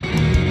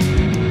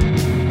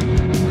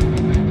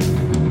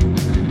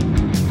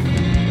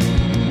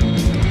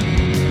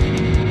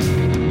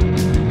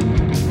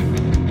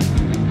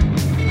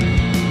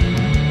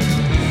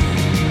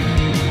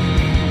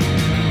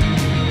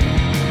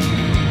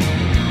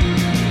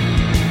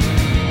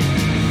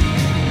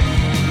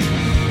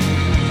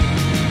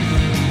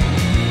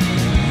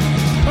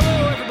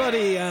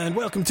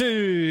welcome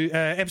to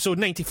episode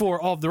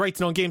 94 of the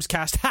Writing on Games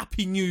cast.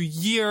 Happy New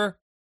Year.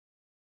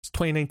 It's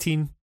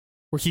 2019.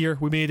 We're here.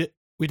 We made it.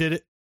 We did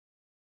it.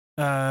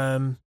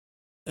 I'm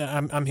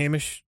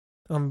Hamish.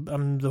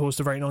 I'm the host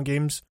of Writing on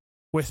Games.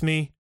 With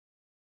me,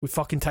 we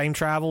fucking time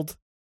traveled.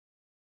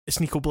 It's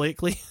Nico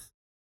Blakely.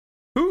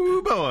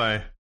 Ooh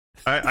boy.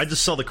 I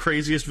just saw the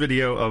craziest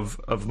video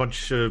of a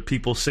bunch of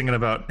people singing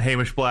about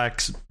Hamish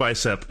Black's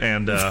bicep,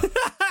 and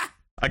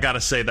I gotta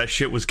say that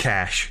shit was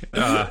cash.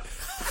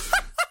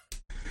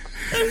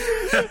 We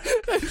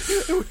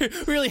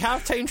really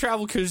have time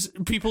travel because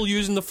people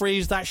using the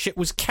phrase "that shit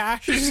was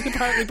cash" is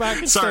apparently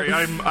back. Sorry,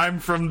 I'm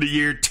from the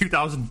year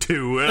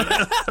 2002.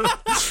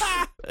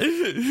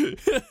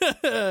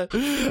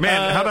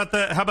 Man, how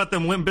about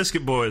them Limp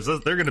Bizkit boys? They're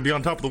going to be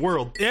on top of the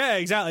world. Yeah,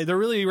 exactly. They're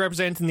really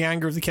representing the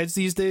anger of the kids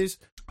these days.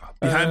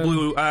 Behind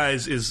Blue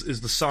Eyes is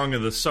the song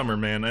of the summer,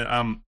 man.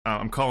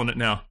 I'm calling it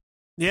now.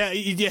 Yeah.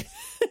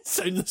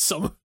 Sound the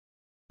summer.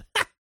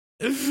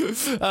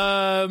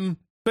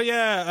 But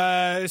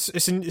yeah,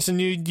 it's a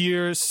new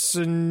year, it's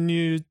a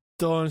new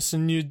dawn, it's a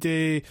new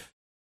day.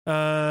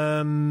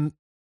 How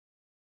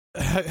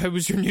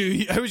was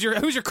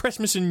your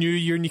Christmas and New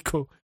Year,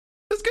 Nico?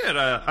 It's good.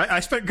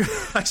 I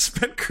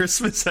spent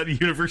Christmas at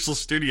Universal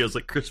Studios,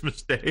 like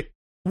Christmas Day.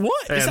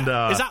 What? Is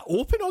that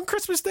open on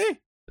Christmas Day?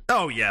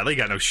 Oh yeah, they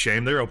got no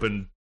shame. They're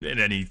open in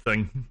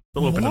anything.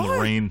 They'll open in the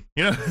rain.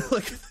 You know,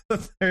 like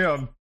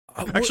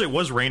actually, it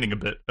was raining a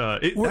bit.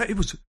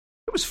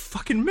 It was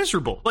fucking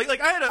miserable.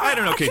 Like I had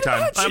an okay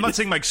time. I'm not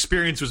saying my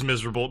experience was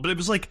miserable, but it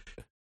was like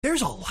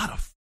there's a lot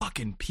of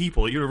fucking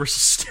people at Universal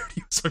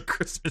Studios on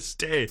Christmas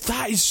Day.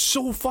 That is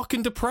so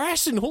fucking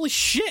depressing. Holy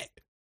shit.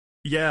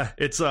 Yeah,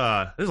 it's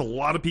there's a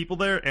lot of people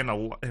there,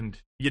 and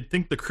you'd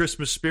think the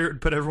Christmas spirit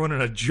would put everyone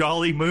in a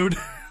jolly mood.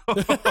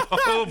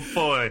 Oh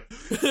boy.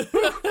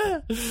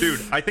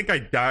 Dude, I think I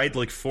died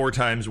like 4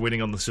 times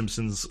waiting on the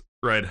Simpsons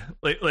ride.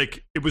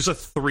 Like it was a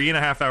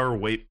 3.5 hour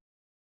wait.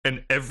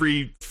 And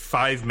every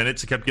 5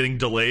 minutes it kept getting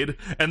delayed,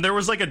 and there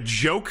was like a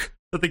joke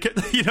that they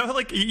kept, you know,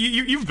 like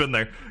you've been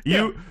there.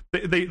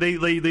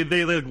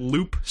 They like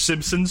loop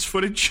Simpsons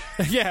footage.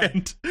 Yeah.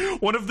 And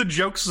one of the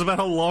jokes is about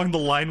how long the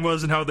line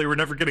was and how they were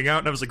never getting out,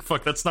 and I was like,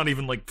 fuck, that's not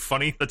even like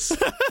funny. That's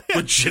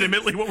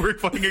legitimately what we're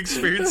fucking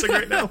experiencing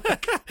right now.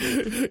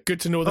 Good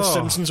to know the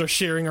Simpsons are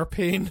sharing our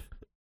pain.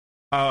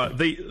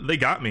 They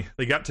got me.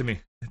 They got to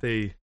me.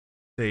 They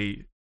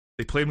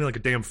played me like a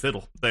damn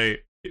fiddle.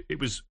 It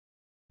was.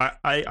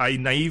 I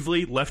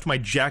naively left my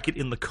jacket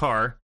in the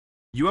car.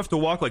 You have to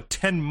walk like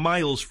 10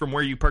 miles from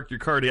where you parked your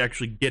car to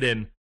actually get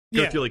in.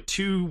 Go through like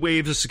 2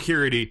 waves of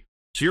security.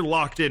 So you're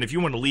locked in. If you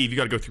want to leave, you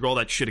got to go through all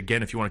that shit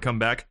again if you want to come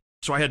back.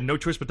 So I had no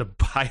choice but to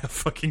buy a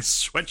fucking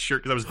sweatshirt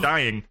because I was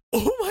dying.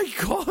 Oh my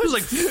god. It was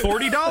like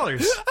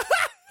 $40.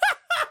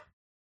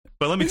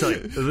 But let me tell you,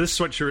 this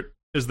sweatshirt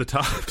is the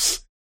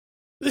tops.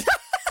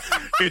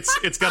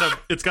 It's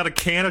got a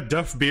can of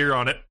Duff beer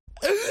on it.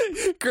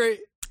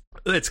 Great.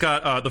 It's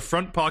got the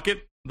front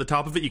pocket, the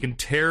top of it, you can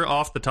tear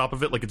off the top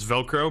of it like it's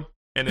Velcro,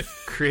 and it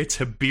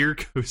creates a beer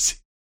cozy.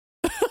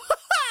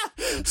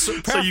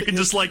 So you can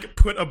just like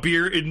put a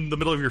beer in the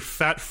middle of your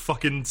fat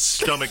fucking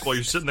stomach while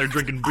you're sitting there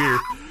drinking beer.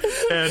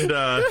 And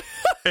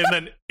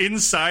then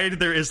inside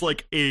there is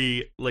like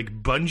a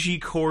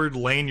bungee cord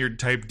lanyard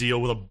type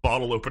deal with a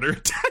bottle opener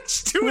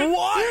attached to it.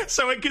 What?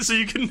 So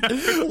you can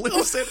never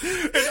lose it.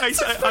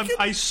 And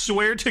I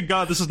swear to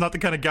God, this is not the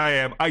kind of guy I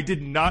am. I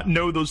did not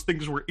know those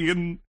things were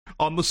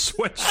on the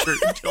sweatshirt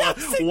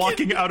until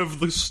walking out of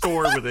the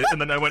store with it,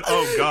 and then I went,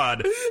 "Oh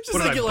God!" Just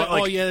thinking like,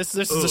 "Oh yeah, this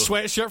is a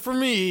sweatshirt for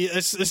me.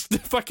 It's the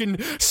fucking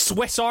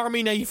Swiss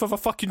Army knife of a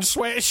fucking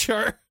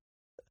sweatshirt."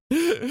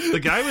 The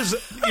guy was,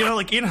 you know,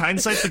 like in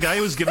hindsight, the guy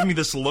was giving me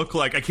this look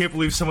like, I can't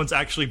believe someone's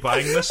actually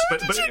buying this,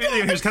 but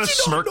he was kind of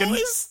smirking.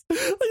 Like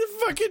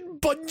a fucking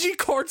bungee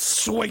cord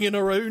swinging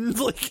around,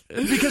 like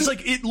because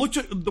like it looked,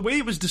 the way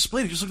it was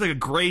displayed, it just looked like a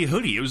gray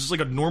hoodie. It was just like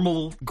a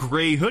normal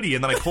gray hoodie,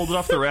 and then I pulled it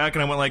off the rack,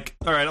 and I went like,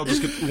 all right, I'll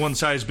just get one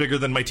size bigger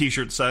than my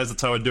t-shirt size.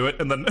 That's how I do it,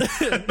 and then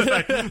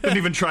I didn't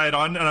even try it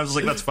on, and I was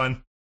like, that's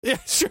fine. Yeah,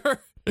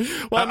 sure.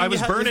 Well, I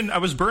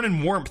was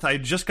burning warmth. I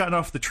had just gotten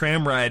off the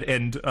tram ride,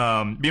 and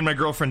me and my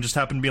girlfriend just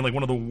happened to be in like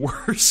one of the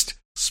worst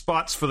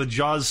spots for the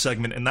Jaws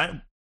segment, and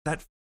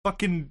that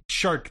fucking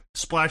shark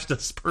splashed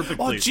us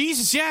perfectly. Oh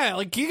Jesus, yeah!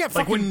 Like you got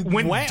like fucking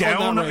went wet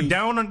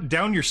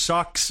down your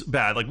socks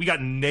bad. Like we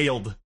got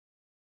nailed.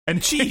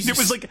 And Jesus. It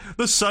was like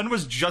the sun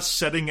was just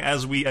setting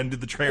as we ended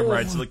the tram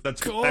ride, so like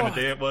that's what time of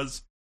day it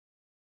was.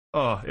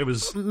 Oh, it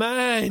was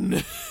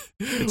man.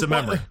 It's a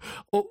memory.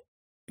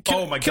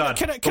 Oh my God,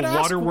 the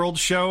Waterworld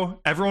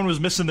show, everyone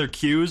was missing their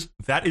cues.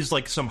 That is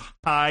like some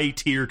high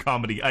tier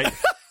comedy.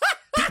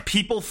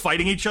 People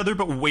fighting each other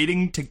but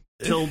waiting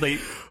till they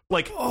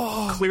like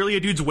clearly a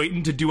dude's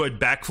waiting to do a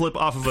backflip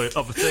off of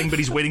a thing, but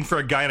he's waiting for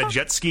a guy on a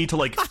jet ski to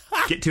like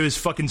get to his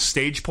fucking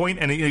stage point,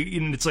 and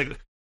it's like,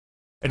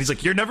 and he's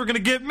like, you're never gonna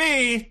get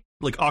me.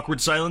 Like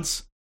awkward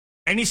silence.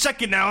 Any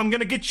second now, I'm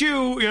gonna get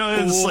you. You know,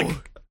 it's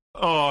like,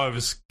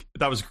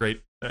 that was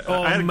great.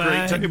 I had a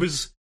great time. It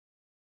was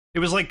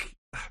like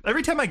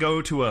every time I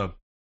go to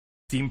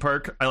theme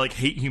park, I like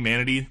hate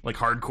humanity like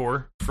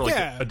hardcore for like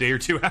a day or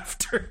two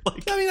after.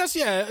 Like,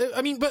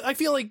 I mean, but I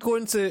feel like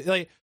going to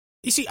like,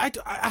 you see, I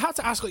had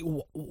to ask like,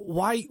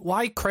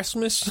 why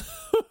Christmas?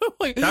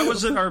 Like, that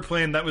wasn't our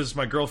plan. That was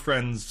my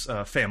girlfriend's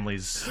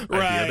family's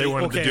idea. They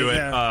wanted to do it.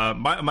 Yeah.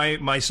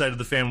 My side of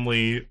the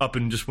family up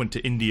and just went to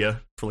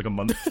India for like a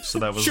month. So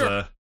that was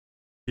sure.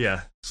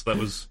 Yeah. So that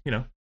was, you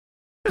know,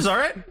 it was all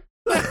right.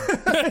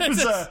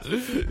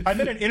 I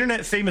met an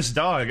internet famous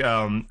dog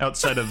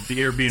outside of the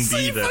Airbnb. So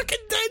you fucking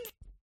did?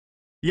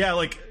 Yeah,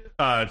 like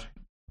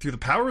through the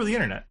power of the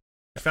internet,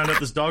 I found out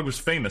this dog was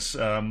famous.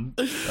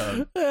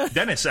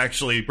 Dennis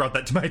actually brought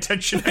that to my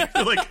attention.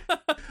 Like,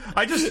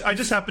 I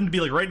just happened to be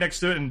like right next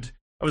to it, and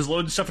I was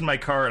loading stuff in my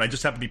car, and I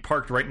just happened to be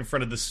parked right in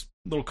front of this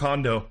little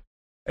condo,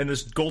 and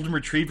this golden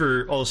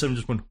retriever all of a sudden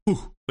just went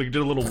whoo, like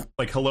did a little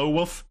like hello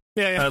woof.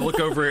 Yeah. And I look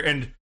over,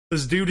 and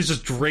this dude is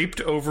just draped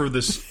over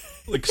this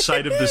like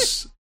side of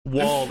this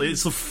wall.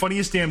 It's the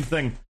funniest damn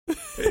thing.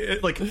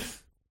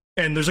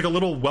 And there's like a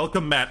little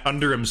welcome mat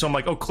under him, so I'm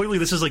like, oh, clearly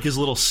this is like his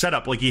little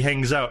setup, like he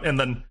hangs out. And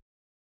then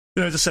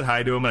I just said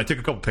hi to him, and I took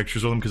a couple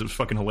pictures with him because it was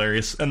fucking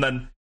hilarious. And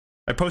then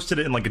I posted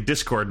it in like a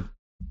Discord,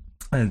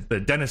 and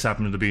that Dennis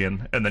happened to be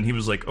in, and then he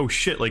was like, oh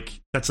shit,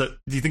 like do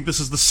you think this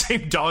is the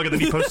same dog? And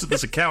then he posted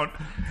this account,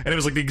 and it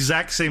was like the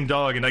exact same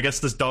dog. And I guess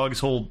this dog's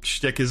whole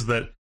shtick is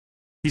that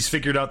he's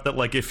figured out that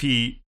like if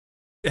he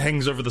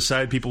hangs over the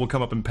side, people will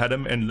come up and pet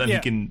him, and then he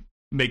can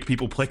make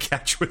people play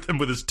catch with him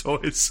with his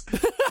toys.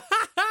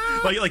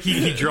 like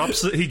he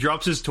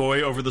drops his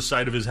toy over the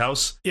side of his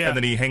house, and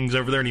then he hangs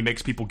over there and he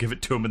makes people give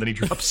it to him, and then he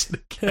drops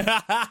it again.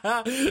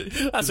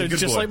 That's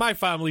just like my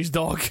family's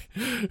dog,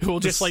 who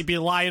will just like be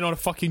lying on a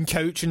fucking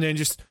couch and then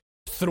just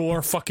throw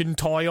her fucking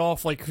toy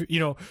off, like, you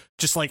know,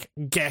 just like,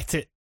 get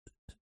it,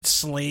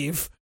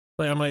 slave.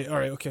 Like, I'm like, all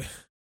right, okay.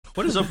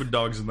 What is up with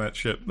dogs and that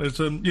shit?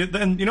 And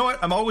you know what?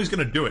 I'm always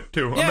going to do it,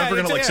 too. I'm never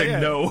going to, say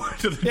no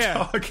to the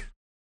dog.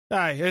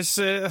 Aye,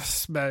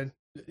 it's man.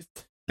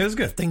 It was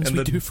good. Things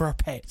we do for our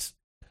pets.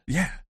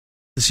 Yeah.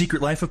 The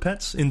Secret Life of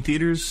Pets in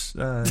theaters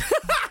some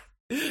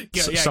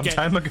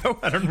time ago.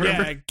 I don't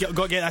remember. Yeah,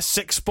 got to get a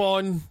 6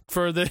 Spawn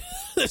for the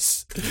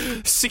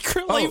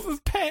Secret Life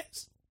of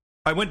Pets.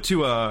 I went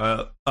to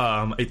a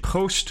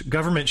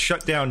post-government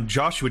shutdown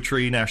Joshua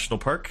Tree National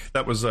Park.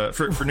 That was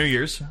for New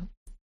Year's.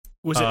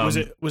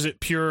 Was it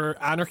pure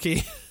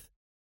anarchy?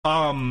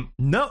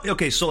 No.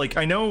 Okay, so like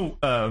I know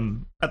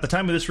at the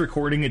time of this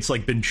recording it's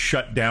like been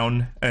shut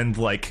down, and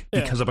like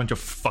because a bunch of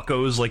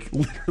fuckos like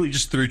literally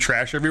just threw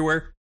trash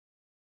everywhere.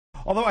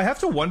 Although I have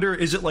to wonder,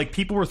 is it like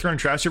people were throwing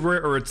trash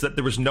everywhere, or it's that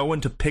there was no one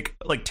to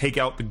take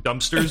out the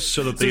dumpsters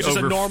so that they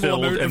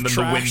overfilled and then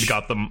the wind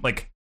got them?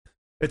 Like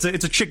it's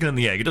a chicken and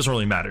the egg. It doesn't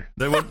really matter.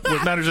 What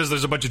matters is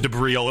there's a bunch of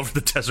debris all over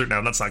the desert now,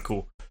 and that's not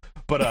cool.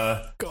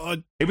 But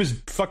God, it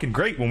was fucking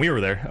great when we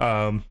were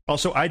there.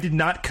 Also, I did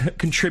not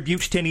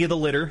contribute to any of the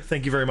litter.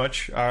 Thank you very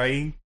much.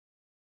 I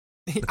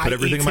put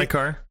everything in my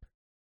car.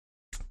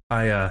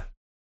 I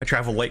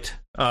travel light.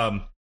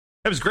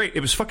 It was great.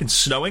 It was fucking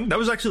snowing. That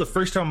was actually the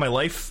first time in my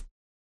life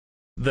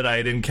that I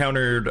had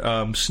encountered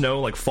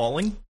snow like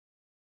falling.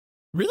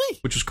 Really?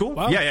 Which was cool.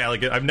 Wow. Yeah.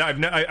 Like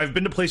I've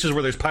been to places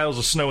where there's piles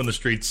of snow in the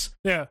streets.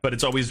 Yeah. But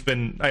it's always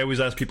been. I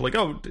always ask people like,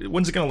 "Oh,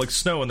 when's it gonna like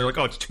snow?" And they're like,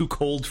 "Oh, it's too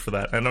cold for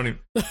that." I don't even.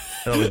 It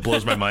always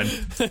blows my mind.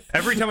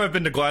 Every time I've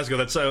been to Glasgow,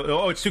 that's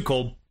it's too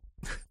cold.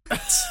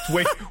 It's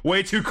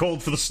way too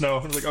cold for the snow.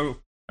 I'm like, oh,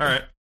 all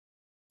right.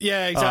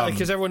 Yeah, exactly.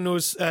 Because everyone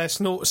knows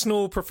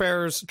snow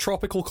prefers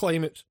tropical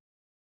climates.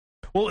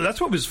 Well,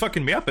 that's what was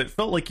fucking me up. It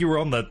felt like you were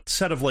on the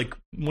set of like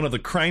one of the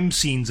crime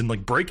scenes in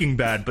like Breaking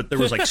Bad, but there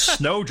was like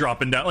snow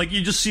dropping down. Like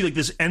you just see like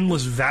this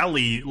endless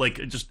valley, like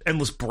just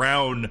endless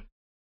brown,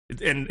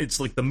 and it's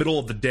like the middle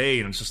of the day,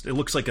 and it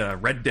looks like a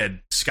Red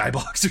Dead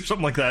skybox or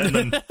something like that.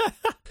 And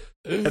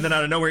then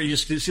out of nowhere, you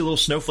just see little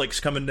snowflakes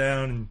coming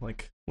down and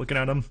like looking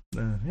at them.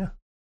 Yeah,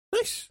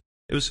 nice.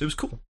 It was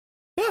cool.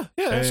 Yeah.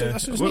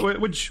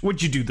 That's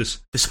what'd you do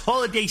this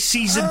holiday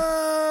season?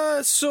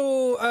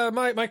 So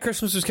my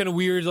Christmas was kind of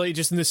weird, like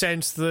just in the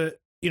sense that,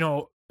 you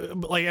know,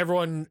 like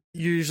everyone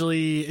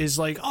usually is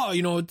like, oh,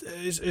 you know,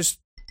 it's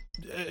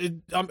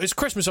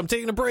Christmas, I'm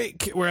taking a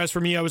break. Whereas for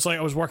me, I was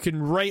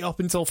working right up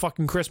until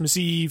fucking Christmas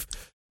Eve,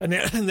 and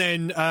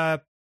then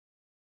I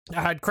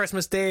had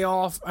Christmas Day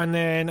off, and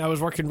then I was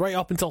working right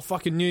up until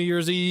fucking New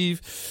Year's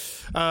Eve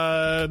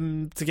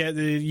to get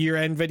the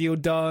year-end video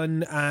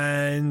done.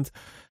 And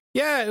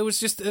yeah, it was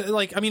just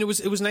like, I mean, it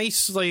was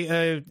nice. Like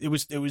it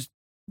was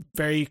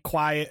very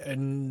quiet,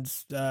 and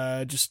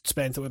just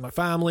spent it with my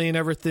family and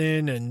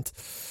everything. And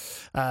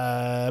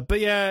but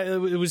yeah, it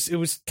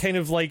was kind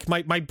of like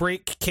my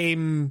break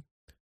came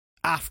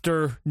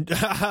after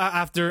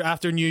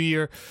New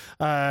Year,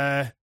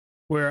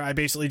 where I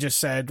basically just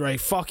said, right,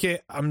 fuck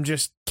it, I'm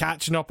just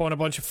catching up on a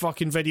bunch of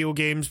fucking video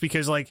games,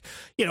 because, like,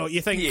 you know,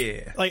 you think,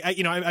 like,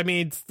 I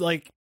made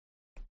like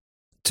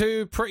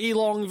 2 pretty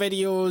long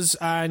videos,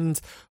 and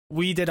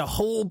we did a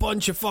whole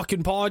bunch of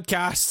fucking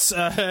podcasts,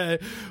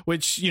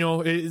 which, you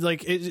know,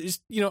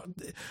 it's you know,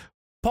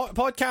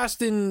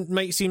 podcasting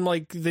might seem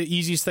like the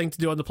easiest thing to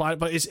do on the planet,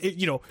 but it's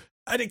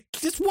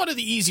one of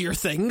the easier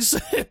things.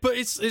 But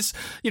it's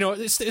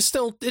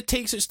still, it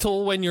takes its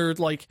toll when you're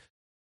like,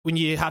 when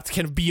you have to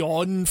kind of be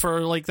on for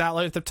like that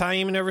length of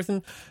time and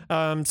everything.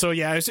 So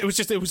yeah,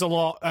 it was a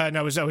lot, and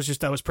I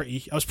was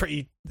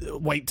pretty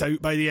wiped out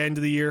by the end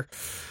of the year.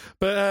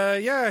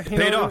 But yeah, it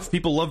paid off.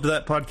 People loved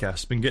that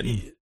podcast. Been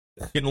getting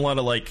a lot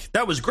of like,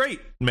 that was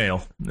great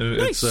mail.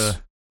 Nice. It's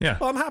yeah.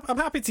 Well, I'm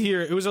happy to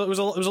hear it. It was a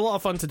lot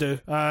of fun to do.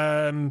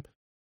 And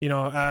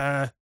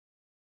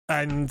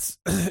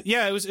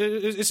yeah,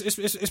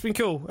 it's been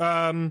cool.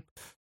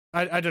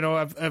 I don't know.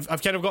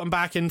 I've kind of gotten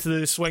back into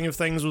the swing of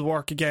things with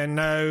work again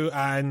now,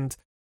 and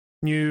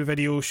new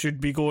video should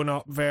be going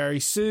up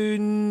very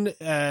soon,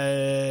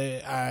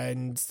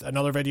 and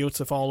another video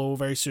to follow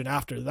very soon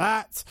after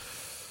that.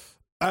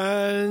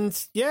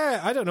 And yeah,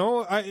 I don't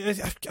know.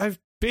 I've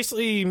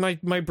basically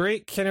my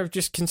break kind of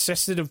just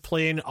consisted of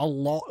playing a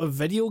lot of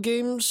video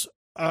games.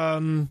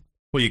 Well,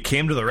 you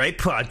came to the right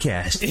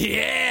podcast.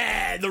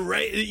 Yeah,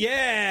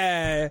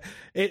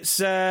 it's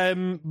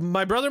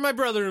my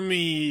brother and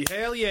me.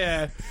 Hell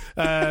yeah.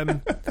 But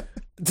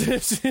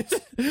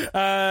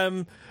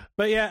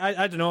yeah,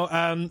 I don't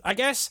know. I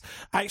guess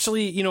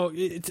actually,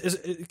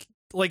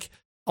 like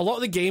a lot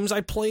of the games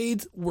I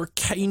played were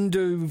kind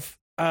of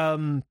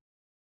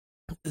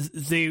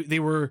they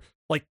were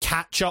like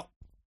catch up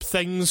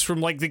things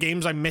from like the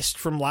games I missed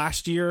from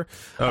last year.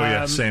 Oh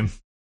yeah, same.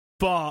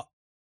 But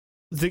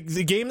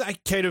the game that I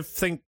kind of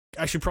think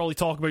I should probably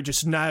talk about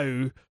just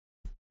now,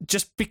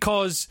 just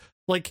because,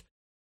 like,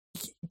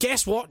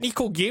 guess what,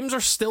 Nico? Games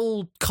are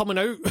still coming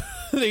out.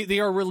 they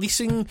are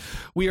releasing.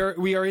 We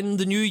are in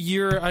the new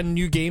year, and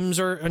new games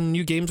are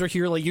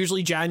here. Like,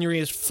 usually January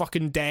is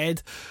fucking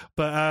dead,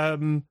 but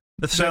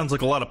that sounds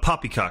like a lot of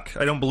poppycock.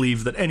 I don't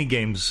believe that any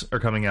games are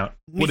coming out.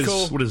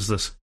 Nico, what is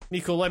this?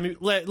 Nico, let me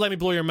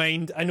blow your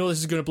mind. I know this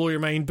is going to blow your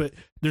mind, but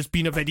there's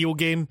been a video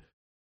game.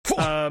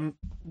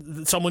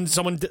 Someone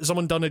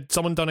done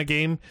a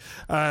game.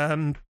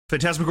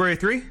 Phantasmagoria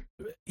 3?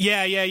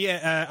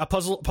 Yeah. A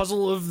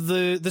puzzle of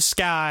the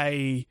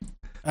sky.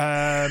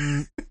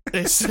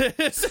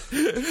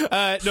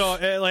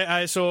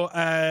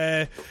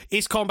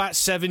 Ace Combat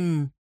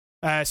 7,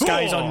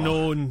 Skies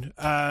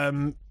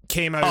Unknown,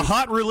 came out. A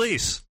hot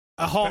release.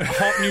 A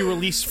hot new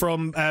release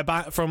from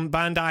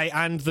Bandai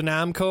and the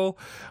Namco.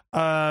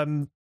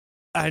 And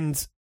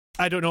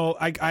I don't know.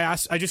 I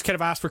just kind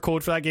of asked for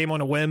code for that game on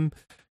a whim,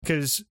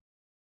 because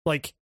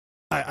like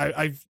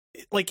I've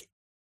like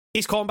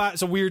Ace Combat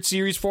is a weird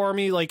series for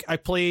me. Like, I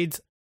played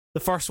the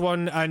first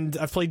one, and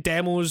I've played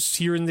demos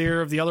here and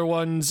there of the other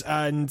ones,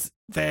 and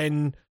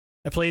then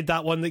I played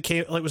that one that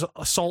came, like, was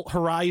Assault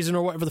Horizon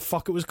or whatever the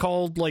fuck it was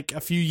called, like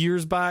a few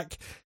years back,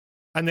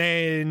 and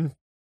then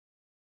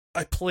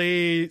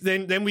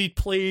then we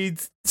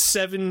played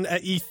 7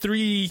 at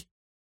E3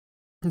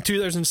 in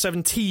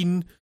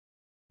 2017.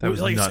 That was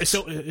like, nuts.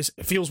 It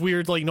feels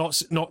weird, like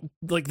not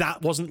like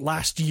that wasn't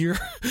last year.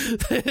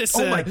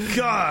 Oh my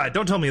god!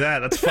 Don't tell me that.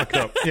 That's fucked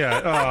up. Yeah.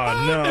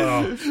 Oh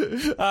no.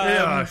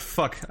 Yeah.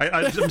 Fuck.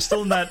 I'm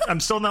still in that. I'm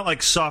still in that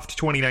like soft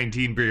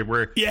 2019 period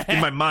where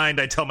in my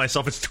mind I tell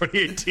myself it's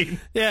 2018.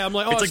 Yeah. I'm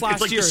like, oh, it's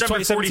last year. December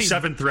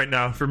 47th right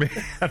now for me.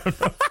 I don't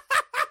know.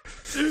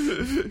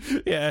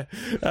 Yeah,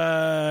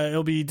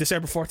 it'll be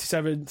December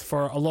 47th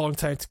for a long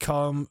time to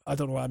come. I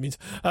don't know what that means.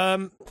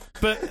 But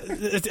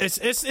it's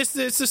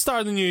the start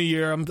of the new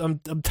year.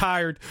 I'm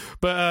tired,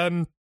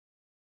 but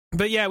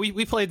yeah,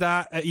 we played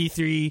that at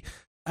E3,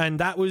 and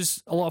that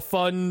was a lot of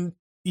fun.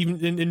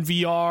 Even in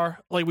VR,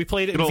 like, we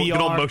played it in VR. Good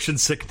old motion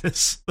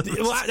sickness.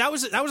 Well, that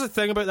was a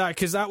thing about that,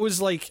 because that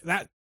was like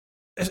that.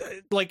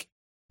 Like,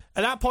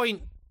 at that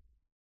point,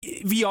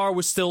 VR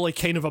was still like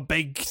kind of a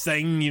big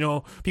thing,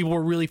 people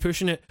were really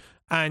pushing it,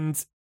 and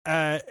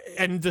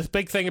the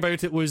big thing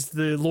about it was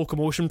the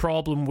locomotion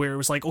problem, where it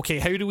was like, okay,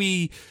 how do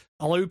we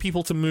allow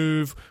people to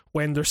move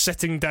when they're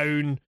sitting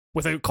down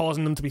without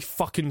causing them to be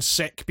fucking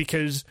sick?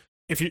 Because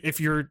if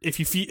you're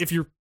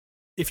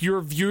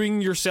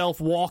viewing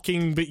yourself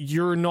walking but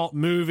you're not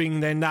moving,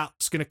 then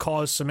that's going to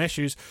cause some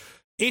issues.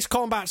 Ace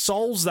Combat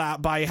solves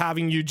that by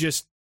having you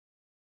just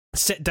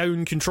sit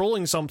down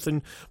controlling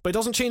something, but it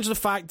doesn't change the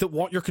fact that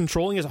what you're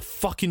controlling is a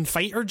fucking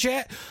fighter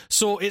jet.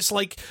 So it's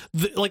like,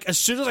 as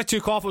soon as I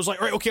took off, I was like,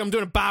 right, okay, I'm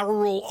doing a barrel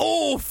roll.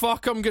 Oh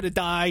fuck, I'm gonna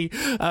die.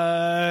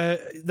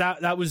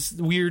 That was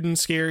weird and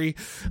scary.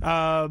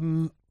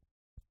 But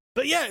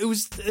yeah, it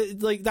was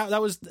like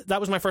that was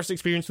my first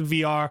experience with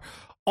VR.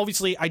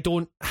 Obviously, I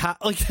don't have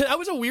like that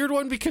was a weird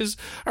one, because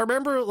I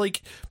remember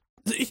like,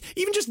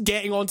 even just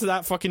getting onto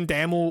that fucking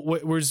demo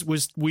was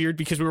weird,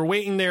 because we were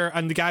waiting there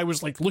and the guy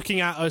was like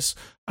looking at us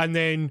and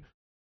then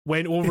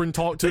went over and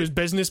talked to his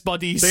business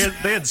buddies.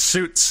 They had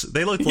suits.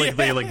 They looked like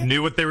they like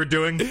knew what they were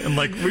doing, and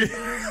like we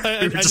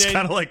were just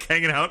kind of like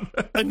hanging out.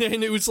 And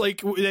then it was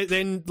like,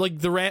 then like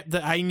the rep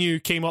that I knew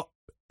came up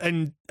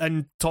and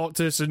talked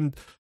to us, and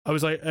I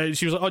was like,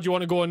 she was like, oh, do you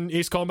want to go on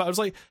Ace Combat? I was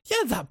like,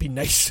 yeah, that'd be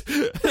nice.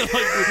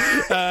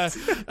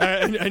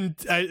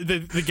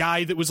 the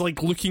guy that was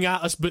like looking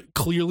at us but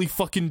clearly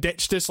fucking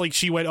ditched us, like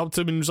she went up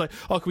to him and was like,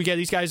 oh, can we get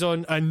these guys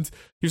on? And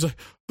he was like,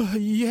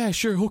 yeah,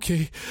 sure,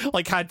 okay.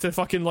 Like had to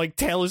fucking like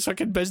tell his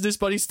fucking business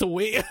buddies to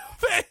wait.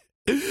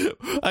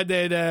 And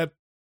then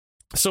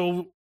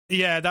so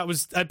yeah, that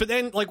was but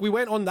then like we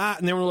went on that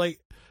and they were like,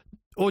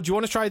 oh, do you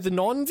want to try the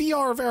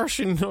non-VR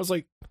version? And I was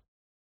like,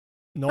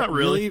 not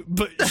really,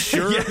 but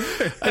sure.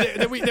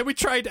 And then we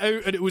tried it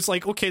out and it was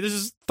like, okay, this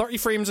is 30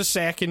 frames a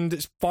second,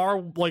 it's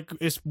far, like,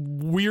 it's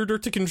weirder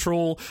to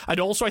control, and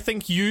also I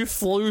think you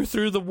flew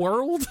through the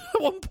world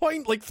at one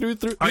point, like through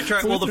I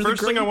tried. Well, the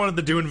first thing I wanted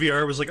to do in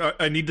VR was like,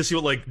 I need to see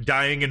what like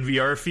dying in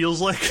VR feels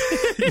like.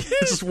 It's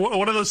just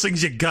one of those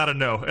things you gotta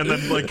know. And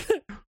then like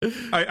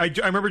I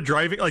remember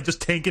driving, like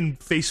just tanking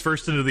face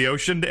first into the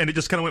ocean, and it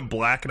just kind of went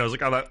black, and I was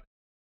like, oh,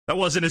 that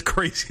wasn't as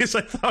crazy as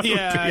I thought it would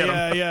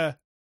be. Yeah.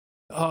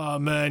 Oh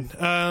man,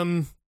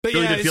 but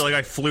really did feel like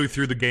I flew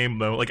through the game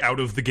though, like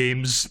out of the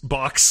game's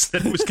box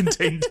that it was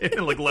contained in,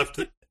 and like left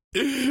it.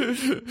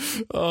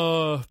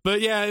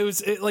 But yeah,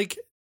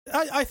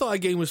 I thought that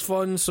game was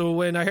fun. So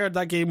when I heard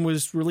that game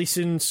was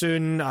releasing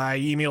soon, I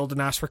emailed and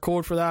asked for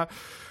code for that.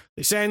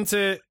 They sent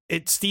it.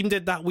 Steam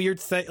did that weird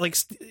thing. Like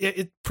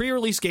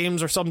pre-release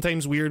games are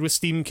sometimes weird with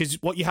Steam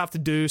because what you have to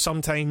do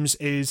sometimes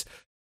is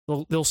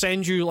they'll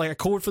send you like a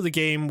code for the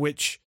game,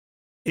 which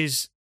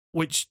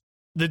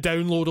the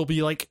download will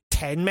be like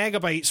 10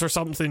 megabytes or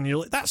something. You're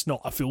like, that's not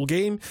a full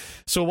game.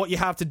 So what you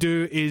have to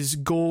do is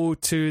go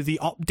to the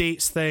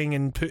updates thing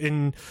and put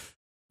in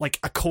like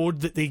a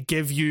code that they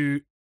give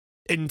you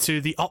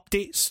into the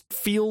updates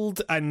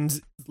field,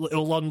 and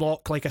it'll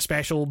unlock like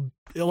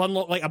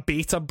a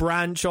beta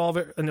branch of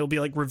it, and it'll be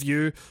like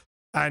review.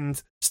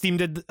 And Steam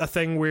did a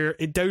thing where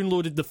it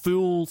downloaded the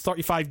full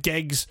 35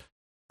 gigs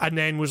and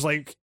then was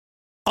like,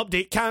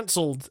 update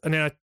cancelled, and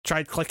then I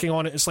tried clicking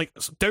on it, it's like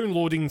it's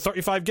downloading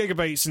 35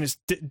 gigabytes, and it's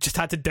just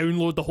had to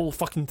download the whole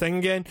fucking thing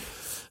again.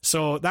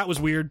 So that was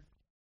weird.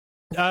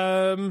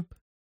 And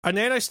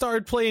then I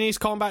started playing Ace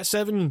Combat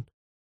 7,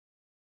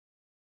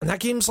 and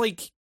that game's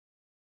like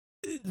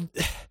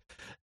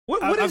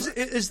what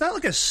is that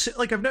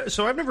like I've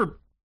never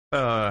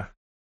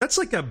that's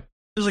like there's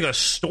like a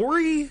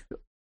story.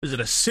 Is it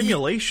a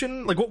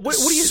simulation? Like what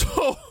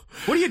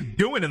are you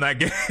doing in that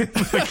game?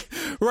 Like,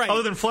 right.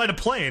 Other than flying a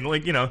plane,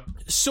 like, you know.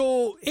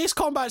 So Ace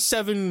Combat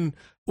 7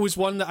 was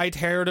one that I'd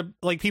heard of,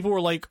 like people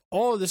were like,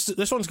 oh,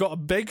 this one's got a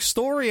big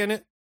story in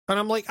it, and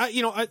I'm like,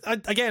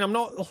 again, I'm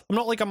not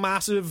like a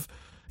massive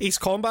Ace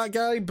Combat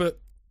guy, but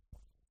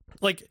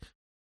like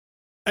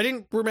I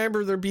didn't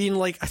remember there being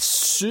like a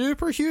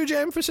super huge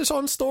emphasis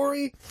on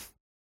story.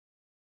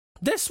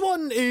 This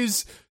one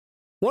is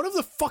one of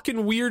the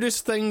fucking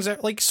weirdest things.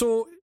 Like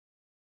so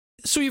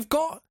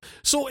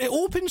it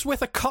opens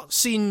with a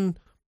cutscene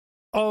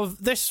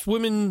of this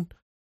woman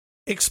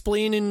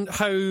explaining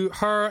how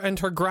her and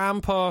her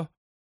grandpa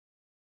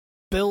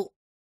built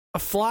a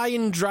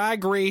flying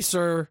drag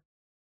racer,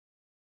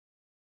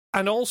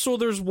 and also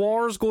there's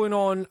wars going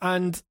on,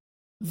 and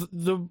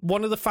the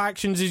one of the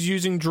factions is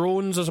using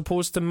drones as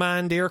opposed to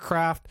manned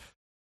aircraft,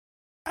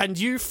 and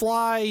you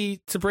fly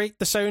to break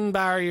the sound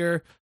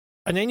barrier,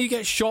 and then you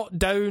get shot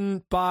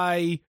down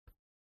by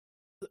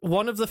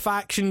one of the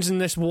factions in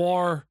this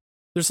war.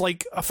 There's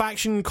like a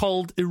faction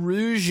called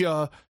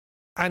Erusia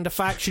and a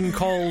faction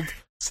called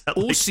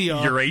Osea.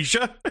 Like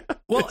Eurasia?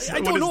 Well,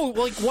 I don't know.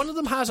 Like one of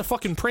them has a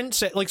fucking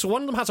princess. Like, so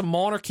one of them has a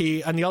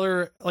monarchy, and the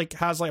other like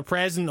has like a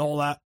president and all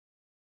that.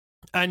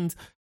 And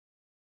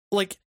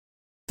like,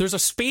 there's a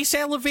space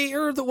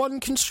elevator that one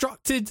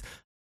constructed,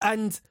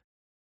 and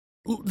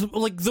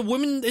like the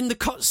woman in the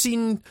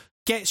cutscene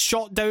gets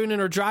shot down in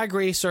her drag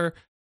racer,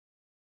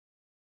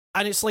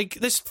 and it's like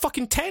this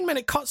fucking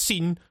 10-minute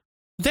cutscene.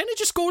 Then it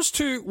just goes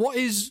to what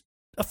is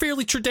a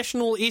fairly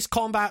traditional Ace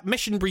Combat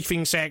mission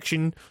briefing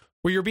section,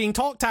 where you're being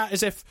talked at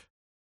as if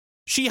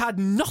she had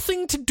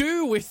nothing to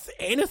do with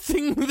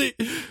anything that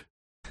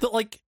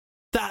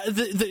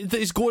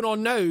is going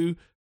on now.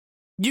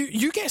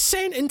 You get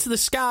sent into the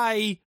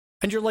sky,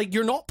 and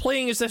you're not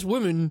playing as this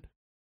woman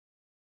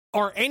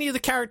or any of the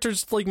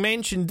characters like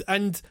mentioned,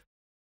 and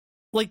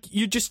like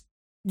you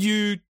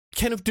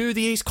kind of do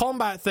the Ace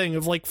Combat thing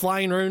of like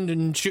flying around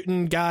and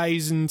shooting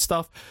guys and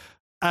stuff.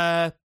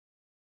 And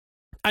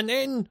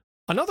then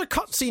another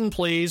cutscene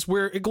plays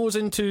where it goes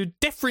into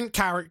different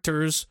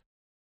characters,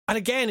 and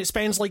again it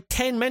spends like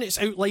 10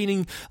 minutes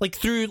outlining like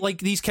through like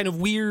these kind of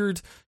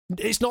weird.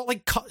 It's not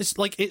like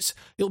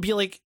it'll be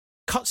like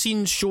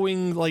cutscenes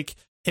showing like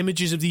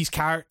images of these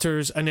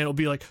characters, and then it'll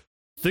be like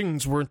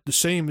things weren't the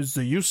same as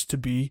they used to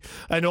be,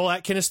 and all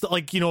that kind of stuff.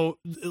 Like, you know,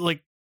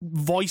 like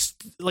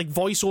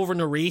voiceover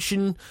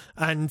narration,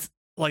 and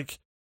like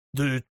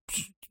the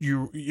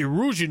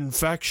Erusian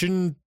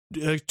faction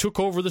took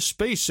over the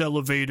space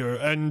elevator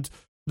and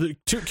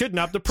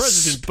kidnapped the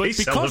president,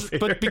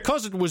 but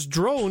because it was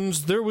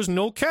drones, there was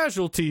no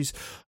casualties,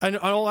 and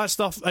all that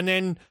stuff. And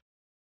then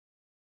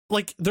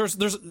like there's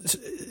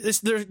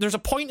a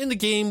point in the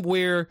game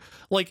where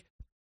like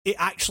it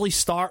actually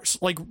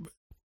starts like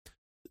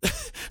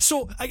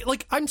So,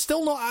 I'm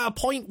still not at a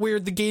point where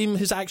the game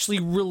has actually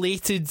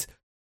related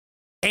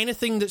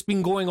anything that's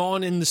been going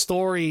on in the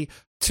story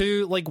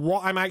to, like,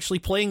 what I'm actually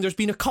playing. There's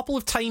been a couple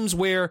of times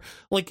where,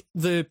 like,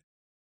 so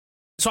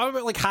I'm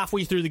about, like,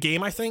 halfway through the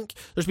game, I think.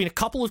 There's been a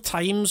couple of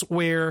times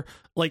where,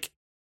 like,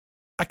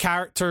 a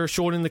character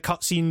shown in the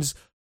cutscenes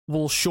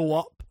will show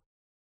up,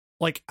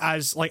 like,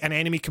 as, like, an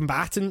enemy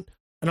combatant.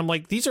 And I'm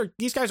like, these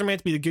guys are meant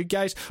to be the good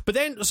guys. But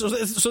then, so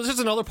this is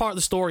another part of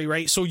the story,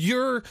 right? So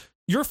you're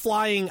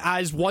flying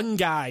as one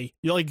guy.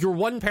 You're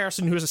one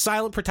person who is a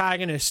silent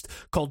protagonist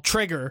called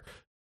Trigger,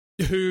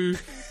 who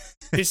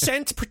is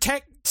sent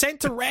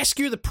to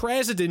rescue the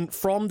president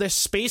from this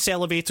space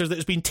elevator that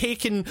has been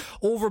taken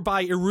over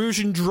by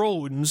Erusian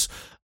drones,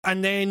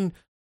 and then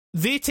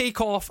they take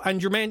off,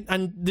 and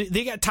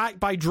they get attacked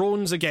by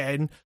drones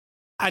again,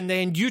 and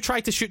then you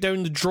try to shoot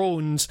down the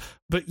drones,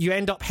 but you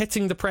end up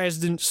hitting the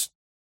president's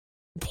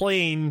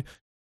plane,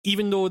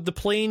 even though the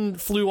plane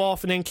flew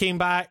off and then came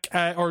back,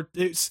 or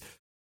it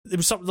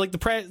was something like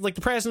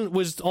the president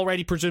was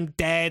already presumed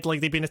dead,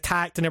 like they'd been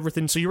attacked and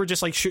everything, so you were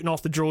just like shooting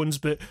off the drones.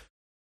 But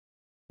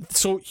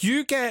so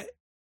you get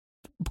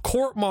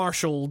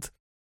court-martialed.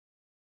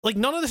 Like,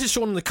 none of this is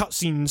shown in the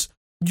cutscenes.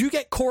 You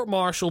get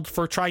court-martialed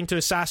for trying to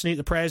assassinate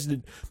the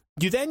president.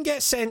 You then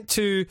get sent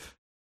to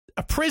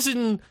a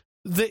prison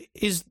that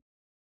is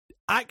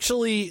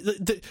actually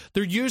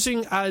they're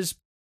using as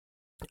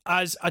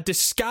a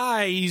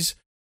disguise.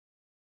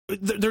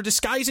 They're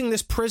disguising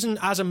this prison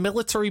as a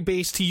military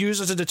base to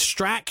use as a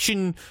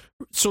distraction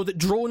so that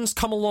drones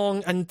come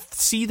along and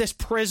see this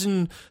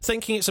prison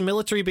thinking it's a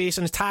military base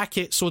and attack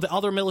it so that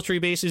other military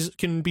bases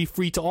can be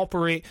free to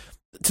operate,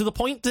 to the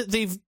point that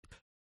they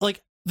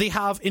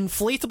have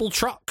inflatable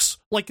trucks,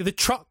 like the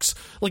trucks,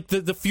 like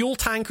the fuel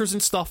tankers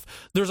and stuff.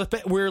 There's a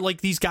bit where,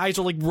 like, these guys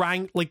are like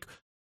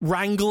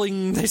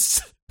wrangling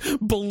this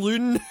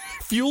balloon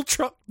fuel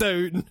truck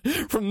down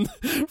from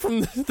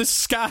the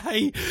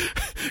sky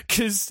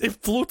because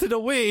it floated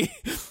away.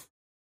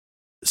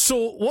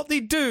 So what they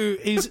do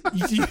is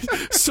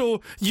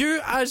you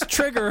as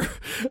Trigger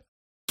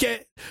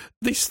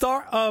they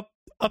start a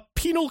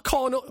penal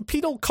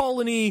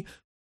colony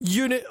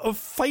unit of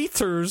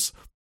fighters.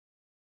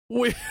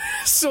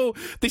 So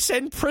they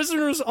send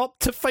prisoners up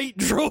to fight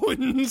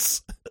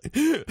drones.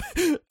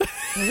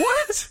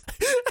 What is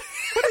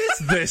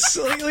this?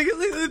 Like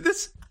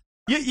this?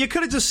 You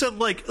could have just said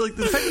like the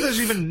fact that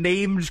there's even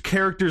named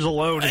characters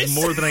alone is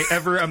more than I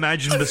ever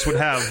imagined this would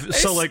have.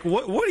 So like,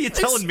 what are you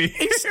telling me?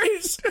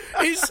 It's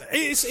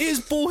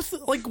both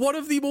like one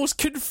of the most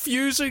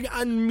confusing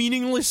and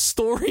meaningless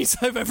stories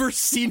I've ever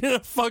seen in a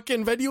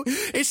fucking video.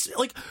 It's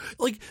like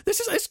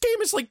this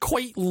game is like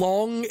quite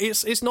long.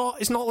 It's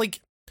not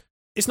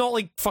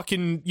like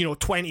fucking,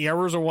 20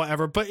 hours or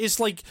whatever, but it's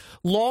like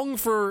long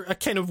for a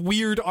kind of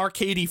weird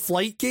arcadey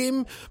flight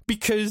game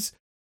because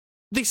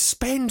they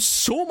spend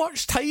so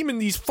much time in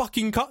these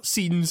fucking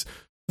cutscenes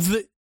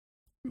that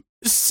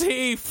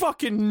say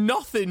fucking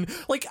nothing.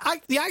 Like,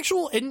 the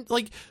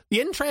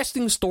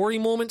interesting story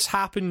moments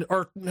happen,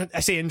 or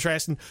I say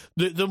interesting,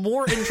 the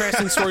more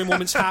interesting story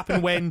moments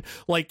happen when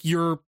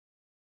you're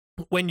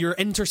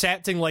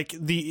intercepting, like,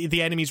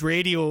 the enemy's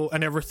radio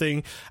and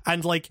everything,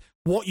 and, like,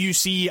 what you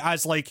see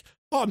as, like,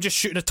 oh, I'm just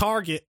shooting a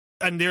target,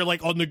 and they're,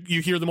 like, you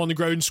hear them on the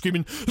ground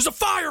screaming, there's a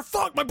fire,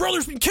 fuck, my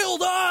brother's been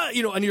killed,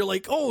 and you're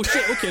like, oh,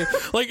 shit, okay.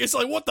 Like, it's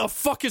like, what the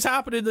fuck is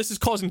happening? This is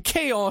causing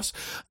chaos,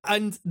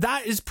 and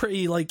that is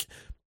pretty, like,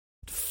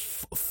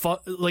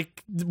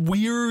 like,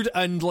 weird,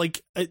 and,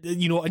 like, a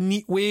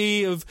neat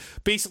way of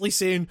basically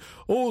saying,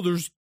 oh,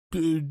 there's,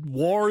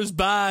 war is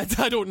bad,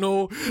 I don't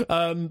know,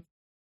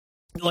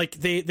 like,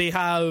 they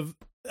have,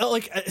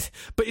 like,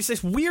 but it's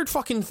this weird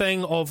fucking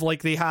thing of,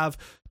 like, they have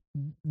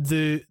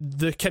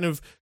the kind of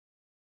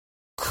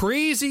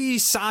crazy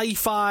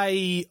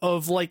sci-fi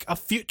of, like, a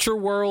future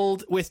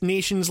world with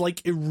nations like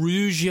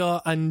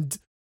Erusia and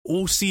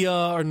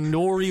Osea or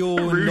Norio.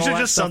 Erusia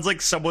just sounds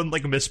like someone,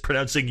 like,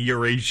 mispronouncing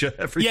Eurasia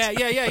every time.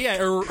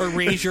 Yeah, or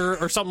Erasure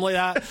or something like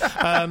that.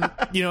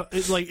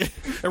 It's like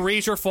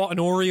Erasure fought an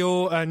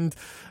Oreo, and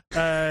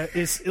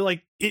it's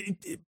like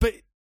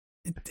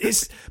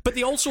but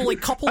they also,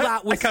 like, couple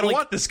that with, I kind of like,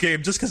 want this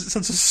game just because it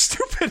sounds so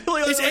stupid.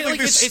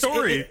 This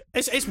story.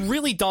 It's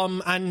really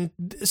dumb, and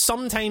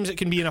sometimes it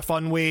can be in a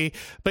fun way,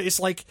 but it's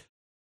like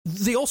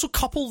they also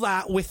couple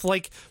that with,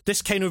 like,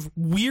 this kind of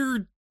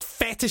weird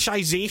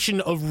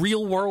fetishization of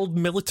real world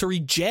military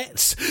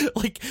jets.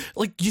 Like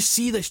you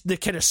see the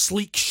kind of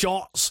sleek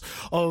shots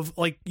of,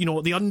 like,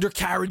 the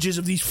undercarriages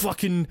of these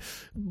fucking,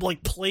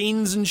 like,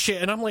 planes and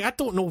shit, and I'm like, I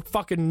don't know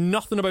fucking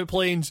nothing about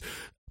planes.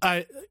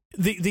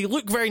 They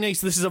look very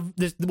nice. This is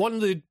one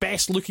of the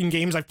best looking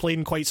games I've played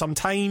in quite some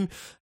time.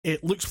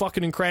 It looks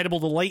fucking incredible.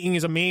 The lighting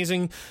is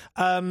amazing.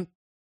 Like,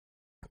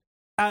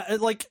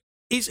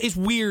 it's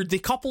weird. They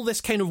couple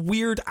this kind of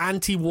weird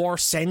anti-war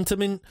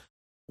sentiment,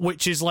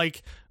 which is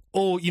like,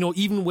 oh,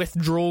 even with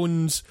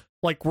drones,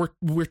 like,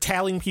 we're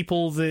telling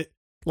people that,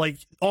 like,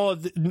 oh,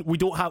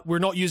 we're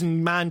not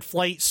using manned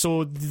flights,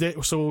 so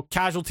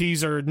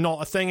casualties are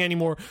not a thing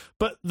anymore.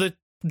 But the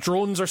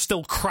drones are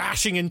still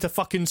crashing into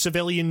fucking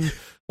civilian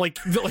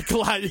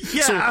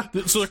yeah.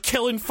 So they're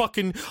killing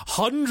fucking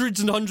hundreds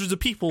and hundreds of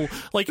people.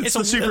 Like it's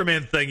the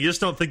Superman thing. You just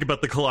don't think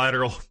about the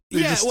collateral.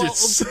 This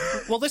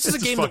is a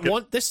game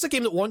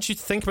that wants you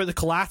to think about the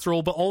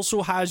collateral, but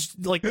also has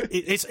like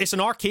it's an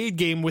arcade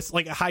game with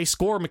like a high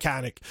score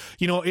mechanic.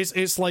 You know,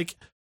 it's like,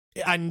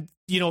 and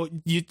you know,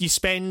 you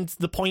spend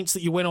the points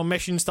that you win on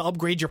missions to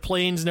upgrade your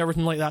planes and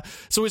everything like that.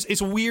 So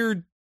it's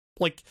weird,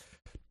 like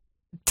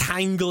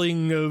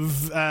tangling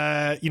of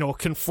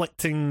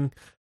conflicting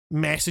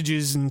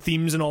messages and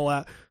themes and all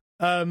that.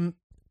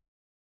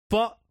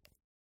 But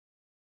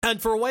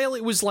for a while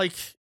it was like,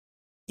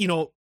 you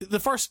know, the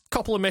first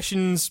couple of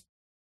missions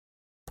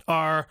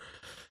are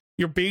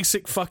your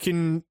basic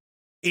fucking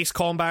Ace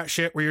Combat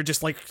shit where you're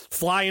just like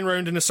flying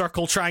around in a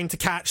circle trying to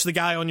catch the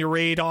guy on your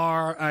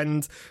radar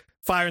and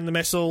firing the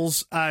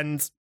missiles.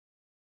 And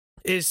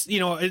is, you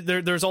know,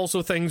 there's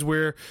also things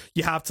where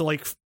you have to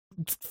like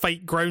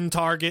fight ground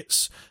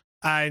targets,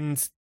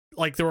 and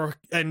like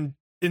and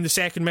in the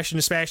second mission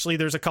especially,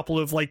 there's a couple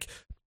of like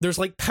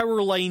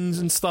power lines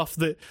and stuff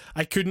that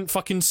I couldn't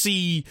fucking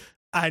see,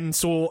 and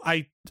so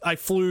I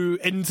flew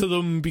into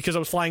them because I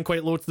was flying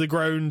quite low to the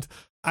ground,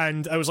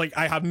 and I was like,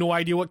 I have no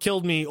idea what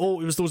killed me.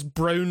 Oh, it was those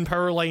brown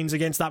power lines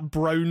against that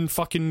brown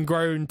fucking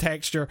ground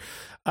texture.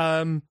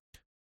 And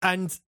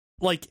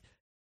like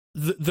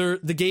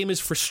the game is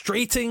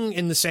frustrating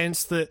in the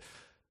sense that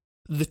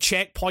the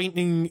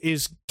checkpointing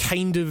is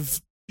kind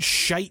of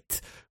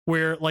shite,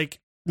 where like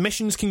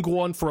missions can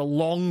go on for a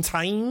long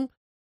time.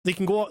 They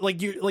can go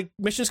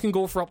missions can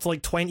go for up to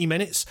like 20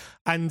 minutes,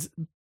 and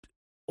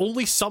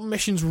only some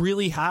missions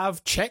really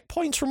have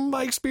checkpoints from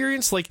my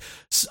experience. Like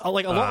a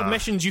lot of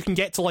missions you can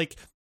get to like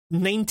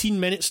 19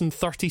 minutes and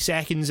 30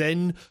 seconds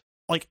in,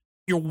 like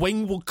your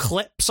wing will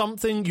clip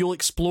something, you'll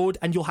explode,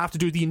 and you'll have to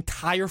do the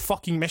entire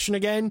fucking mission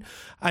again.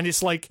 And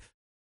it's like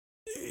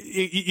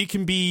it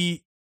can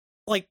be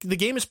like, the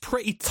game is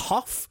pretty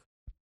tough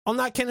on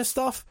that kind of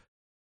stuff,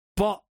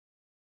 but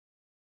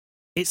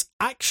it's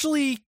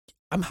actually,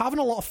 I'm having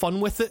a lot of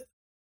fun with it.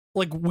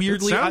 Like,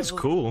 weirdly, it sounds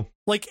cool.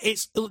 Like,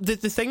 it's the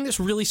thing that's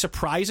really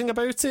surprising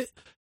about it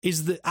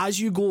is that as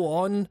you go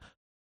on,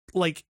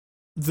 like,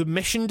 the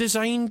mission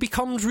design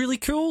becomes really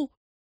cool.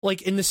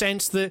 Like, in the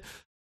sense that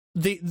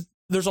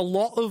there's a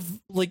lot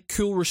of like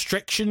cool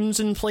restrictions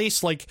in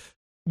place. Like,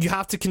 you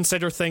have to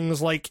consider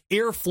things like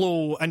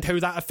airflow and how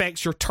that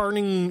affects your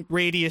turning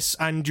radius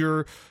and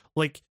your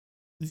like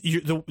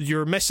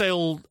your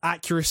missile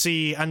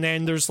accuracy. And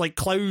then there's like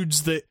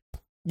clouds that,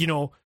 you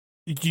know,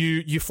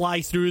 you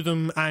fly through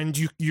them, and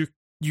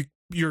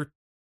your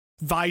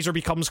visor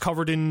becomes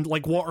covered in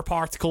like water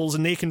particles,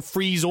 and they can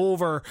freeze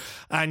over.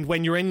 And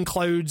when you're in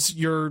clouds,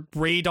 your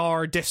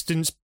radar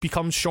distance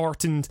becomes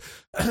shortened,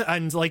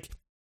 and like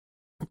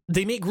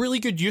they make really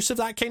good use of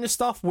that kind of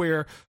stuff,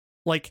 where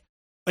like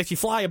if you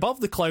fly above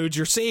the clouds,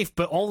 you're safe,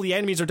 but all the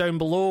enemies are down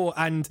below,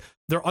 and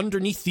they're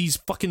underneath these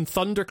fucking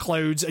thunder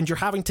clouds, and you're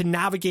having to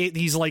navigate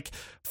these like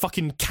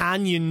fucking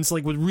canyons,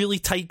 like with really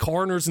tight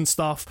corners and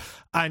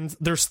stuff, and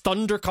there's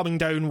thunder coming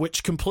down,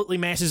 which completely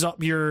messes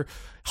up your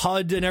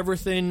HUD and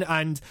everything.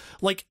 And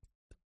like,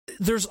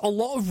 there's a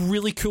lot of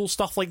really cool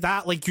stuff like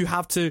that. Like, you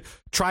have to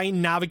try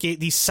and navigate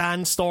these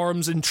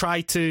sandstorms and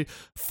try to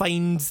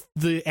find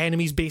the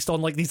enemies based on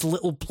like these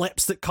little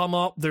blips that come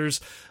up.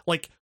 There's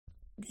like,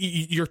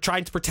 you're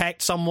trying to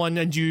protect someone,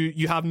 and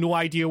you have no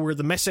idea where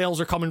the missiles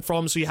are coming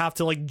from, so you have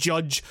to like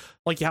judge,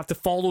 like you have to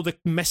follow the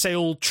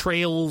missile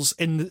trails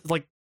in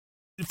like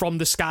from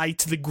the sky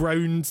to the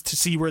ground to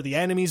see where the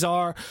enemies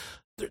are.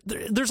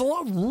 There's a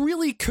lot of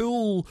really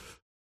cool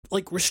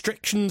like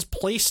restrictions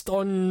placed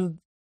on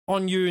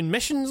you in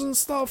missions and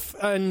stuff,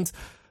 and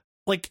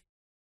like,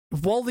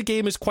 while the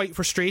game is quite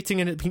frustrating,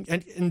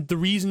 and the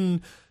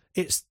reason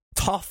it's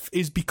tough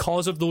is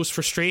because of those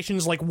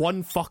frustrations. Like,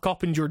 one fuck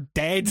up and you're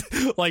dead.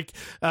 Like,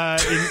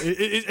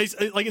 it's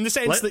like in the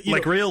sense that, you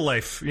like, know, real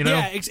life, you know.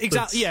 Yeah,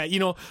 exactly. Yeah, you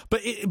know.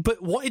 But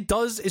what it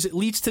does is it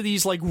leads to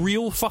these like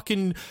real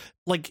fucking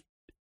like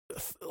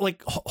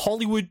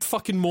Hollywood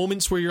fucking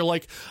moments where you're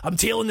like, I'm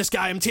tailing this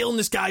guy,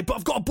 but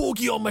I've got a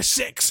bogey on my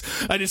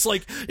 6, and it's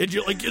like, and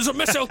you're like, there's a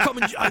missile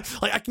coming,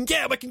 I can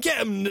get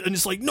him, and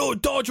it's like, no,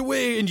 dodge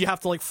away, and you have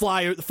to like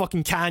fly out the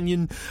fucking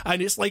canyon,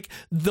 and it's like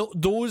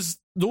those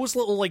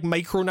little like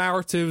micro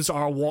narratives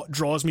are what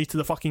draws me to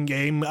the fucking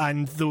game,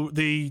 and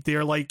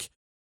they're like,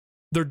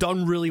 they're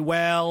done really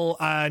well.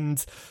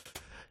 And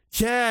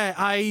yeah,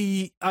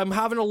 I'm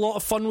having a lot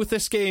of fun with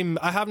this game.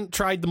 I haven't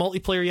tried the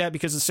multiplayer yet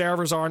because the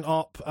servers aren't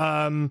up.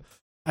 I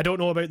don't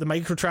know about the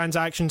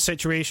microtransaction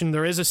situation.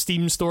 There is a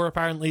Steam store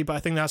apparently, but I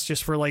think that's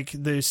just for like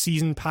the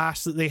season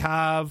pass that they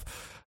have.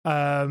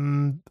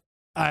 And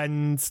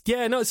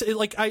yeah, no, it's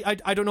like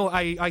I don't know.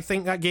 I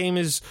think that game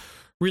is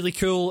really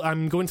cool.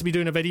 I'm going to be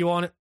doing a video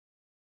on it.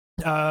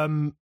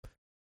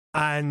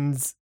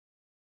 And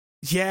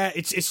yeah,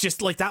 it's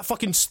just like, that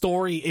fucking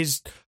story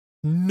is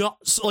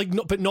nuts, like,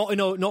 but not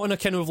in a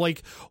kind of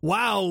like,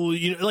 wow,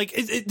 you know, like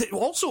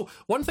also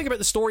one thing about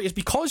the story is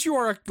because you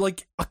are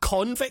like a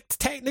convict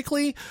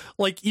technically,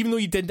 like even though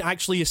you didn't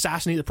actually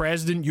assassinate the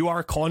president, you are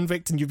a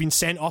convict and you've been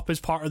sent up as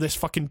part of this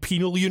fucking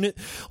penal unit.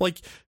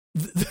 Like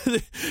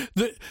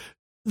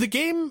the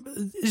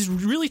game is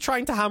really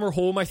trying to hammer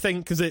home, I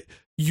think, that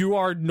you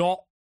are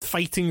not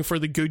fighting for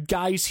the good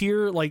guys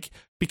here, like,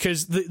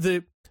 because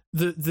the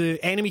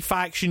enemy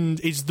faction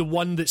is the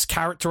one that's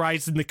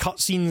characterized in the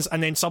cutscenes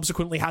and then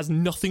subsequently has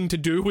nothing to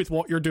do with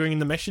what you're doing in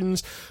the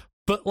missions.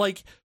 But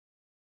like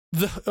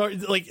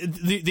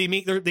they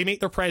make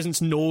their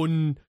presence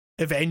known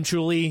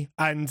eventually,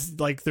 and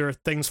like there are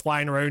things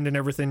flying around and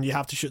everything. You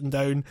have to shoot them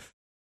down,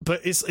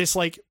 but it's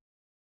like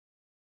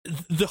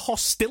the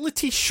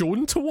hostility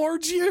shown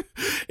towards you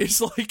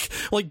is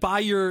like by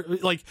your,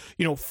 like,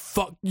 you know,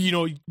 fuck, you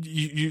know,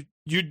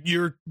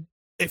 you're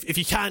if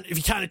you can't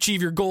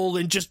achieve your goal,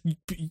 then just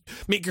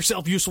make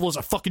yourself useful as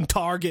a fucking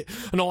target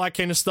and all that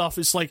kind of stuff.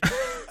 It's like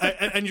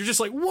and you're just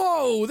like,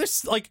 whoa,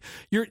 this, like,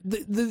 you're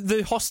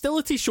the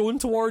hostility shown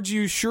towards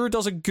you sure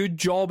does a good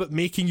job at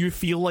making you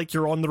feel like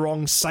you're on the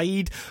wrong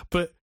side,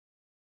 but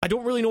I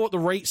don't really know what the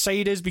right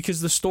side is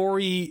because the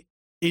story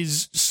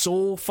is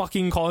so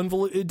fucking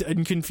convoluted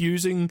and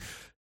confusing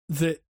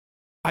that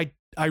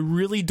I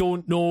really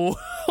don't know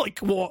like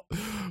what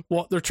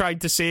they're trying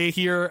to say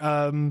here.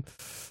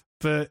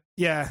 But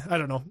yeah, I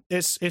don't know.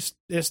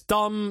 It's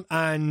dumb,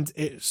 and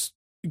it's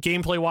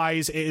gameplay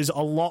wise it is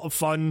a lot of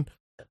fun,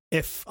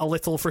 if a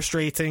little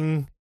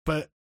frustrating,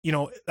 but you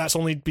know, that's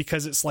only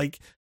because it's like,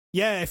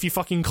 yeah, if you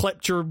fucking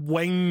clipped your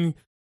wing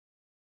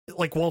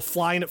like while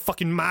flying at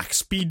fucking max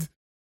speed,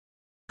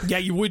 yeah,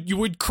 you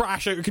would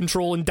crash out of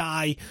control and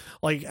die.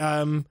 Like,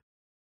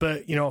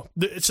 but you know,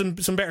 some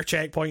better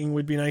checkpointing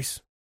would be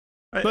nice.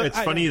 It's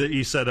funny that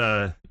you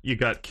said you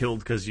got killed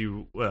because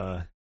you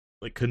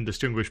like couldn't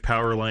distinguish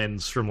power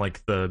lines from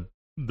like the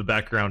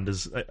background.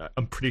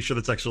 I'm pretty sure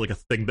that's actually like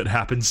a thing that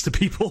happens to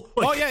people.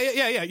 Like, oh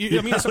yeah. I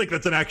mean, it's like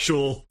that's an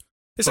actual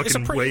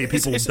fucking way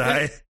people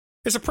die.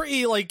 It's a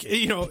pretty, like,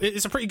 you know,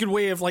 it's a pretty good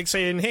way of like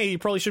saying, hey, you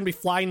probably shouldn't be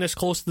flying this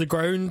close to the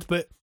ground.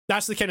 But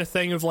that's the kind of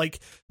thing of like,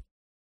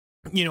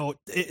 you know,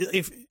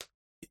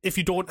 if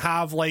you don't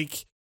have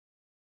like,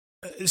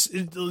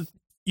 you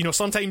know,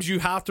 sometimes you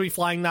have to be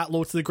flying that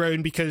low to the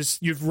ground because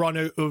you've run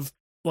out of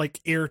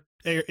like air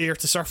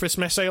to surface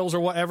missiles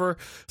or whatever,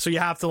 so you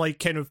have to like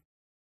kind of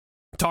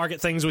target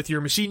things with your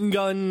machine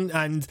gun,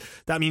 and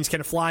that means kind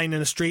of flying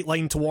in a straight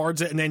line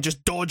towards it and then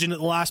just dodging at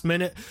the last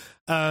minute,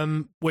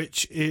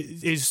 which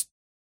is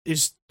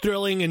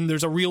thrilling, and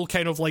there's a real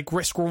kind of like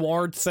risk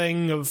reward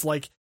thing of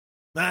like,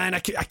 man, I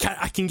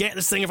can get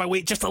this thing if I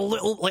wait just a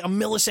little, like a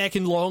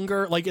millisecond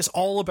longer. Like, it's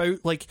all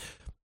about like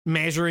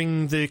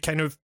measuring the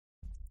kind of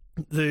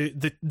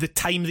the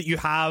time that you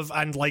have,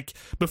 and like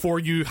before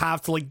you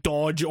have to like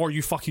dodge or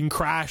you fucking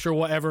crash or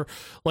whatever,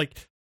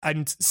 like,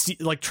 and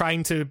like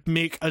trying to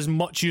make as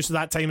much use of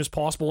that time as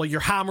possible. Like, you're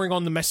hammering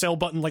on the missile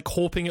button, like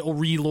hoping it'll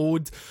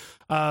reload,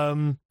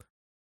 and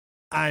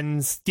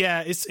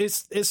yeah,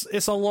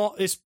 it's a lot.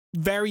 It's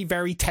very,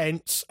 very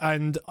tense,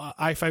 and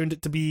I found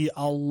it to be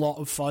a lot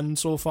of fun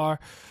so far.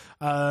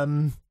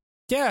 Yeah,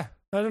 I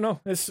don't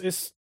know.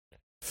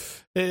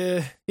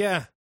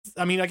 Yeah.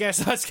 I mean, I guess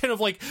that's kind of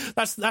like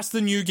that's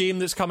the new game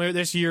that's come out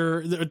this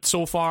year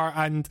so far,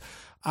 and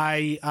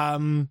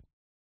I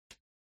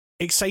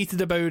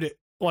excited about it.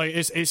 Like,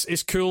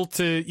 it's cool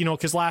to, you know,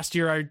 because last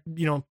year I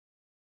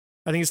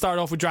think it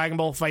started off with Dragon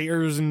Ball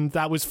FighterZ, and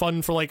that was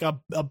fun for like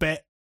a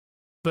bit,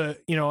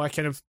 but you know, I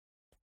kind of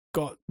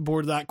got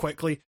bored of that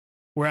quickly.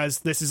 Whereas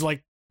this is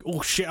like,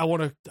 oh shit, I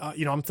want to,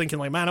 you know, I'm thinking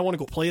like, man, I want to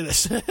go play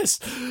this.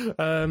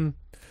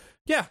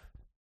 Yeah.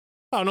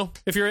 I don't know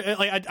if you're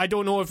like, I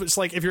don't know if it's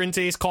like, if you're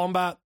into Ace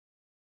Combat,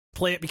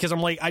 play it, because I'm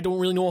like, I don't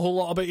really know a whole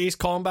lot about Ace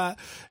Combat.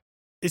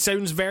 It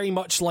sounds very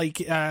much like,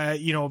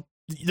 you know,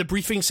 the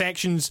briefing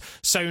sections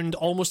sound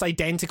almost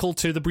identical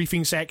to the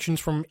briefing sections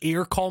from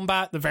Air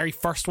Combat, the very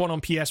first one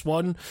on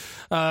PS1,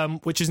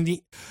 which is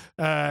neat.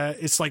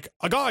 It's like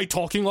a guy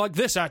talking like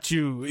this at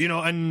you, you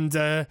know, and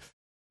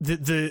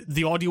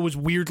the audio was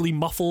weirdly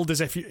muffled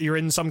as if you're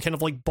in some kind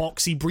of like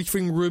boxy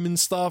briefing room and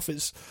stuff.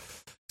 It's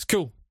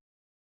cool.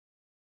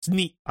 It's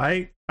neat.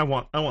 I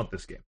want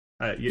this game.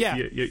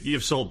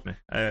 You've sold me.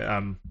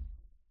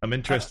 I'm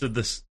interested.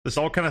 This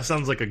all kind of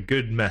sounds like a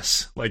good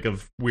mess, like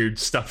of weird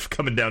stuff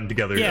coming down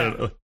together.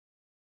 Yeah.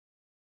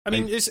 I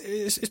mean,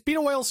 it's been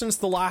a while since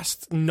the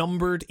last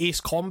numbered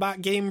Ace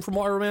Combat game, from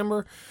what I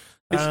remember.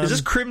 Is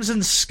this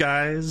Crimson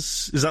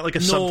Skies? Is that like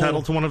a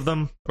subtitle to one of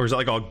them, or is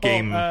that like a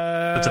game?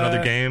 That's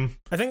another game.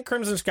 I think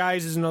Crimson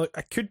Skies is another.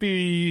 I could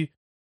be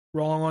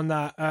wrong on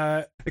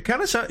that. It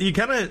kind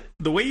of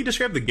the way you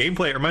describe the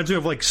gameplay, it reminds me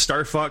of like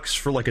Star Fox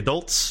for like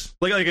adults.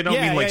 Like I don't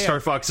mean like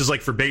Star Fox is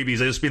like for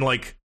babies. I just mean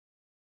like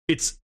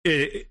it's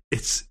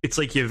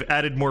like you've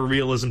added more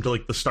realism to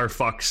like the Star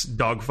Fox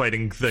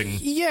dogfighting thing.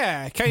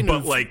 Yeah, kind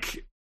of. But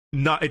like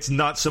it's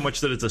not so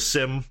much that it's a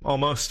sim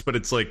almost, but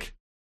it's like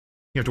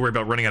you have to worry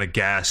about running out of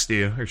gas, do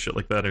you, or shit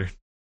like that, or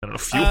I don't know,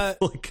 fuel.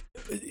 Like,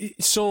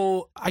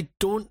 so I'm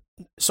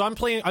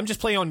just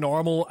playing on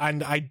normal,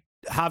 and I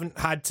haven't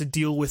had to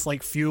deal with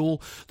like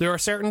fuel. There are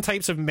certain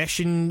types of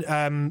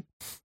mission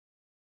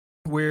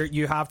where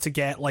you have to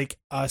get like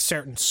a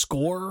certain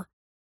score,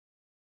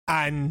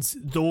 and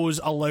those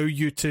allow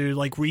you to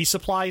like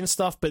resupply and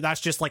stuff, but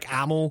that's just like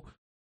ammo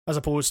as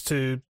opposed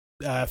to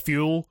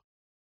fuel.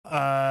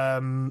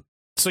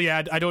 So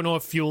yeah, I don't know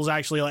if fuel's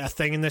actually like a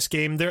thing in this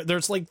game.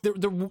 There's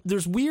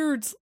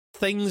weird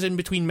things in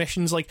between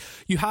missions. Like,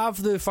 you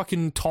have the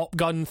fucking Top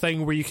Gun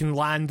thing where you can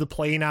land the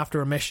plane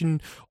after a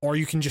mission, or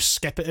you can just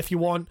skip it if you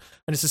want.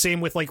 And it's the same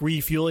with like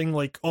refueling.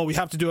 Like, oh, we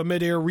have to do a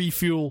mid-air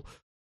refuel,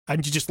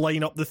 and you just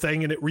line up the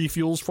thing and it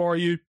refuels for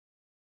you.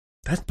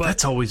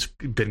 That's always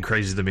been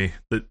crazy to me.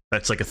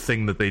 That's like a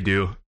thing that they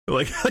do.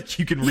 Like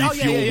you can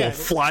refuel while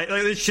fly.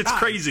 Like, this shit's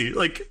crazy.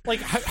 Like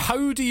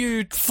how do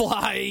you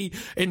fly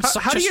in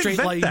such a straight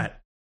line? That?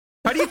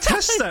 How do you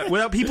test that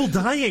without people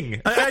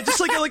dying? I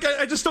just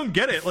I just don't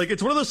get it. Like,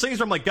 it's one of those things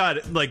where I'm like, God,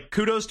 like,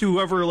 kudos to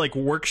whoever like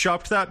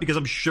workshopped that, because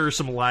I'm sure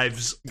some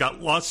lives got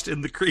lost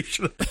in the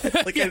creation of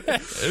that. Like,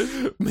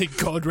 may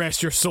God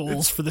rest your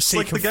souls for the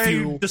sake of the guy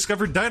fuel. who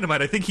discovered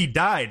dynamite. I think he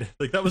died.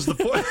 Like, that was the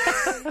point.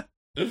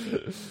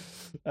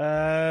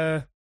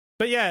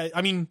 But yeah,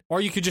 I mean, or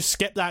you could just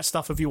skip that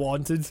stuff if you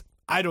wanted.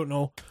 I don't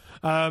know.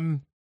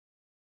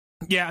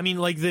 Yeah, I mean,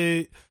 like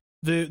the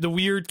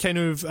weird kind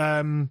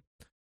of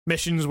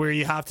missions where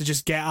you have to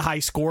just get a high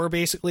score,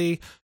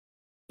 basically.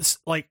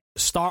 Like,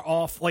 start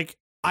off, like,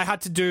 I had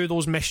to do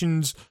those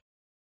missions,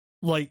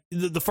 like,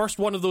 the first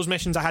one of those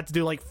missions I had to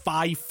do like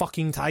 5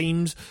 fucking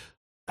times,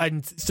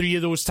 and 3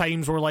 of those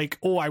times were like,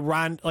 oh, I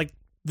ran, like,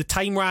 the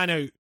time ran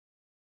out.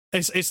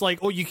 It's like,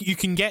 oh, you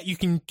can get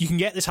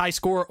this high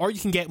score, or you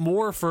can get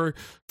more for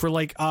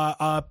like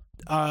a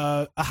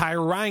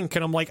higher rank,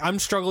 and I'm like, I'm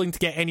struggling to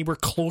get anywhere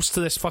close to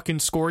this fucking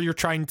score you're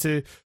trying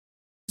to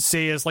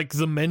say is like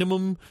the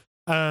minimum.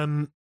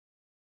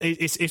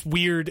 It's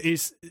weird.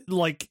 It's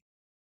like,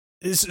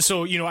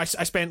 so, you know, I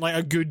spent like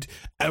a good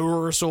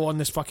hour or so on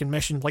this fucking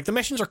mission. Like, the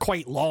missions are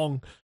quite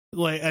long,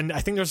 like, and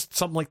I think there's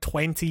something like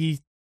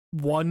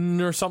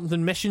 21 or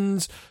something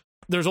missions.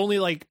 There's only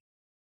like,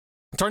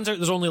 turns out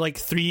there's only like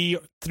 3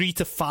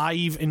 to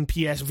 5 in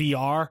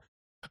PSVR.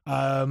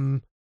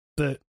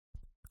 But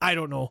I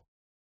don't know.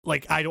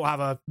 Like, I don't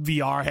have a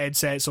VR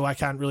headset, so I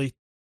can't really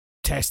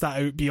test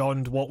that out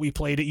beyond what we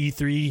played at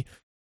E3.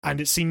 And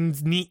it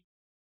seemed neat.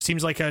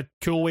 Seems like a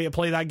cool way to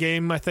play that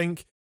game, I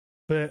think.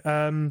 But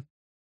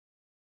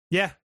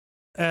yeah,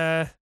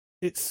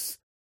 it's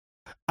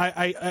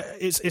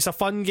it's a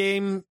fun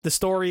game. The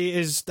story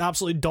is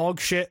absolutely dog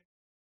shit.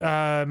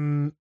 I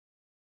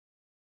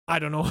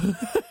don't know.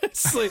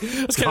 It's like,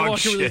 it's kind of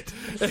shit.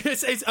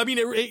 It's I mean,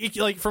 it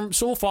like, from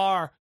so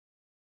far,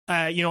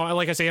 you know,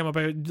 like I say, I'm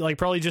about like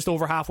probably just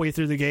over halfway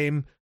through the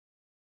game.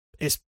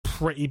 It's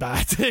pretty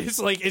bad. It's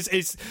like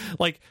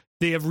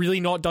they have really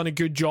not done a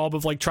good job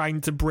of like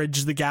trying to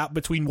bridge the gap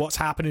between what's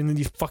happening in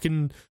these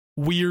fucking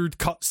weird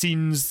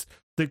cutscenes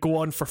that go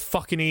on for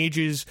fucking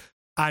ages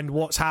and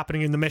what's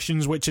happening in the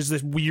missions, which is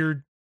this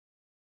weird,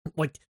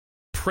 like,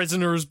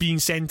 prisoners being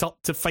sent up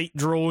to fight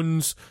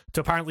drones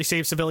to apparently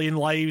save civilian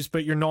lives,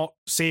 but you're not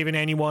saving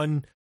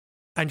anyone,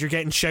 and you're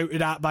getting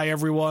shouted at by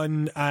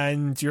everyone,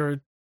 and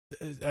you're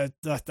I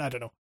don't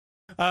know.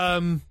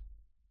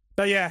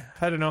 But yeah,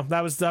 I don't know.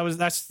 That's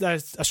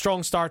a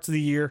strong start to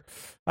the year.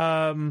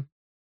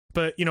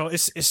 But you know,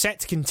 it's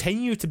set to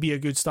continue to be a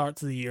good start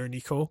to the year,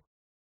 Nico,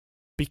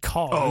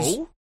 because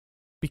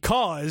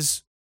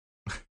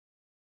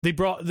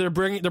they're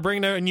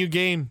bringing out a new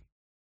game,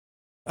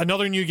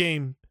 another new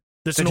game.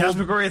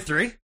 Phantasmagoria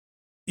 3?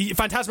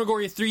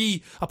 Phantasmagoria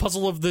 3, a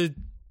puzzle of the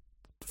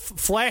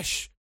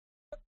flesh.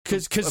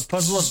 Because a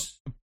puzzle of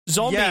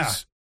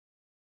zombies.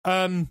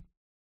 Yeah.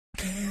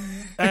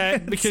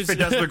 Because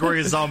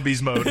Phantasmagoria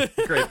zombies mode.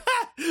 Great.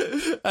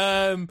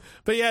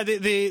 But yeah,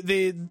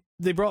 they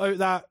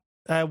brought out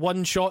that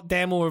one-shot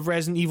demo of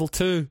Resident Evil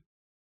 2.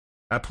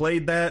 I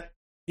played that.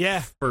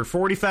 Yeah, for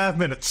 45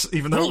 minutes,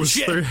 even though it was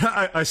 30.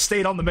 I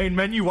stayed on the main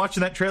menu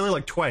watching that trailer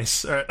like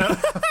twice.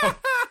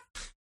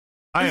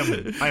 I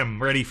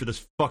am ready for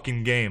this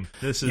fucking game.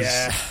 This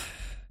is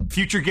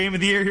future game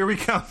of the year. Here we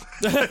come.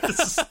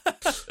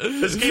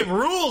 This game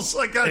rules.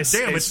 Like, God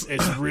damn,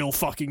 it's real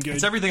fucking good.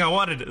 It's everything I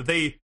wanted.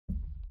 They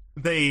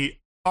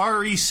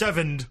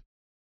RE7'd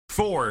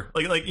 4.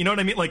 Like, you know what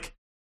I mean? Like,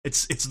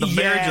 it's the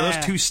marriage of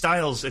those two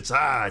styles. It's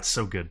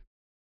so good.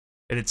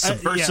 And it's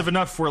subversive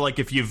enough where, like,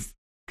 if you've,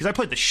 because I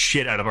played the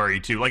shit out of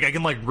RE2. Like, I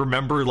can, like,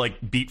 remember,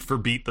 like, beat for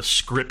beat the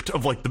script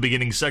of, like, the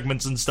beginning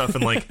segments and stuff,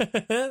 and, like,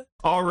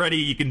 already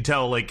you can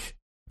tell, like,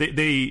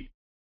 the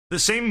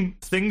same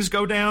things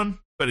go down,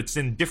 but it's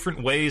in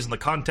different ways, and the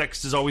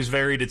context is always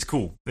varied. It's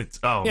cool.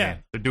 It's,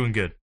 man, they're doing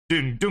good.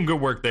 Doing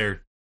good work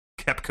there,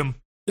 Capcom.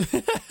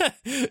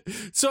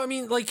 So, I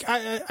mean, like,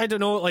 I don't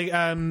know, like,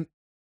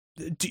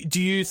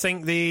 do you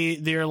think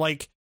they're,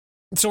 like,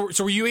 so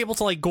were you able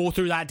to, like, go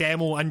through that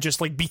demo and just,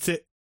 like, beat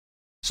it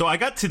So I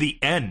got to the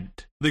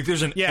end. Like,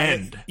 there's an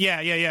end.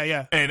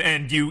 Yeah.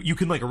 And you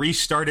can, like,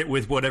 restart it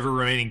with whatever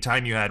remaining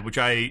time you had, which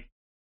I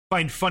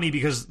find funny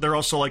because they're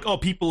also like, oh,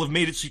 people have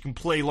made it so you can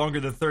play longer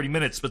than 30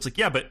 minutes. But it's like,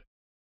 yeah, but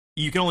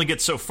you can only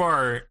get so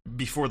far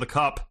before the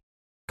cop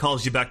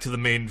calls you back to the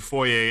main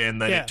foyer,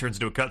 and then it turns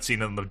into a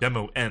cutscene, and the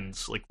demo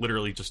ends. Like,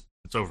 literally just,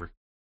 it's over.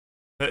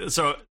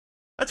 So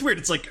that's weird.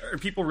 It's like, are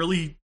people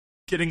really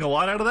getting a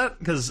lot out of that?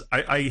 Because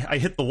I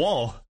hit the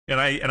wall, and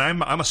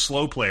I'm a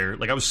slow player.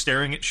 Like, I was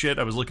staring at shit.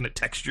 I was looking at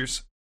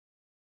textures.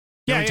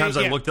 Times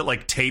I looked at,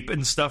 like, tape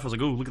and stuff. I was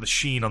like, oh, look at the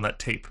sheen on that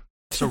tape.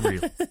 So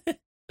real.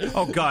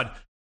 Oh God,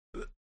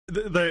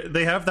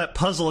 they have that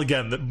puzzle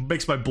again that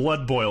makes my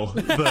blood boil.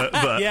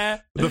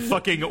 The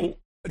fucking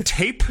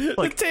tape.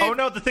 Like, tape. Oh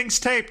no, the thing's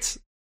taped.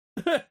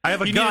 I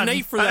have a you gun. Need a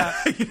knife for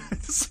that.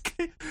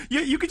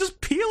 You can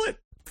just peel it.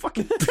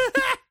 Fucking.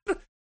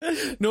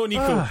 No,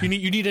 Nico, you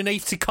need a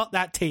knife to cut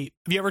that tape.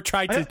 Have you ever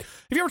tried to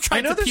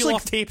peel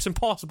off tapes?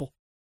 Impossible.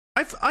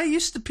 I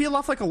used to peel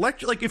off, like,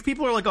 like, if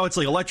people are like, oh, it's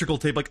like electrical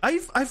tape, like,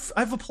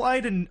 I've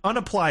applied and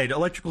unapplied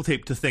electrical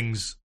tape to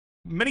things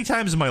many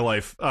times in my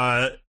life.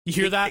 You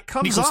hear that? It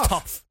comes Nico's off.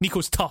 tough.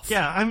 Nico's tough.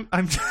 Yeah,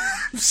 I'm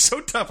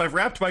so tough. I've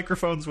wrapped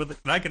microphones with it,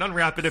 and I can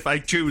unwrap it if I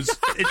choose.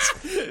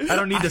 I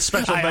don't need a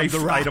special knife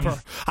item.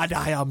 And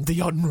I am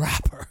the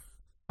unwrapper.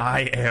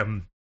 I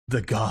am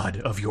the god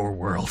of your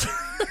world.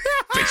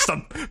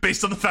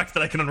 based on the fact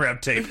that I can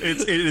unwrap tape.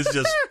 It is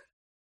just.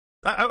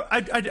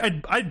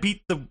 I'd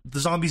beat the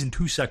zombies in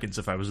 2 seconds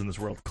if I was in this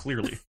world.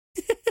 Clearly.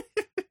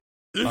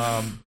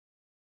 I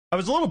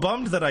was a little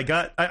bummed that I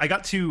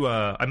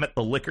met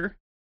the liquor.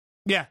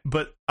 Yeah.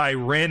 But I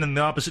ran in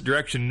the opposite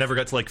direction and never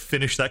got to, like,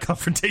 finish that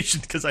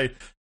confrontation because I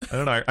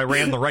don't know, I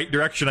ran the right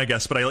direction, I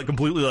guess, but I, like,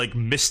 completely, like,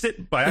 missed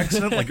it by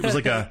accident. Like, it was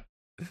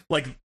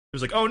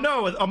like, oh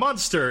no, a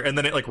monster, and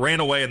then it, like, ran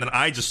away, and then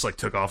I just, like,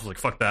 took off. I was like,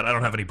 fuck that, I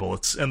don't have any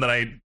bullets. And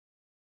then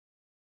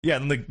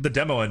and the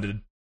demo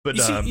ended. But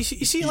you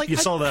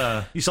saw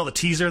the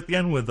teaser at the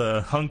end with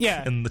Hunk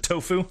and the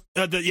tofu.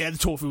 The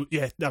tofu.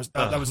 Yeah, that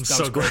was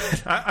so great.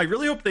 Good. I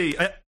really hope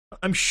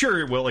I'm sure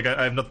it will. Like,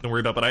 I have nothing to worry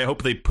about, but I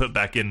hope they put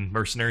back in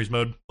Mercenaries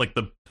mode, like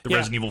the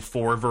Resident Evil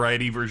 4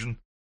 variety version.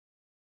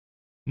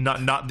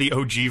 Not the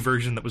OG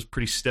version that was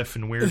pretty stiff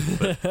and weird.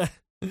 But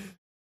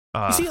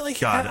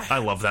God, I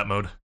love that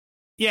mode.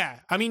 Yeah,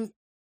 I mean,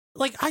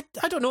 like, I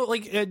don't know,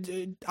 like,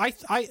 I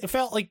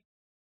felt like.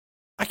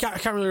 I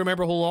can't really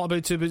remember a whole lot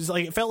about it, but it's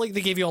like, it felt like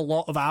they gave you a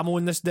lot of ammo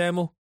in this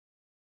demo.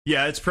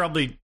 Yeah, it's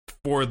probably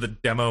for the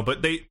demo,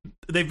 but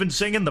they've been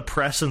saying in the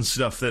press and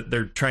stuff that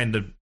they're trying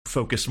to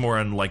focus more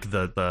on, like,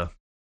 the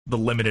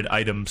limited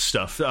item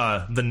stuff.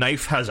 The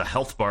knife has a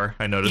health bar,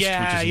 I noticed, which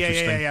is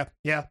interesting.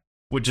 Yeah.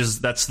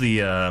 That's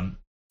the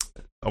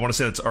I want to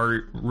say that's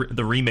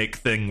the remake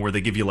thing where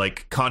they give you,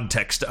 like,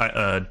 context.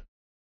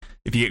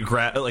 If you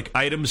get like,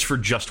 items for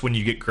just when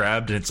you get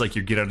grabbed, and it's like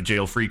your get out of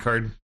jail free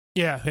card.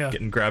 Yeah.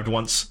 Getting grabbed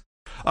once.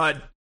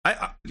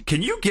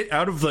 Can you get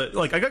out of the,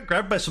 like, I got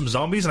grabbed by some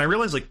zombies, and I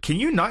realized, like, can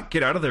you not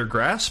get out of their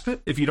grasp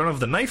if you don't have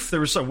the knife?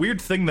 There was a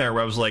weird thing there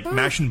where I was, like,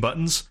 mashing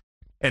buttons,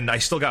 and I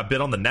still got bit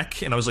on the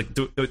neck, and I was like,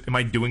 am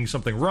I doing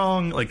something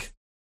wrong? Like,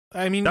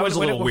 I mean, that was a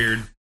little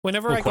weird.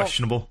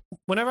 Questionable.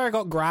 Whenever I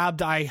got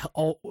grabbed,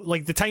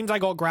 like, the times I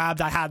got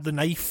grabbed, I had the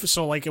knife,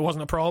 so, like, it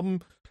wasn't a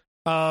problem.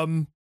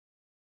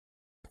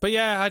 But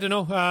yeah, I don't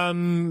know.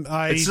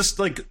 It's just,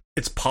 like,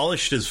 it's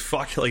polished as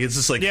fuck. Like, it's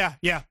just like,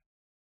 yeah.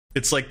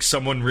 It's like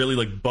someone really,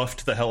 like,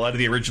 buffed the hell out of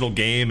the original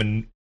game,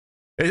 and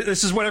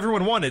this is what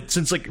everyone wanted.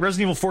 Since, like,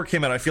 Resident Evil 4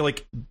 came out, I feel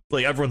like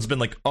everyone's been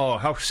like, oh,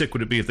 how sick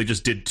would it be if they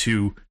just did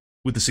 2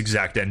 with this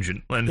exact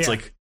engine? And it's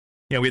like,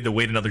 we had to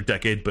wait another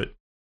decade, but,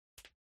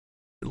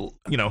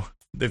 you know,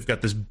 they've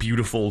got this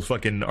beautiful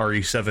fucking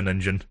RE7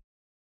 engine.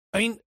 I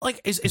mean,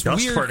 like, it's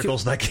dust weird.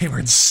 Particles in that game are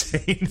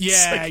insane.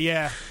 Yeah,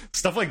 like,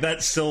 stuff like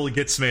that still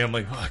gets me. I'm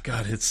like, oh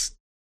God, it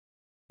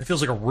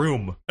feels like a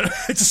room.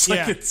 It's just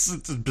like, it's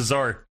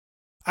bizarre.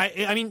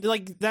 I mean,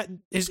 like, that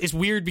is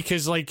weird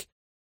because, like,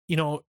 you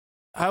know,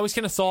 I always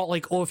kind of thought,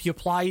 like, oh, if you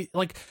apply,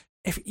 like,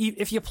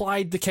 if you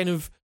applied the kind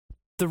of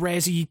the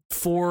Resi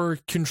 4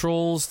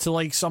 controls to,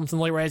 like, something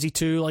like Resi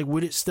 2, like,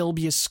 would it still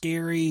be as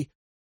scary?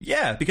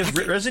 Yeah, because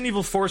Resident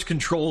Evil 4's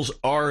controls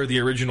are the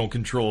original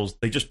controls.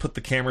 They just put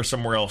the camera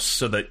somewhere else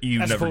so that you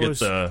never get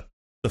the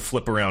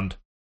flip around.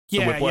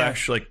 The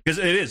whiplash, like, because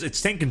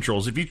it's tank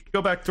controls. If you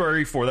go back to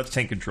RE4, that's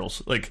tank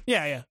controls. Like,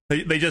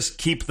 they just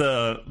keep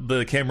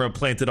the camera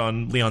planted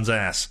on Leon's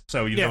ass,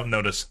 so you don't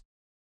notice.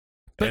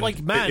 But, and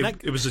like, man,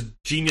 it was a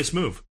genius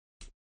move.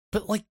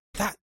 But, like,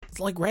 that,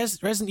 like,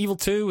 Resident Evil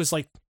 2 is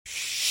like,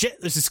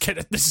 shit, this is kind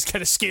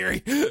of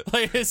scary.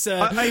 Like, it's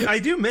I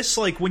do miss,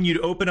 like, when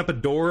you'd open up a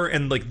door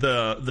and, like,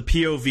 the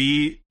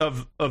POV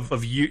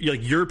of you,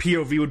 like, your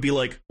POV would be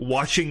like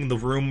watching the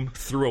room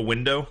through a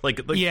window.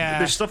 Like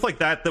there's stuff like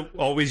that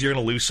always you're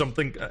gonna lose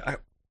something.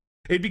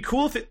 It'd be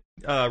cool if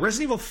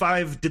Resident Evil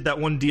 5 did that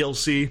one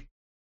DLC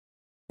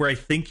where I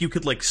think you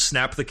could, like,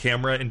 snap the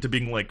camera into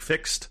being, like,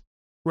 fixed.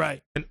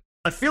 Right. And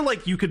I feel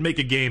like you could make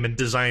a game and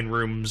design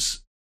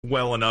rooms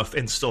well enough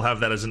and still have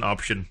that as an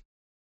option.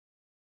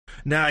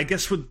 Nah, I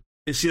guess with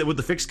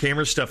the fixed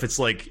camera stuff, it's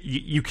like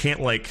you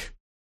can't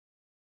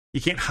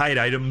hide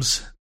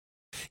items.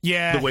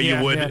 Yeah, the way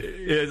you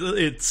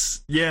would.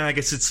 Yeah. I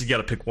guess you got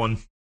to pick one.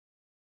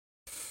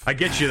 I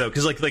get you though,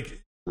 because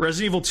like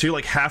Resident Evil 2,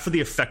 like half of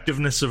the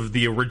effectiveness of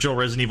the original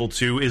Resident Evil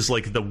 2 is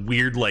like the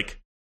weird, like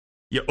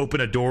you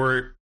open a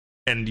door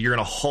and you're in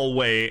a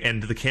hallway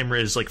and the camera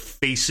is like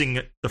facing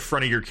the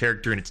front of your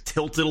character and it's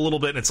tilted a little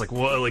bit and it's like,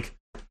 whoa, like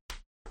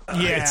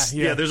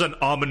yeah, there's an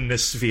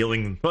ominous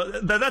feeling.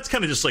 But that's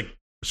kind of just like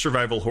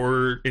survival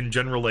horror in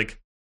general. Like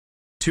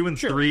 2 and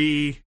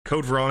 3,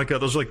 Code Veronica,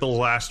 those are like the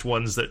last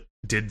ones that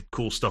did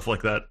cool stuff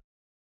like that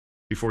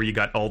before you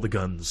got all the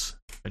guns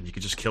and you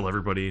could just kill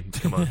everybody and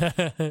become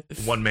a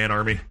one-man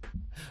army.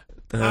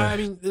 I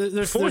mean,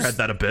 there's 4 had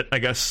that a bit, I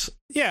guess.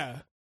 Yeah.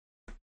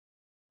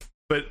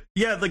 But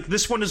yeah, like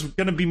this one is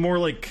gonna be more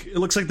like, it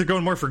looks like they're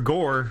going more for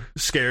gore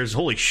scares.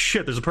 Holy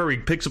shit, there's a part where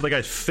he picks up that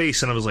guy's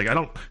face and I was like,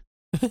 I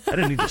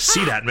didn't need to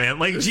see that, man.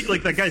 Like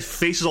that guy's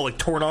face is all like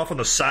torn off on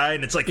the side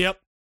and it's like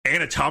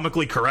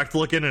anatomically correct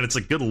looking and it's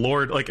like, good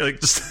lord, like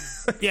just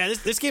yeah,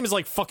 this game is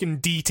like fucking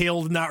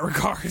detailed in that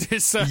regard.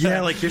 It's, yeah,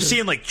 like you're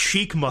seeing like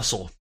cheek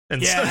muscle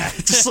and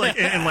stuff, just like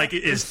and like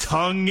his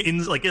tongue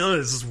in like,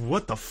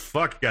 what the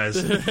fuck, guys.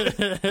 I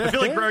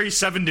feel like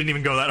RE7 didn't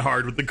even go that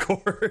hard with the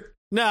gore.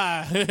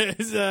 Nah,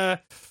 it's,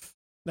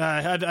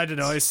 I don't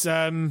know. It's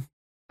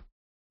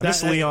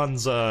this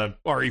Leon's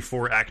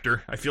RE4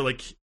 actor. I feel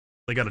like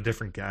they got a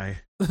different guy.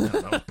 I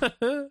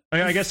don't know.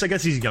 I guess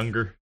he's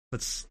younger.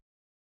 That's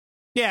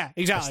yeah,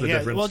 exactly.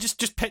 That's yeah, well,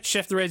 just pitch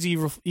shift the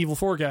Resident Evil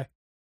 4 guy.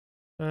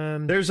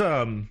 There's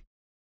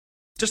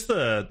just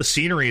the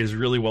scenery is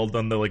really well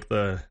done though. Like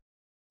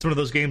it's one of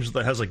those games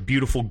that has like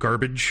beautiful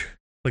garbage.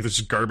 Like there's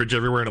just garbage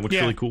everywhere and it looks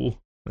really cool.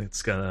 Like,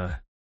 it's got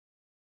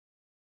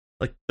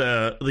like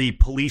the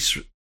police.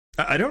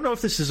 I don't know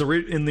if this is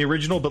in the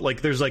original, but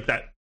like there's like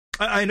that.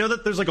 I know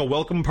that there's like a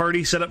welcome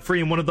party set up for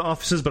you in one of the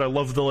offices, but I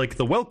love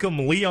the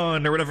welcome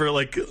Leon or whatever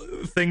like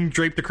thing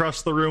draped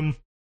across the room.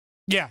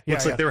 Yeah,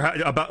 looks like they were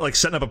about like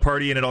setting up a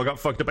party and it all got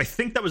fucked up. I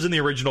think that was in the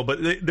original,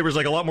 but there was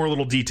like a lot more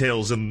little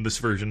details in this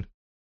version.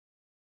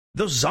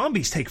 Those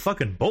zombies take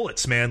fucking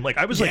bullets, man. Like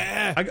I was like,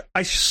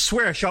 I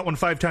swear I shot one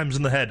 5 times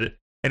in the head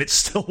and it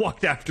still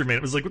walked after me.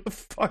 It was like, what the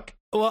fuck?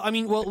 Well, I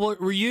mean,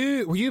 were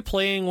you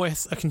playing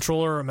with a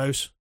controller or a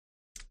mouse?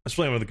 I was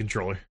playing with a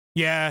controller.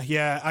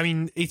 Yeah. I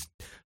mean,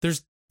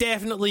 there's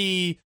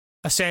definitely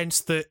a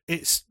sense that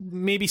it's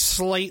maybe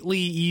slightly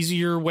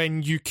easier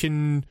when you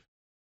can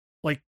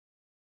like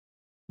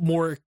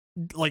more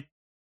like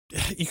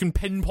you can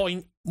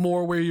pinpoint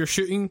more where you're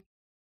shooting.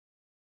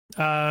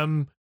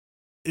 I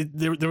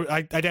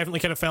definitely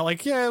kind of felt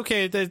like, yeah,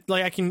 okay,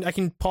 like I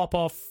can pop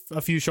off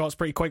a few shots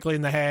pretty quickly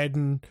in the head,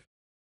 and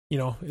you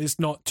know it's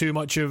not too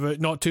much of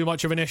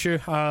an issue.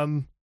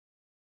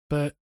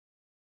 But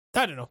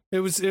I don't know.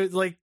 It was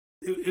that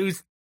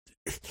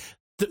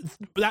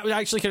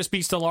actually kind of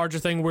speaks to a larger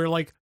thing where,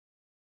 like,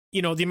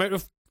 you know, the amount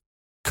of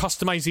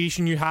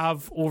customization you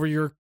have over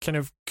your kind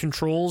of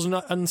controls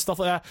and stuff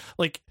like that.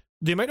 Like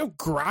the amount of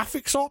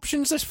graphics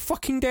options this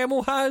fucking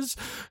demo has,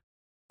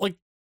 like,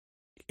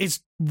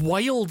 it's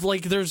wild.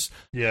 Like there's,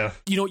 you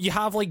know, you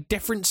have like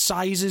different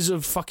sizes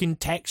of fucking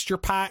texture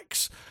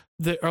packs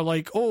that are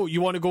like, oh, you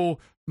want to go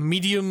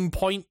medium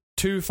 0.25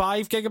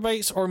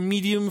 gigabytes or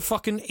medium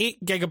fucking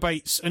 8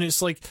 gigabytes, and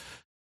it's like,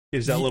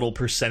 is that little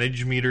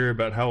percentage meter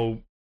about how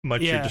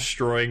much you're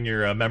destroying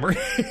your memory?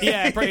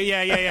 yeah,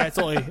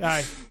 totally.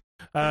 Aye.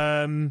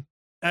 I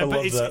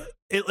love that.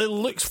 It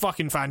looks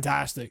fucking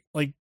fantastic.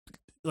 Like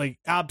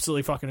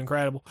absolutely fucking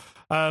incredible.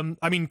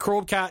 I mean,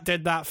 Crowcat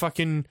did that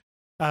fucking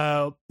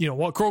you know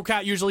what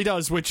Crowcat usually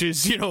does, which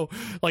is, you know,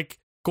 like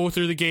go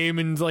through the game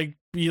and like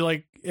be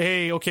like,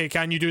 hey, okay,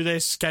 can you do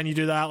this? Can you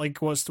do that?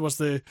 Like what's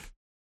the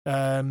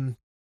kind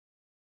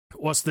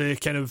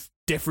of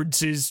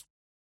differences?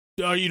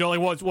 You know, like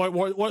what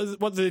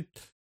the,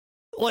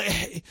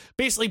 like,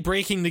 basically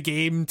breaking the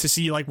game to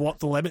see like what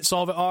the limits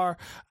of it are.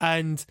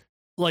 And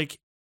like,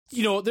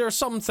 you know, there are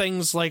some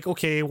things like,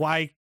 okay,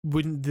 why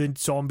wouldn't the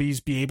zombies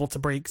be able to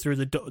break through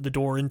the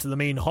door into the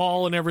main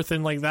hall and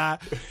everything like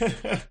that?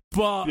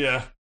 But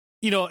yeah,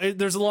 you know,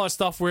 there's a lot of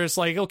stuff where it's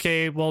like,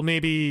 okay, well,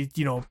 maybe,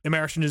 you know,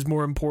 immersion is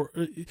more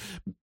important.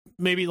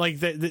 Maybe like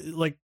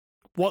like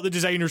what the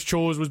designers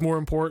chose was more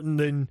important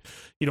than,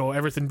 you know,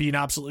 everything being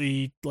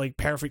absolutely like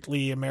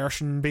perfectly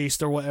immersion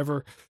based or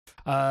whatever.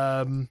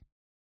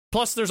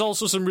 Plus, there's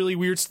also some really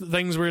weird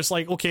things where it's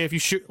like, okay, if you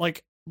shoot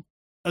like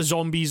a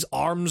zombie's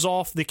arms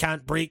off, they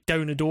can't break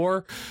down a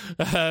door.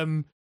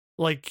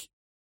 Like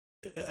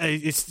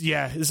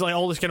it's like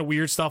all this kind of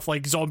weird stuff.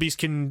 Like zombies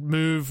can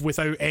move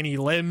without any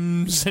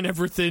limbs and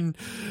everything.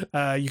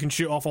 You can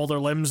shoot off all their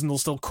limbs and they'll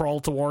still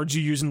crawl towards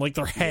you using like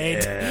their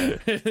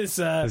head. Yeah.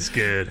 It's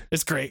good.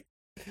 It's great.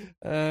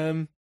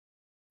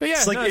 But yeah,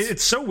 it's like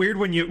it's so weird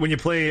when you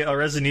play a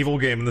Resident Evil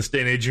game in this day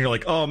and age, and you're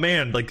like, oh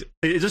man, like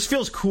it just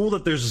feels cool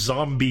that there's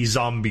zombies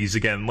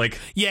again. Like,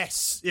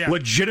 yes, yeah,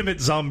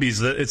 legitimate zombies.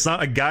 That it's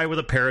not a guy with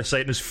a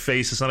parasite in his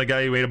face. It's not a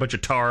guy who ate a bunch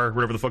of tar,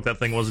 whatever the fuck that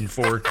thing was in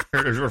 4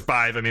 or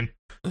 5. I mean,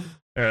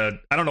 I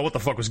don't know what the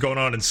fuck was going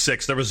on in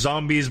 6. There was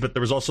zombies, but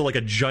there was also like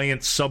a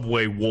giant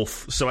subway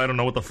wolf. So I don't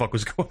know what the fuck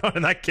was going on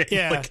in that game.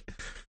 Yeah. Like,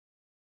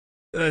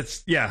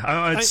 it's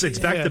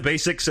back to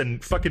basics,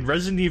 and fucking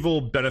Resident Evil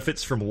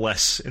benefits from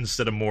less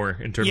instead of more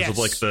in terms of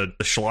like the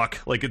schlock.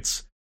 Like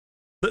it's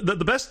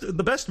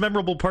the best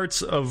memorable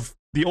parts of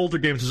the older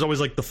games is always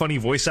like the funny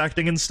voice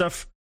acting and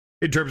stuff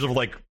in terms of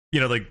like, you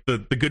know, like the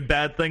good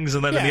bad things,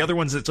 and then in the other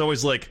ones it's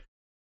always like,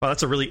 wow,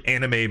 that's a really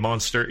anime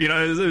monster. You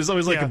know, there's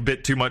always like a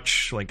bit too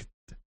much, like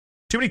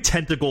too many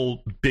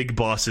tentacle big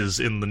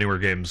bosses in the newer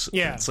games.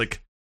 Yeah, it's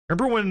like.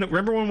 Remember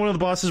when one of the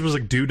bosses was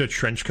like dude in a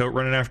trench coat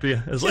running after you?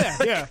 It was like,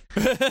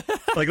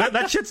 like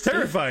that shit's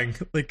terrifying.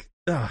 Like,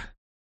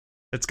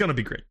 it's gonna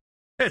be great.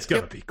 It's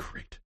gonna be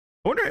great.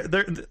 I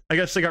wonder. I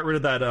guess they got rid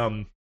of that.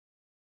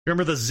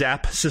 Remember the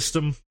zap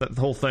system? That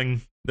whole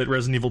thing that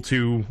Resident Evil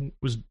 2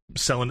 was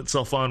selling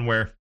itself on,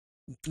 where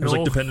it was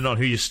like dependent on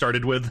who you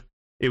started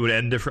it would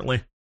end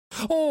differently.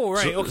 Oh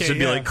right, okay. So it'd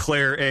be like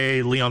Claire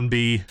A, Leon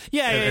B.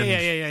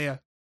 Yeah.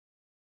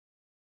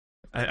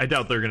 I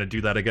doubt they're gonna do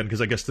that again,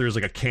 because I guess there's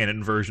like a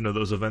canon version of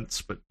those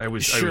events. But I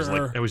always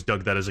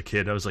dug that as a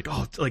kid. I was like,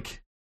 oh,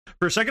 like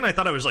for a second I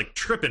thought I was like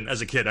tripping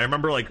as a kid. I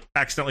remember like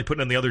accidentally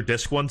putting in the other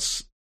disc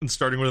once and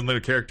starting with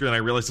another character, and I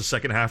realized the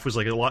second half was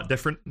like a lot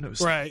different. And it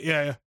was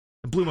it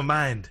blew my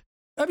mind.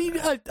 I mean,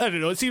 I don't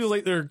know. It seems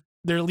like they're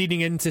leading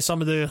into some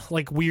of the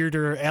like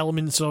weirder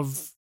elements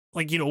of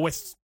like, you know,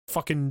 with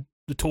fucking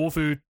the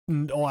tofu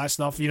and all that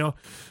stuff. You know,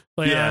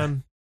 like,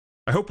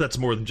 I hope that's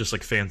more than just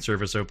like fan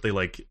service. I hope they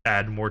like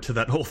add more to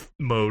that whole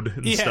mode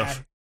and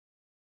stuff.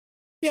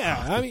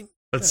 Yeah, I mean,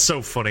 that's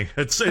so funny.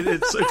 It's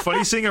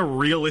funny seeing a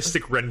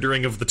realistic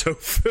rendering of the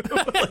tofu.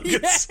 Like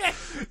it's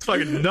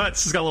fucking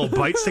nuts. It's got little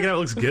bites sticking out. It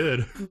looks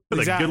good.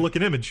 It's a good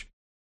looking image.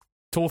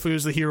 Tofu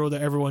is the hero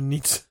that everyone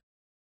needs.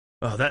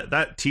 Oh,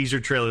 that teaser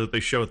trailer that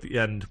they show at the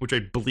end, which I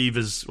believe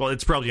is, well,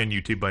 it's probably on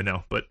YouTube by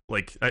now, but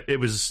like it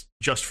was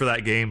just for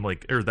that game,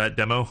 like, or that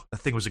demo. That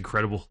thing was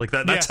incredible. Like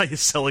that's how you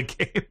sell a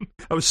game.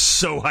 I was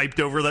so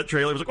hyped over that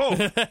trailer. I was like, oh,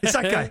 it's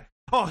that guy.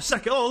 Oh, it's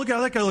that guy. Oh, look how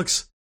that guy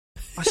looks.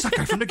 Oh, it's that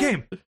guy from the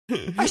game.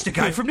 That's the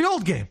guy from the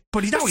old game,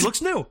 but now he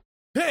looks new.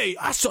 Hey,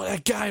 I saw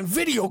that guy in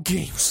video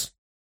games.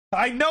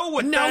 I know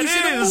what that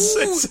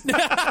is.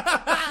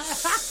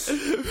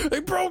 They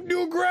broke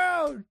new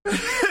ground.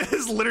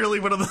 It's literally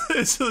one of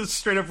the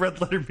straight up Red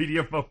Letter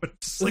Media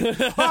moments. Like,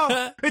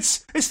 oh,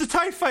 it's the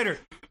TIE Fighter.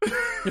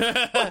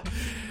 I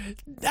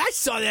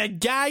saw that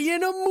guy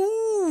in a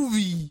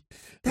movie.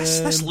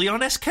 That's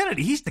Leon S.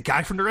 Kennedy. He's the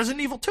guy from the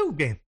Resident Evil 2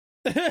 game.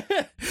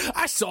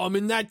 I saw him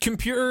in that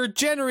computer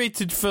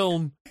generated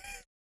film.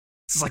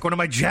 This is like one of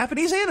my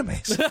Japanese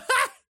animes.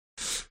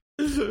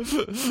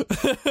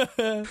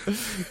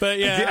 But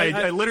yeah,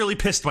 I literally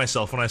pissed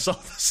myself when I saw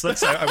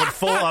this. I went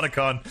full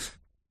Otacon.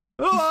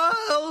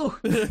 Oh,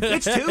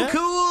 it's too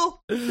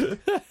cool.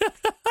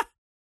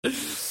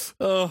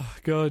 Oh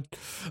god.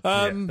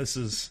 This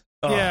is.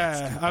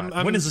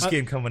 When is this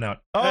game coming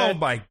out? Oh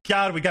my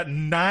god, we got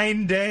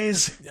 9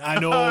 days. I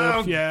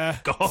know. Yeah.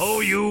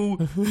 Go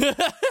you.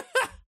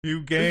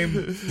 You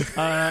game.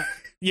 I've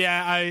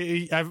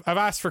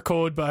asked for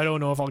code, but I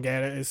don't know if I'll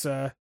get it. It's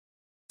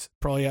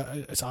probably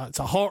it's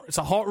a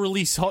hot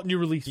release, hot new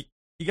release.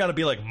 You got to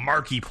be like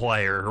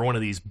Markiplier or one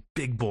of these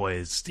big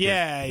boys. To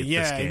get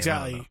this game.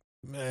 Exactly.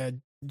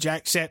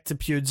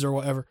 Jacksepticedes or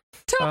whatever.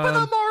 Top of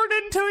the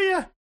morning to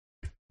you.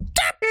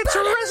 It's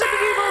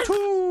Resident Evil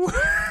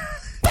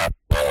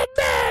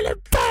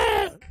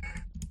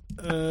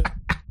 2.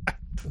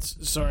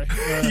 Sorry.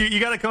 You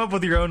got to come up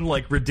with your own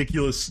like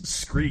ridiculous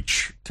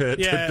screech to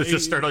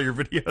start all your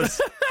videos.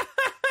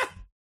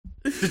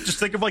 Just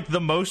think of like the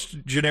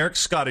most generic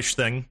Scottish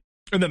thing,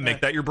 and then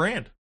make that your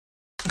brand.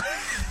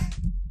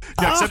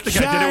 Except the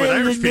guy did it with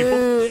Irish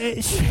people.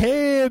 It's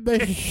him.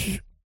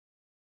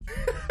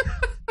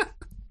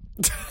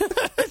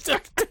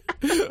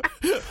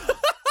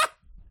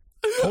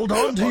 Hold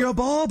on to your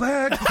ball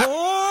bag.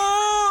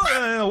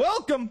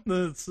 Welcome.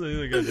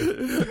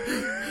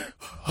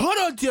 Hold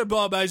on to your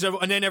ball bags,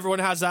 and then everyone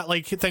has that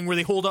like thing where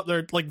they hold up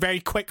their like very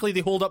quickly. They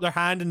hold up their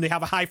hand and they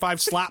have a high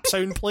five slap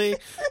sound play.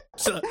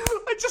 So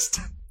I just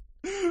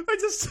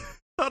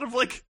thought of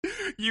like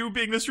you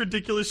being this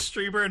ridiculous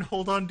streamer and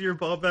hold on to your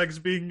ball bags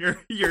being your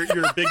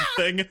big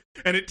thing,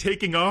 and it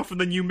taking off, and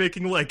then you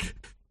making like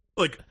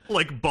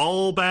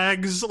ball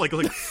bags, like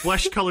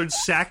flesh colored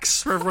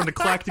sacks for everyone to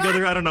clack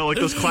together. I don't know, like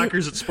those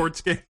clackers at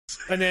sports games.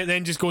 And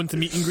then just going to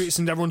meet and greets,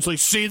 and everyone's like,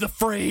 "Say the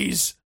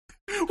phrase."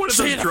 What are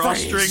those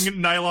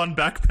drawstring nylon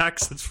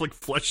backpacks that's like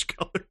flesh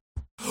colored?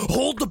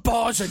 Hold the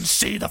bars and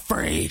say the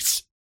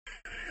phrase.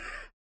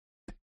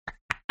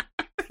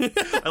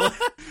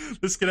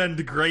 This could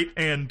end great,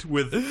 and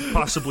with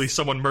possibly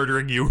someone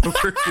murdering you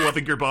for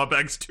loving your ball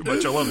bags too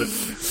much. I love it.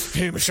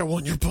 Hamish, I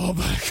want your ball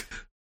bag.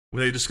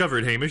 When they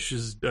discovered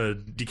Hamish's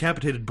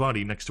decapitated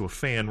body next to a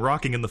fan,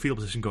 rocking in the fetal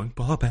position, going,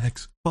 ball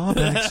bags, ball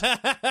bags.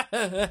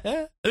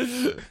 I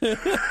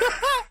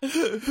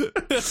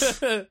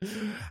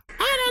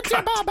don't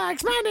do ball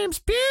bags. My name's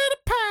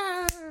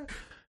PewDiePie.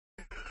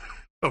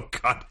 Oh,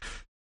 God.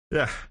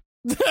 Yeah.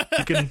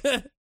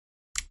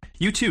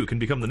 You too can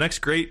become the next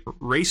great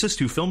racist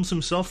who films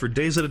himself for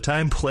days at a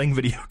time playing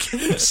video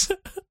games.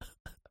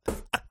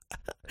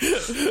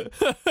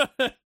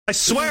 I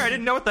swear I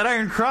didn't know what that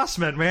Iron Cross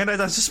meant, man. I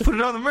just put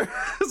it on the mirror.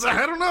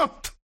 I don't know.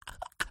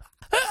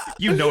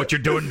 You know what you're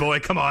doing, boy.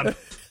 Come on.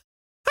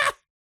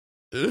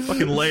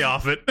 Fucking lay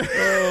off it.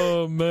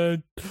 Oh,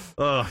 man.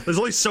 There's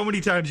only so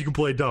many times you can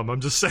play dumb.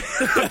 I'm just saying.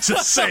 I'm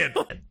just saying.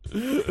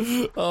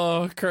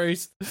 Oh,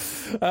 Christ.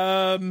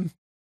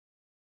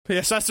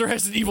 Yes, that's the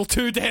Resident Evil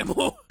 2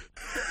 demo.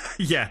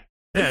 Yeah.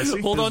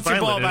 Hold on to your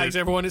ball bags,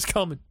 everyone. It's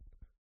coming.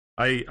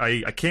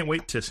 I can't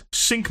wait to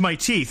sink my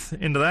teeth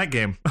into that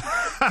game.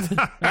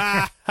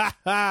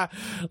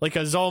 Like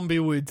a zombie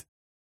would.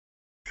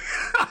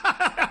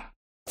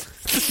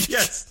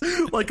 Yes,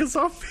 like a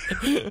zombie.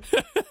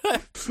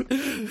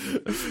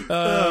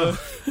 I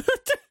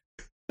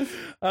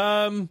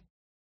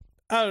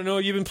don't know.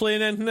 You been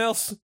playing anything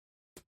else?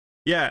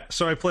 Yeah,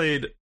 so I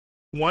played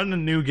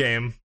one new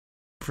game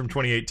from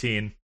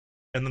 2018,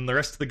 and then the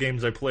rest of the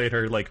games I played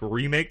are like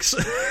remakes,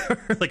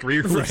 like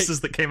re-releases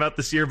that came out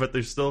this year, but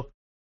they're still.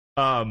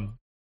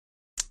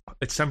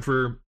 It's time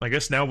for, I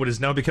guess, now what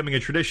is now becoming a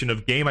tradition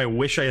of game I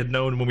wish I had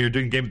known when we were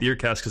doing Game of the Year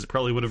cast, because it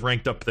probably would have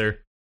ranked up there.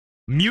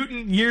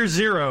 Mutant Year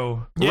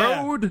Zero,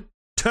 Road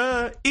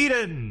to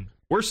Eden.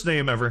 Worst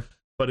name ever,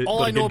 but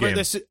all I know about game.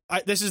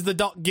 this is the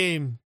duck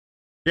game.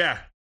 Yeah,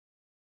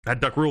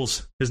 that duck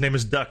rules. His name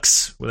is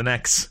Dux with an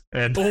X,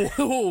 and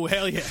oh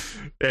hell yeah,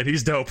 and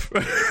he's dope.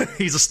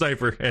 He's a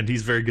sniper, and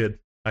he's very good.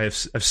 I've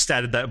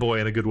statted that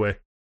boy in a good way.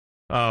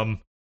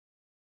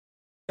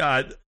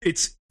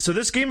 It's so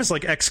this game is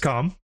like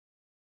XCOM.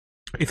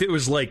 If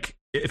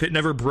it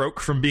never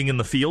broke from being in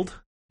the field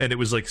and it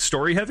was like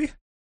story heavy.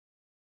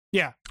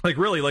 Yeah, like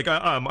really, like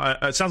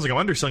it sounds like I'm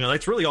underselling it.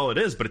 That's really all it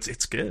is, but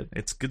it's good.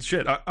 It's good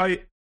shit. I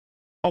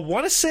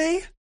want to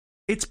say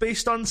it's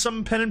based on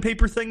some pen and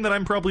paper thing that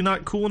I'm probably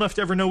not cool enough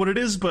to ever know what it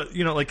is, but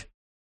you know, like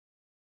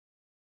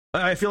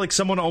I feel like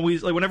someone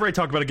always, like whenever I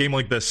talk about a game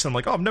like this, I'm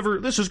like, oh,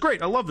 this is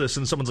great, I love this,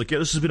 and someone's like, yeah,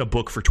 this has been a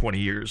book for 20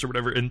 years or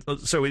whatever, and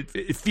so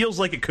it feels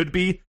like it could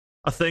be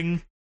a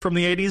thing from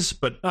the 80s,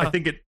 but I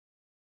think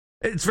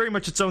it's very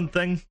much its own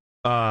thing.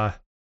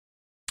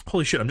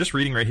 Holy shit, I'm just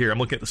reading right here. I'm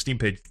looking at the Steam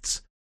page.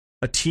 It's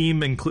a team,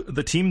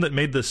 the team that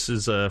made this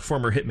is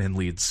former Hitman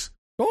leads.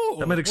 Oh,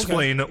 that might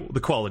explain the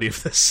quality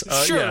of this.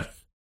 Sure. Yeah.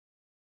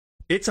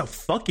 It's a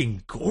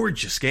fucking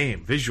gorgeous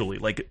game visually.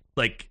 Like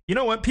you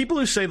know what? People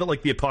who say that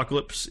like the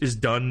apocalypse is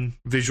done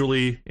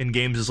visually in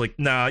games is like,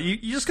 nah, you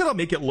just gotta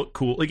make it look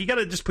cool. Like you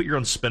gotta just put your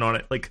own spin on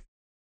it. Like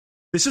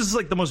this is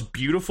like the most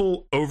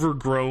beautiful,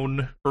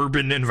 overgrown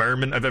urban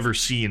environment I've ever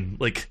seen.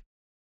 Like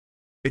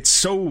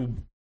it's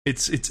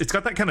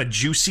got that kind of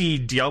juicy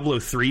Diablo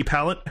 3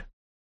 palette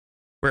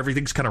where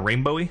everything's kind of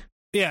rainbowy.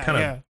 Yeah,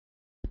 yeah.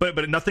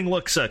 But nothing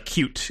looks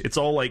cute. It's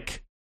all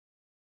like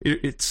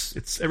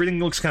it's everything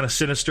looks kind of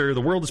sinister.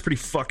 The world is pretty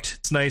fucked.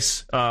 It's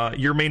nice.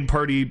 Your main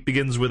party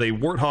begins with a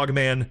warthog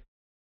man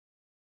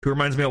who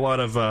reminds me a lot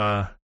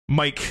of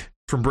Mike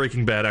from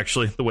Breaking Bad,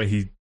 actually, the way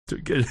he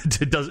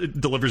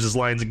delivers his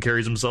lines and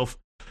carries himself.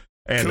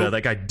 And cool.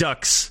 That guy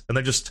Dux, and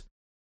they're just,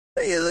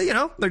 you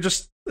know,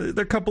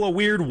 they're a couple of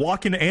weird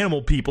walking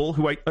animal people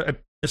who I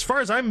as far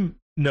as I'm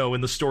know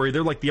in the story,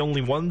 they're like the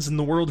only ones in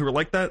the world who are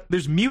like that.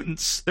 There's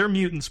mutants. They're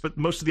mutants, but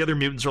most of the other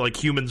mutants are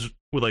like humans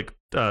with like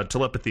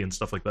telepathy and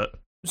stuff like that.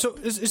 So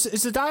is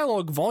the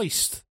dialogue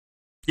voiced?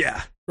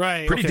 Yeah.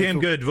 Right. Pretty damn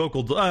good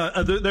vocal.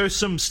 There's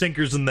some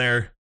stinkers in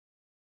there.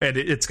 And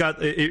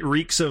it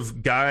reeks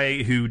of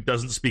guy who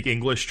doesn't speak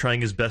English trying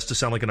his best to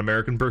sound like an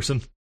American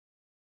person.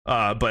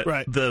 But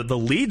right. the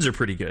leads are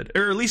pretty good.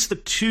 Or at least the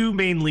two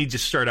main leads you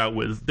start out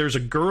with. There's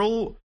a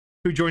girl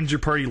who joins your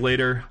party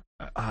later.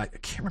 I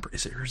can't remember.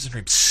 Is her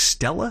name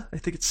Stella? I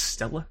think it's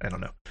Stella. I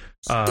don't know.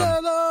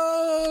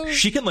 Stella!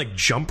 She can like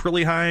jump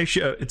really high.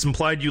 It's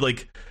implied you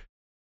like...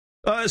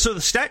 so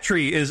the stat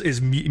tree is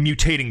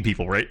mutating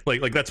people, right?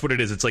 Like that's what it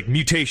is. It's like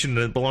mutation,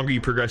 and the longer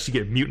you progress, you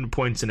get mutant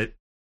points, and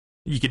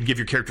you can give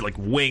your character like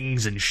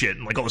wings and shit,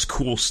 and like all this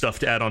cool stuff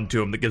to add on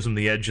to him that gives them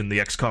the edge in the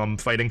XCOM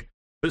fighting.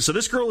 So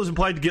this girl is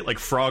implied to get like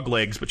frog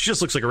legs, but she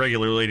just looks like a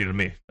regular lady to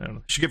me. I don't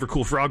know. She should give her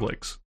cool frog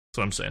legs. That's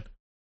what I'm saying.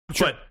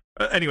 Sure.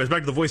 But anyways,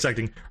 back to the voice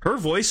acting. Her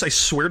voice, I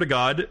swear to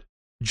God,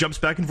 jumps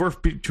back and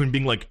forth between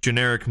being like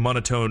generic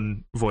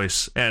monotone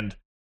voice and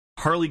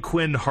Harley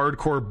Quinn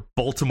hardcore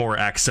Baltimore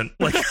accent.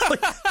 Like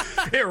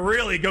it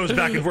really goes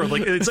back and forth.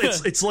 Like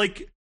it's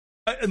like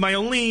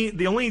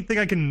the only thing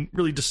I can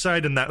really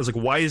decide in that is like,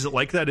 why is it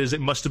like that? Is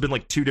it must have been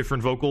like two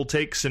different vocal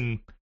takes, and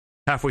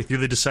halfway through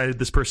they decided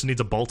this person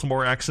needs a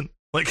Baltimore accent.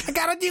 Like, I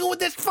gotta deal with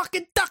this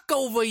fucking duck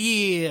over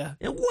here.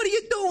 What are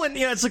you doing?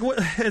 Yeah, it's like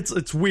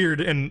it's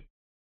weird, and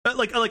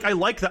like I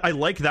like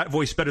that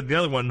voice better than the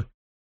other one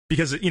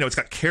because you know it's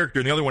got character,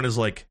 and the other one is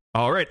like,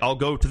 all right, I'll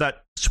go to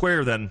that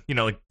square then, you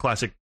know, like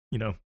classic, you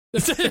know,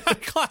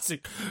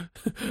 classic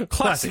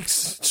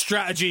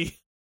strategy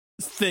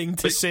thing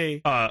to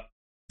say.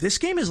 This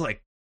game is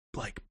like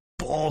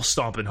ball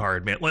stomping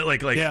hard, man.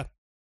 Like yeah.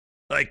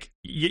 like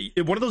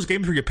one of those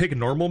games where you pick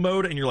normal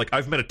mode and you're like,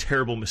 I've made a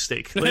terrible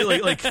mistake.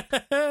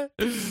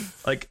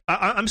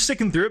 I'm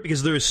sticking through it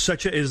because there is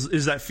such a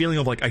is that feeling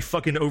of like I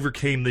fucking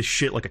overcame this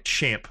shit like a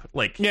champ.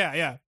 Like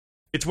yeah.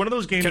 It's one of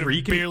those games where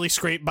you can barely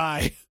scrape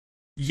by.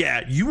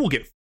 Yeah, you will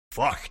get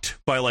fucked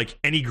by like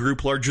any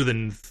group larger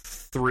than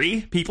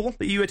 3 people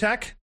that you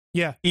attack.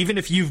 Yeah, even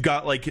if you've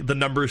got like the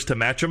numbers to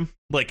match them,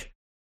 like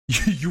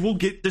you will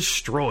get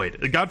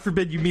destroyed. God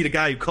forbid you meet a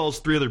guy who calls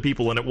 3 other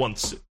people in at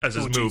once as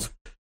his move. Geez.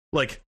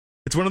 Like,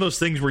 it's one of those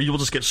things where you will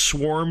just get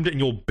swarmed and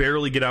you'll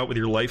barely get out with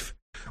your life.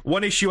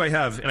 One issue I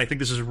have, and I think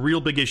this is a real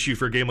big issue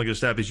for a game like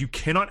this to have, is you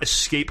cannot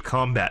escape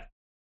combat.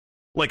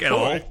 Like, at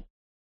all.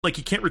 Like,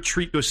 you can't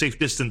retreat to a safe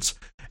distance.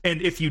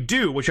 And if you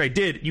do, which I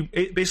did, you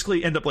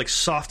basically end up, like,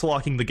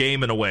 soft-locking the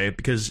game in a way,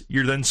 because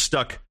you're then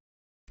stuck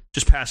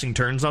just passing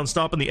turns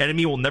nonstop, and the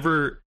enemy will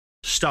never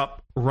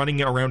stop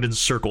running around in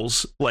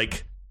circles.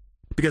 Like,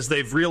 because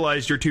they've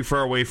realized you're too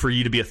far away for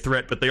you to be a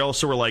threat, but they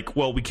also were like,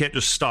 well, we can't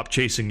just stop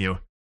chasing you.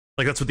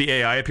 Like, that's what the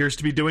AI appears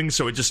to be doing,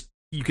 so it just,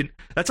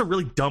 that's a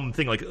really dumb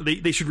thing. Like,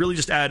 they should really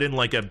just add in,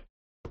 like, a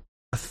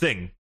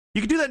thing.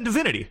 You could do that in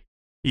Divinity,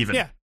 even.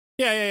 Yeah.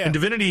 In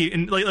Divinity,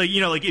 and like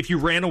you know, like, if you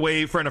ran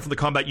away far enough from the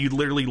combat, you'd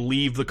literally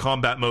leave the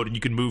combat mode and you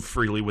can move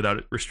freely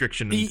without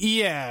restriction. Or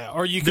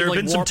you can, there have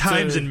been some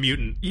times in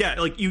Mutant. Yeah,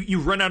 like, you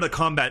run out of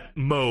combat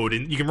mode,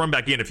 and you can run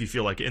back in if you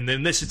feel like it. And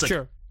then this, it's like,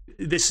 sure.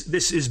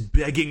 This is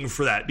begging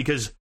for that,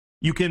 because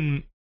you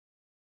can...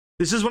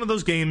 This is one of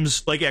those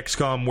games like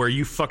XCOM where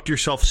you fucked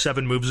yourself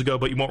 7 moves ago,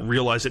 but you won't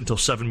realize it until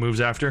 7 moves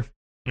after.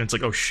 And it's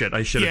like, oh shit,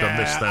 I should have done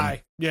this then.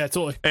 Yeah,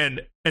 totally.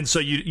 And so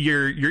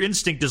your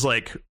instinct is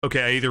like,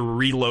 okay, I either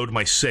reload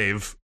my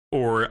save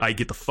or I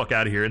get the fuck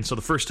out of here. And so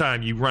the first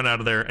time you run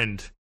out of there,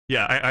 and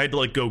yeah, I had to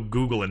like go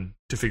Googling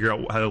to figure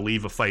out how to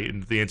leave a fight,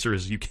 and the answer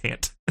is you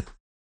can't.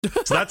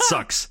 So that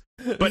sucks.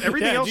 But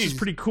everything else is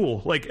pretty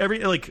cool. Like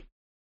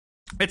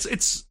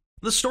it's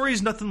the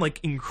story's nothing like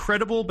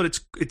incredible, but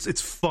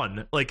it's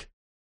fun. Like,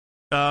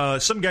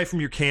 some guy from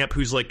your camp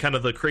who's like kind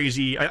of the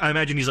crazy, I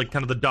imagine he's like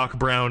kind of the Doc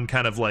Brown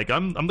kind of like,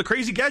 I'm the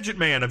crazy gadget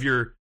man of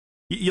your,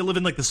 you live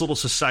in like this little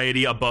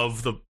society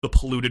above the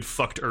polluted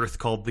fucked earth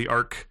called the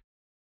Ark.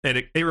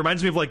 And it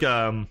reminds me of like,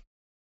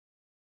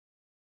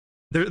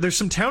 there's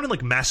some town in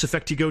like Mass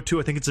Effect you go to,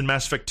 I think it's in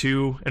Mass Effect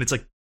 2, and it's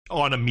like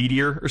on a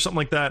meteor or something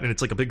like that, and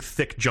it's like a big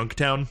thick junk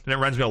town, and it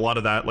reminds me a lot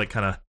of that, like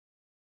kind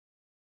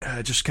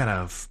of, just kind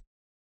of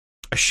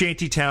a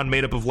shanty town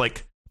made up of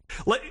like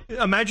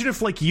imagine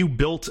if like you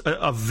built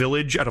a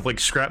village out of like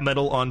scrap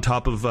metal on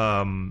top of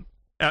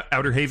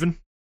Outer Haven,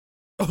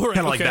 kind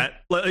of like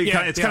that.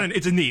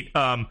 It's a neat.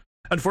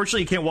 Unfortunately,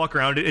 you can't walk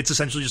around it. It's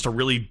essentially just a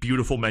really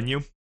beautiful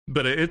menu,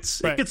 but it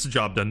gets the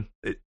job done.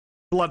 A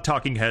lot of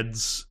talking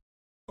heads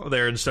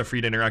there and stuff for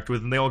you to interact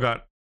with, and they all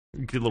got a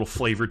good little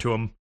flavor to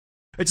them.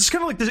 It's just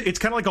kind of like this. It's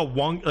kind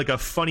of like a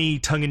funny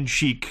tongue in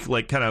cheek,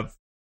 like kind of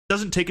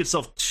doesn't take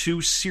itself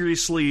too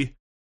seriously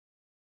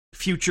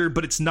future,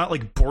 but it's not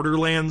like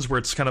Borderlands where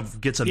it's kind of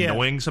gets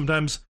annoying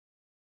sometimes.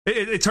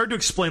 It's hard to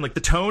explain. Like,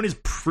 the tone is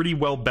pretty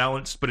well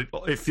balanced, but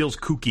it feels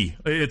kooky.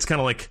 It's kind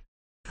of like,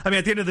 I mean,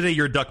 at the end of the day,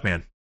 you're a duck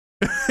man.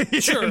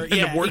 Sure, and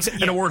a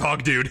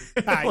warthog dude.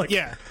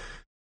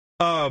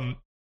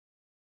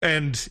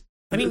 And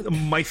I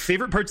mean, my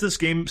favorite parts of this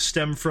game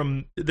stem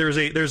from there's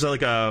a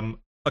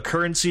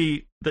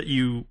currency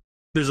that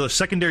there's a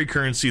secondary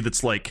currency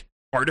that's like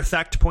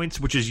artifact points,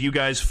 which is you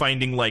guys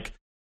finding like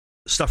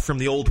stuff from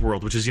the old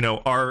world, which is, you know,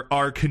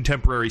 our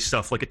contemporary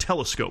stuff, like a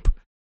telescope,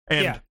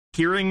 and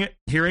hearing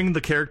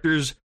the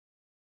characters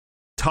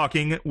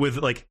talking with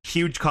like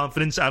huge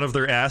confidence out of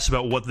their ass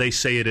about what they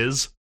say it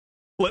is,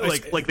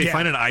 like they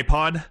find an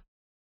iPod,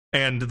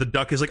 and the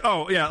duck is like,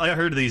 oh yeah, I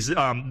heard of these.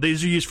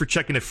 These are used for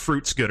checking if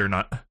fruit's good or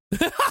not,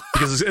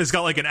 because it's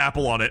got like an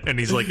apple on it, and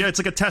he's like, yeah, it's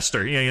like a tester.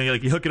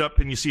 Like you hook it up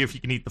and you see if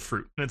you can eat the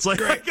fruit, and it's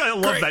like, I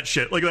love that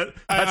shit. Like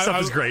that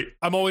stuff is great.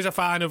 I'm always a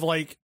fan of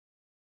like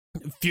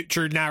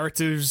future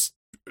narratives,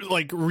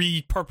 like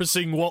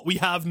repurposing what we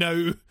have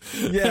now.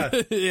 Yeah.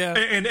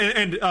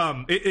 And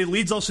it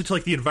leads also to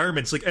like the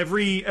environments. Like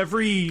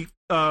every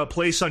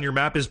place on your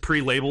map is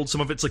pre-labeled.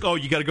 Some of it's like, oh,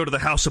 you got to go to the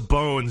House of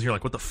Bones. And you're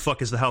like, what the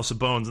fuck is the House of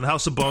Bones? And the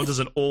House of Bones is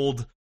an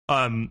old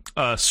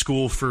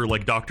school for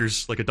like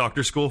doctors, like a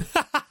doctor school.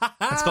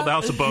 It's called the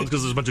House of Bones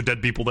because there's a bunch of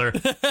dead people there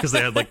because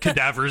they had like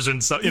cadavers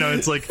and stuff. You know,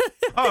 it's like,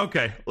 oh,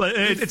 okay,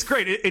 it's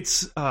great.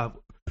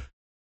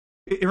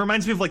 It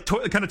reminds me of like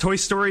kind of Toy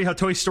Story. How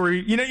Toy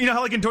Story, you know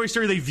how like in Toy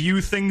Story they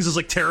view things as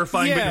like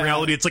terrifying, but in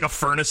reality it's like a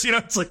furnace. You know,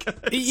 it's like like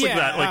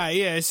that. Like,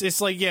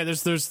 it's like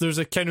there's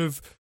a kind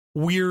of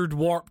weird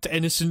warped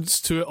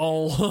innocence to it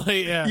all.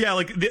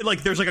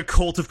 Like there's like a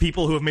cult of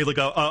people who have made like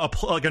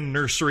a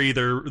nursery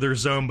their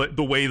zone, but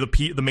the way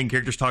the main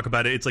characters talk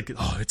about it, it's like,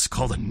 oh, it's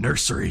called a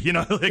nursery. You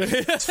know, like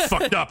it's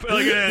fucked up.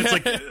 Like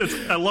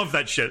I love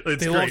that shit.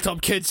 It's they great. locked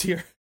up kids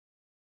here.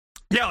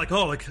 Yeah, like,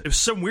 oh, like it was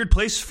some weird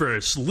place for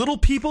little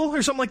people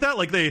or something like that.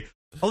 Like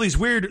all these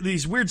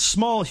weird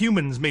small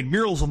humans made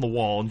murals on the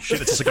wall and shit.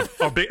 It's just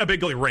like a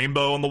big like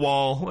rainbow on the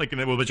wall, like,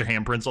 and a bunch of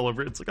handprints all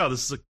over it. It's like, oh,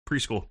 this is a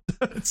preschool.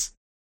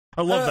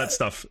 I love that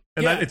stuff,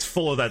 and it's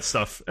full of that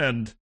stuff,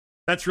 and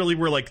that's really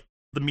where like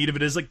the meat of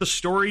it is. Like the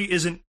story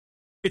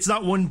it's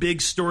not one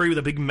big story with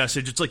a big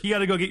message. It's like you got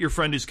to go get your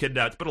friend who's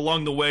kidnapped, but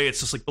along the way,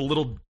 it's just like the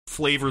little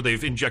flavor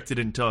they've injected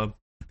into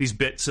these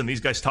bits and these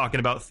guys talking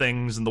about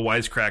things and the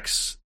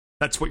wisecracks.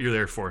 That's what you're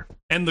there for,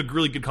 and the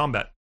really good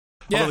combat.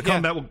 Although the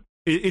combat,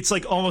 it's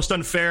like almost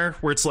unfair,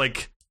 where it's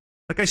like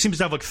that guy seems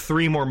to have like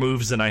 3 more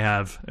moves than I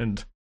have,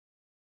 and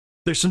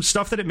there's some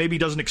stuff that it maybe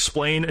doesn't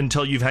explain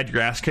until you've had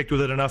your ass kicked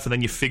with it enough, and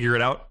then you figure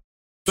it out.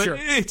 But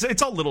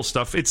it's all little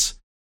stuff.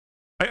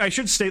 I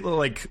should state that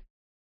like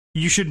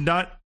you should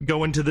not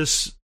go into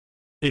this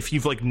if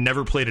you've like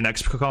never played an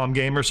XCOM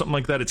game or something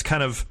like that. It's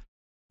kind of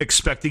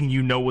expecting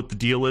you know what the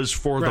deal is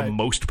for the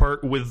most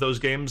part with those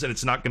games, and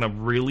it's not going to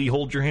really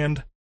hold your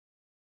hand.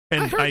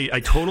 And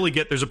I totally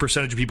get there's a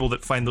percentage of people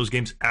that find those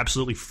games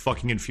absolutely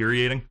fucking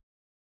infuriating.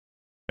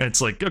 And it's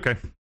like, okay.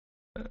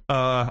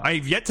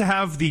 I've yet to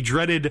have the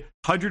dreaded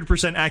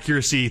 100%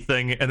 accuracy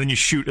thing, and then you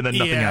shoot and then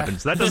nothing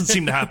happens. That doesn't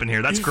seem to happen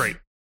here. That's great.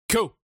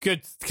 Cool,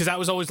 good, because that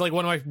was always like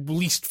one of my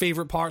least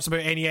favorite parts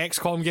about any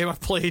XCOM game I've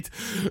played.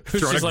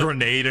 Throwing a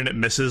grenade and it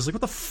misses. Like,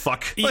 what the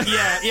fuck?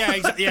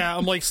 Yeah.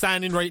 I'm like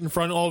standing right in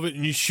front of it,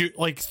 and you shoot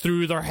like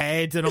through their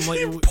head, and I'm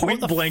like,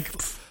 point blank.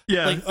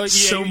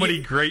 So many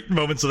great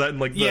moments of that in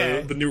like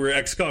the newer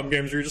XCOM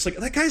games where you're just like,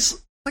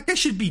 that guy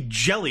should be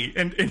jelly,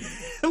 and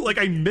like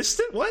I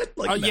missed it. What?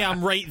 Like,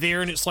 I'm right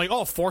there, and it's like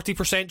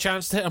 40%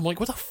 chance to hit. I'm like,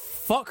 what the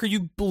fuck are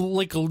you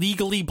like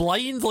legally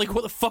blind? Like,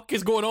 what the fuck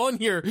is going on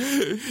here?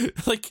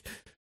 Like,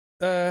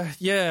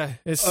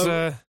 it's.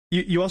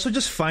 You also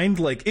just find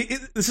like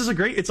this is a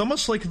great. It's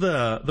almost like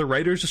the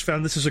writers just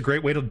found this is a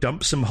great way to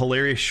dump some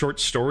hilarious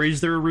short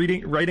stories they're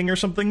writing or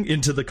something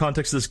into the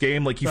context of this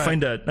game. Like you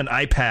find an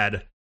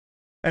iPad,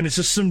 and it's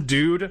just some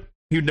dude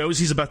who knows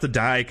he's about to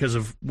die because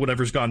of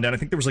whatever's gone down. I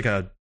think there was like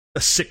a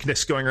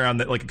sickness going around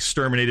that like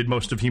exterminated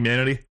most of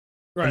humanity.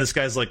 Right. And this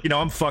guy's like,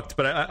 I'm fucked,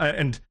 but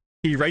and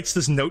he writes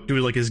this note to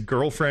like his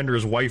girlfriend or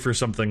his wife or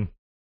something.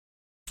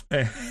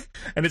 And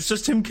it's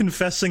just him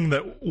confessing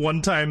that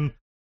one time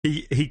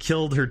he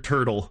killed her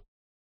turtle.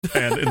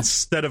 And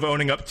instead of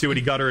owning up to it,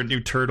 he got her a new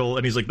turtle.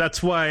 And he's like,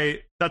 that's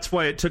why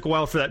it took a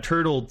while for that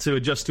turtle to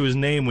adjust to his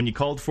name when you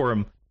called for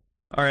him.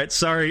 All right,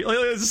 sorry.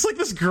 It's just like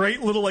this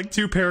great little like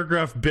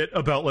 2-paragraph bit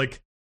about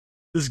like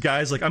this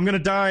guy's like, I'm gonna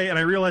die, and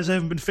I realize I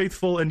haven't been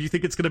faithful, and you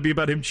think it's gonna be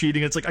about him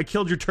cheating. It's like, I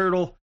killed your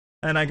turtle,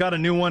 and I got a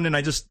new one, and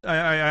I just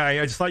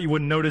thought you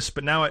wouldn't notice,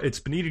 but now it's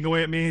been eating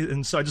away at me,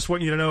 and so I just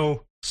want you to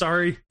know,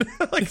 sorry.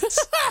 Like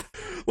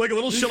a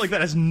little shit like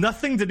that has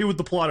nothing to do with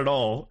the plot at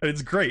all, and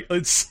it's great.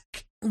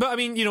 But I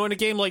mean, in a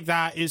game like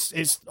that,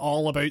 it's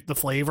all about the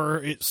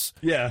flavor. It's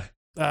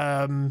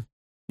and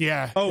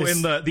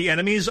the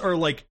enemies are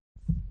like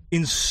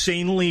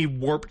insanely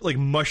warped, like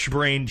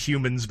mush-brained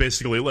humans,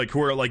 basically, like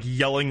who are like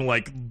yelling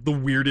like the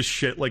weirdest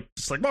shit, like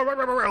just like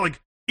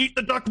eat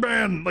the duck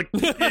man, like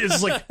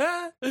it's like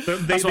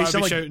they sound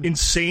like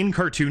insane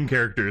cartoon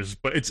characters,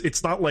 but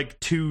it's not like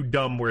too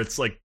dumb where it's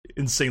like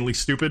insanely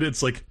stupid.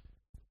 It's like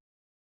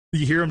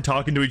you hear them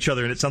talking to each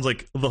other, and it sounds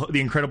like the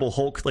Incredible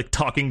Hulk like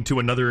talking to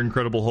another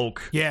Incredible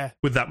Hulk. Yeah,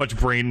 with that much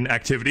brain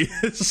activity.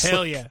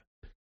 Hell yeah.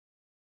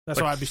 That's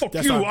like, why I'd be. Fuck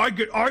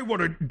you! I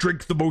want to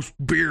drink the most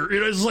beer.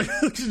 It's like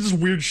just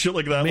weird shit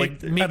like that.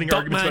 Like having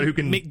arguments about who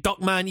can make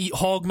Duckman eat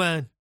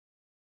Hogman.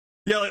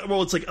 Yeah,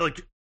 well, it's like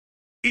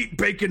eat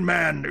bacon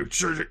man.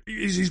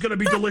 He's gonna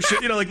be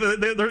delicious. Like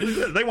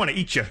they want to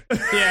eat you.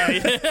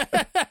 Yeah.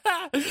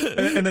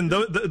 and then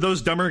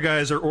those dumber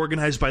guys are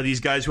organized by these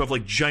guys who have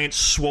like giant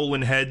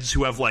swollen heads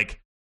who have like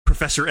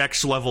Professor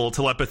X level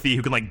telepathy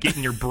who can like get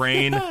in your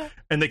brain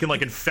and they can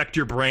like infect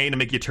your brain and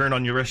make you turn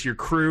on the rest of your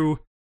crew.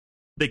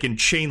 They can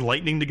chain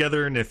lightning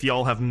together, and if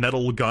y'all have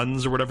metal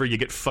guns or whatever, you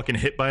get fucking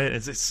hit by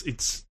it.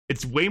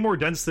 It's way more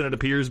dense than it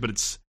appears, but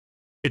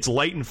it's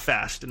light and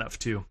fast enough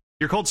too.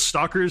 You're called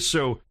stalkers,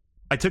 so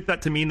I took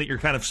that to mean that you're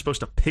kind of supposed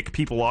to pick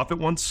people off at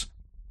once.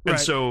 And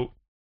so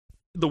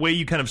the way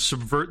you kind of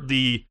subvert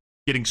the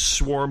getting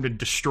swarmed and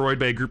destroyed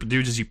by a group of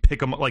dudes is you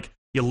pick them, like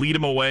you lead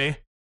them away,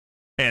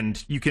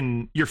 and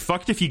you're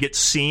fucked if you get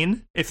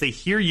seen. If they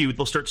hear you,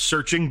 they'll start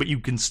searching, but you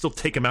can still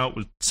take them out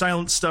with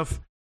silent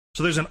stuff.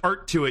 So there's an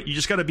art to it. You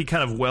just got to be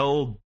kind of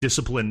well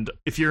disciplined.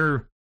 If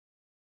you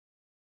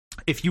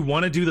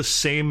want to do the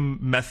same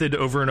method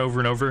over and over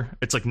and over,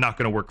 it's like not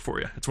going to work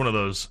for you. It's one of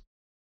those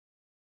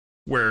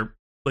where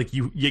like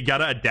you got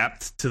to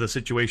adapt to the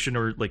situation,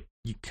 or like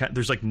you can't.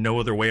 There's like no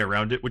other way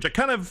around it, which I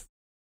kind of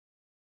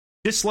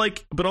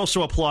dislike, but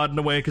also applaud in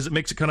a way because it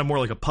makes it kind of more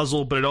like a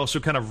puzzle. But it also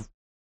kind of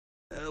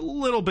a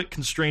little bit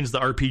constrains the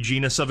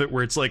RPG-ness of it,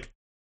 where it's like,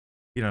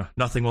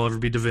 nothing will ever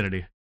be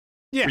Divinity.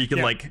 Yeah, where you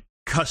can like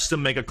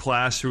custom make a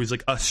class who's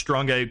like a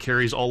strong guy who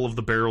carries all of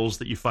the barrels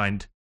that you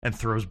find and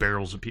throws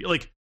barrels at people,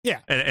 like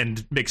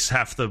and makes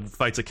half the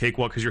fights a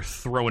cakewalk because you're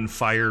throwing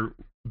fire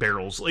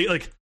barrels.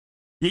 Like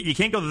you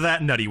can't go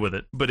that nutty with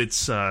it, but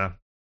it's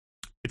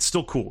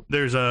still cool.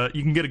 You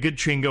can get a good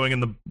chain going in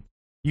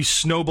you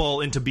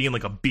snowball into being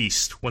like a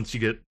beast once you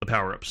get the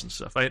power-ups and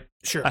stuff. I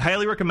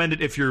highly recommend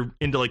it if you're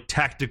into like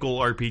tactical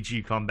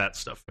RPG combat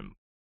stuff. And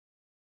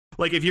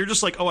like if you're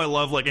just like, oh, I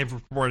love like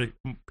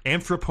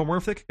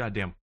anthropomorphic,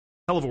 goddamn,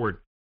 hell of a word,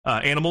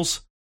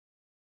 animals,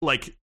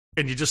 like,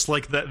 and you just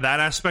like that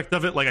aspect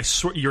of it, like I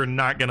swear you're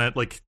not gonna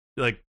like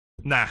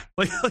nah,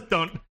 like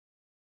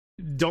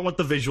don't let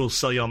the visuals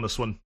sell you on this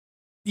one.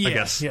 Yeah, I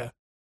guess. Yeah,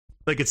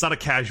 like it's not a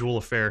casual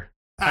affair.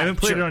 I haven't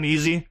played it on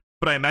easy,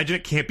 but I imagine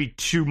it can't be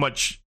too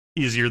much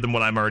easier than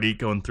what I'm already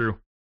going through.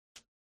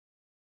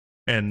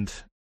 And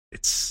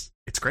it's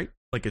great.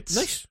 Like it's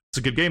nice. It's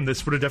a good game.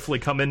 This would have definitely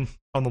come in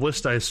on the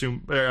list, I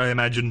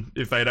imagine,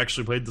 if I had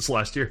actually played this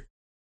last year.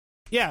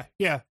 Yeah.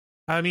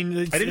 I mean,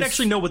 I didn't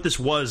actually know what this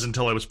was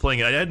until I was playing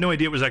it. I had no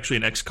idea it was actually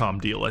an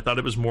XCOM deal. I thought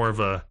it was more of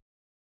a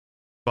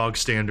bog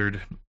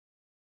standard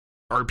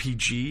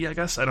RPG, I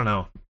guess. I don't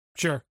know.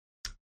 Sure.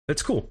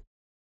 It's cool.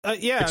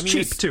 Yeah, it's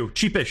cheap too.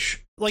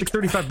 Cheapish. Like it's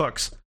like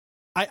 $35.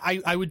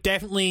 I would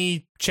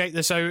definitely check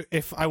this out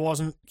if I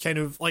wasn't kind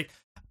of like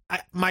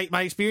my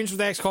experience with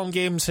XCOM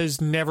games has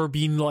never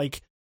been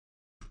like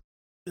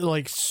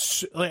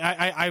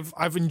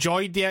I've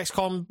enjoyed the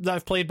XCOM that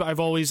I've played, but I've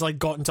always like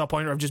gotten to a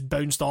point where I've just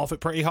bounced off it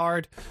pretty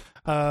hard.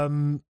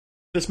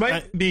 This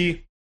might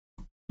be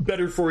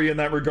better for you in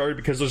that regard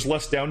because there's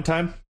less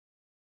downtime.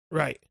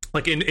 Right.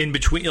 Like in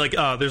between, like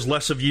there's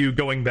less of you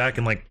going back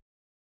and like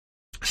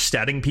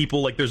statting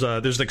people. Like there's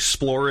an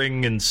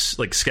exploring and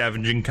like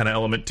scavenging kind of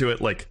element to it.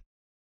 Like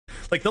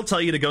they'll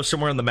tell you to go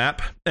somewhere on the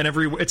map, and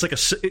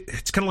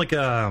it's kind of like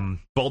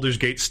Baldur's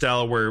Gate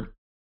style where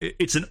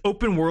it's an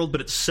open world,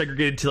 but it's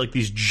segregated to like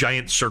these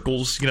giant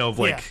circles, you know, of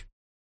like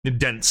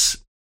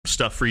dense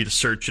stuff for you to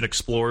search and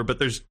explore. But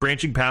there's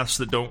branching paths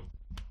that don't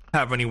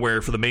have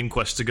anywhere for the main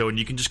quest to go, and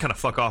you can just kind of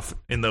fuck off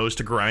in those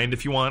to grind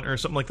if you want or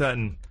something like that.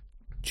 And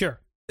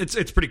sure,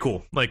 it's pretty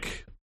cool.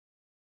 Like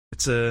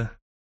it's not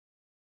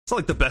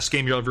like the best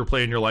game you'll ever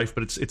play in your life,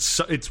 but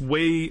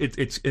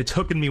it's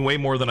hooking me way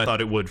more than I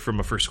thought it would from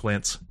a first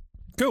glance.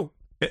 Cool.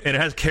 And it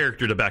has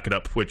character to back it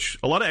up, which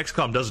a lot of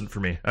XCOM doesn't for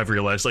me. I've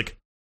realized like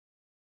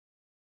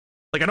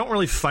I don't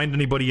really find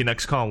anybody in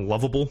XCOM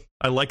lovable.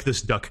 I like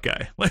this duck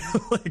guy.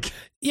 like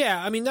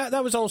yeah, I mean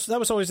that was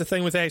always the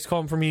thing with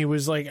XCOM for me,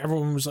 was like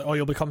everyone was like, oh,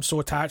 you'll become so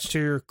attached to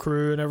your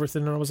crew and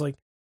everything, and I was like,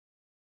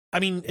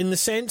 I mean, in the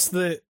sense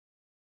that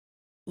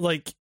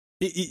like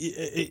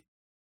I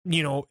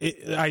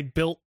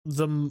built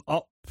them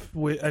up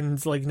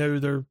and like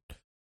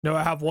now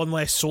I have one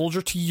less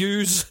soldier to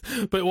use,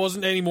 but it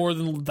wasn't any more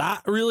than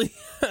that, really.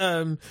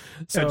 So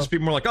just be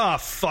more like, oh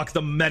fuck,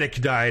 the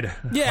medic died.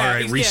 Yeah, all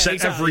right, reset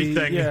exactly,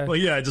 everything. Yeah. Well,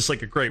 yeah, just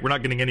like great, we're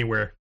not getting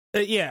anywhere.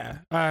 Yeah,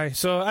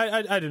 so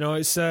I don't know.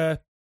 It's like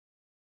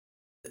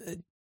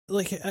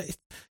I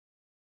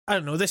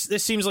don't know.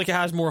 This seems like it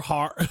has more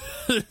heart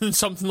than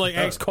something like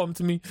XCOM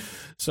to me.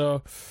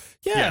 So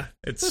yeah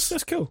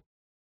that's cool.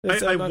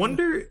 I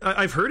wonder.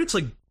 I've heard it's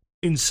like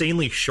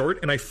insanely short,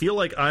 and I feel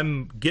like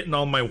I'm getting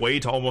on my way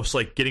to almost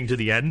like getting to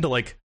the end.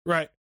 Like,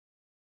 right.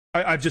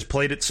 I've just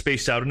played it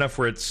spaced out enough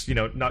where it's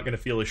not going to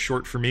feel as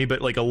short for me.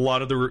 But like a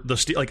lot of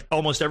the like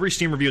almost every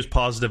Steam review is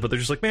positive, but they're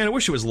just like, man, I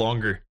wish it was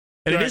longer.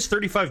 And It is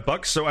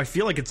 $35, so I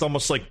feel like it's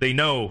almost like they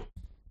know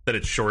that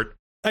it's short.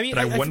 I mean,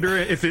 I wonder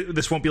if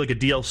this won't be like a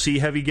DLC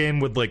heavy game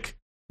with like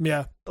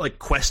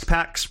quest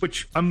packs,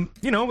 which I'm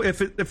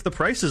if the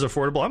price is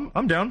affordable,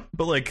 I'm down.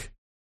 But like,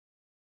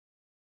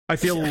 I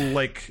feel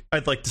like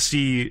I'd like to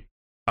see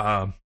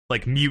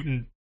like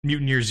Mutant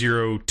Year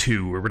Zero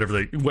 2 or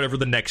whatever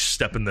the next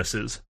step in this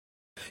is.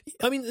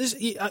 I mean, this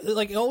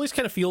like it always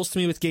kind of feels to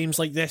me with games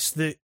like this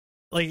that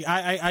like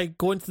I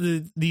go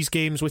into these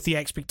games with the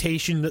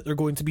expectation that they're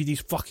going to be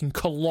these fucking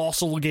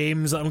colossal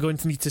games that I'm going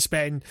to need to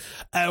spend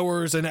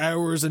hours and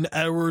hours and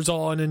hours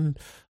on, and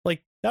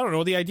like I don't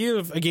know, the idea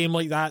of a game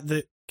like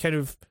that kind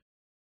of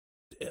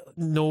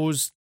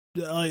knows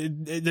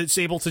that's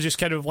able to just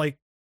kind of like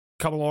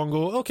come along and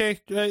go, okay,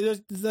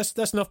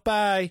 that's enough,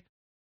 bye.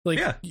 Like,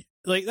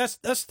 like that's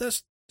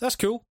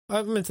cool.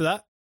 I'm into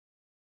that.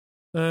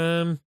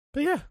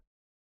 But yeah,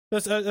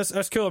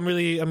 that's cool.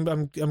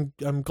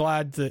 I'm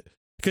glad that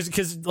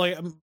because like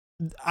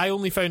I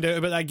only found out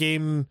about that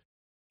game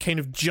kind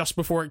of just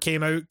before it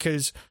came out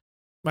because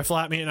my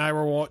flatmate and I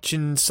were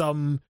watching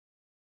some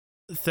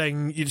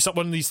thing,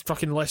 one of these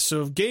fucking lists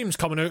of games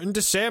coming out in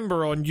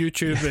December on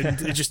YouTube,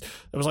 and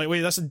I was like,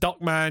 wait, that's a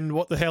Duckman,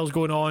 what the hell's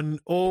going on?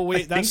 Oh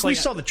wait, I think we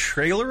saw the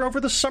trailer over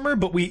the summer,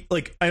 but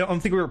I don't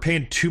think we were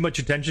paying too much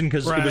attention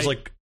because it was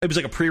like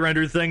a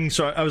pre-rendered thing,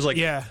 so I was like,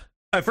 yeah,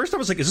 at first I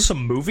was like, is this a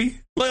movie?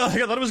 Like,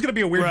 I thought it was gonna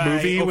be a weird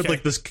movie with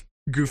like this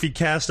goofy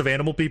cast of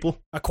animal people.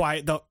 A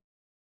Quiet Duck.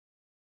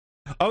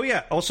 Oh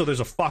yeah, also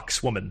there's a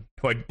fox woman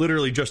who I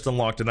literally just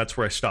unlocked, and that's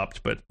where I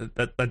stopped, but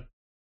that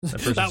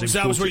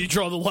that was where you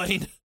draw the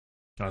line.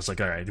 I was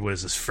like, all right, what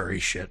is this furry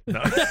shit? No.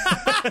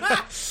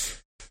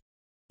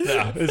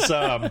 Yeah, it's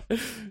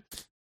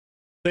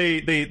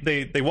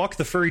they walk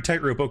the furry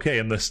tightrope okay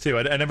in this too.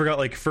 I never got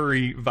like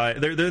furry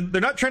vibe.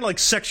 They're not trying to like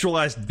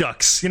sexualize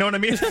ducks. You know what I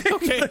mean?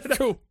 Okay,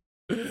 cool.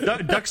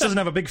 Ducks doesn't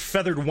have a big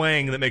feathered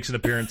wang that makes an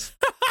appearance.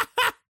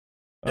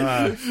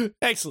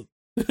 Excellent.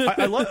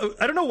 I love.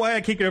 I don't know why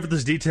I can't get over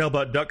this detail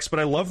about Ducks, but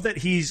I love that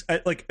he's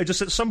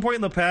just at some point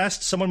in the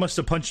past, someone must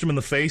have punched him in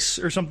the face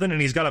or something, and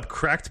he's got a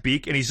cracked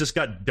beak, and he's just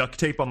got duct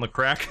tape on the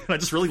crack. And I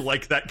just really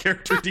like that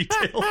character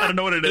detail. I don't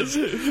know what it is.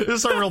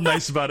 There's something real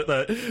nice about it.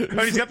 That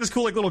he's got this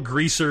cool little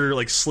greaser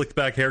slicked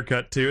back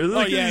haircut too.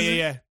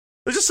 Yeah.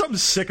 There's just something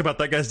sick about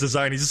that guy's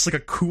design. He's just a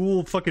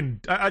cool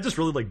fucking. I just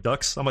really like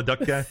ducks. I'm a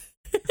duck guy.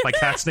 My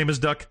cat's name is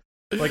Duck.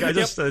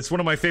 It's one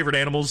of my favorite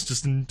animals,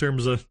 just in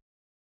terms of,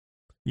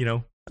 I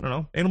don't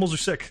know. Animals are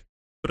sick,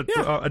 but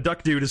a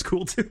duck dude is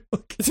cool too.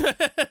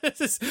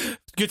 It's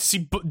good to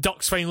see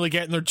ducks finally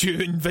getting their due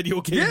in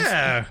video games.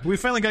 Yeah, we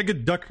finally got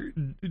good duck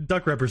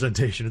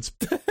representation. It's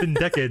been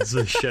decades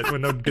of shit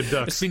with no good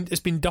ducks. It's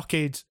been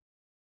duckades.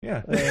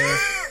 Yeah.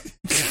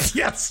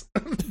 Yes.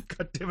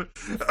 God damn it!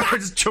 I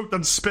just choked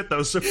on spit. That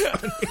was so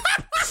funny.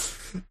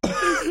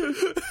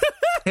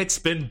 It's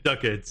been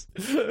decades.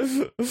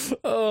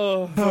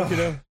 Oh, fucking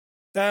hell.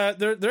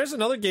 There is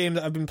another game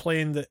that I've been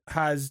playing that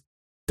has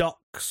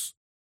ducks.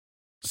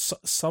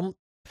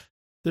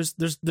 There's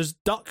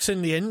ducks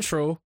in the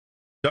intro.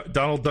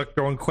 Donald Duck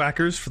going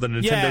quackers for the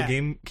Nintendo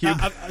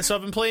GameCube. So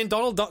I've been playing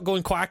Donald Duck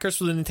going quackers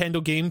for the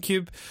Nintendo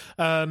GameCube,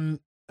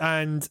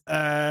 and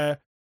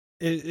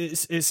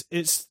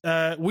it's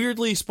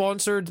weirdly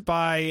sponsored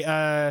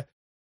by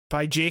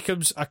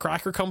Jacobs, a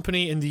cracker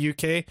company in the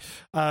UK.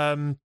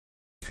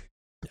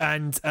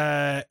 And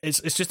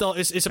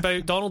it's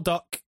about Donald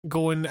Duck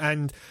going,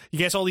 and you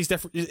guess all these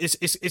different.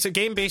 It's a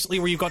game basically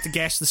where you've got to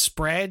guess the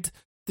spread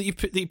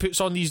that he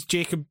puts on these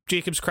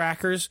Jacobs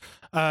crackers.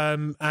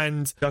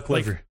 And duck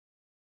liver.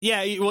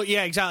 Yeah, well,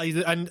 yeah,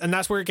 exactly, and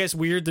that's where it gets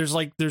weird. There's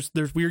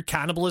weird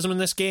cannibalism in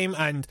this game,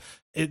 and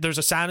there's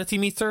a sanity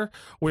meter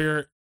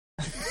where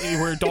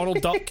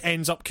Donald Duck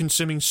ends up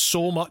consuming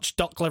so much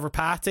duck liver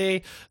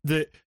pate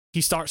that he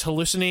starts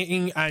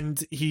hallucinating,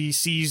 and he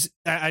sees,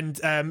 and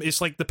it's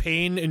like the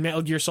pain in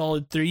Metal Gear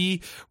Solid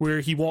 3, where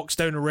he walks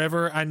down a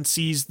river and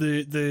sees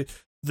the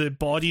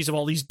bodies of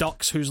all these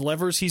ducks whose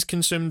livers he's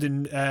consumed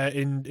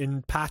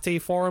in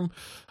pate form,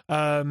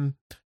 and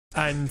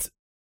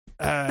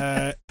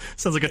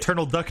sounds like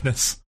Eternal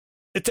Duckness.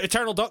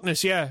 Eternal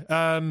Duckness, yeah.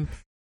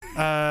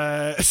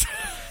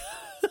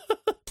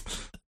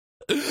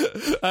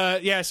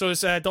 So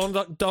it's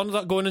Donald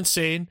Duck going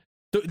insane.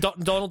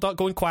 Donald Duck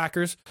going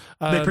quackers.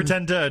 They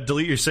pretend to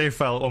delete your save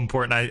file at one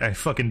point, and I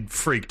fucking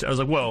freaked. I was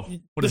like, whoa,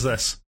 what is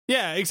this?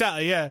 Yeah,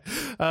 exactly, yeah.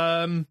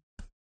 I've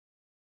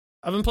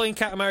been playing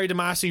Katamari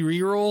Damacy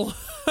Reroll.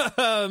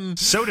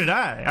 So did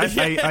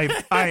I.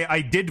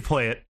 I did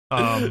play it.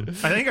 I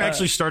think I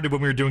actually started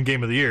when we were doing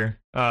Game of the Year.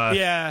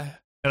 Yeah.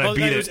 And I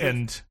beat it,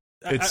 and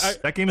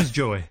that game is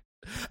joy.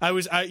 I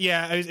was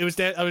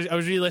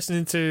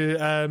re-listening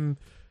to...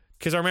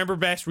 because I remember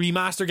Best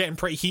Remaster getting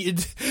pretty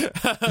heated,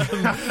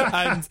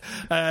 and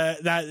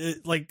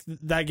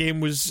that game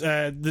was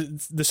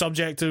the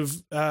subject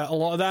of a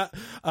lot of that.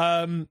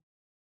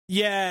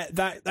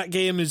 That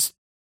game is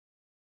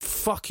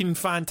fucking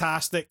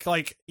fantastic.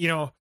 It's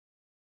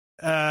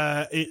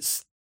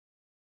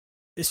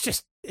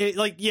just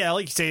like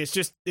you say,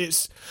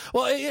 it's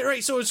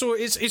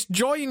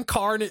joy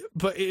incarnate,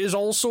 but it is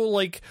also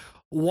like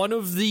one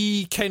of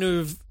the kind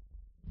of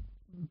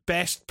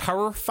best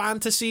power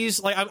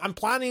fantasies. Like I'm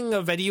planning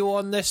a video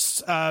on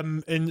this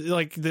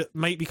that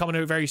might be coming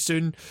out very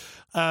soon,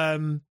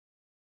 in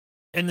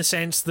the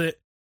sense that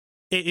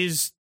it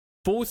is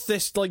both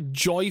this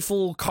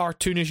joyful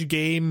cartoonish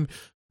game,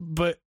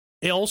 but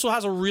it also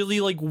has a really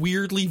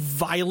weirdly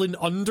violent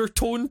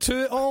undertone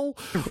to it all,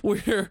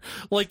 where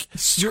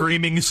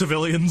screaming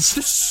civilians.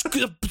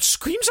 The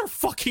screams are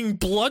fucking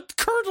blood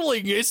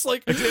curdling. It's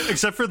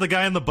except for the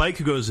guy on the bike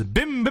who goes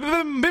bim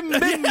bim bim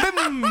bim bim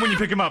bim when you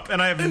pick him up,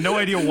 and I have no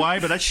idea why,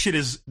 but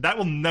that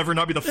will never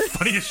not be the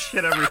funniest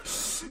shit ever. But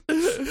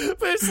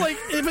it's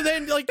but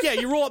then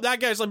you roll up that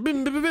guy's like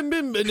bim bim bim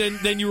bim, and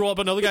then you roll up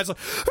another guy's like.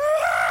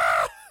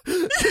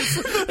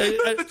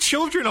 The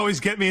children always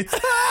get me.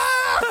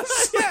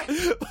 Yeah,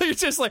 you're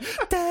just like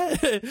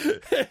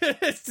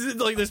it's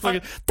like this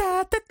fucking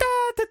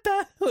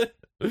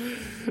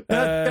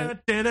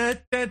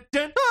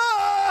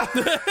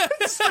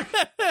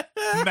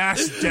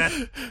mass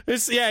death.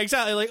 It's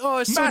exactly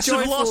it's massive so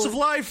joyful. Loss of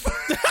life.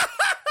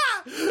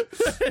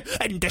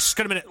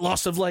 Indiscriminate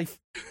loss of life.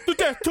 The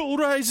death toll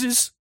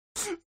rises.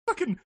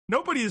 Fucking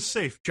nobody is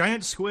safe.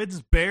 Giant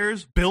squids,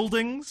 bears,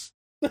 buildings.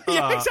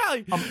 Yeah,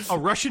 exactly. A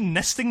Russian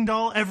nesting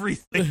doll,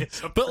 everything.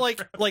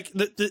 But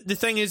the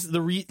thing is,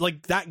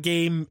 that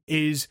game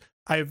is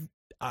I've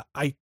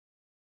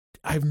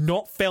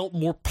not felt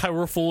more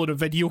powerful in a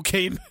video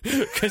game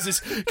because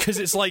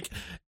it's like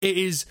it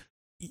is.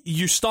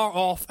 You start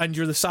off and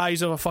you're the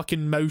size of a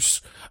fucking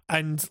mouse,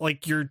 and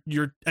you're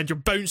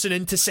bouncing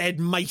into said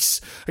mice,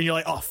 and you're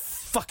like, oh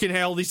fucking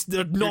hell,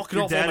 they're knocking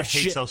your off all my dad hates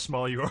shit. How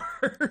small you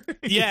are.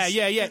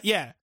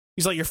 Yeah.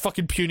 He's like, you're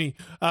fucking puny.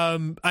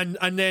 And then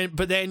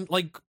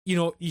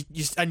you're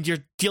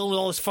dealing with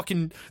all this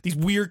fucking, these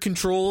weird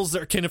controls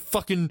that are kind of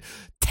fucking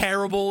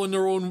terrible in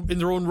their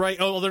own right.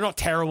 Oh, they're not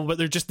terrible, but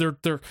they're just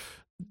they're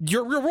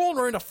you're rolling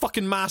around a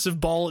fucking massive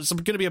ball. It's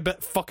going to be a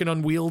bit fucking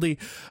unwieldy.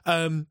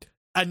 And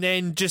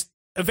then just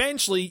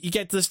eventually you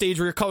get to the stage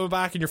where you're coming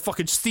back and you're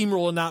fucking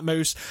steamrolling that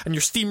mouse, and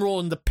you're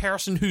steamrolling the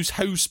person whose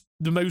house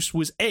the mouse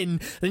was in,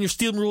 then you're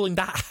steamrolling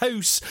that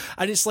house,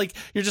 and it's like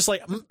you're just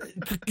like,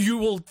 you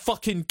will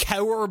fucking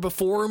cower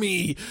before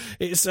me.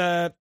 It's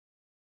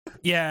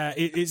yeah,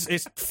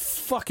 it's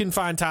fucking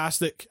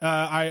fantastic.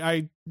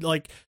 I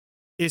like,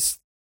 it's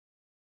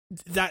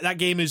that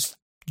game is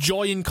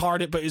joy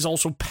incarnate, but is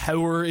also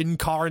power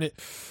incarnate.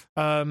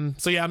 So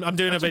yeah, I'm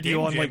doing That's a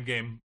video on like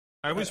game.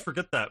 I always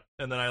forget that,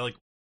 and then I like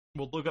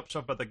will look up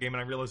stuff about that game,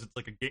 and I realize it's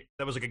like a game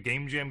that was like a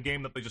game jam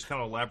game that they just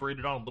kind of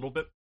elaborated on a little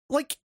bit.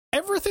 Like,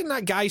 everything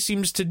that guy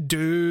seems to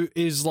do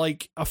is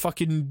like a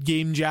fucking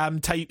game jam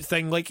type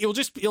thing. Like,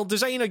 he'll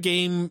design a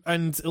game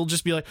and it'll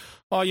just be like,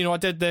 oh, you know, I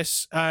did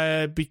this,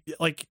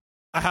 like,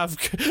 I have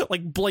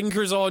like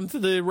blinkers on to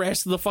the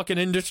rest of the fucking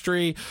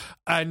industry,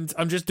 and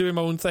I'm just doing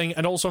my own thing.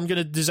 And also, I'm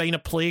gonna design a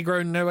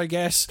playground now, I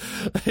guess.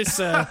 It's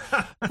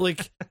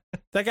like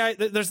that guy.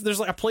 There's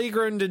like a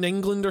playground in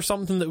England or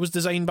something that was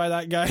designed by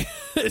that guy.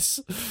 It's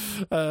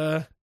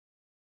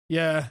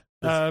yeah.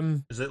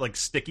 Is it like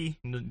sticky?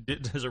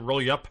 Does it roll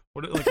you up?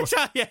 What?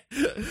 Yeah,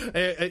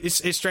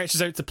 it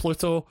stretches out to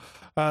Pluto.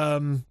 I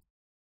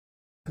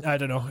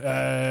don't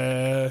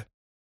know.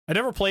 I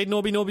never played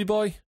Nobi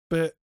Boy,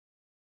 but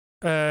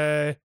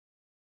I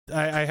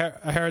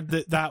heard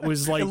that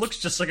was like, it looks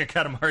just like a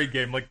Katamari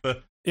game, like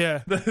the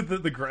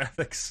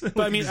graphics.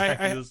 But I mean,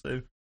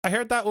 I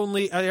heard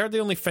they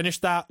only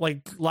finished that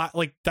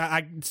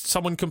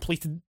someone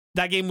completed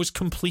that game was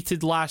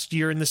completed last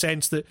year, in the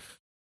sense that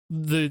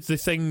the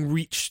thing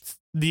reached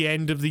the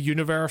end of the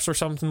universe or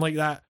something like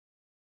that,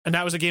 and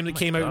that was a game that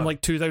came out in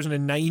like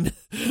 2009.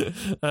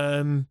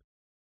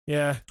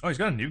 Yeah. Oh, he's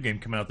got a new game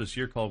coming out this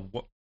year called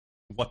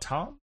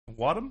Wattam?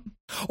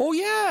 Oh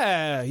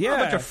yeah. Oh, a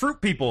bunch of fruit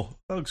people.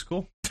 That looks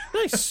cool.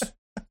 Nice.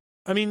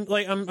 I mean,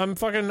 like, I'm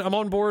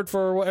on board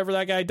for whatever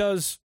that guy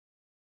does,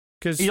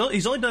 because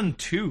he's only done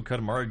 2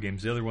 Katamari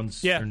games. The other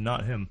ones are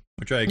not him,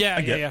 which I get.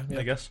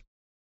 I guess.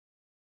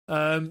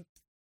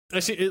 I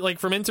see, like,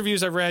 from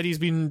interviews I've read, he's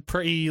been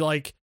pretty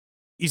like,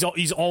 he's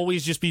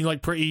always just been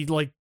like pretty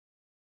like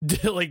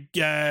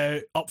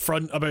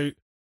upfront about,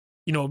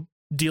 you know,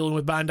 dealing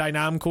with Bandai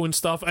Namco and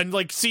stuff, and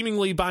like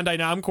seemingly Bandai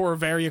Namco are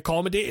very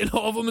accommodating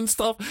of him and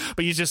stuff,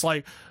 but he's just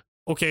like,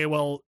 okay,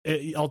 well,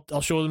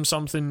 I'll show them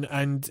something,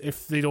 and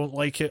if they don't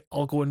like it,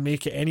 I'll go and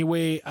make it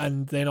anyway,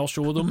 and then I'll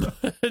show them.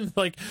 And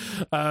like,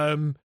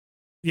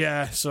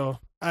 yeah, so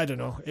I don't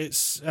know,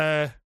 it's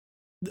that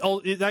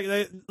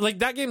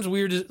game's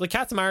weird. Like,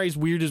 Katamari's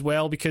weird as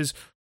well, because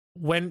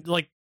when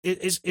like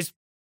it's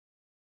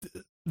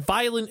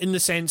violent in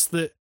the sense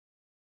that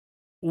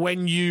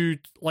when you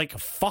like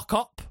fuck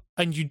up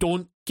and you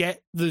don't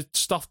get the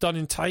stuff done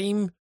in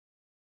time,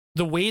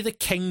 the way the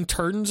king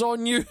turns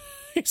on you,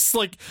 it's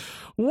like,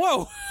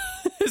 whoa.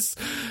 It's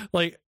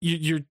like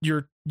you're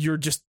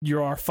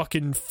a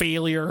fucking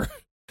failure.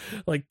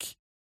 Like,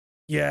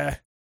 yeah,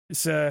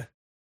 that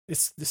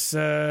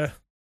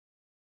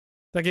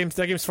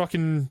game's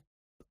fucking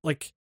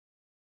like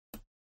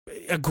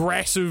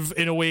aggressive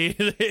in a way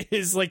that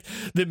is like,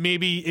 that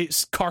maybe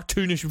its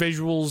cartoonish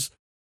visuals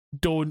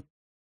don't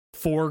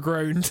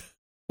foreground.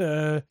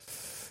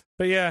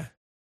 But yeah,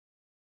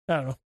 I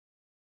don't know.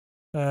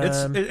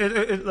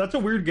 That's a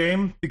weird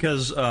game,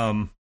 because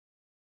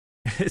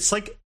it's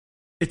like,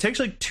 it takes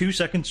like 2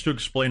 seconds to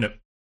explain it,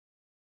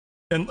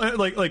 and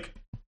like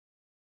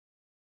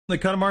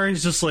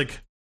Katamari's just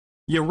like,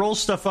 you roll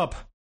stuff up,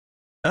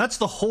 and that's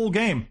the whole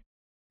game.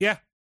 Yeah,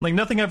 like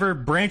nothing ever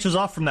branches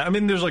off from that. I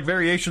mean, there's like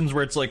variations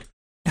where it's like,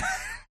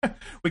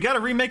 we got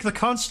to remake the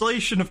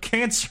constellation of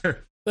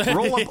Cancer.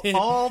 Roll up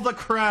all the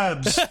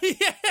crabs.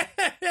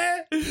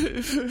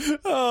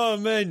 Oh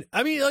man,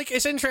 I mean, like,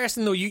 it's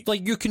interesting though.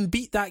 You can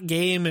beat that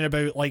game in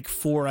about like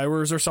 4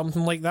 hours or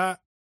something like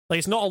that. Like,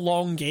 it's not a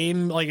long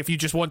game. Like, if you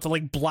just want to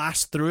like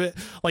blast through it,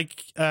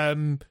 like,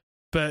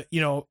 but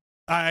you know,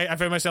 I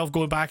found myself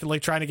going back and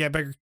like trying to get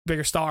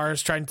bigger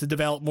stars, trying to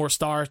develop more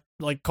star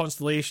like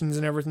constellations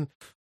and everything.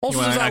 Also,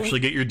 you want to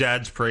actually get your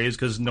dad's praise,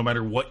 because no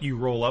matter what you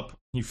roll up,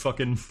 you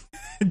fucking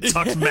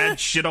talk mad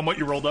shit on what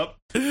you rolled up.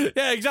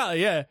 Yeah,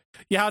 exactly, yeah.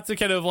 You have to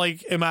kind of,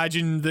 like,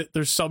 imagine that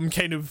there's some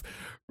kind of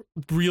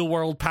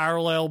real-world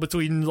parallel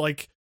between,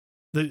 like,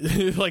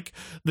 the like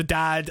the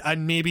dad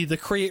and maybe the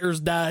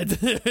creator's dad.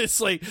 It's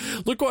like,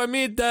 look what I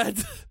made,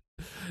 Dad.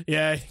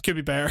 Yeah, it could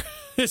be better.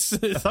 I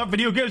thought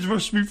video games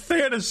were supposed to be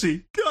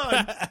fantasy.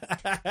 God.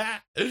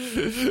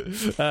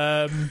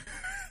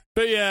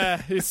 But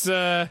yeah, it's...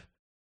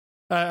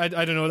 I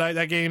don't know,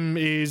 that game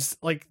is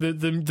like,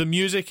 the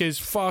music is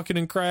fucking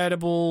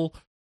incredible.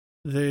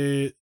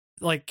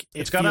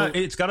 It's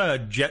got a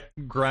jet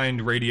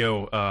grind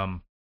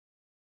radio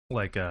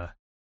like a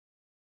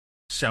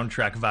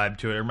soundtrack vibe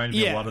to it. It reminded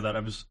me a lot of that.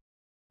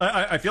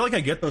 I feel like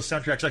I get those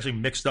soundtracks actually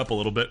mixed up a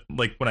little bit,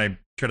 like when I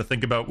try to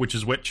think about which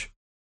is which.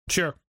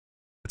 Sure.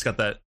 It's got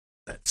that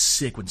that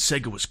sick when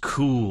Sega was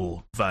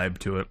cool vibe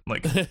to it.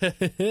 Like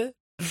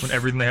when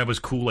everything they had was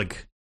cool,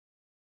 like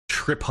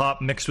trip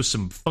hop mixed with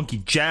some funky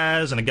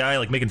jazz and a guy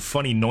like making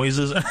funny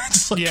noises.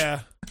 It's like,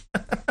 yeah.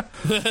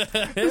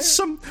 There's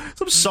some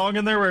song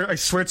in there where I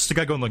swear it's the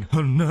guy going like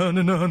oh, no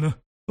no no no,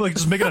 like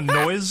just making a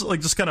noise,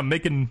 like just kind of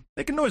making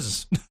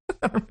noises.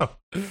 I don't know.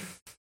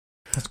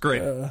 That's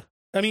great.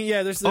 I mean,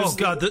 yeah. There's oh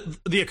god,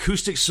 the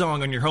acoustic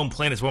song on Your Home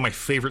Planet is one of my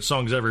favorite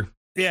songs ever.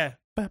 Yeah.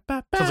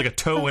 Sounds like a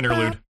Toe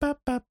interlude.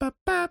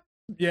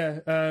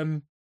 Yeah.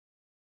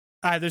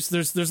 There's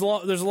a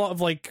lot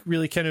of like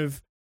really kind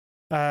of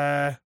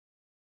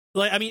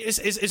like, I mean,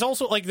 it's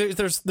also like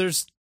there's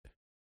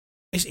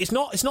it's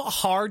not a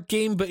hard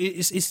game, but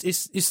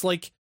it's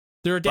like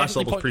there are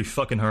definitely level's pretty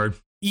fucking hard.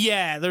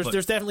 Yeah,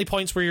 there's definitely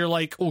points where you're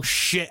like, oh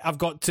shit, I've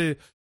got to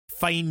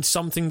find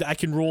something that I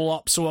can roll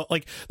up. So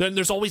like then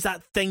there's always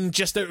that thing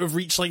just out of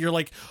reach, like you're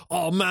like,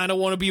 oh man, I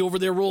want to be over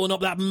there rolling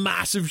up that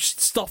massive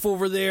stuff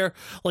over there,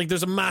 like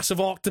there's a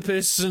massive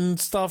octopus and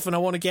stuff and I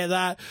want to get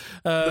that.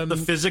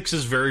 The physics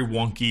is very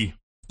wonky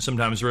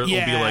sometimes, where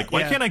it'll be like,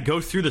 why can't I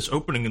go through this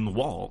opening in the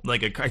wall?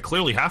 Like I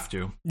clearly have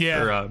to.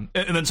 Yeah. Or,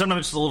 and then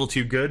sometimes it's a little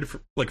too good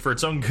for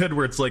its own good,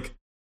 where it's like,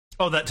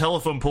 oh, that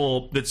telephone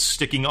pole that's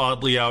sticking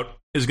oddly out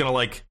is gonna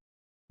like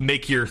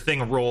make your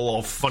thing roll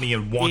all funny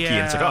and wonky,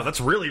 and it's like, oh,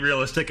 that's really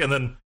realistic.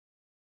 And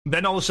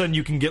then all of a sudden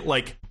you can get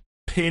like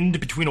pinned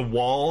between a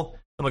wall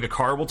and like a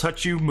car will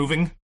touch you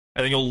moving,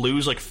 and then you'll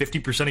lose like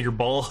 50% of your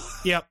ball.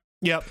 Yep.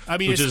 I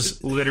mean, which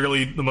is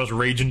literally the most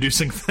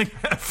rage-inducing thing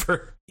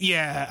ever.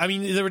 Yeah, I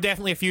mean, there were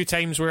definitely a few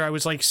times where I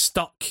was like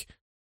stuck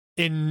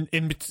in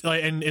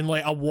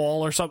like a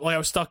wall or something. Like I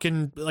was stuck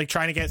in like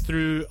trying to get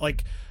through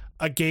like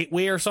a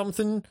gateway or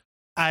something,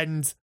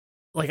 and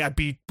like I'd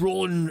be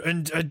rolling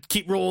and I'd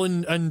keep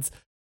rolling and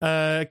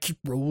keep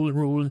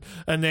rolling,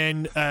 and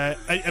then it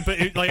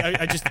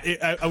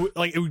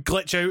would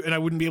glitch out and I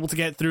wouldn't be able to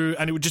get through,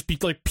 and it would just be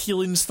like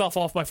peeling stuff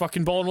off my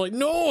fucking ball. I'm like,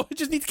 no, I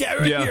just need to get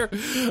out of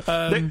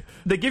here.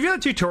 They give you a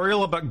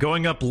tutorial about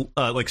going up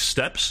like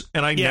steps,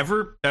 and I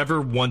never ever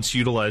once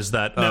utilized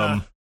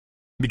that.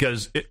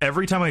 Because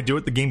every time I do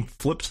it, the game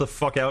flips the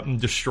fuck out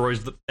and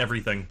destroys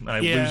everything.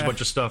 I lose a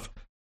bunch of stuff.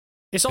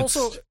 It's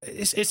also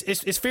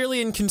it's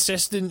fairly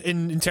inconsistent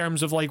in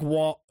terms of like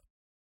what.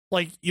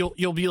 Like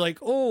you'll be like,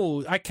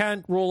 oh, I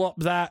can't roll up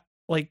that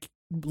like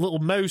little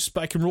mouse,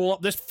 but I can roll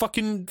up this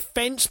fucking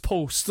fence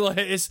post. Like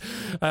it's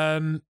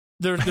there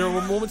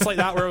were moments like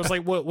that where I was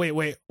like,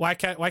 wait, why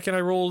can't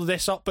I roll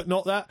this up but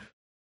not that?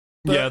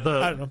 But, yeah, I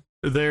don't know.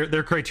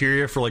 Their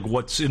criteria for like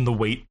what's in the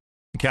weight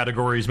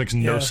categories makes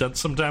no sense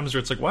sometimes.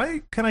 Where it's like,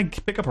 why can I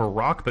pick up a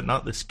rock but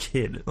not this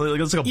kid? Like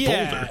it's like a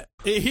boulder.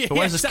 But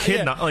why is this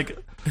kid not like?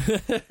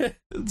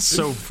 It's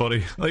so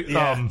funny. Like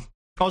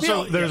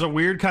also there's a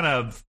weird kind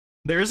of.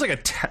 There is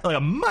like a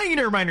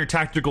minor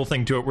tactical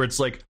thing to it where it's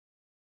like,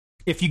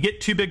 if you get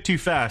too big too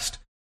fast,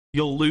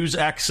 you'll lose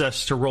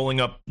access to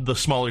rolling up the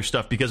smaller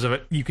stuff because of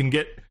it. You can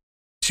get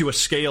to a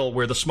scale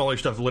where the smaller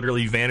stuff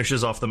literally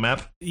vanishes off the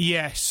map.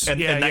 Yes.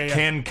 And that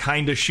can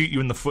kind of shoot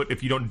you in the foot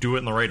if you don't do it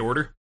in the right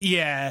order.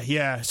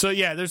 Yeah. So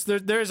yeah,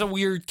 there's a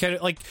weird kind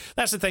of like,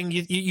 that's the thing.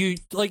 You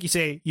like you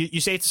say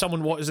to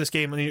someone, what is this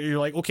game? And you're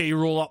like, okay, you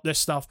roll up this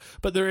stuff,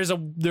 but there's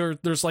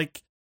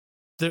like.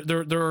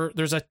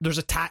 There's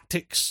a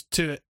tactics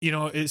to it, you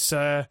know. It's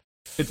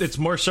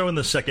more so in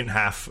the second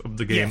half of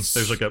the game. Yes.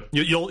 There's like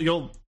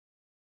you'll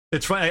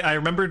it's funny. I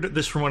remembered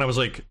this from when I was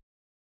like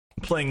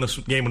playing this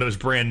game when it was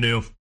brand new.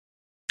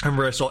 I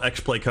remember I saw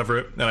XPlay cover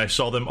it, and I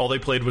saw them. All they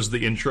played was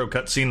the intro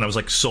cutscene, and I was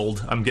like,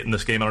 sold. I'm getting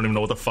this game. I don't even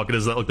know what the fuck it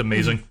is. That looked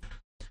amazing.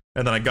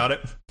 And then I got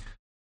it.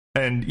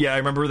 And yeah, I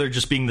remember there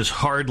just being this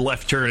hard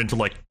left turn into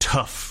like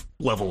tough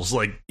levels,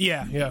 like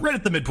right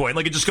at the midpoint.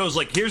 Like it just goes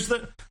like, here's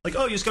the like,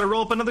 oh, you just gotta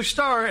roll up another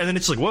star, and then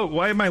it's like, whoa,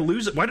 why am I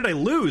losing? Why did I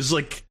lose?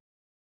 Like,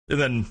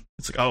 and then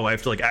it's like, oh, I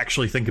have to like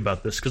actually think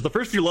about this, because the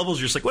first few levels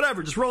you're just like,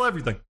 whatever, just roll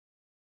everything.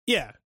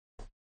 Yeah,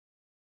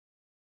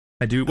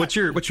 I do. What's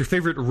your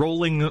favorite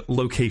rolling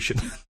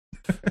location?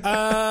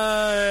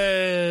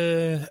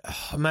 Oh,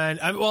 man.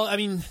 I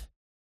mean,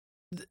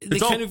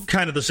 it's all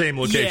kind of the same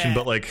location,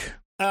 but like.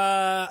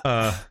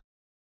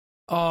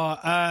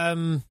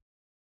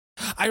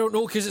 I don't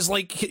know, because it's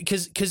like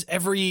because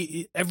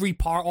every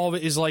part of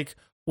it is like,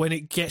 when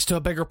it gets to a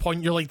bigger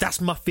point, you're like, that's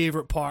my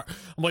favorite part.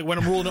 I'm like, when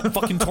I'm rolling up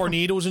fucking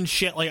tornadoes and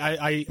shit, like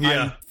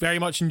I very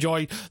much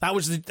enjoy. That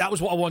was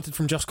what I wanted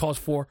from Just Cause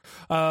 4.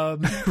 Roll up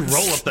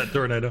that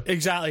tornado.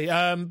 Exactly.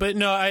 But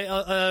no,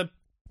 I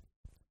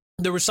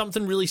there was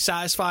something really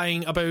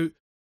satisfying about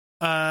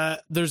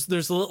there's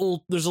a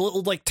little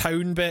like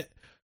town bit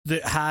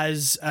that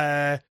has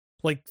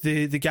like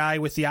the guy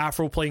with the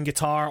afro playing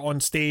guitar on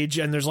stage,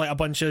 and there's like a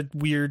bunch of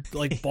weird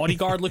like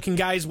bodyguard looking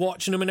guys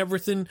watching him and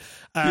everything.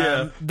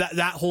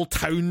 That whole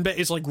town bit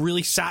is like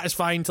really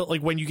satisfying to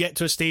like when you get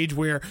to a stage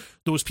where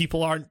those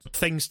people aren't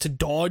things to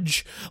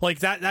dodge. Like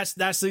that's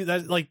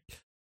like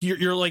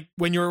you're like,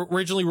 when you're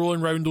originally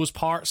rolling around those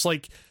parts,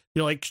 like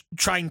you're like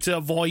trying to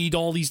avoid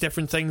all these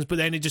different things, but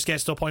then it just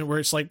gets to a point where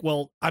it's like,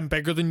 well, I'm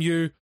bigger than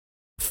you.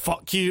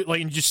 fuck you,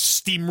 like, and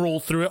just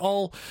steamroll through it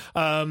all.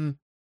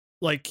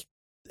 Like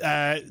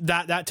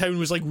that town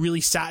was like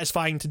really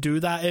satisfying to do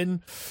that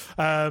in.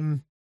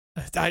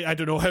 I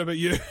don't know, how about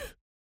you?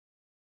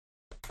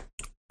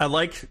 I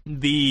like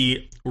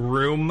the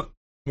room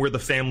where the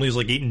family's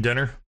like eating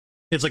dinner.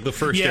 It's like the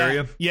first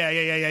area.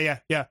 Yeah.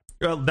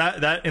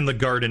 That in the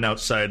garden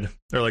outside,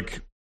 or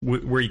like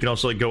where you can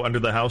also like go under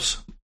the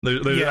house.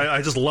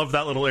 I just love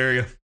that little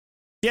area.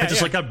 I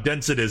just like how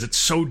dense it is. It's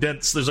so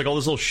dense. There's like all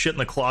this little shit in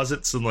the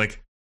closets, and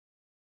like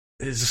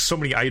there's just so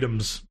many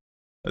items.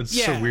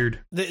 It's so weird.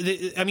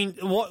 I mean,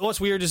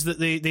 what's weird is that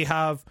they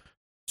have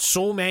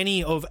so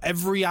many of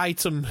every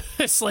item.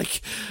 It's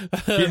like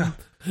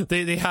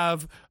they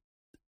have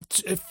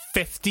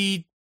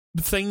 50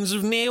 things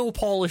of nail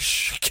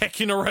polish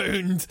kicking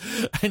around,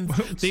 and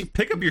they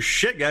pick up your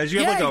shit, guys.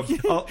 You have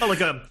like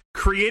a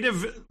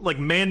creative, like,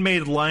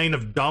 man-made line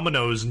of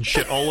dominoes and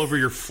shit all over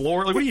your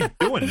floor. Like, what are you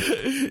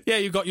doing? Yeah,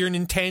 you got your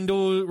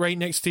Nintendo right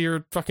next to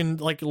your fucking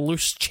like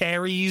loose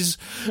cherries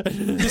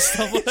and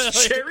stuff like that.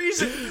 Cherries?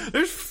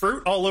 There's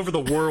fruit all over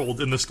the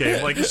world in this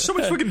game. Like, there's so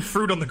much fucking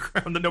fruit on the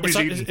ground that nobody's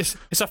eating. It's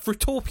a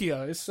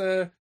Fruitopia. It's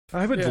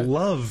I would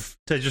love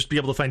to just be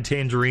able to find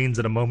tangerines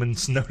at a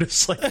moment's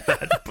notice like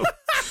that. But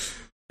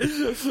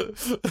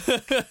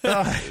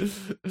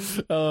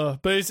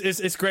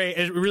it's great.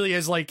 It really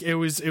is. Like, it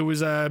was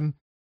one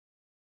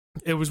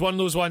of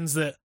those ones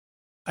that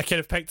I kind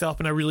of picked up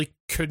and I really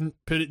couldn't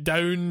put it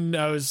down.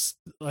 I was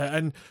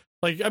and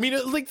like, I mean,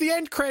 like, the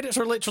end credits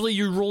are literally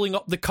you rolling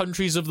up the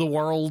countries of the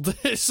world.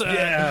 It's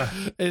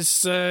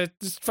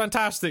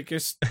fantastic.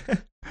 It's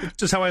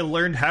just how I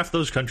learned half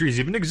those countries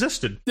even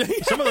existed.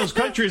 Some of those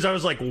countries I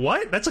was like,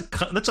 what? That's a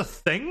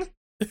thing?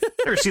 I've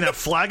never seen that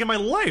flag in my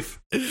life.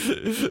 Like,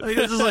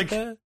 this is like,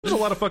 there's a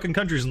lot of fucking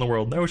countries in the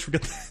world. I always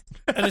forget that.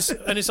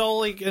 and it's all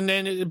like,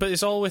 but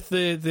it's all with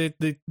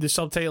the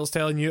subtitles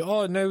telling you,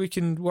 oh, now we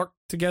can work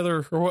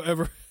together or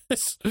whatever.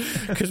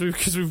 Because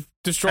we've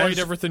destroyed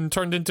everything,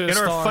 turned into a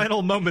star. In our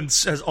final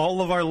moments, as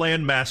all of our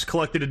landmass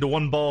collected into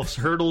one ball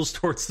hurtles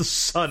towards the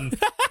sun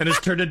and is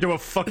turned into a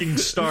fucking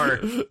star,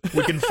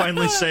 we can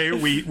finally say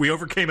we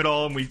overcame it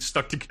all and we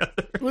stuck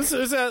together. Was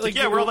that like,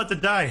 we're all about to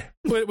die.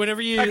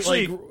 Whenever you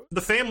actually, like,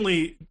 the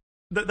family.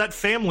 That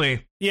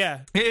family,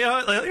 there's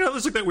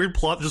like that weird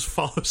plot that just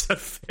follows that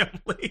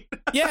family.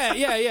 Yeah.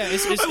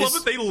 I love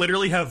that they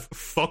literally have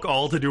fuck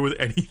all to do with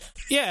anything.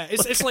 Yeah,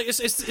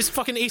 it's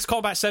fucking Ace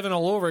Combat 7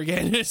 all over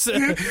again. It's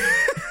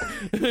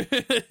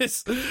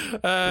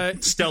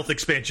stealth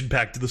expansion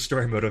pack to the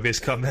story mode of Ace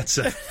Combat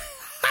 7.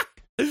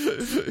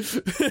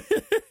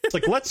 It's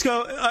like, let's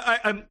go.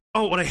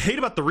 What I hate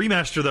about the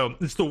remaster, though,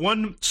 it's the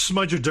one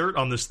smudge of dirt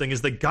on this thing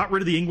is they got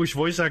rid of the English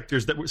voice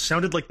actors that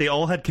sounded like they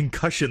all had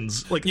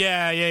concussions. Like,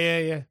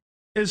 yeah.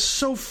 It's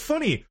so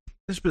funny.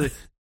 It's really,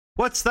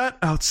 what's that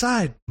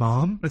outside,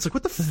 Mom? And it's like,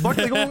 what the fuck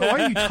are they going? Why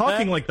are you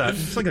talking like that?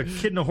 It's like a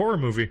kid in a horror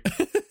movie.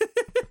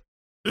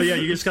 But yeah,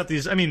 you just got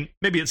these. I mean,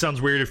 maybe it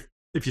sounds weird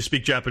if you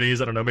speak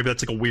Japanese. I don't know. Maybe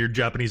that's like a weird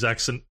Japanese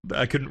accent.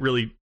 I couldn't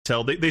really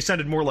tell. They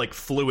sounded more like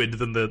fluid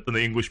than the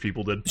English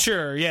people did.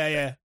 Sure,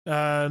 yeah.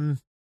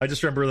 I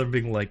just remember them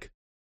being like,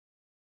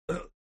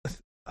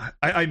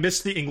 I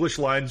missed the English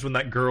lines when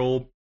that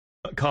girl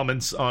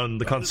comments on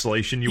the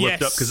constellation you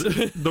whipped up, because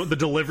the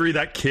delivery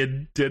that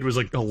kid did was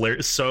like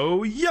hilarious.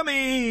 So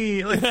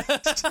yummy. Like,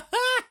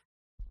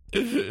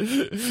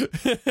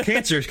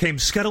 cancer came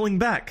scuttling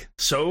back.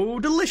 So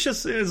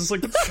delicious. It's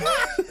like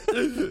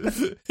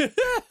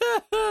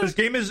this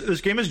game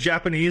is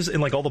Japanese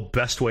in like all the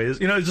best ways.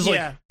 You know, it's just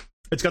like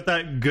it's got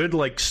that good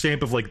like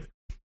stamp of like,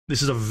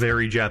 this is a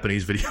very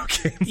Japanese video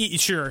game.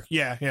 Sure,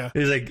 yeah.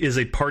 It is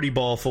a party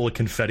ball full of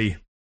confetti.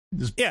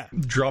 Just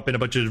drop in a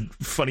bunch of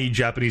funny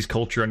Japanese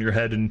culture on your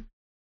head, and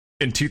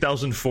in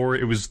 2004,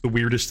 it was the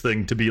weirdest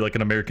thing to be like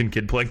an American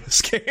kid playing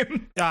this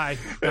game. Aye.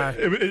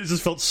 It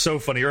just felt so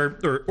funny, or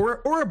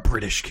a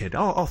British kid.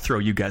 I'll throw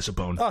you guys a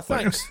bone. Oh,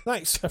 thanks,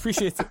 I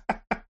appreciate it.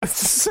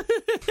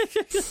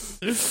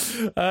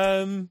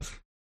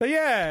 But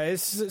yeah,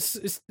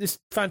 it's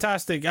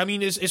fantastic. I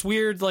mean, it's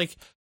weird. Like,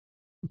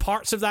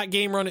 parts of that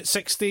game run at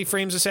 60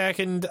 frames a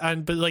second,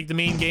 but like the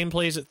main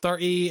gameplay is at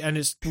 30, and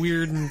it's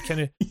weird and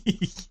kind of.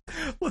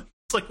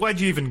 It's like, why'd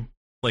you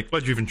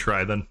even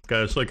try then,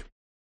 guys? Like,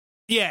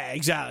 yeah,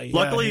 exactly.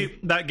 Luckily,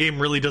 that game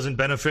really doesn't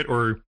benefit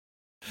or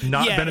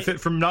not benefit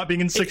from not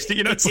being in 60.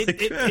 You know,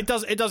 it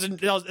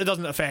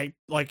doesn't affect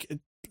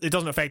it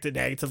doesn't affect it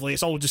negatively.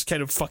 It's all just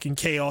kind of fucking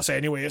chaos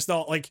anyway. It's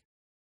not like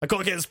I got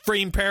to get this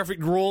frame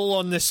perfect roll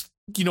on this,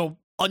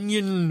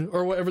 onion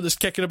or whatever that's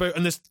kicking about,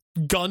 and this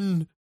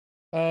gun.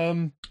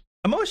 I'm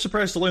always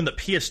surprised to learn that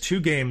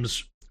PS2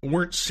 games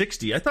weren't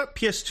 60. I thought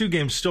PS2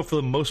 games still, for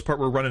the most part,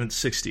 were running at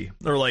 60,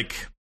 or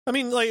like.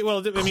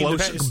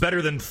 Close,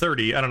 better than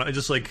 30. I don't know. It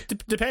just like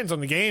depends on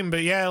the game,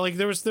 but yeah, like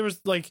there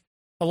was like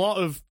a lot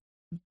of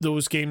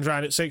those games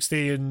ran at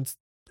 60, and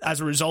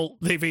as a result,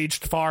 they've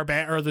aged far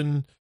better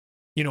than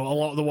a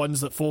lot of the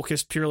ones that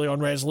focused purely on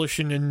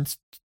resolution and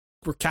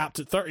were capped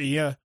at 30.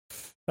 Yeah.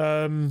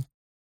 I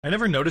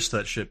never noticed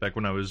that shit back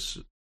when I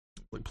was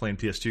like playing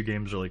PS2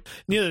 games or like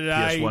neither did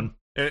PS1.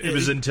 It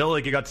was until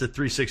like it got to the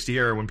 360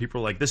 era when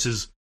people were like, "This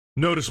is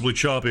noticeably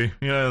choppy."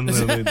 Yeah,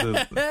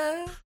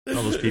 and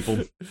all those people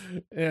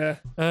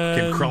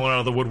came crawling out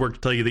of the woodwork to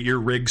tell you that your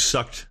rig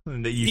sucked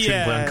and that you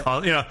shouldn't play on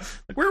console.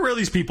 Like where were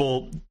these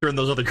people during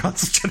those other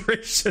console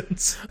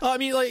generations? I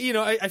mean, like,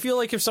 I feel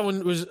like if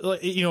someone was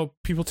like,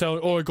 people tell,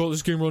 "Oh, I got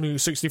this game running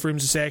at 60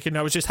 frames a second,"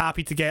 I was just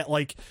happy to get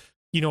like,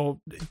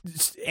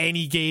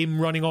 any game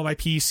running on my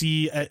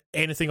PC at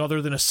anything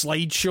other than a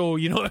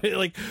slideshow,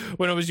 like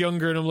when I was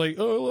younger, and I'm like,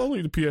 oh, I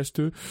like the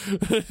PS2.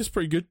 It's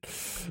pretty good.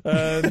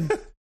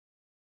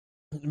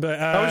 But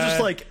I was just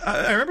like,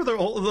 I remember the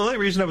only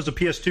reason I was a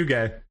PS2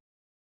 guy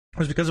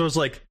was because I was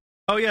like,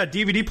 oh yeah,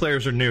 DVD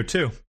players are new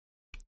too.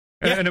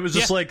 And it was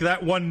just like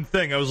that one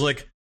thing. I was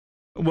like,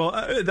 well,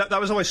 that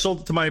was how I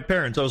sold it to my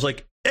parents. I was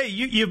like, hey,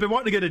 you've been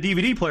wanting to get a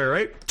DVD player,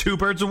 right? 2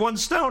 birds with 1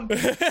 stone.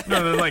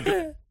 No, they're like,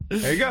 there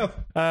you go.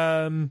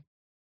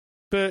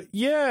 But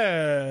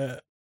yeah.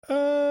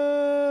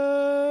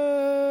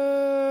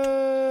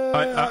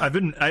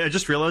 I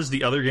just realized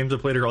the other games I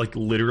played are like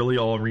literally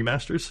all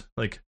remasters.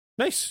 Like,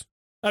 nice.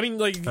 I mean,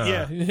 like,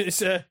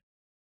 it's I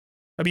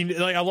mean,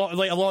 like a lot of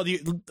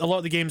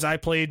the games I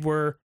played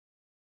were,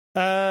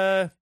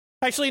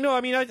 actually no.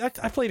 I mean, I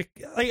played.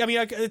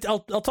 I'll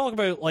talk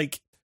about like,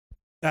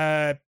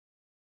 I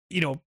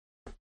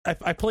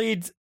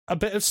played a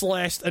bit of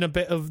Celeste and a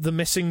bit of The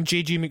Missing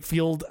J.G.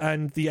 McField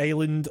and the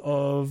Island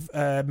of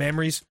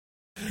Memories.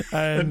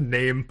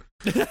 Name,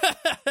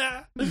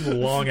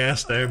 long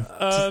ass name.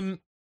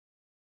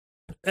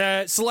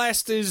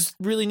 Celeste is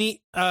really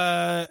neat.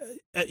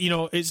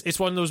 It's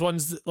one of those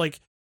ones that, like,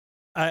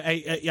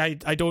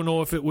 I don't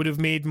know if it would have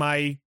made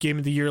my Game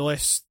of the Year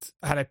list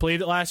had I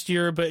played it last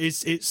year, but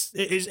it's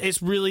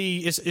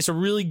a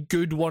really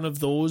good one of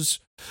those.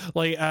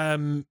 Like,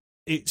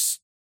 it's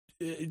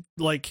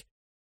like.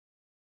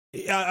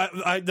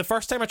 The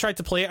first time I tried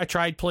to play it, I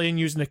tried playing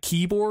using a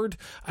keyboard,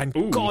 and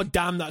god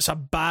damn, that's a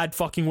bad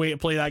fucking way to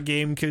play that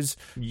game, because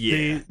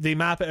they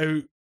map it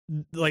out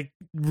like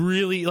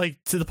really, like,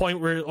 to the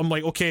point where I'm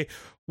like, okay,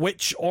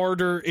 which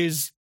order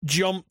is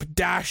jump,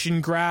 dash,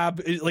 and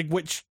grab? Like,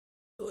 which?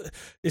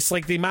 It's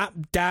like they map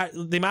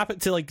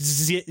it to like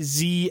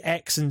Z,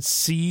 X, and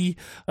C,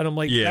 and I'm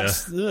like,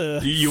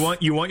 you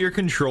want your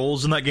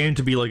controls in that game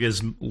to be like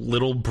as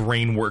little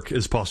brain work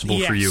as possible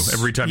for you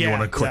every time you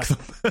want to click them.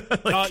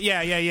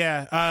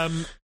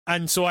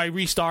 And so I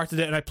restarted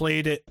it and I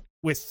played it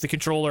with the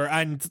controller,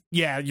 and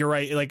you're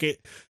right,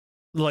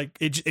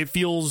 it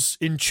feels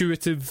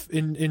intuitive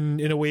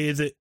in a way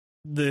that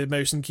the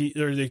mouse and key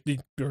or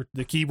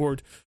the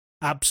keyboard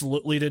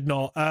absolutely did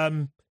not.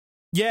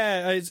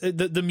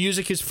 The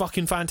music is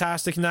fucking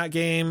fantastic in that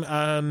game.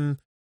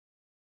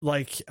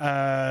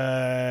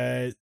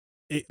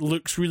 It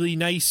looks really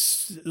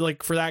nice,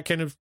 like, for that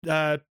kind of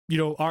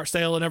art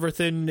style and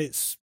everything.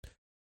 It's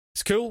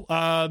cool.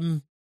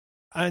 And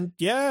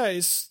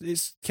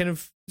it's kind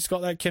of, it's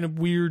got that kind of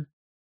weird,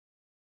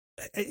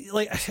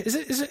 like, is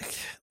it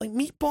like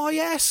Meat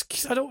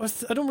Boy-esque? I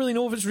don't really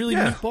know if it's really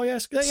Meat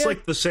Boy-esque. It's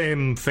like the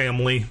same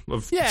family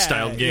of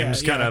styled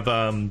games, kind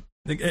of.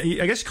 I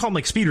guess you call them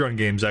like speedrun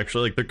games.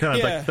 Actually, like, they're kind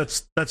of like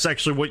that's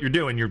actually what you're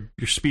doing. You're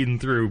speeding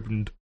through,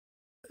 and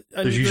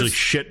there's usually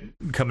shit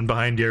coming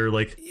behind you. Or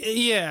like,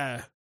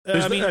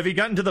 have you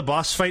gotten to the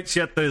boss fights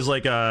yet? There's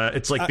like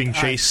it's like being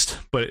chased,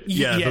 but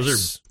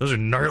those are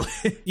gnarly.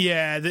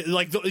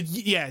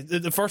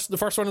 The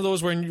first one of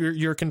those when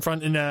you're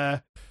confronting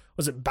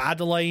was it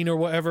Badeline or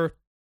whatever.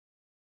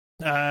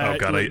 Oh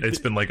god, it's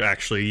been like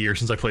actually a year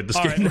since I played this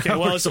game. Okay,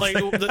 well, it's like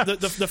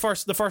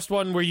the first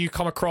one where you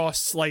come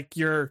across like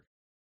your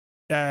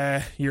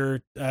the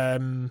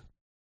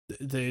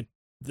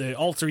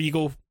alter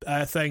ego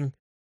thing.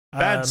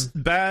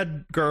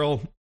 Bad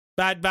girl.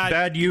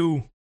 Bad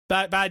you.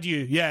 Bad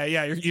you. Yeah.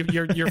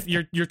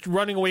 You're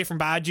running away from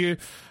Bad you,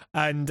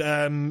 and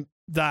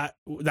that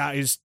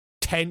is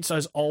tense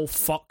as all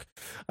fuck.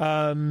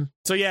 I'll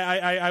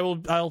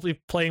be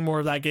playing more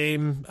of that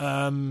game.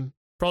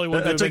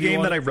 That's a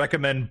game that I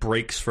recommend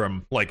breaks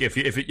from. Like, if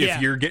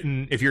you're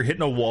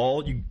hitting a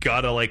wall, you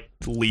gotta like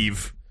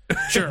leave,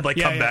 come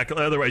back.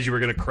 Otherwise, you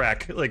were gonna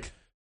crack. Like,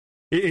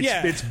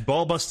 it's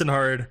ball busting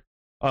hard.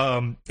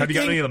 Have you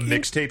got any of the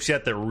mixtapes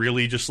yet that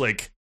really just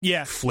like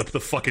flip the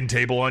fucking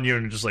table on you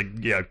and just like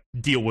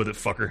deal with it,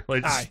 fucker?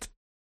 Like,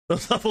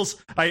 those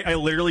levels, I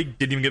literally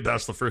didn't even get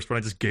past the first one.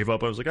 I just gave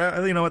up. I was like,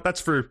 you know what?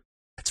 That's for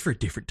a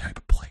different type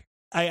of play.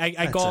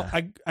 I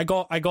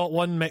got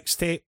one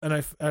mixtape and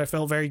I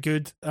felt very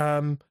good.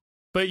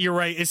 But you're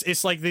right.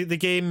 It's like the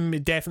game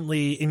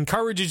definitely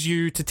encourages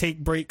you to take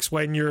breaks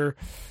when you're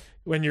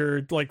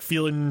like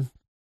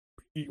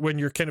when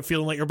you're kind of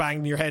feeling like you're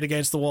banging your head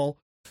against the wall.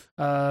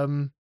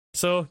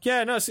 So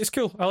yeah, no, it's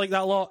cool. I like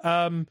that a lot.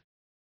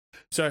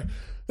 Sorry.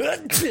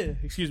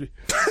 Excuse me.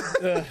 I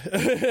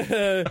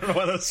don't know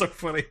why that's so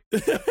funny.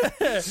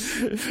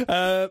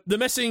 The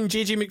Missing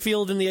J.G.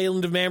 McField and the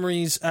Island of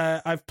Memories.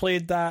 I've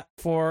played that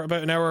for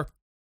about an hour.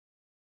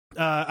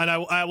 and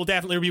I will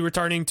definitely be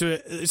returning to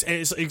it.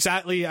 It's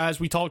exactly as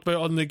we talked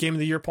about on the Game of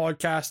the Year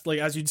podcast, like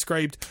as you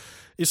described.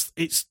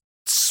 It's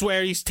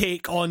Swery's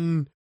take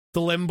on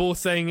the Limbo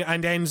thing,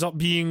 and ends up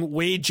being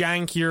way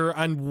jankier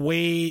and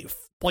way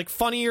like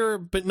funnier,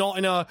 but not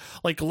in a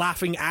like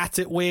laughing at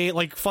it way,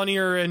 like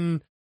funnier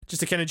in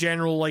just a kind of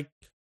general like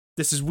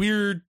this is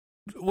weird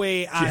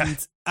way,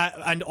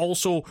 and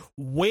also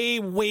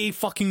way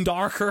fucking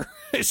darker.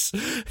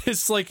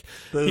 It's like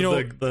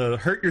the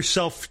hurt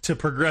yourself to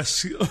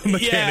progress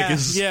mechanic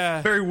is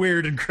very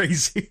weird and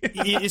crazy.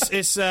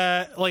 it's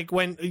like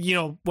when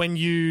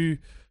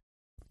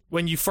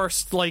you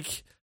first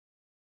like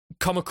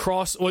come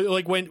across,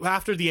 like when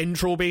after the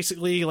intro,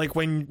 basically, like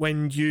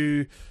when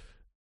you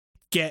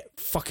get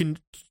fucking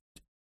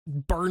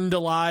burned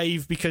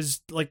alive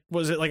because like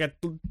was it like a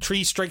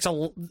tree strikes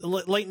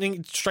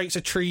lightning strikes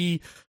a tree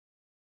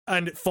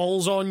and it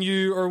falls on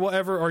you or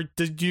whatever, or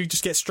did you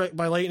just get struck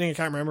by lightning? I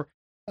can't remember.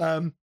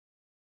 Then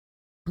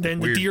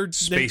weird the deer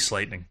space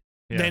lightning.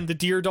 Yeah. Then the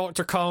deer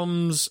doctor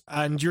comes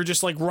and you're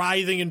just like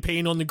writhing in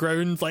pain on the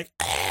ground, like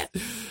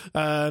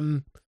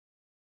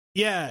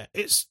yeah,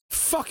 it's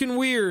fucking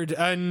weird,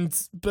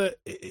 but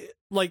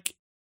like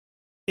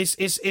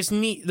it's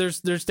neat. There's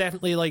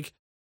definitely like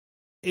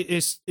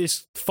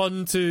it's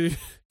fun to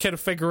kind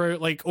of figure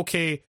out like,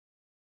 okay,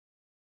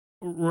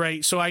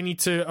 right, so I need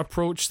to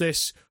approach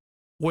this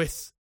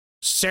with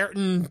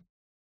certain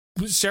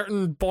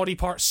body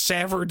parts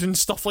severed and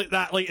stuff like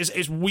that. Like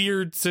it's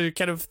weird to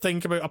kind of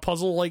think about a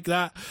puzzle like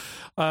that.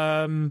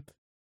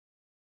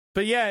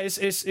 But yeah,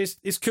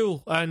 it's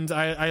cool, and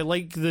I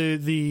like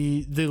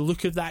the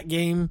look of that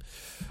game.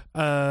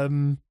 Yeah,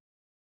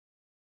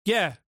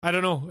 I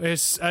don't know.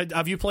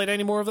 Have you played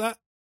any more of that?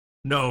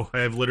 No, I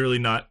have literally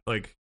not.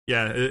 Like,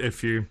 yeah,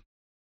 if you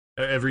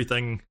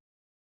everything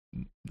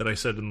that I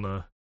said in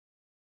the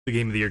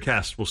Game of the Year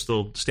cast will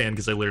still stand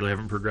because I literally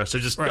haven't progressed.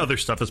 There's just other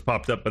stuff has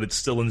popped up, but it's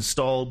still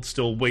installed,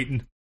 still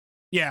waiting.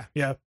 Yeah.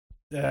 I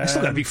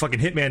still gotta be fucking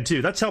Hitman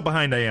 2. That's how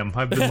behind I am.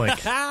 I've been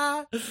like,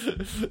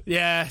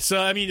 yeah. So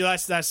I mean,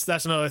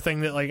 that's another thing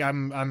that like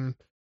I'm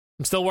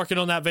still working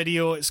on that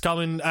video. It's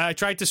coming. I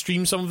tried to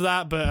stream some of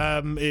that,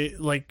 but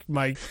it like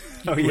my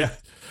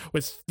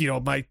with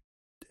my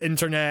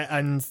internet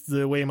and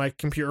the way my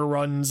computer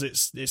runs,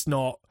 it's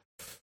not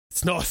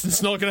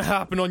gonna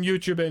happen on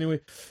YouTube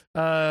anyway.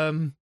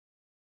 But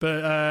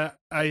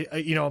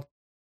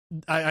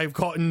I've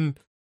gotten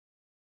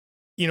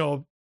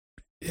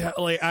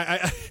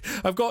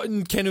I've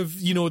gotten kind of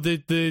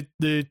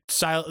the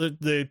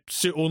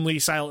suit only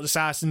silent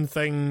assassin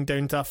thing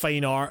down to a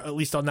fine art, at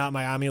least on that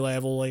Miami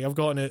level. Like I've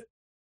gotten it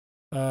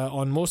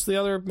on most of the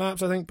other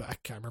maps, I think, but I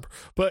can't remember.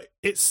 But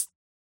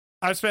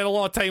I've spent a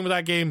lot of time with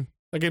that game.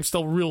 That game's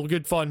still real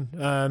good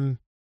fun.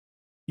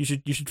 You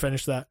should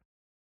finish that.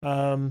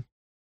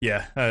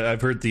 Yeah,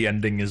 I've heard the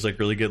ending is like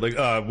really good.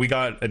 Like, we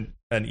got an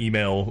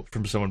email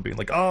from someone being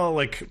like, "Oh,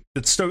 like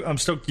I'm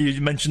stoked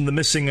you mentioned the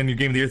missing on your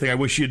Game of the Year thing. I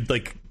wish you'd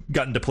like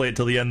gotten to play it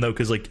till the end though,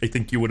 because like I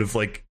think you would have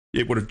like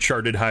it would have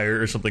charted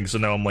higher or something." So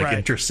now I'm like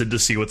interested to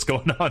see what's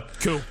going on.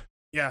 Cool.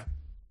 Yeah.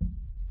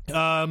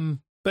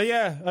 But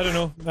yeah, I don't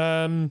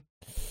know.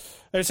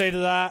 Outside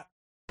of that,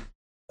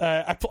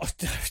 I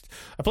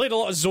played a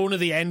lot of Zone of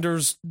the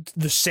Enders,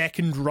 the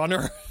second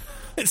runner.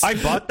 I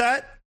bought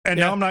that. And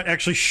now I'm not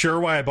actually sure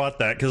why I bought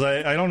that, because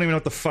I don't even know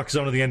what the fuck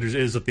Zone of the Enders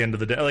is at the end of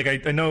the day. Like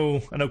I know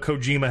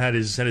Kojima had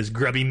his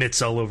grubby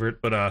mitts all over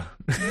it, but I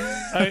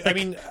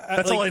mean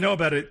that's like, all I know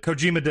about it.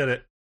 Kojima did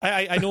it.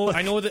 I know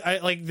that I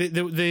like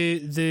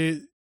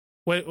the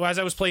as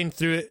I was playing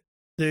through it,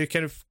 the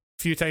kind of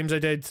few times I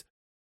did,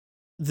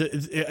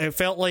 it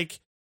felt like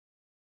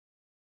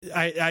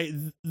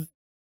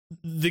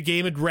the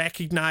game had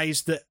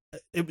recognized that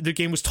the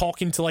game was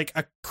talking to like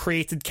a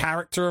created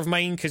character of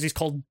mine, because he's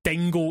called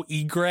Dingo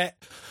Egret.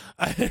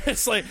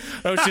 It's like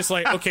I was just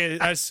like, okay,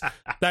 that's a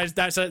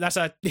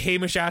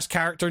Hamish ass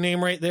character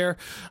name right there.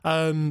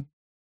 And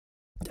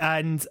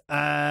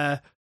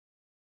that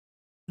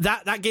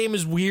game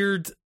is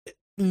weird.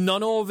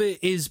 None of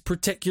it is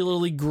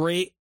particularly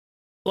great,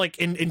 like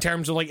in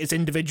terms of like its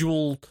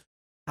individual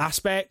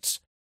aspects,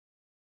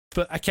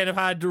 but I kind of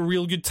had a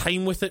real good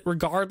time with it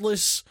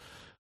regardless.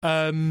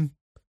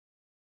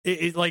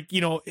 It's like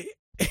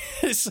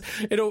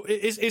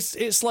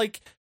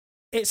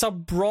it's a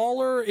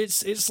brawler.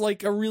 It's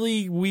like a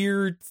really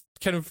weird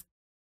kind of.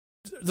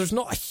 There's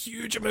not a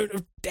huge amount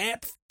of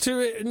depth to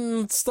it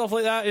and stuff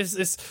like that.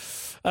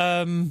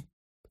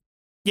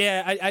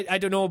 I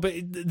don't know, but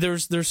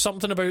there's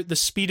something about the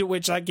speed at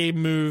which that game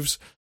moves.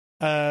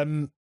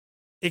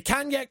 It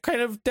can get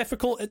kind of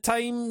difficult at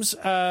times.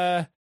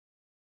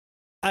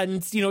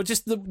 And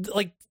just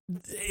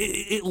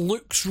it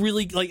looks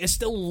really like it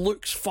still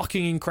looks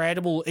fucking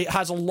incredible. It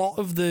has a lot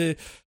of the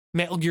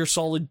Metal Gear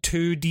Solid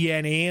 2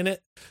 DNA in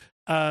it,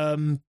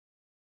 and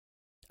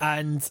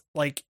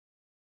like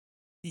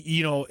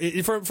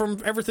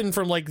from everything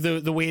from like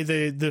the way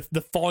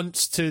the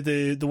fonts to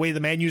the way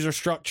the menus are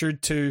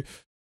structured to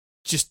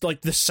just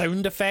like the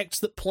sound effects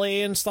that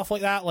play and stuff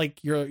like that.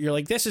 Like you're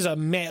like, this is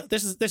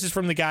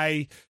from the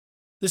guy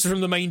this is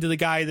from the mind of the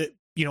guy that,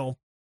 you know,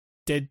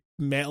 did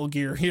Metal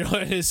Gear, you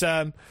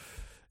know.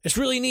 It's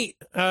really neat.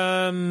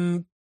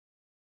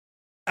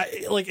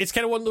 It's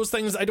kind of one of those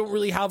things I don't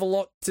really have a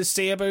lot to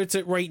say about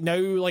it right now.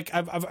 Like,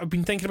 I've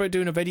been thinking about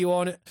doing a video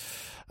on it,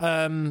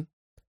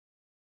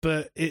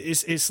 but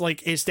it's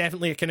like, it's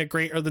definitely a kind of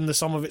greater than the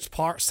sum of its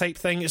parts type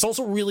thing. It's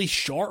also really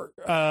short.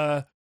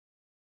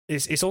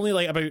 It's only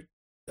like about,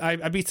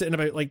 I beat it in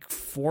about like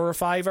 4 or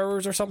 5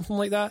 hours or something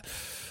like that.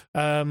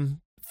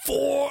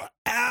 4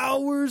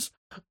 hours.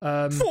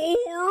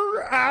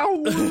 4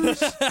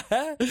 hours.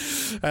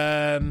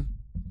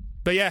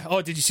 But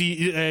yeah, did you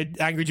see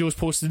Angry Joe's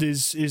posted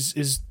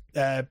his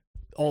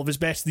all of his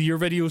best of the year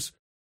videos?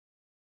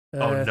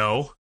 Oh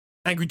no.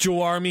 Angry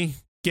Joe Army,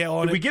 get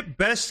on it. We get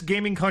best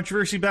gaming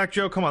controversy back,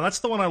 Joe? Come on, that's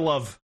the one I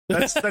love.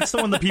 That's the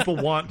one that people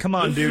want. Come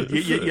on, dude.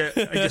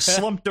 You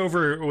slumped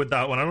over with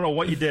that one. I don't know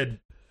what you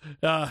did.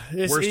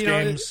 Worst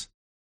games.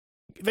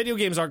 Video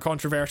games aren't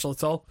controversial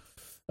at all.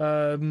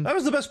 That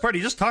was the best part.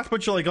 He just talked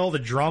about all the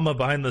drama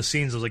behind the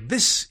scenes. I was like,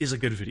 this is a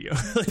good video.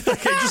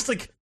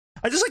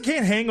 I just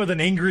can't hang with an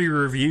angry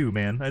review,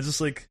 man. I just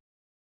like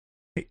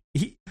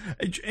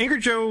Angry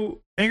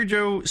Joe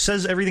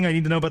says everything I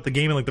need to know about the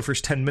game in like the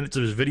first 10 minutes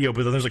of his video,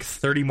 but then there's like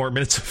 30 more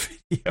minutes of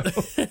video.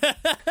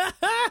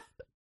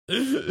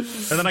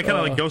 And then I kind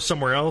of like go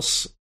somewhere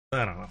else.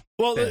 I don't know.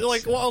 Well,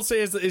 like what I'll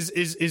say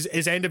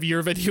is end of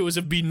year videos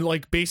have been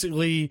like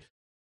basically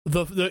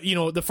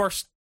the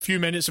first few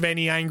minutes of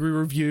any angry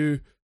review,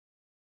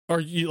 or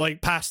you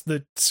like past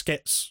the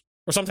skits.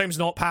 Or sometimes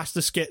not past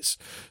the skits.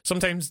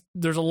 Sometimes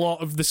there's a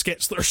lot of the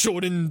skits that are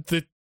shown in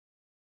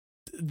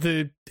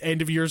the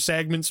end of year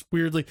segments.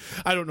 Weirdly,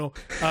 I don't know.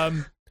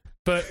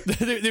 But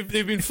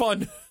they've been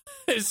fun.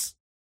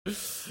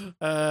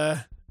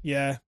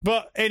 Yeah.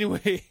 But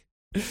anyway,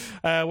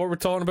 what we're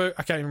talking about,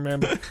 I can't even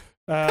remember.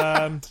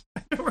 I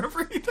don't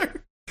remember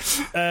either.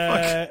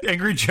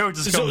 Angry Joe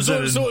just comes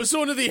in.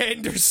 Zone of the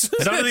Enders.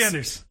 Zone of the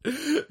Enders.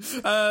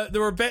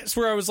 There were bits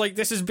where I was like,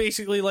 this is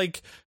basically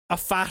like a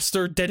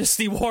faster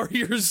Dynasty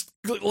Warriors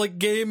like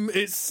game.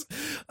 It's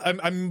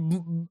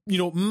I'm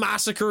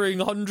massacring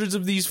hundreds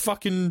of these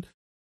fucking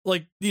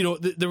like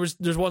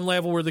there's one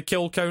level where the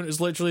kill count is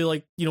literally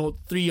like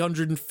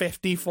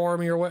 350 for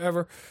me or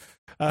whatever.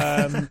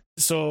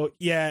 So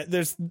yeah,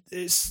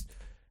 it's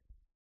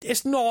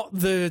not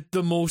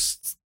the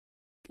most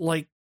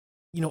like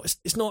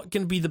it's not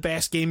going to be the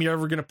best game you're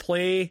ever going to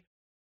play,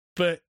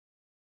 but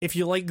if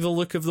you like the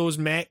look of those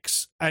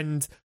mechs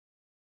and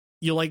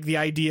you like the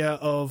idea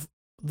of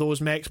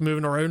those mechs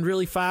moving around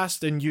really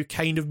fast and you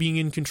kind of being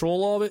in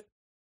control of it,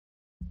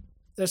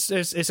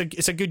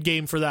 it's a good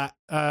game for that.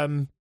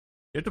 You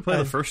have to play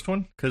the first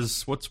one,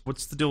 because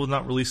what's the deal with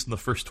not releasing the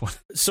first one?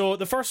 So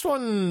the first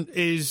one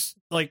is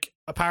like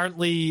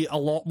apparently a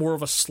lot more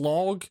of a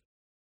slog,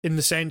 in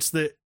the sense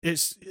that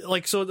it's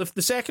like, so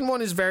the second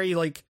one is very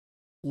like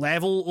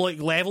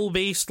level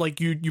based,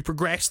 like you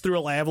progress through a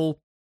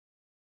level,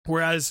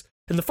 whereas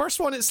in the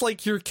first one it's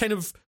like you're kind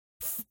of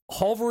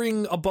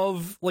hovering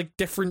above like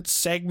different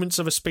segments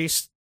of a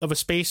space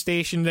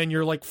station, then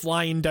you're like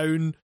flying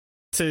down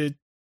to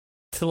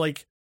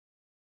like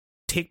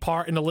take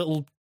part in a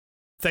little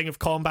thing of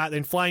combat,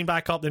 then flying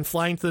back up, then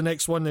flying to the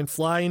next one, then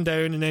flying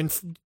down, and then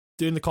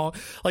doing the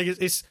like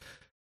it's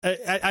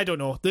I don't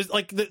know. There's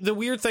like the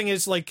weird thing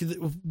is like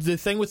the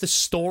thing with the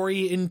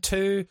story in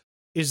 2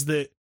 is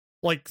that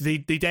like they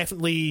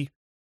definitely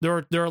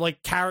there are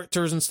like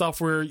characters and stuff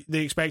where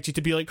they expect you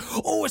to be like,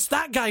 oh, it's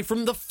that guy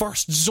from the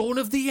first Zone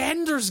of the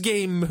Enders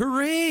game,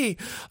 hooray!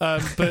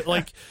 But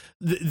like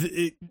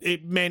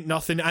it meant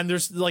nothing, and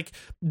there's like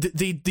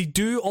they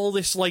do all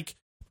this like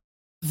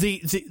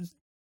they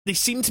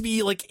seem to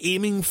be like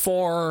aiming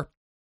for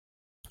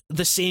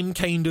the same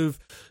kind of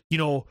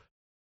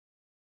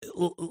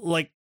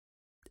like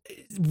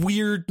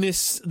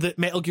weirdness that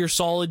Metal Gear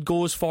Solid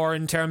goes for,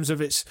 in terms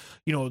of its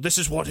this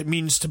is what it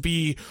means to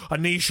be a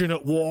nation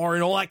at war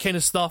and all that kind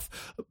of stuff,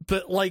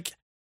 but like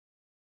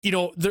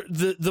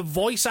the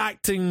voice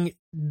acting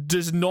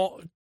does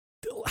not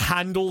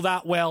handle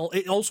that well.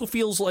 It also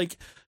feels like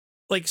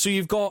so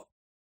you've got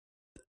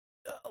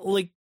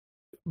like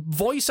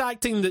voice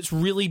acting that's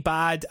really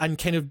bad and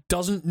kind of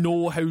doesn't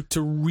know how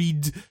to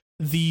read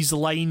these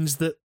lines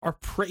that are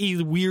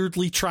pretty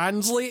weirdly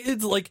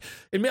translated. Like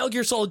in Metal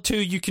Gear Solid 2,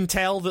 you can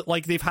tell that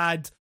like they've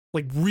had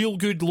like real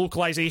good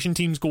localization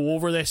teams go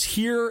over this.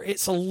 Here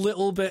it's a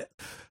little bit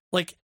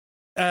like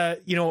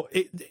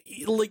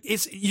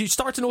it's you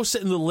start to notice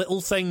it in the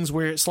little things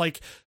where it's like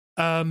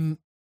the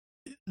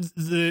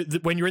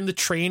when you're in the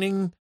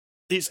training,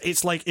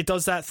 it's like it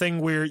does that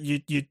thing where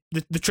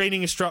the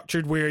training is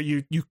structured where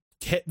you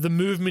hit the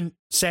movement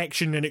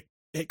section and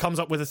it comes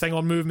up with a thing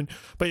on movement,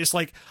 but it's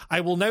like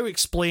I will now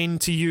explain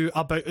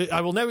about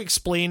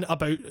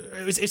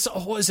it's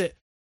what is it?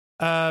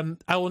 I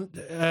will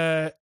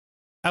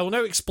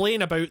now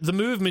explain about the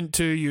movement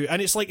to you,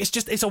 and it's like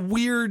it's a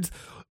weird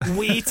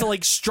way to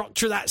like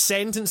structure that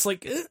sentence.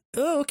 Like,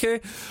 oh, okay,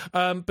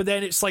 but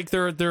then it's like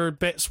there are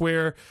bits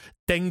where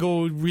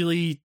Dingo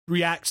really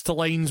reacts to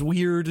lines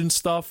weird and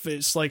stuff.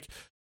 It's like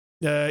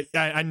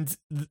and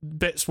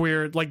bits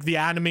where like the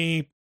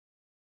anime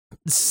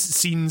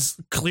scenes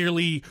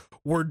clearly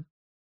were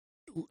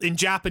in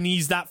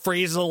Japanese. That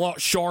phrase is a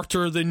lot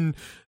shorter than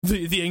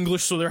the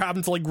English, so they're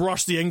having to like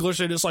rush the English,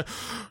 and it's like,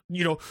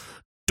 you know,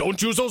 don't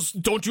use those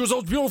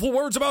beautiful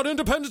words about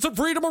independence and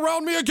freedom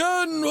around me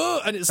again.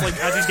 And it's like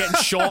as he's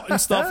getting shot and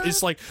stuff,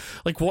 it's like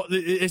what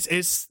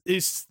it's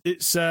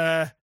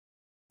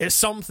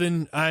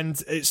something,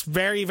 and it's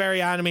very,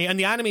 very anime, and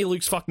the anime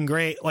looks fucking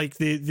great. Like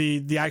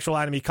the actual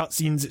anime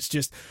cutscenes, it's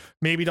just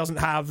maybe doesn't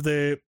have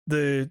the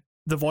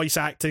voice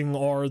acting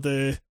or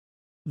the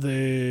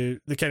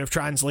kind of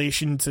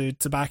translation to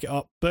back it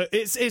up, but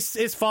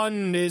it's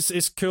fun.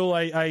 It's cool.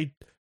 I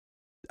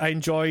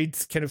enjoyed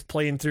kind of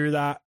playing through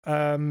that.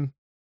 And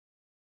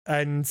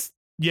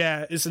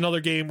yeah, it's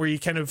another game where you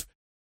kind of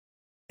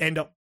end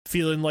up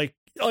feeling like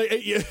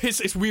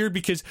it's weird,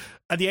 because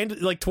at the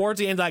end, like towards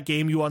the end of that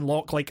game, you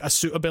unlock like a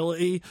suit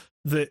ability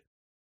that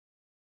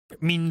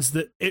means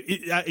that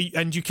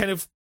and you kind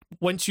of,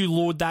 once you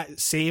load that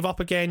save up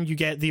again, you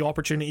get the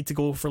opportunity to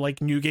go for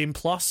like New Game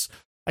Plus,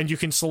 and you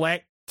can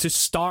select to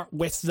start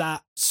with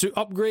that suit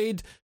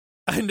upgrade.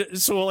 And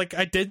so like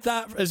I did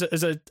that as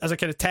a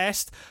kind of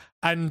test,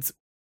 and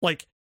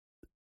like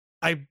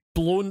I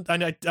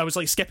was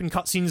like skipping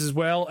cutscenes as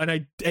well, and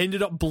I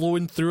ended up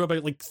blowing through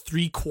about like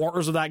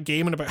 3/4 of that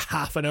game in about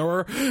half an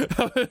hour.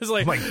 It's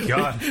like, oh my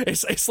god,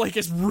 it's like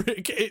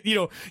you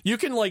know, you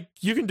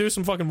can do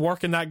some fucking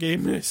work in that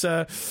game. It's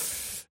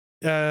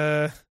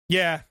yeah.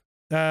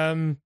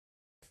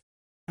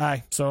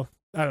 So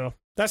I don't know.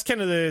 That's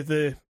kind of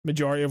the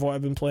majority of what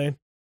I've been playing.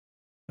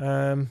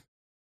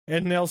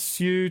 Anything else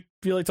you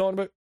feel like talking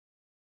about?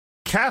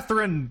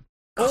 Catherine,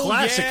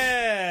 classic.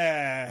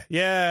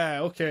 Yeah.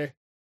 Okay.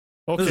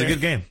 This is a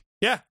good game.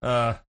 Yeah.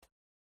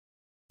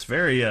 It's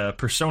very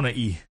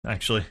Persona-y,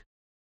 actually.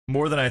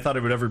 More than I thought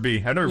it would ever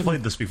be. I've never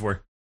played this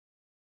before.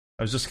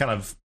 I was just kind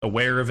of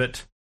aware of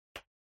it.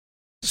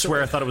 I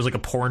swear I thought it was like a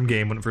porn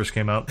game when it first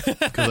came out.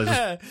 Because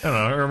I don't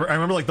know. I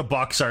remember like the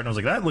box art, and I was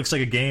like, that looks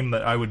like a game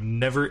that I would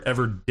never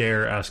ever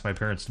dare ask my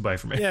parents to buy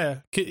for me. Yeah.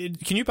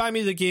 Can you buy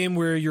me the game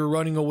where you're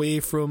running away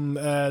from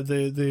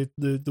the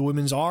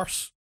women's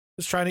arse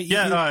that's trying to eat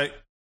you?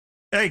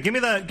 Hey, give me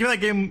that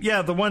game.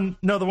 Yeah, the one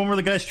where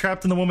the guy's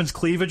trapped in the woman's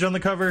cleavage on the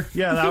cover.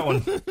 Yeah, that one.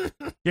 Give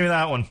me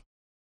that one.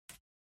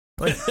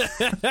 Like,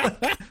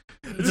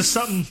 it's just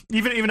something.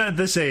 Even at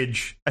this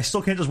age, I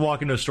still can't just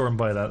walk into a store and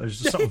buy that. There's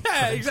just something.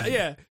 Yeah, exactly.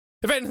 Yeah.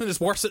 If anything is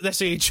worse at this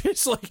age,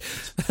 it's like,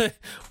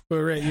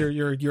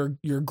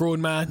 you're a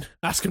grown man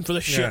asking for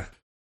this shit.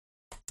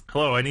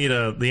 Hello, I need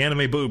the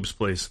anime boobs,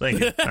 please. Thank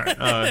you. All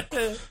right.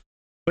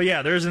 But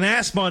yeah, there's an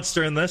ass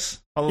monster in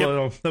this.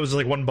 Although that was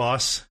like one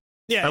boss.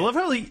 Yeah, I love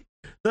how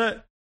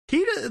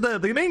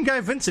the main guy,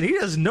 Vincent, he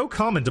has no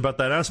comment about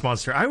that ass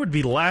monster. I would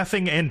be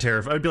laughing and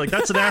terrified. I'd be like,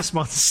 that's an ass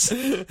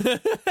monster.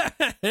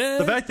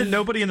 The fact that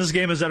nobody in this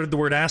game has uttered the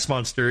word ass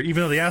monster,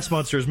 even though the ass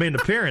monster has made an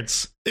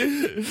appearance,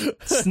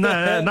 it's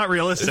not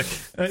realistic.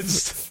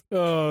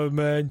 Oh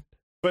man.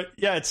 But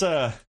yeah, it's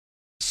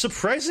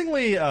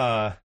surprisingly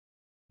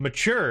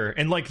mature,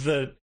 and like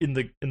in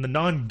the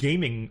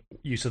non-gaming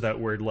use of that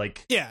word,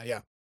 like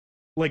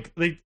like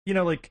they, you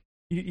know, like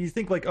you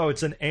think like, oh,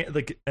 it's an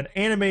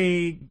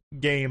anime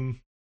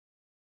game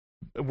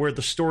where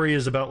the story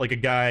is about like a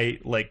guy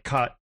like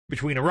caught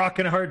between a rock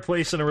and a hard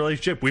place in a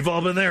relationship. We've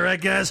all been there,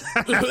 right, guys?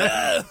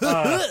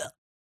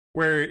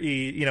 Where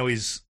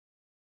he's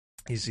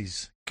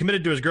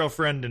committed to his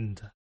girlfriend,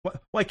 and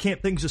why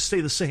can't things just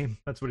stay the same?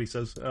 That's what he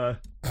says.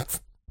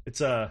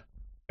 It's man,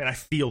 I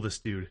feel this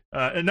dude.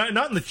 And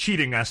not in the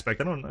cheating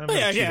aspect. I'm not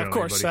cheating on of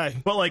course.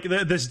 But like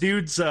this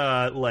dude's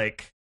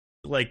like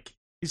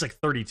he's like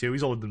 32.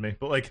 He's older than me,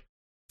 but like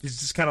he's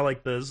just kind of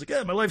like this. Like,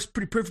 yeah, my life's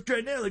pretty perfect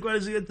right now. Like, why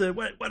does he get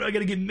why do I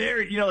gotta get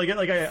married? You know,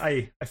 like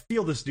I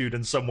feel this dude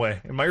in some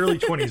way. In my early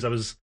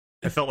 20s,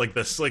 I felt like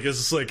this. Like, it's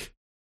just like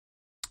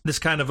this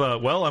kind of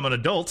well, I'm an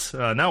adult.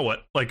 Now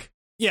what? Like,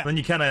 yeah. Then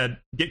you kind of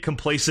get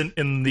complacent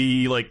in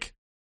the like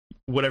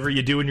whatever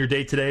you do in your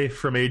day to day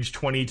from age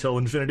 20 till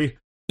infinity,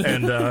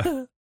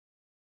 and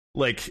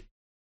like,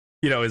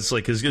 you know, it's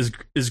like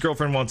his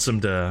girlfriend wants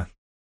him to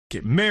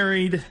get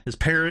married.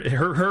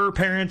 Her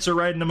parents are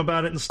writing him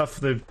about it and stuff.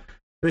 They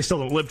still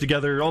don't live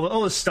together.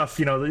 All this stuff,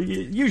 you know, the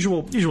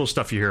usual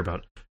stuff you hear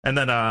about. And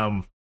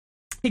then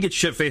he gets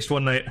shit faced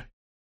one night,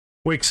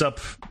 wakes up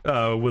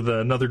with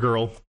another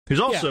girl who's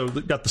also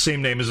got the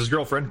same name as his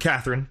girlfriend,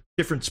 Catherine.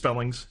 Different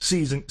spellings,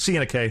 C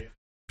and a K. I'm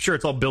sure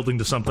it's all building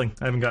to something.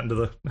 I haven't gotten to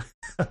the.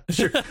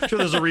 sure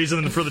there's a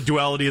reason for the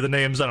duality of the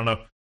names. I don't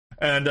know.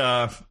 And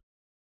God,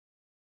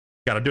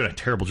 I'm doing a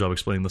terrible job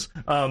explaining this.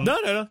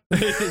 No.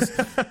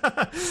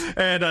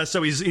 And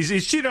so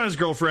he's cheating on his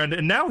girlfriend,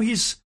 and now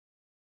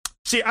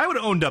see, I would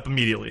have owned up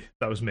immediately.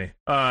 That was me.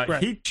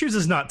 Right. He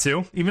chooses not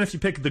to, even if you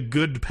pick the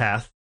good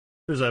path.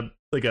 There's a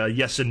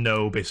yes and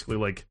no, basically,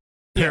 like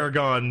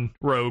Paragon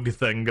rogue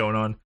thing going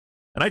on.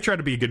 And I try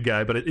to be a good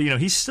guy, but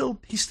he's still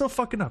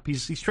fucking up.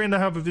 He's trying to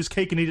have his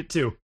cake and eat it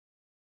too,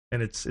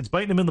 and it's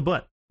biting him in the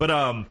butt. But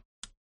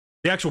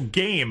the actual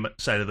game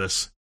side of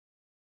this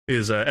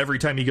is every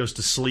time he goes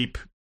to sleep,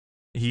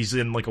 he's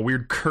in like a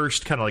weird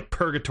cursed kind of like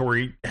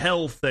purgatory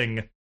hell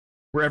thing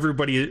where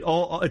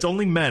it's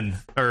only men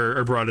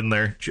are brought in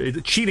there,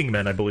 cheating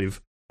men, I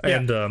believe. Yeah.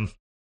 And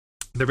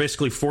they're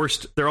basically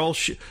forced, they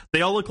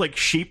all look like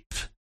sheep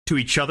to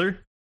each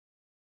other,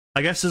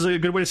 I guess is a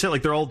good way to say it.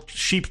 Like they're all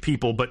sheep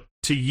people, but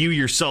to you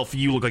yourself,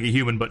 you look like a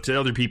human, but to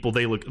other people,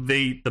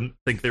 they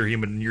think they're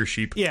human and you're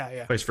sheep.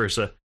 Yeah. Vice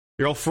versa.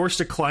 You're all forced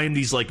to climb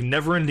these like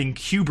never-ending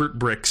Q*bert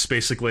bricks,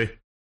 basically,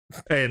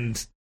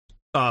 and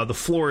the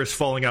floor is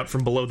falling out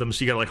from below them,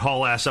 so you gotta like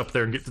haul ass up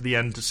there and get to the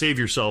end to save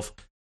yourself.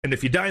 And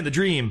if you die in the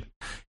dream,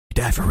 you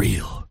die for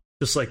real,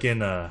 just like in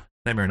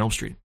Nightmare on Elm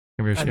Street.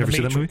 Ever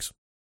see that movie?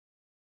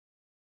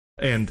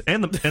 And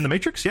the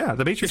Matrix, yeah,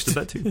 the Matrix did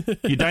that too.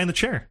 You die in the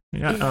chair.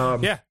 Yeah,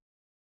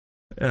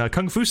 yeah.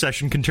 Kung Fu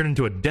session can turn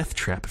into a death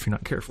trap if you're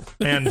not careful.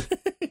 And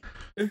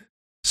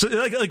so,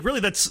 like really,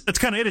 that's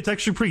kind of it. It's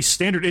actually pretty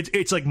standard.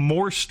 It's like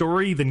more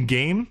story than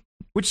game,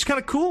 which is kind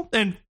of cool.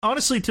 And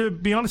honestly, to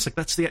be honest, like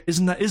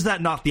is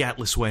that not the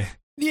Atlus way?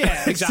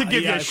 Yeah, exactly. To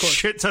give you a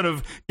shit ton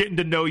of getting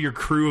to know your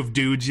crew of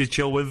dudes you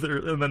chill with,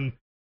 and then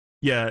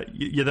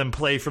you then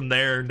play from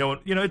there. No,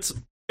 it's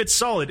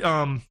solid.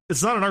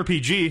 It's not an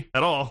RPG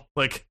at all.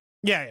 Like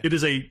it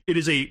is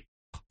a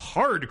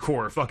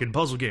hardcore fucking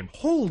puzzle game.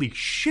 Holy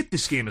shit,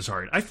 this game is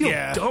hard. I feel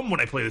dumb when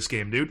I play this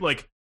game, dude.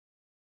 Like.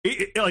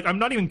 Like I'm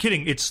not even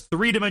kidding. It's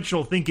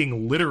 3-dimensional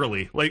thinking,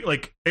 literally,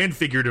 like and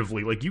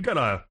figuratively. Like you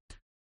gotta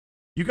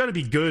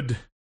be good.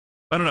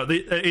 I don't know.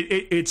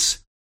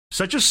 It's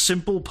such a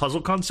simple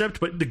puzzle concept,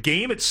 but the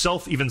game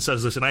itself even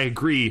says this, and I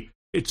agree.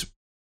 It's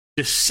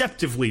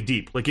deceptively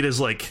deep. Like it is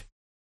like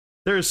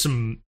there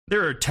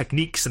are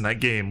techniques in that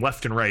game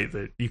left and right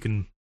that you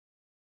can.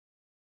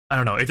 I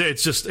don't know.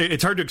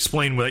 It's hard to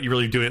explain without you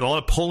really doing it. A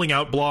lot of pulling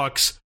out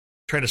blocks.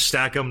 Trying to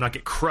stack them, not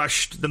get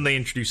crushed. Then they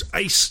introduce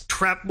ice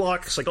trap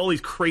blocks, like all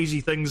these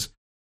crazy things.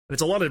 And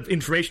it's a lot of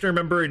information to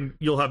remember, and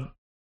you'll have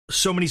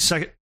so many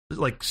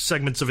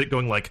segments of it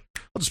going like,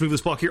 I'll just move this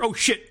block here. Oh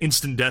shit,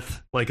 instant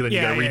death. Like, and then you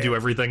gotta redo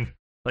everything.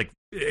 Like,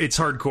 it's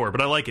hardcore, but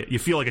I like it. You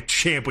feel like a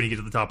champ when you get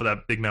to the top of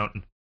that big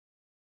mountain.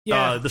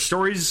 Yeah. The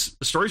story's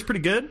pretty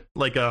good.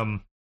 Like,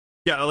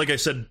 like I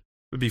said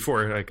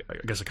before, I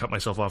guess I cut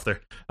myself off there.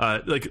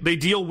 Like, they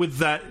deal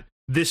with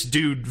this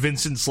dude,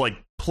 Vincent's, like,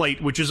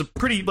 plight, which is a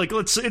pretty, like,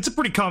 it's a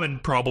pretty common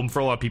problem for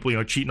a lot of people,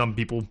 cheating on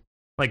people.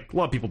 Like, a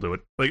lot of people do it.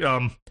 Like,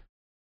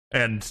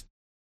 and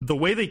the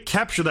way they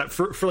capture that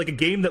for like a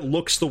game that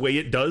looks the way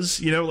it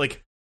does,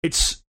 like,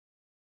 it's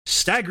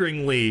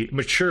staggeringly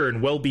mature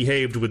and well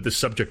behaved with the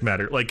subject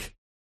matter. Like,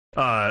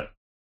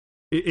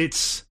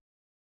 it's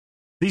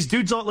these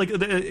dudes all, like,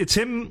 it's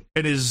him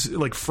and his,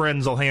 like,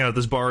 friends all hang out at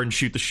this bar and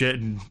shoot the shit,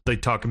 and they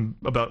talk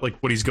about, like,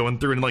 what he's going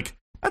through, and, like,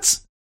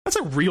 that's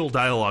a real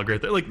dialogue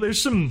right there. Like,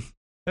 there's some,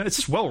 it's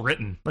just well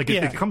written. Like,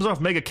 it comes off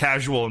mega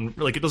casual, and,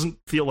 like, it doesn't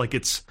feel like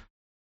it's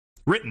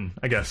written,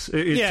 I guess.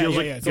 It feels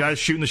like guys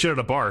shooting the shit at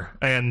a bar,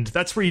 and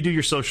that's where you do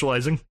your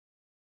socializing.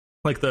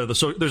 Like,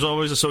 there's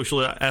always a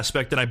social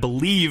aspect, and I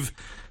believe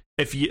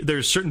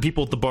there's certain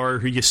people at the bar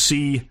who you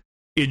see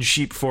in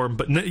sheep form,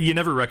 but you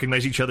never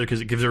recognize each other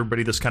because it gives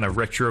everybody this kind of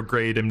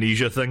retrograde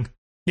amnesia thing.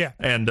 Yeah.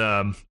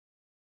 And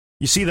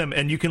you see them,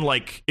 and you can,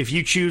 like, if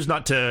you choose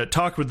not to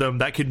talk with them,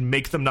 that could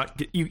make them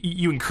not...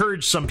 You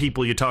encourage some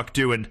people you talk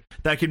to, and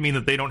that could mean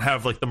that they don't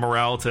have, like, the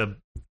morale to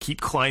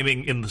keep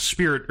climbing in the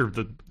spirit or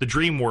the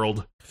dream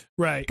world.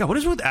 Right. God, what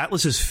is with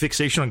Atlus's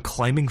fixation on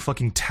climbing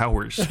fucking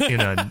towers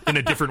in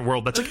a different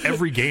world? That's like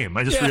every game.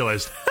 I just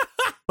realized.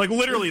 Like,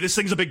 literally, this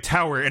thing's a big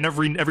tower, and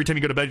every time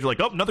you go to bed, you're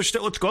like, oh, another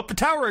step, let's go up the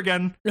tower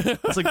again.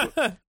 It's like,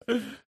 what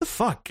the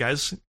fuck,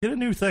 guys? Get a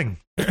new thing.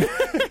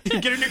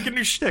 Get a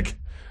new shtick.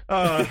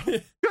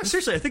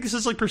 Seriously, I think this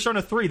is like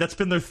Persona 3. That's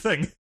been their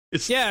thing.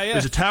 There's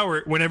a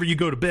tower. Whenever you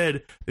go to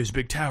bed, there's a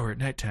big tower at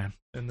nighttime.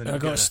 And then I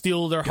gotta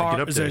steal their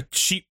heart as a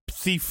cheap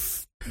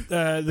thief.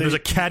 There's a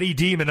catty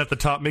demon at the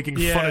top making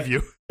fun of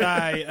you.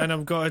 And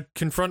I've got to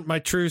confront my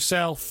true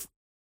self.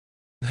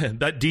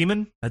 That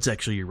demon? That's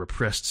actually your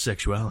repressed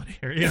sexuality.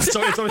 It's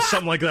always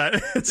something like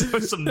that. It's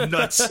always some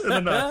nuts.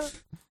 And then,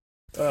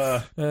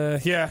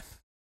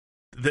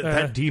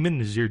 that demon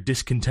is your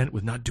discontent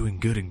with not doing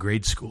good in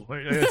grade school.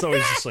 It's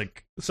always just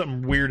like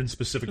something weird and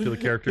specific to the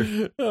character.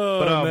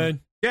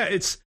 Man. Yeah,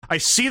 I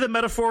see the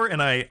metaphor,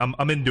 and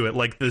I'm into it.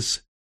 Like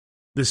this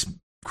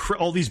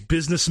all these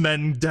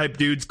businessmen type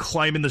dudes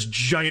climbing this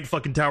giant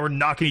fucking tower,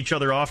 knocking each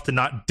other off to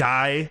not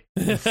die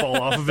and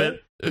fall off of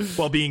it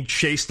while being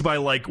chased by,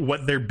 like,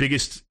 what their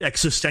biggest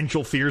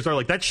existential fears are.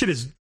 Like, that shit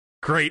is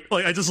great.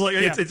 Like, I just like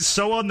it's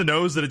so on the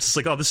nose that it's just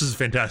like, oh, this is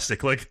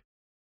fantastic. Like,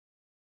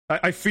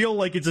 I feel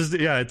like it's just,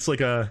 it's like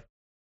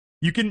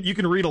you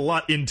can read a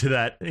lot into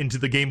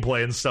the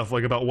gameplay and stuff,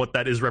 like, about what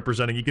that is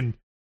representing. You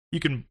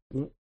can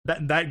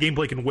that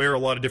gameplay can wear a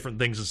lot of different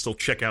things and still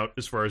check out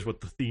as far as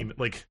what the theme,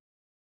 like,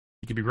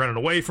 you could be running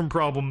away from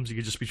problems. You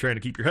could just be trying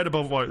to keep your head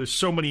above water. There's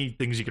so many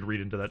things you could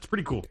read into that. It's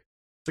pretty cool.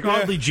 It's like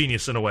oddly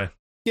genius in a way.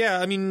 Yeah,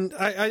 I mean,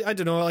 I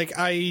don't know. Like,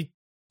 I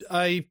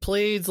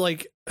played,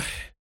 like,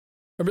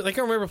 Like,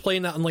 I remember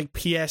playing that on, like,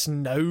 PS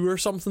Now or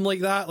something like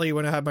that, like,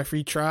 when I had my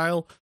free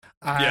trial.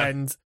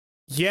 And,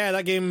 yeah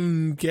that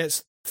game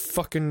gets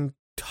fucking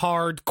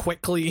hard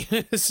quickly.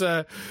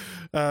 So,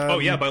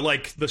 by,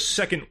 like, the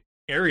second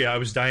area, I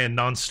was dying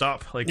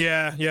nonstop. Like,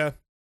 yeah.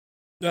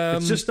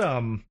 It's just,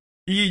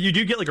 you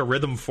do get, like, a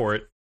rhythm for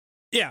it.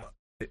 Yeah.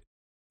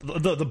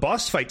 The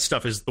boss fight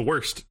stuff is the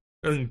worst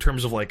in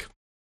terms of, like,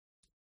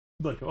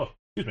 oh,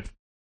 excuse me.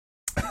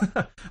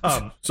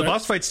 The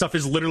boss fight stuff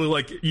is literally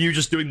like you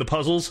just doing the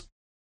puzzles,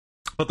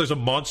 but there's a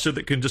monster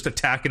that can just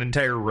attack an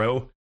entire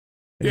row.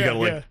 And you gotta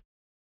like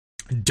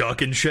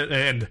duck and shit,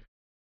 and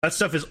that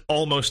stuff is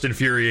almost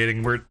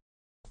infuriating. Where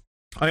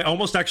I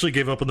almost actually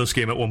gave up on this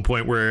game at one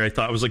point, where I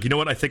thought I was like, you know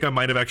what, I think I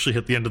might have actually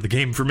hit the end of the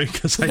game for me,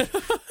 because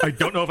I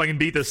don't know if I can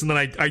beat this, and then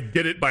I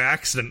did it by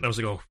accident. And I was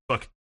like, oh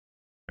fuck,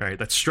 all right,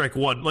 that's strike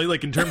one.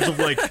 Like in terms of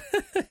like.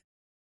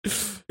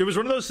 It was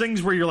one of those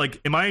things where you're like,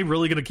 am I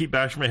really going to keep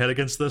bashing my head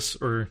against this?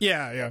 Or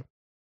Yeah.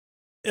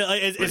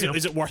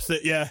 Is it worth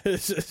it? Yeah.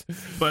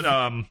 But,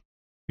 I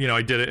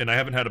did it, and I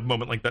haven't had a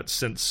moment like that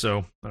since,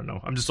 so I don't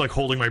know. I'm just, like,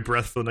 holding my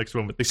breath for the next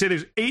moment. They say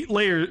there's 8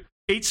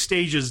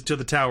 stages to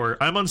the tower.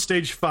 I'm on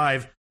stage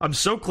 5. I'm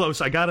so close.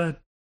 I gotta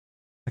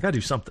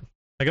do something.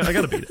 I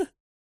gotta beat it.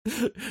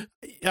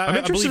 I'm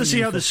interested to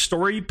see how this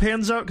story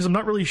pans out, because I'm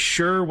not really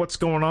sure what's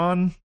going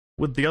on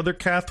with the other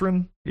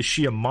Catherine. Is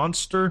she a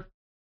monster?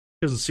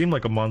 Doesn't seem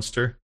like a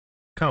monster.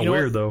 Kind of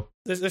weird, though.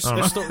 This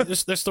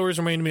story's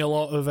reminding me a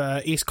lot of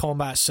Ace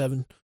Combat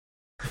 7.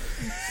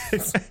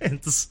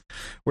 It's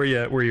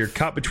where you're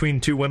caught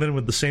between two women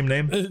with the same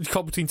name.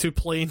 Caught between two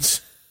planes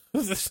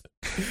with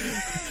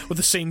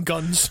the same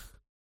guns.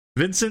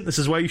 Vincent, this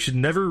is why you should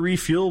never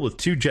refuel with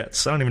 2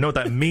 jets. I don't even know what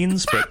that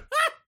means, but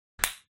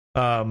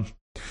I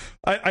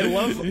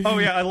love. Oh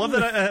yeah, I love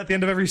that at the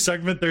end of every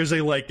segment there's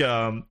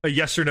a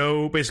yes or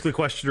no basically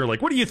question, or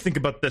like, what do you think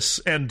about this?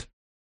 And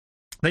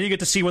then you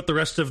get to see what the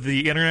rest of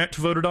the internet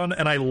voted on,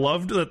 and I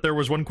loved that there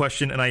was one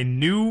question, and I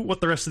knew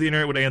what the rest of the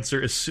internet would answer,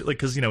 is like,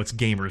 because it's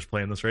gamers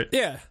playing this, right?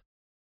 Yeah.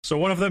 So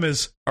one of them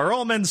is, are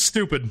all men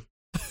stupid?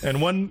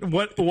 And one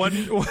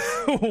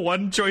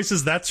choice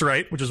is that's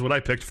right, which is what I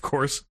picked, of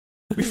course.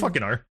 We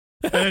fucking are.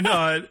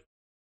 And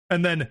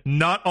then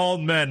not all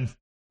men.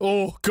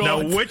 Oh god!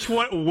 Now, which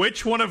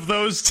one of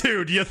those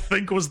two do you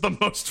think was the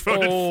most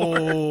voted for?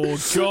 Oh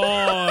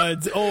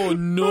god! Oh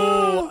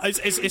no!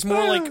 It's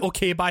more like,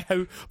 okay, by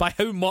how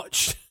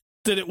much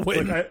did it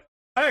win? Look,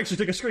 I actually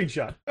took a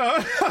screenshot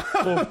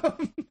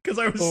because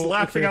I was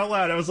laughing out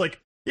loud. I was like,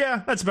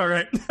 yeah, that's about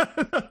right.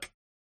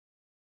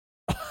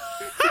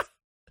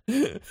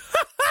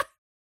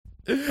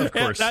 Of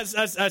course,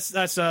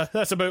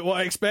 that's about what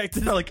I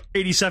expected. Like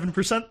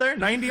 87% there,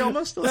 90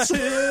 almost.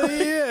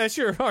 Yeah,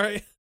 sure, all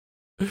right.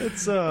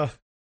 It's and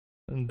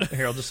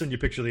here, I'll just send you a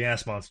picture of the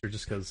ass monster,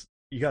 just because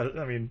you got it.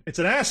 I mean, it's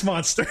an ass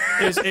monster.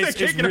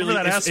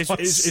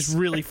 It's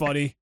really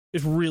funny.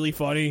 It's really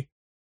funny.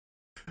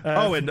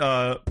 And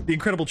the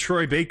incredible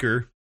Troy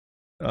Baker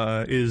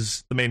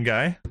is the main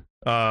guy.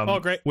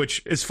 Great.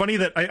 Which is funny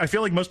that I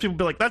feel like most people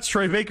be like, that's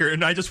Troy Baker,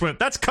 and I just went,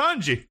 that's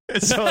Kanji.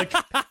 And so like,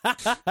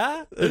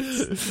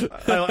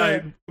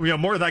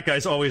 more of that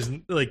guy's always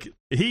like,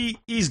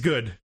 he's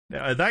good.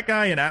 That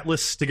guy and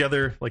Atlas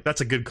together, like, that's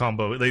a good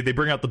combo. They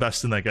bring out the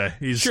best in that guy.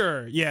 He's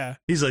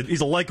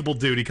a likable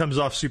dude. He comes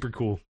off super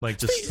cool. Like,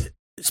 just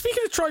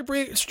speaking of Troy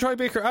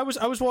Baker, I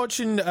was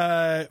watching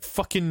that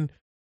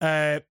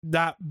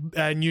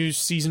new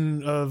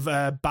season of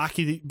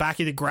Baki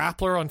the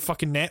Grappler on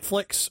fucking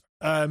Netflix.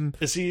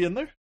 Is he in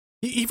there?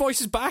 He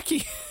voices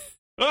Baki.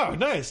 Oh,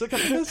 nice.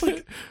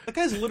 That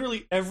guy's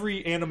literally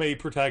every anime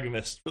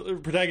protagonist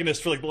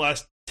for like the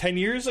last 10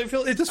 years. I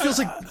feel it just feels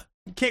like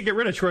you can't get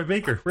rid of Troy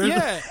Baker.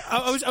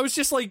 I was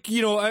just like,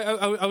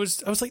 I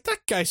was like, that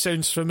guy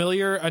sounds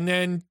familiar, and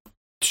then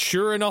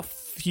sure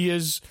enough, he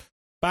is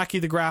Baki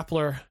the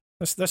Grappler.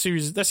 That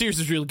series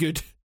is real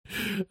good.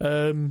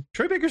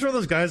 Troy Baker's one of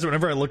those guys that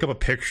whenever I look up a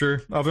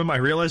picture of him, I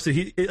realize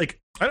that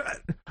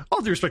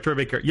all due respect, Troy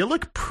Baker, you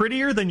look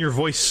prettier than your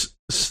voice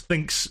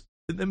thinks.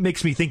 It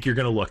makes me think you're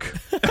gonna look.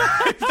 If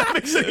that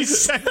makes any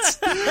sense.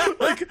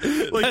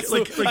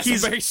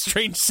 He's a very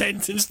strange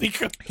sentence,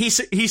 Nico.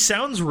 He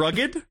sounds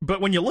rugged, but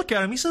when you look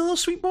at him, he's a little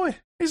sweet boy.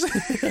 He's a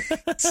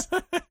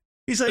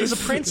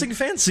prancing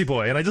fancy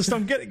boy, and I just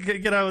don't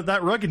get how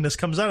that ruggedness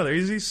comes out of there.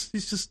 He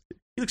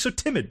looks so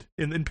timid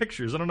in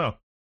pictures. I don't know.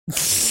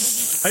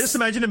 I just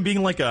imagine him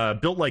being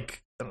built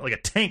like a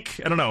tank.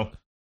 I don't know.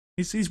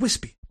 He's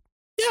wispy.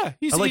 Yeah,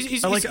 I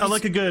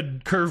like a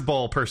good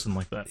curveball person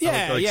like that.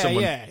 Yeah,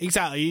 exactly.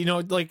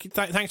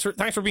 Thanks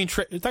for being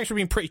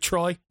pretty,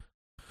 Troy.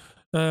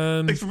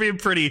 Thanks for being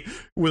pretty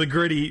with a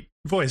gritty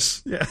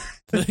voice. Yeah,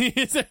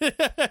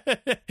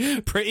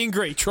 pretty and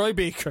great, Troy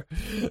Baker.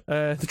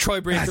 The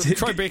Troy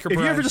Baker. If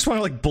you ever just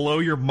want to blow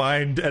your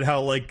mind at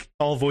how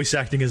all voice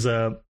acting is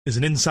an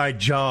inside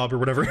job or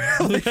whatever,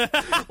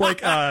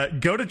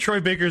 go to Troy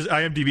Baker's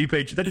IMDb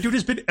page. That dude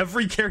has been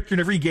every character in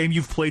every game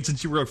you've played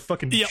since you were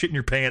fucking shit in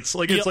your pants.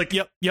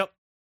 Yep.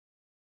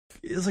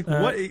 It's like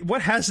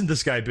what hasn't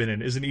this guy been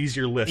in is an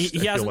easier list.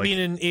 He hasn't been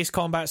in Ace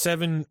Combat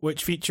 7,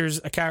 which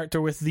features a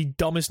character with the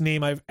dumbest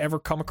name I've ever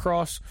come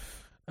across.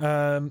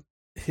 Sorry,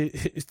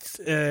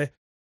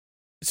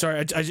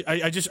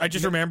 I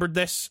just remembered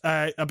this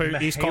about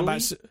Mihaly? Ace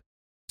Combat.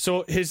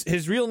 So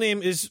his real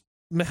name is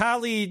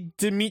Mihaly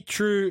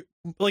Dumitru.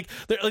 Like,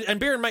 and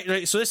bear in mind,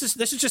 right? So this is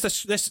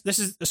just this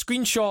is a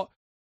screenshot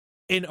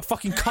in a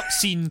fucking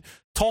cutscene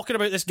talking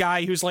about this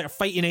guy who's like a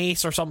fighting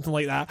ace or something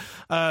like that.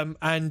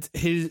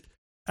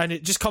 And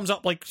it just comes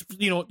up like,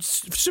 you know,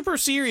 super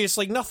serious,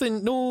 like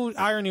nothing, no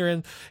irony.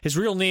 And his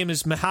real name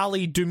is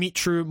Mihaly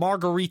Dumitru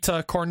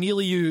Margarita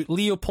Corneliu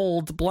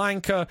Leopold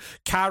Blanca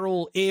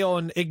Carol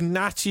Aeon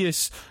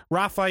Ignatius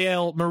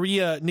Raphael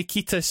Maria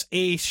Nikitas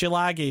A.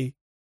 Shilagi.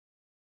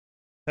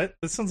 That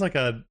sounds like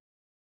a...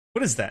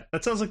 What is that?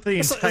 That sounds like the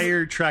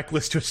entire track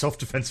list to a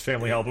Self-Defense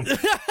Family album.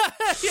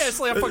 Yeah, it's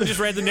like I fucking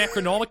just read the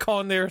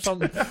Necronomicon there or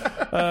something.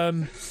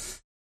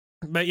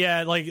 But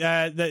yeah, like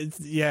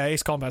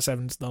Ace Combat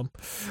 7's dumb.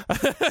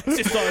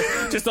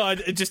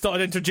 just thought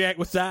I'd interject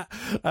with that.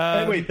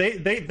 Wait,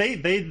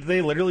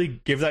 they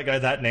literally give that guy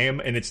that name,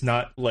 and it's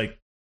not like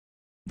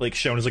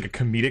shown as like a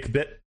comedic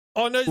bit.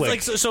 Oh no,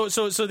 like so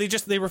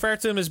they refer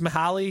to him as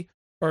Mihaly,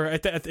 or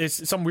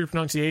it's some weird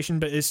pronunciation,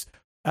 but it's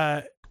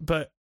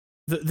but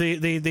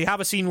they have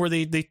a scene where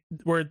the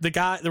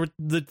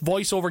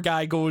voiceover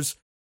guy goes,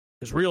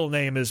 his real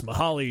name is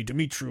Mihaly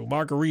Dumitru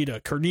Margarita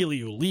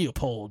Corneliu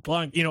Leopold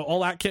Blanc, you know,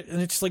 all that kid,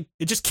 and it's just like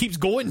it just keeps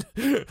going.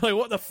 Like,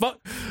 what the fuck?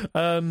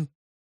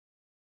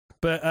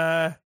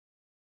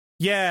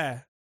 Yeah,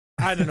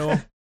 I don't know.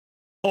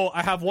 Oh,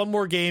 I have one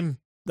more game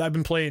that I've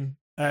been playing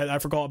that I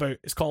forgot about.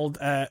 It's called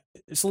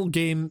it's a little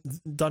game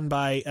done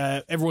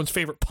by everyone's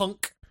favorite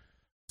punk,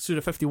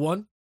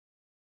 Suda51.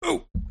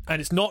 Oh,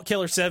 and it's not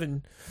Killer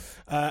 7.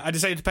 I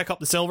decided to pick up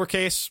the silver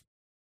case,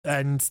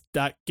 and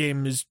that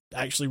game is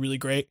actually really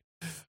great.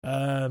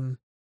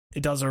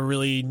 It does a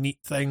really neat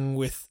thing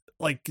with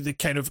like the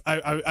kind of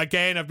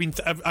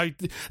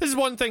this is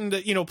one thing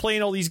that, you know,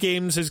 playing all these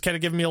games has kind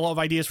of given me a lot of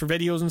ideas for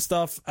videos and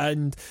stuff,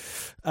 and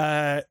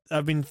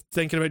I've been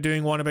thinking about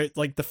doing one about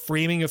like the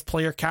framing of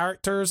player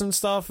characters and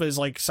stuff as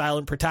like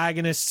silent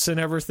protagonists and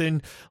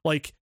everything.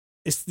 Like,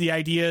 it's the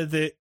idea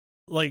that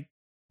like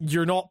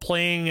you're not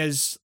playing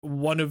as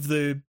one of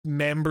the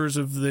members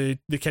of the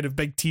kind of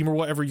big team or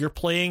whatever. You're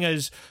playing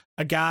as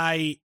a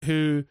guy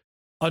who,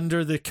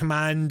 under the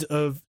command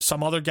of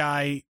some other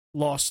guy,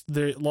 lost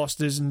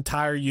his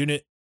entire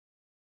unit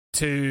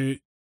to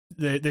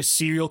the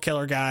serial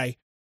killer guy,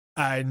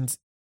 and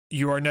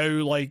you are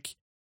now like,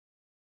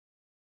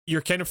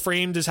 you're kind of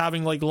framed as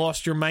having like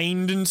lost your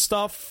mind and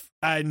stuff,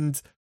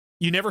 and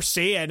you never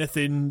say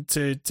anything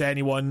to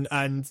anyone,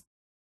 and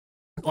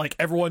like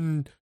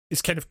everyone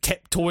is kind of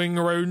tiptoeing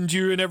around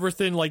you and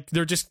everything. Like,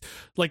 they're just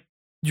like,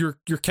 you're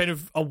kind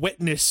of a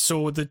witness,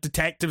 so the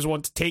detectives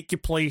want to take you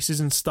places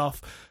and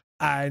stuff,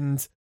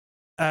 and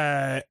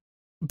but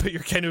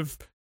you're kind of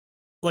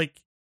like,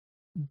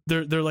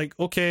 they're like,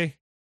 okay,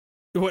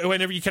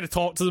 whenever you kind of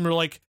talk to them, they're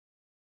like,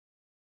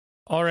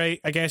 all right,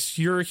 I guess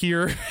you're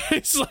here.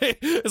 It's like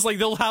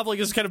they'll have like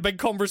this kind of big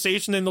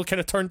conversation, and they'll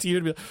kind of turn to you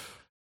and be like,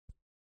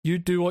 you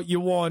do what you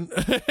want.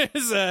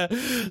 Yeah,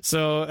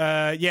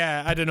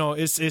 I don't know.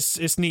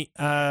 It's neat.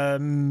 I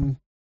don't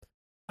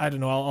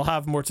know. I'll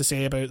have more to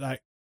say about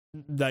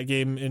that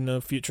game in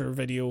a future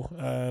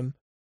video.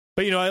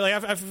 But you know,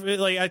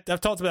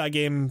 I've talked about that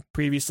game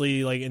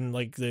previously, like in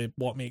like the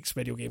What Makes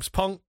Video Games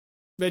Punk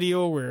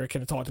video, where I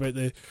kind of talked about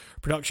the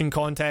production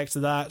context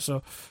of that.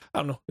 So I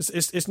don't know.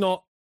 It's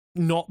not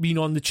been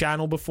on the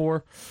channel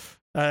before,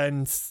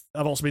 and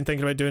I've also been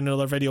thinking about doing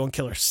another video on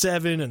Killer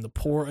 7 and the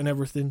port and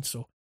everything.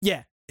 So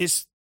yeah,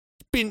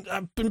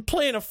 I've been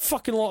playing a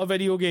fucking lot of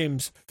video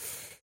games.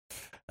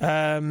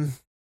 But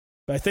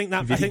I think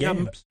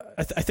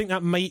that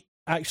might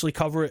actually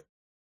cover it.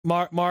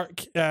 Mark,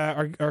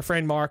 our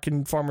friend Mark,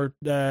 and former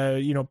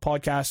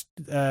podcast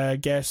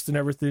guest and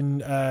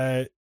everything,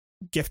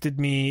 gifted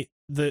me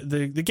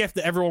the gift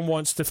that everyone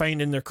wants to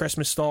find in their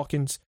Christmas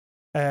stockings,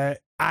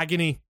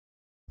 Agony.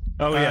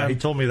 Oh yeah, he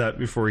told me that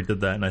before he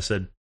did that, and I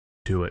said,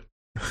 do it.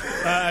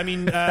 Thanks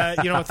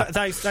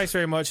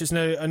very much. It's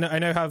now, I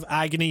now have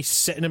Agony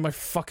sitting in my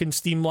fucking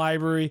Steam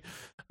library.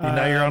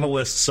 Now you're on a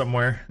list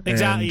somewhere.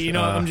 Exactly. And,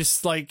 I'm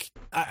just like,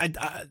 and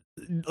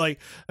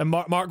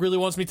Mark really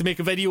wants me to make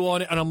a video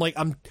on it, and I'm like,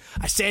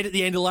 I said at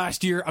the end of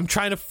last year, I'm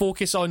trying to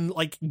focus on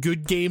like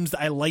good games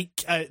that I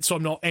like, so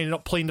I'm not ending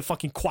up playing the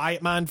fucking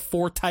Quiet Man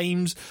 4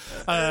 times,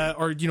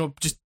 or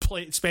just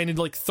spending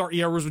like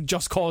 30 hours with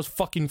Just Cause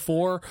fucking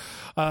 4.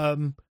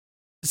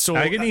 So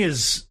Agony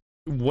is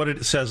what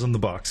it says on the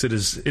box. It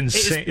is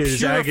insane. It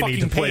is agony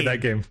to play that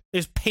game.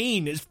 It's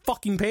pain. It's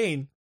fucking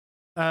pain.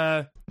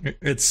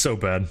 It's so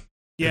bad.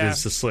 Yeah.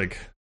 It's just like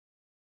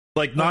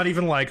not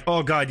even like,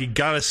 oh god, you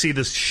gotta see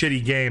this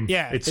shitty game.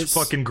 Yeah, it's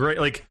fucking great.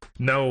 Like,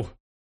 no,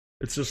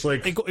 It's just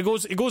like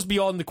it goes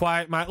beyond the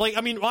quiet man. Like,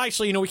 I mean, well,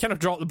 actually, you know, we kind of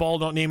dropped the ball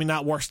not naming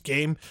that worst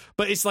game,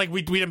 but it's like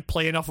we didn't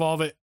play enough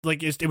of it.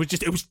 Like, it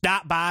was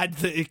that bad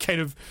that it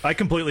kind of. I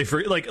completely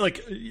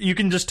like you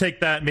can just take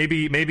that.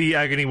 Maybe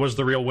Agony was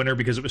the real winner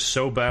because it was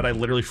so bad. I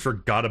literally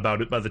forgot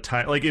about it by the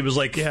time. Like, it was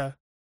like, yeah,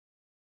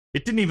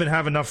 it didn't even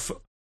have enough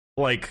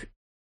like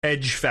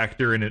edge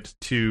factor in it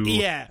to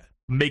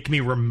make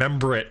me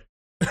remember it.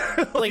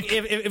 Like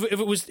if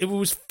it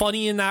was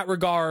funny in that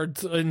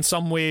regard in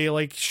some way,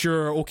 like,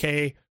 sure,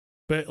 okay,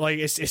 but like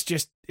it's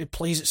just, it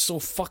plays it so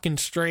fucking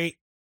straight,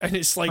 and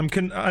it's like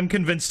I'm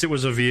convinced it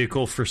was a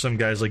vehicle for some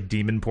guy's like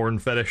demon porn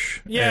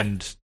fetish,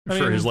 and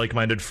for his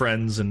like-minded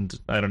friends, and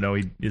I don't know,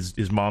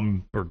 his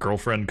mom or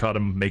girlfriend caught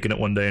him making it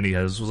one day, and he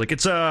was like,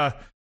 it's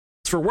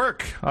for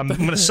work. I'm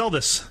gonna sell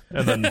this,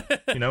 and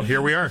then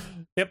here we are.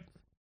 Yep.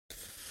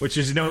 Which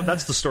is,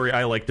 that's the story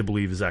I like to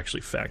believe is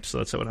actually fact, so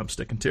that's what I'm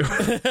sticking to.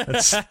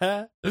 Doesn't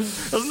that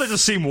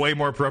just seem way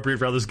more appropriate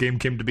for how this game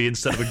came to be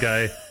instead of a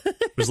guy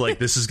who's like,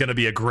 this is going to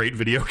be a great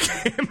video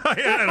game? I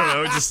don't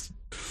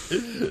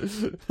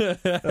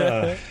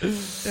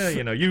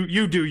know,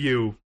 you do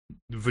you,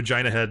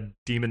 vagina head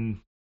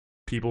demon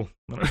people.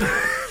 I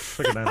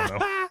don't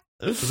know.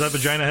 Was that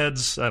vagina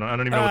heads? I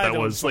don't even know what that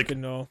was. Like,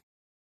 no.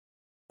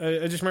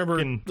 I just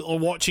remember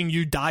watching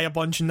you die a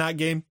bunch in that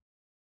game.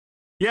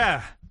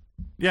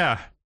 Yeah,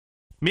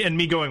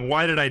 me going,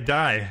 why did I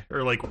die?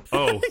 Or like,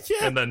 oh,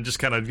 and then just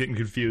kind of getting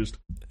confused.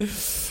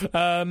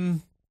 But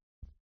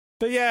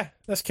yeah,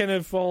 that's kind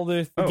of all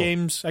the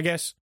games, I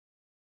guess.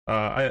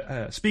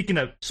 Speaking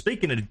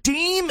of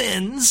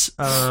demons,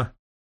 I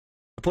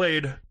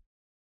played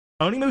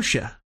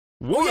Onimusha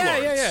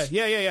Warlords.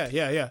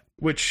 Yeah.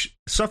 Which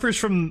suffers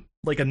from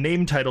like a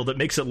name title that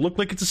makes it look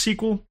like it's a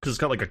sequel because it's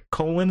got like a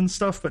colon and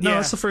stuff. But no,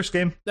 it's the first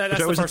game. That's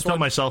which I always the have first to tell one.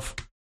 myself.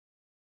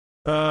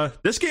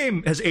 This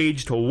game has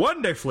aged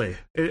wonderfully.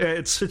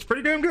 It's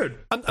pretty damn good.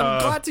 I'm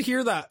glad to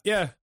hear that.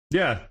 Yeah.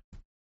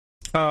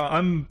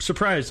 I'm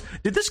surprised.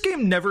 Did this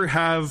game never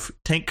have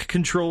tank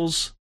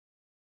controls?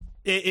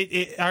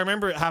 I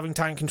remember it having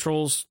tank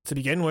controls to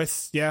begin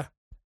with. Yeah.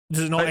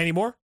 Does it not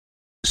anymore?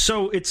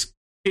 So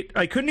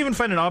I couldn't even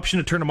find an option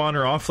to turn them on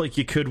or off like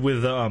you could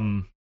with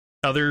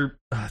other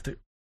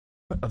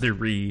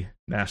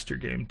remaster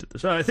game did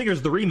this. I think it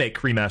was the remake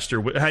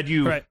remaster. Had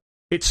you? Right.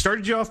 It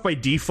started you off by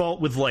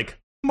default with like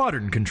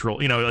modern control.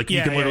 Like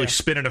you can literally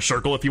spin in a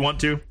circle if you want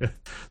to.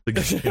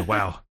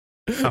 Wow,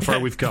 how far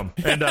we've come.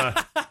 And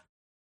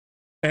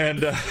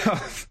and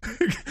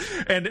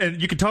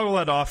you can toggle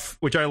that off,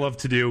 which I love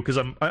to do because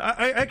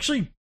I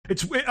actually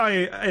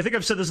I think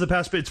I've said this in the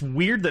past, but it's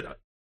weird that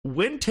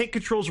when tank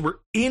controls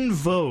were in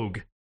vogue,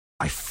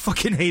 I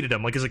fucking hated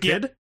them like as a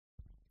kid. Yep.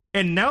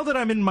 And now that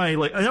I'm in my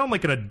now I'm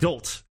like an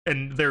adult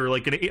and they're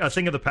like a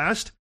thing of the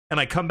past, and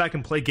I come back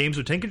and play games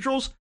with tank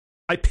controls,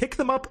 I pick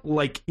them up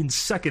like in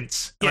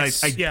seconds.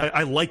 Yes,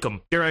 I like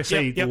them. Dare I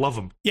say, love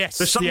them. Yes,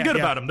 there's something good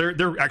about them.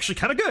 They're actually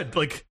kind of good.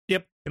 Like,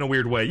 in a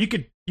weird way. You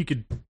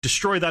could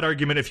destroy that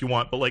argument if you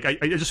want, but like I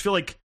just feel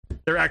like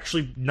they're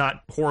actually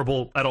not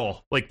horrible at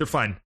all. Like they're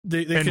fine.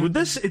 With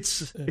this,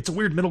 it's a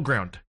weird middle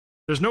ground.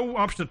 There's no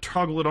option to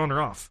toggle it on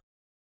or off.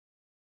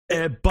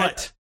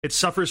 But it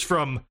suffers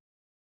from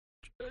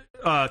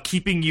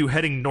keeping you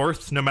heading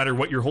north no matter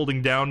what you're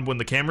holding down when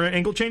the camera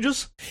angle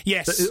changes.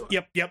 Yes.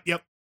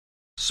 Yep.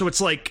 So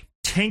it's like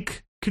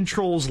tank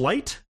controls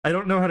light. I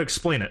don't know how to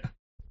explain it.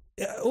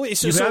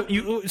 Wait, you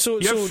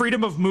have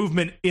freedom of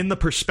movement in the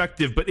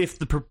perspective, but if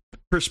the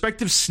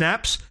perspective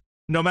snaps,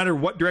 no matter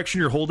what direction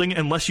you're holding,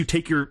 unless you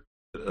take your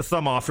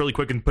thumb off really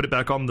quick and put it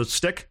back on the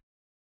stick,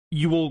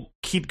 you will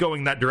keep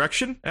going that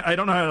direction. I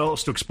don't know how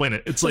else to explain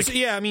it. It's like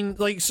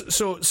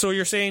so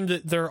you're saying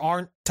that there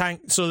aren't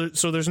tank, so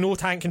there's no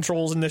tank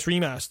controls in this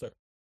remaster.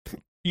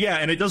 Yeah,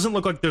 and it doesn't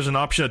look like there's an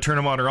option to turn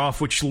them on or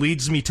off, which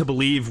leads me to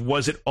believe,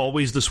 was it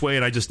always this way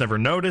and I just never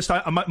noticed?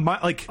 I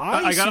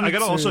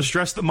gotta also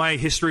stress that my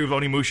history of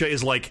Onimusha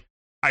is like,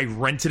 I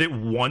rented it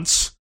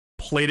once,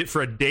 played it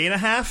for a day and a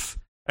half,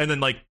 and then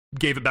like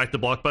gave it back to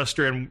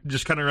Blockbuster and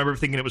just kind of remember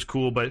thinking it was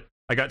cool, but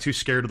I got too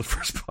scared of the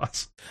first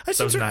boss. I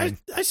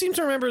seem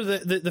to remember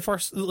the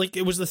first, like,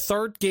 it was the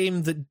third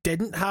game that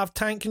didn't have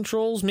tank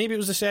controls. Maybe it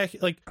was the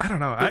second. Like, I don't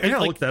know. I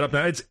gotta look that up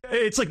now.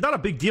 It's like not a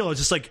big deal. It's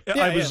just like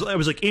I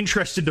was like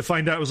interested to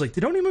find out. I was like,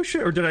 did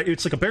Onimusha or did I?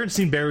 It's like a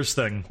Berenstein Bears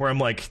thing where I'm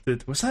like,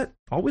 was that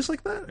always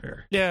like that?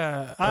 Or?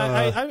 Yeah,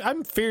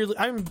 I'm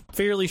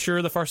fairly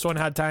sure the first one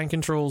had tank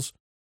controls.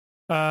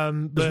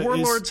 Does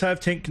Warlords have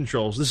tank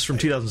controls? This is from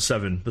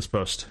 2007. This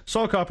post.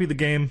 Saw a copy of the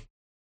game.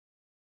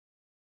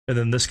 And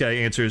then this guy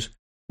answers,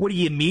 what do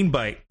you mean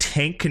by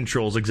tank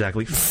controls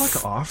exactly?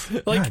 Fuck off.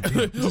 Like,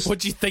 what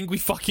do you think we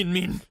fucking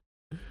mean?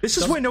 This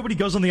is why nobody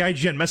goes on the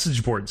IGN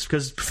message boards,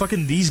 because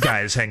fucking these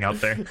guys hang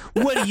out there.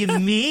 What do you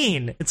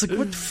mean? It's like,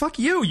 what the fuck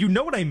you? You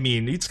know what I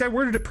mean. This guy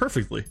worded it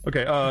perfectly.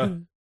 Okay,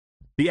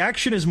 the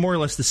action is more or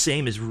less the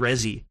same as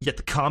Resi, yet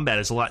the combat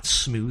is a lot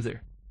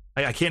smoother.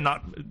 I can't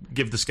not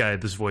give this guy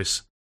this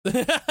voice.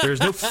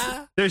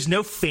 There's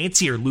no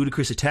fancy or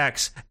ludicrous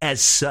attacks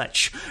as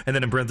such, and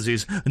then in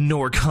parentheses,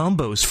 nor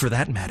combos for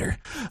that matter.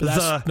 But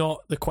that's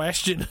not the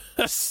question.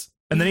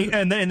 And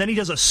then he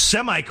does a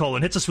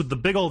semicolon, hits us with the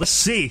big old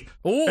C.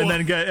 Oh, and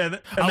then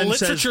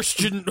literature says,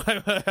 student.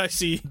 I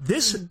see.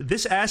 This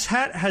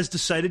asshat has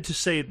decided to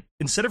say,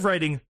 instead of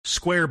writing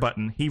square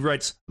button, he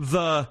writes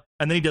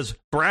and then he does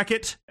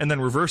bracket and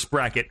then reverse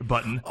bracket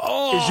button.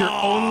 Is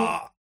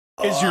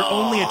your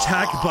only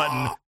attack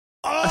button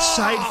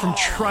aside from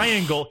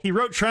triangle. He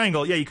wrote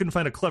triangle. Yeah, you couldn't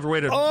find a clever way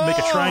to make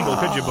a triangle,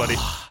 could you, buddy?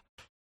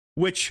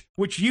 Which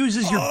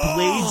uses your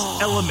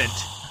blade's element.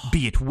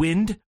 Be it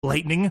wind,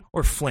 lightning,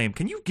 or flame.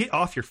 Can you get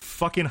off your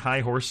fucking high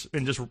horse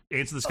and just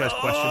answer this guy's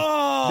question?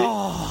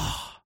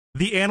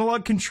 The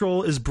analog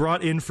control is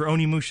brought in for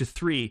Onimusha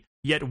 3,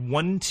 yet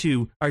 1 and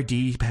 2 are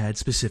D-pad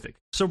specific.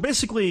 So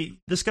basically,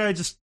 this guy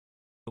just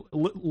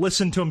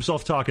listened to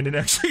himself talk and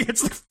didn't actually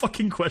answer the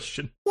fucking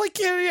question. Like,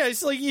 yeah,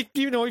 it's like, he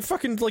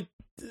fucking, like,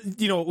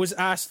 was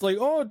asked, like,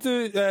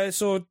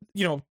 so,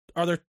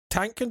 are there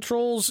tank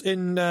controls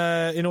in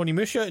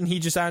Onimusha? And he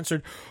just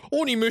answered,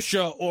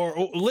 Onimusha,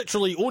 or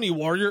literally Oni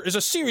Warrior, is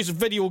a series of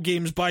video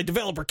games by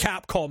developer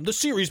Capcom. The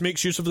series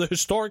makes use of the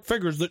historic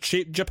figures that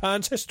shaped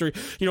Japan's history.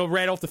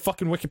 Read off the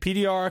fucking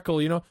Wikipedia article,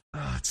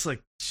 it's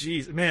like,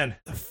 jeez, man.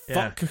 The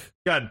fuck? Yeah.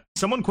 God,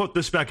 someone quote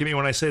this back at me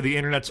when I say the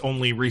internet's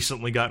only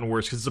recently gotten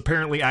worse, because it's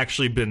apparently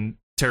actually been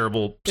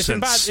terrible since.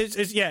 Been bad.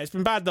 It's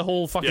been bad the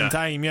whole fucking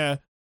time, yeah.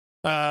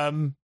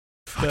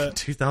 Fucking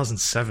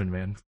 2007,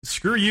 man.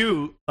 Screw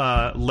you,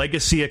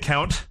 legacy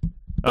account.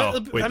 The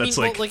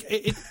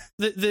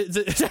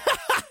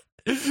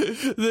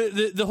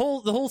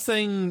whole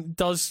thing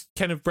does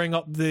kind of bring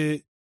up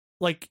the,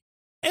 like,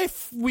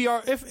 if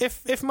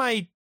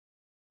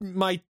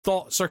my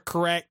thoughts are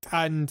correct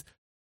and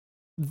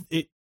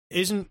it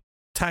isn't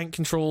tank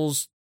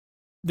controls,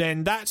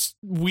 then that's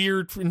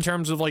weird in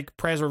terms of, like,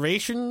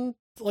 preservation,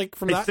 like,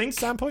 from that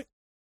standpoint.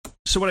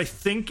 So what I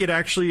think it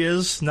actually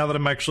is, now that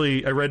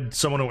I read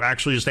someone who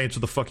actually just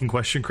answered the fucking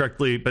question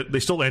correctly, but they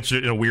still answered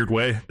it in a weird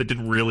way that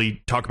didn't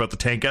really talk about the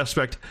tank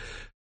aspect.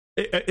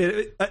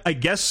 I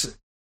guess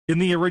in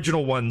the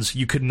original ones,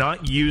 you could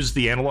not use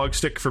the analog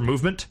stick for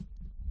movement,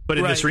 but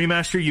in this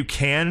remaster, you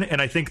can,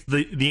 and I think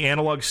the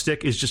analog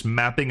stick is just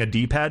mapping a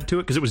D-pad to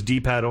it, because it was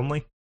D-pad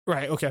only.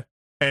 Right, okay.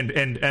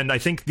 And I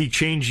think the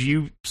change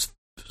you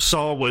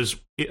saw was,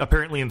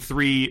 apparently in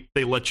 3,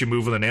 they let you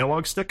move with an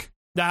analog stick.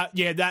 That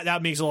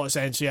makes a lot of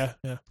sense. Yeah.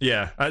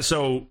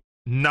 So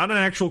not an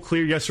actual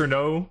clear yes or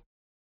no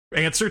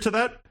answer to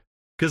that,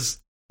 because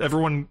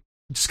everyone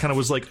just kind of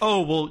was like,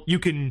 "Oh, well, you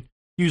can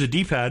use a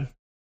D-pad,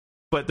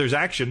 but there's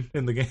action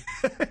in the game."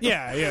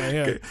 Yeah.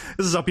 Okay.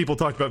 This is how people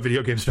talked about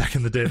video games back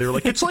in the day. They were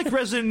like, "It's like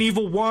Resident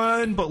Evil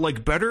 1, but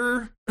like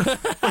better."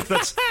 Like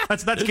that's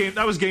game.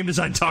 That was game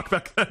design talk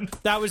back then.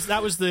 That was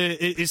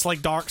it's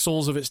like Dark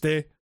Souls of its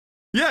day.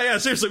 Yeah,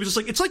 seriously, it was just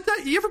like, it's like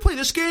that. You ever play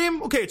this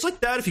game? Okay, it's like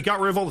that if you got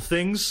rid of all the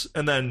things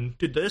and then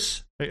did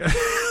this.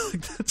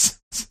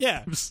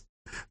 Yeah.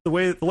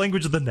 The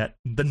language of the net.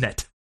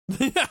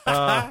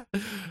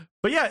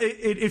 But yeah,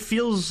 it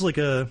feels like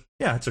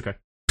it's okay.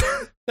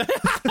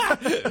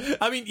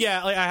 I mean,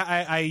 yeah, like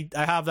I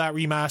have that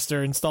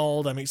remaster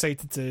installed. I'm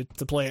excited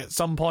to play it at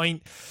some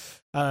point.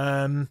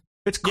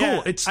 It's cool.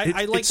 Yeah, it's I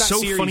like it's that so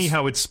series. Funny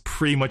how it's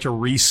pretty much a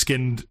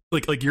reskinned,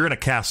 like you're in a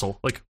castle.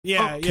 Like,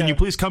 can you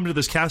please come to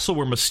this castle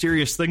where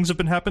mysterious things have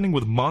been happening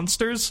with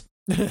monsters?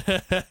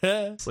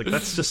 It's like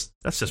that's just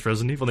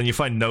Resident Evil. Then you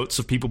find notes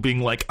of people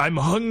being like, "I'm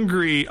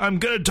hungry. I'm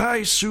gonna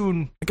die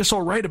soon. I guess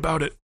I'll write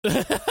about it."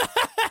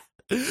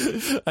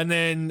 And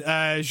then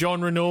Jean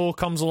Reno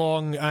comes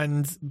along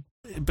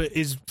but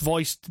is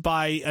voiced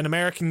by an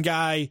American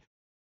guy.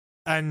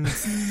 And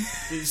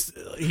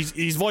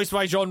he's voiced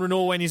by Jean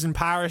Reno when he's in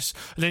Paris,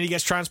 and then he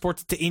gets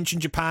transported to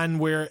ancient Japan,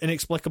 where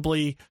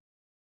inexplicably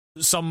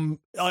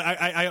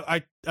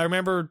I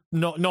remember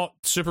not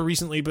super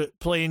recently, but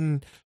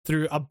playing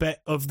through a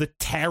bit of the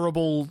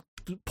terrible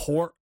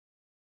port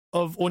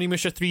of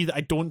Onimusha 3 that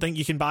I don't think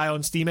you can buy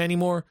on Steam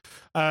anymore.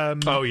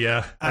 Oh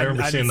yeah, I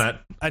remember seeing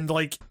that. And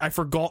like, I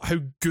forgot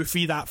how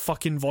goofy that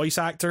fucking voice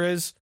actor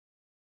is.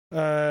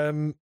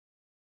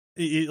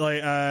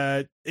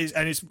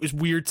 It's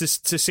weird to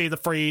say the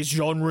phrase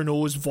Jean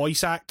Reno's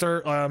voice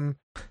actor,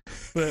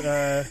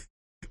 but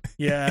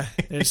yeah,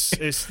 it's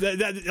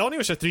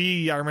Onimusha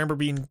 3. I remember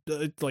being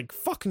like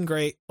fucking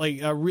great.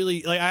 Like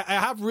I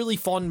have really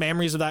fond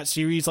memories of that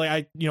series.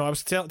 Like I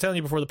was telling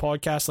you before the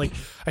podcast. Like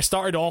I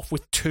started off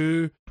with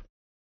 2,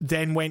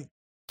 then went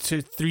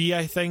to 3,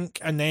 I think,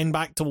 and then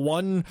back to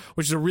 1,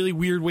 which is a really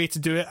weird way to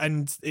do it,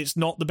 and it's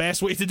not the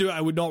best way to do it. I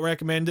would not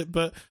recommend it,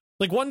 but.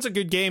 Like 1's a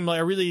good game. Like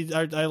I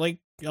like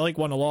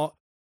 1 a lot.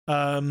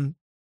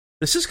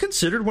 This is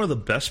considered one of the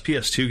best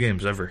PS2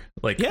 games ever.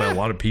 Like by a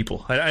lot of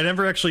people. I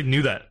never actually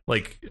knew that.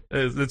 Like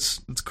it's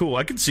cool.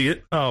 I can see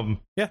it.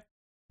 Yeah.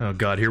 Oh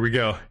god, here we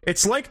go.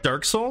 It's like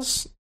Dark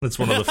Souls. That's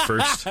one of the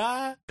first.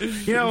 I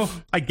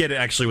get it.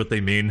 Actually, what they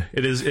mean.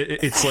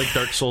 It's like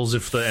Dark Souls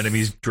if the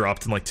enemies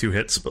dropped in like 2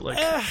 hits. But like,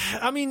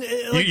 I mean,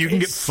 you can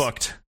get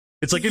fucked.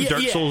 It's like if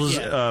Dark Souls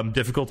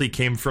difficulty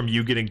came from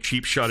you getting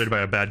cheap shotted by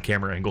a bad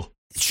camera angle.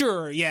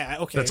 Sure, yeah,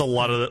 okay. That's a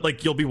lot of it.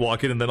 Like, you'll be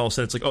walking, and then all of a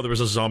sudden it's like, oh, there was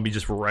a zombie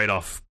just right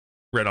off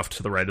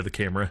to the right of the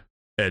camera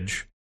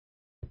edge.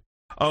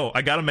 Oh,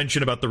 I gotta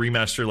mention about the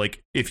remaster,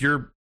 like, if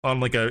you're on,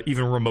 like, a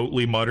even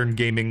remotely modern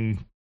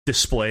gaming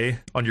display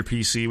on your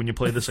PC when you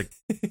play this, like,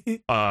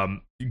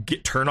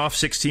 turn off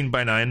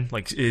 16:9,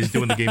 like, is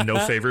doing the game no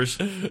favors.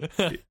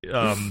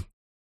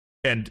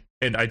 And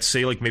I'd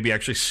say, like, maybe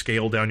actually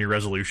scale down your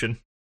resolution.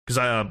 Because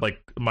I,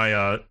 like, my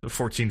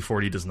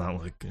 1440 does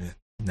not look...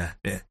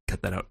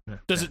 cut that out.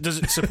 Does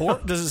it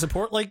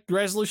support like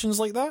resolutions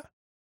like that?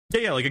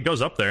 Yeah, like it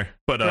goes up there,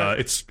 but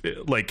it's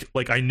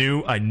like I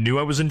knew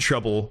I was in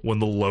trouble when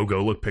the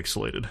logo looked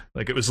pixelated.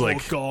 Like it was like,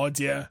 oh god,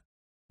 yeah.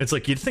 It's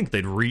like you'd think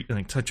they'd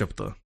touch up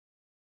the.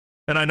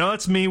 And I know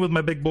that's me with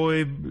my big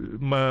boy,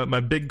 my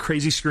big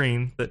crazy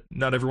screen that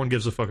not everyone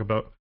gives a fuck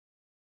about.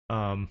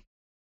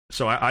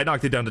 So I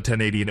knocked it down to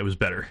 1080 and it was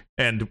better.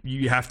 And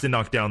you have to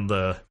knock down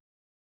the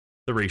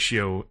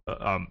ratio,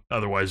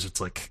 otherwise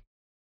it's like.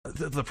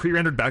 The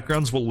pre-rendered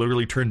backgrounds will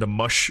literally turn to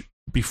mush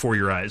before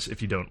your eyes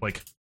if you don't,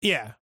 like...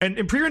 Yeah.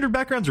 And pre-rendered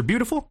backgrounds are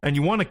beautiful, and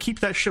you want to keep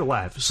that shit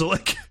alive. So,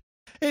 like...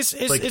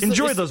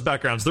 enjoy those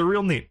backgrounds. They're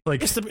real neat.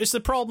 Like, it's the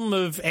problem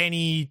of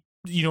any,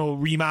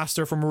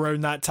 remaster from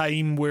around that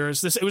time,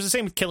 whereas it was the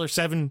same with Killer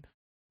 7,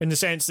 in the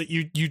sense that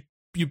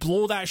you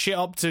blow that shit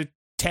up to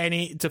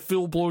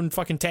full-blown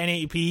fucking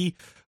 1080p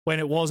when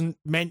it wasn't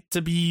meant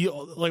to be...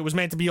 Like, it was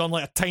meant to be on,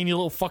 like, a tiny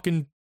little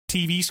fucking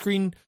TV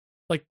screen...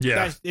 Like,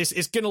 yeah,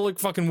 it's gonna look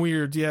fucking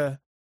weird, yeah.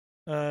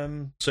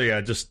 So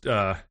yeah, just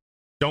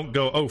don't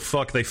go, oh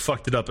fuck, they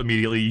fucked it up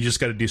immediately. You just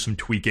got to do some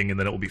tweaking, and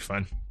then it will be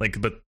fine. Like,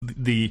 but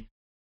the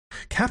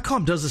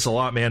Capcom does this a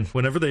lot, man.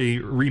 Whenever they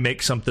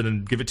remake something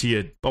and give it to you,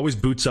 it always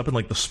boots up in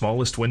like the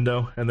smallest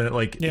window, and then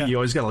you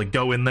always gotta like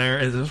go in there.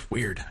 It's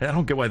weird. I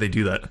don't get why they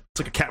do that.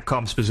 It's like a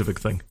Capcom specific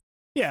thing.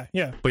 Yeah.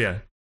 But yeah,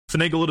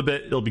 finagle a little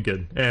bit, it'll be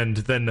good, and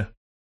then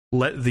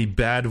let the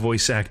bad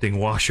voice acting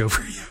wash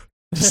over you.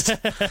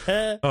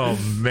 Oh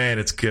man,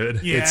 it's good.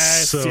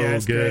 It's so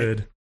good.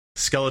 Great.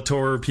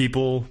 Skeletor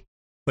people,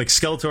 like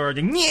Skeletor,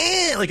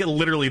 yeah, like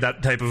literally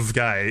that type of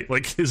guy,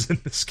 like is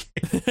in this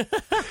game.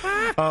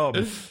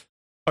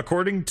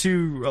 According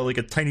to like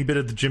a tiny bit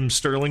of the Jim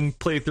Sterling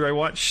playthrough I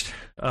watched,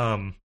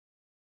 I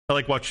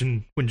like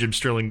watching when Jim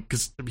Sterling,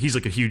 because he's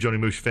like a huge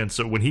Onimusha fan,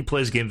 so when he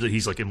plays games that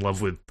he's like in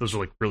love with, those are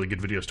like really good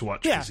videos to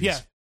watch. Yeah,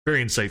 he's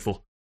very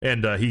insightful.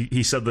 And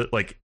he said that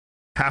like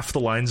half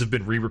the lines have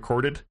been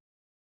re-recorded.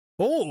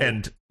 Oh.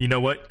 And you know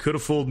what? Could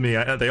have fooled me.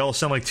 They all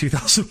sound like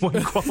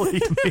 2001 quality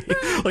to me.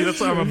 Like, that's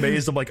why I'm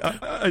amazed. I'm like,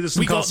 I just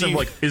I'm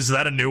like, is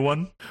that a new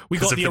one? We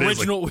got the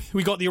original.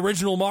 We got the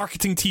original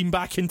marketing team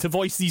back in to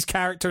voice these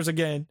characters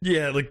again.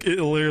 Yeah, like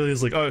it literally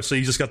is like, oh, so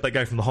you just got that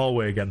guy from the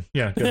hallway again?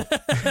 Yeah, good.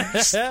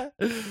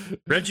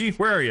 Reggie,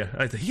 where are you?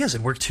 He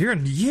hasn't worked here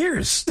in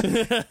years.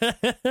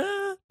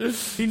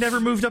 He never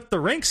moved up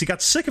the ranks. He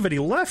got sick of it. He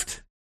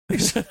left.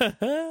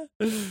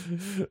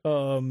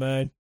 Oh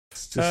man.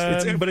 It's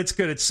just, but it's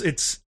good. It's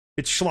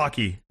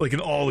schlocky, like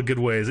in all the good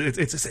ways.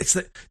 It's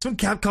when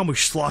Capcom was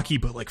schlocky,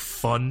 but like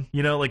fun.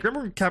 Like remember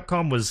when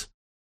Capcom was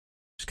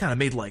just kind of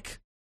made like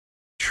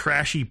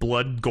trashy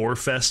blood gore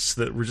fests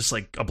that were just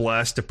like a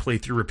blast to play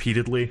through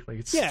repeatedly. Like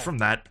it's from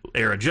that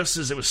era, just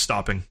as it was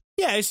stopping.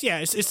 It's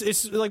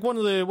like one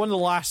of the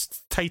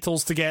last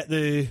titles to get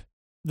the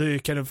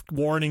kind of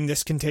warning,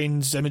 this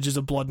contains images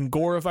of blood and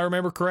gore, if I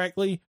remember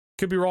correctly.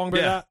 Could be wrong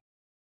about that.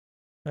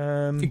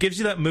 It gives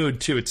you that mood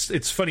too.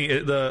 It's funny.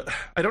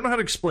 I don't know how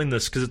to explain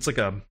this because it's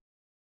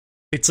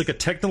like a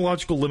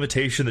technological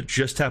limitation that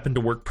just happened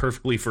to work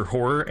perfectly for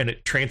horror, and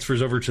it transfers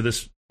over to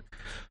this.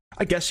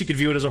 I guess you could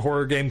view it as a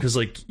horror game because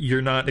like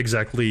you're not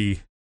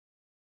exactly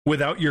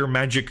without your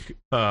magic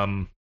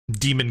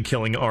demon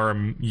killing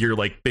arm. You're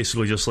like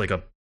basically just like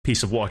a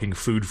piece of walking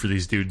food for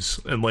these dudes,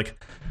 and like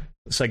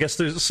so I guess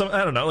there's some,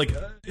 I don't know, like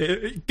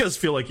it does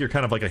feel like you're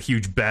kind of like a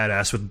huge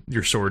badass with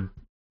your sword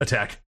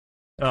attack.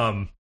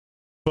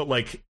 But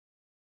like,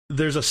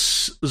 there's a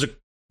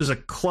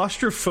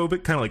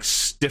claustrophobic kind of like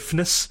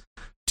stiffness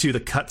to the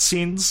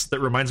cutscenes that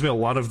reminds me a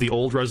lot of the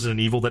old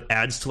Resident Evil that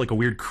adds to like a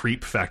weird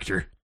creep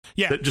factor.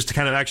 Yeah, that just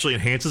kind of actually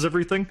enhances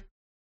everything.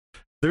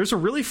 There's a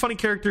really funny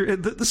character.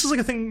 This is like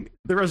a thing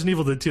that Resident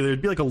Evil did too.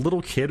 There'd be like a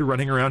little kid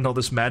running around all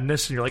this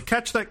madness, and you're like,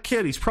 catch that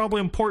kid. He's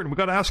probably important. We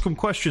got to ask him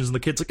questions. And the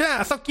kid's like,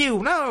 fuck you,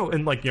 no,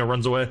 and like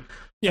runs away.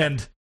 Yeah.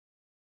 And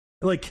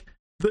like.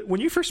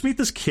 When you first meet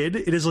this kid,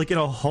 it is like in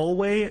a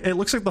hallway. It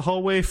looks like the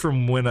hallway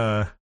from when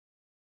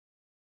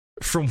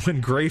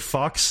Gray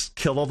Fox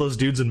killed all those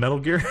dudes in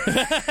Metal Gear.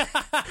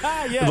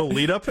 The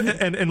lead up,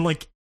 and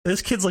like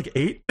this kid's like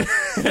 8,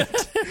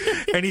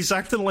 and he's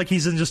acting like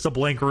he's in just a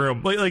blank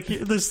room. Like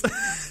this,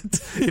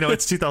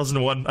 it's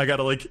 2001. I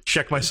gotta like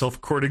check myself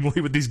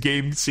accordingly with these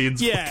game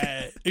scenes.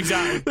 Yeah,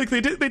 exactly. Like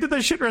they did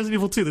that shit in Resident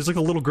Evil 2. There's like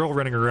a little girl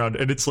running around,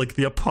 and it's like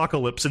the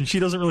apocalypse, and she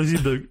doesn't really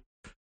seem to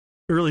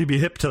really be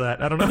hip to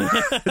that. I don't know.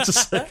 It's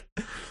just like,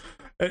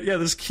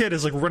 this kid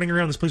is like running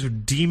around this place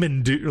with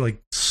demon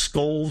like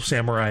skull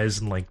samurais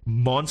and like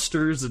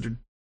monsters that are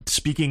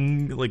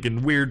speaking like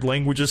in weird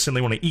languages and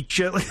they want to eat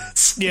you.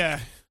 Yeah.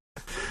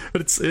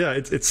 But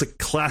it's a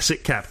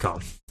classic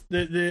Capcom.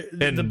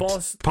 The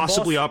boss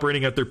possibly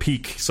operating at their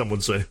peak, some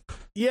would say.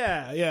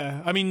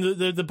 Yeah. I mean,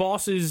 the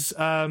boss is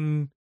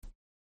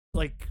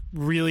like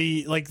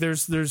really like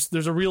there's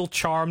a real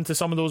charm to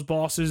some of those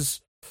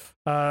bosses.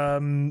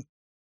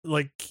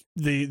 Like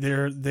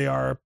they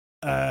are.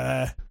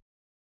 I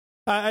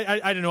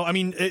don't know. I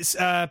mean, it's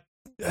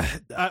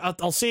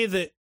I'll say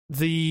that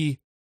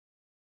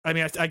I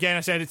mean, again,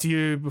 I said it to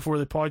you before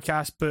the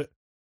podcast, but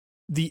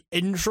the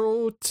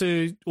intro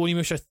to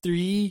Onimusha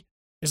 3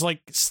 is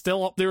like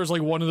still up there as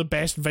like one of the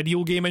best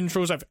video game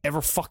intros I've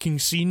ever fucking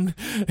seen.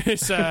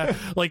 It's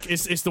like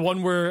it's the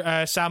one where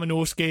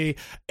Samanosuke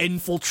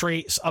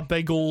infiltrates a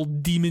big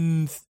old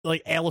demon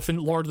like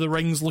elephant Lord of the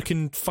Rings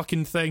looking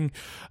fucking thing,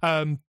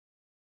 and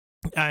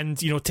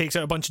takes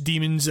out a bunch of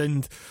demons,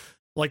 and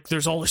like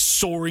there's all this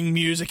soaring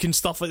music and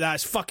stuff like that.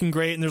 It's fucking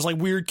great, and there's like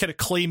weird kind of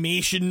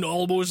claymation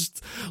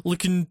almost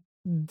looking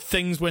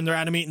things when they're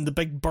animating the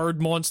big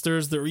bird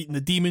monsters that are eating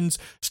the demons.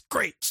 It's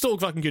great, still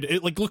fucking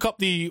good. Look up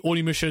the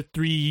Onimusha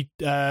 3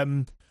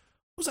 what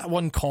was that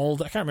one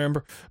called? I can't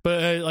remember,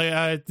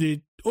 but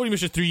the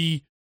Onimusha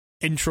 3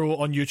 intro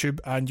on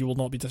YouTube and you will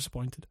not be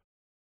disappointed.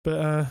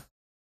 But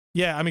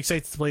yeah, I'm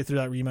excited to play through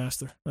that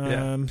remaster.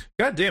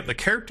 God damn,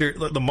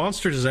 the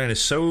monster design is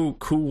so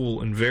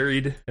cool and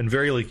varied and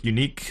very like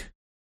unique.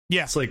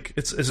 Yeah, it's like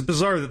it's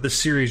bizarre that this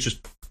series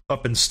just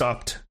up and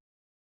stopped.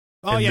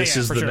 Oh and this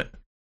is for sure.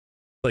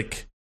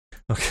 Like,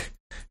 okay,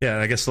 yeah.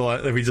 I guess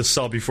we just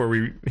saw before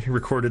we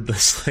recorded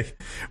this. Like,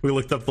 we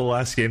looked up the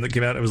last game that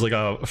came out. It was like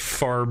a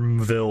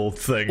Farmville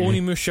thing.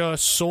 Onimusha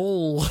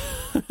Soul.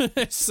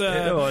 It's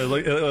it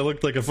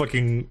looked like a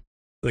fucking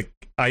like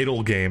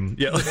idle game.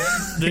 Yeah,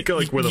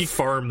 like with a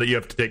farm that you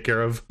have to take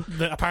care of.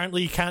 That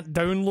apparently you can't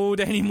download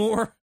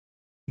anymore.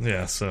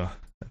 Yeah, so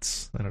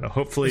that's I don't know.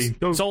 Hopefully,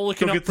 it's all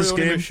looking up get for this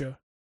Onimusha. Game.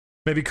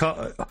 Maybe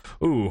God,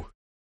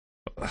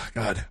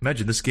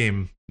 imagine this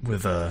game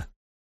with the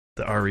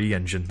RE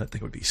engine. That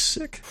thing would be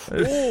sick.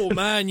 Oh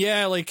man,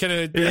 yeah, like kind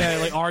of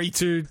like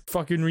RE2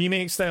 fucking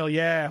remake style.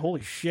 Yeah, holy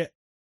shit.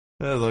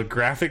 The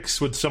graphics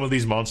with some of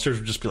these monsters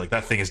would just be like,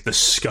 that thing is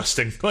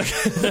disgusting. Like,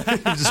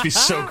 it would just be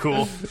so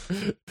cool.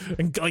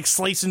 And like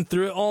slicing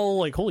through it all,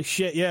 like holy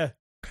shit, yeah.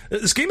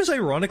 This game is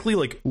ironically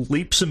like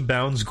leaps and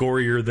bounds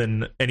gorier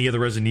than any of the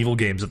Resident Evil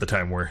games at the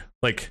time were.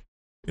 Like,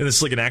 and this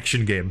is like an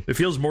action game. It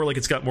feels more like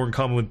it's got more in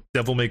common with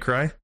Devil May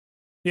Cry.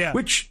 Yeah.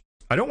 Which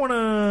I don't want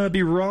to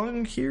be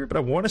wrong here, but I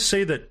want to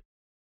say that,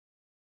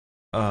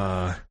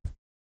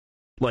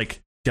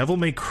 like Devil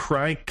May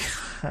Cry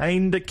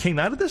kind of came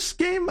out of this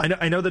game.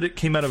 I know that it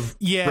came out of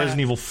Resident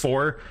Evil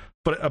 4,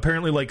 but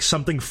apparently like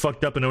something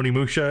fucked up in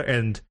Onimusha,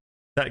 and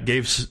that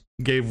gave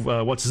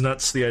what's his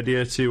nuts the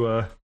idea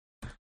to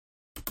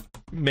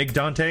make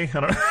Dante. I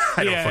don't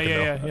fucking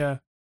know.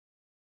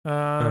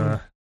 Yeah.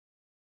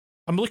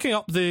 I'm looking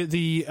up the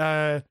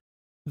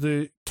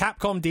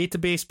Capcom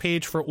database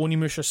page for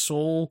Onimusha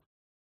Soul.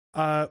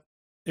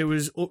 It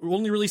was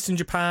only released in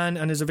Japan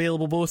and is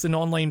available both in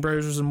online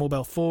browsers and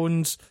mobile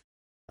phones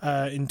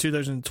in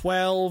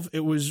 2012. It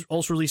was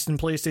also released in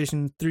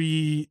PlayStation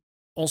 3,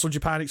 also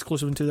Japan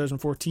exclusive in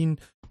 2014.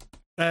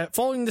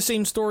 Following the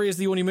same story as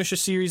the Onimusha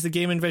series, the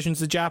game envisions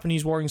the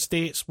Japanese warring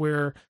states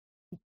where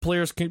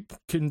players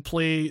can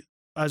play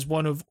as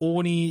one of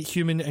Oni,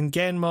 Human, and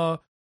Genma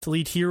to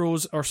lead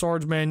heroes or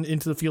swordsmen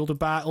into the field of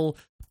battle.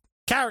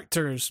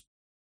 Characters.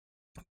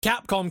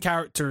 Capcom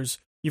characters.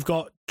 You've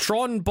got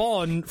Tron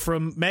Bonne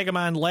from Mega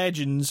Man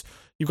Legends.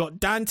 You've got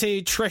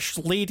Dante,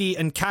 Trish, Lady,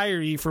 and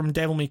Kairi from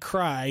Devil May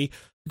Cry.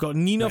 You've got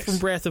Nina from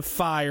Breath of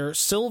Fire.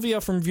 Sylvia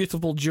from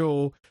Beautiful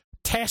Joe.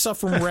 Tessa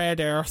from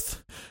Red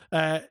Earth.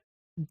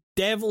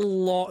 Devil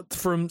Lot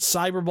from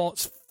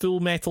Cyberbot's Full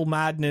Metal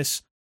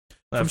Madness.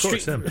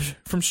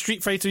 From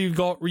Street Fighter, you've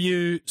got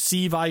Ryu,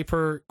 Sea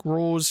Viper,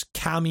 Rose,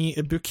 Kami,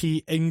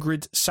 Ibuki,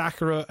 Ingrid,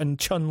 Sakura, and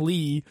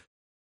Chun-Li.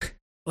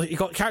 Like, you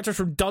got characters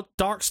from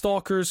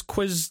Darkstalkers,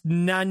 Quiz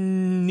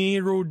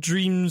Nanero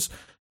Dreams,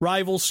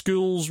 Rival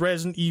Schools,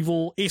 Resident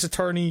Evil, Ace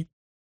Attorney,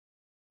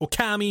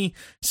 Okami,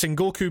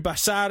 Sengoku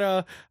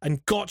Basara,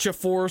 and Gotcha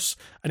Force.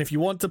 And if you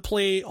want to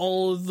play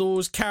all of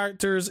those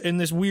characters in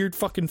this weird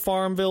fucking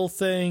Farmville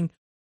thing,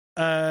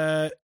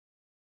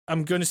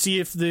 I'm going to see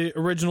if the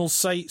original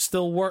site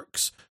still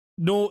works.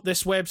 No,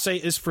 this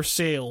website is for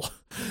sale.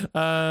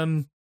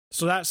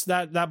 So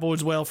that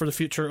bodes well for the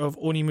future of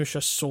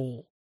Onimusha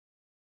Soul.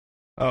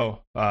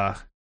 Okay,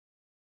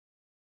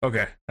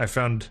 I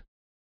found.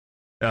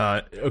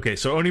 Okay,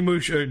 so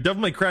Onimusha,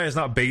 Devil May Cry is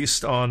not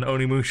based on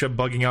Onimusha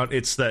bugging out.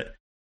 It's that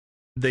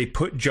they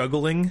put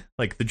juggling,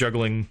 like the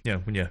juggling,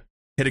 when you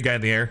hit a guy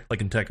in the air, like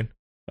in Tekken.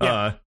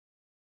 Yeah.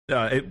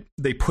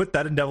 They put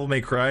that in Devil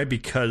May Cry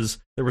because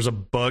there was a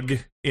bug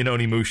in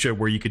Onimusha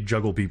where you could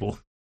juggle people.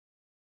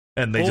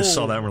 And they just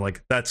saw that and were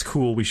like, that's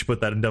cool, we should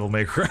put that in Devil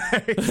May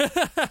Cry.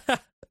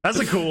 That's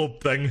a cool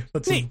thing.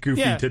 That's a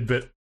goofy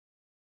tidbit.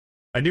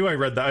 I knew I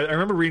read that. I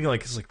remember reading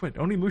it's like, wait,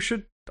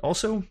 Onimusha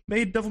also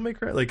made Devil May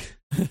Cry? Like,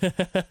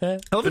 I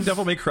love that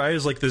Devil May Cry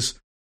is like this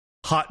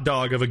hot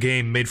dog of a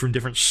game made from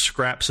different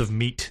scraps of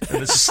meat,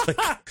 and it's just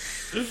like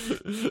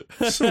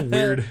so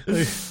weird.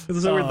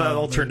 That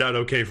all turned out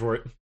okay for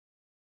it.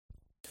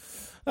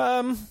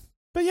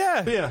 But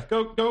yeah,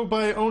 go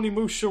buy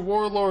Onimusha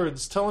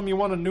Warlords. Tell him you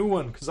want a new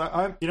one, because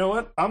I you know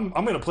what, I'm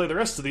gonna play the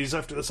rest of these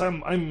after this.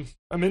 I'm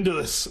into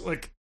this.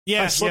 Like,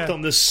 I slept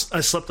on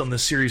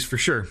this series for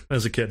sure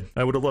as a kid.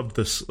 I would have loved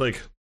this.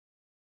 Like,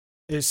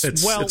 it's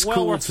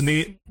cool. It's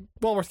neat.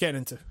 Well worth getting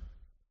into.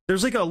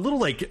 There's like a little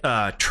like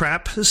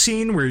trap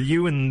scene where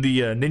you and the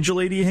ninja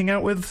lady you hang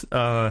out with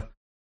have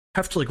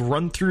to like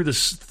run through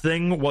this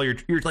thing while you're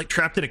like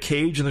trapped in a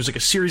cage, and there's like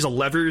a series of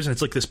levers, and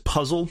it's like this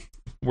puzzle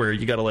where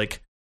you gotta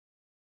like,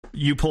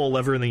 you pull a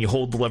lever and then you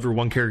hold the lever,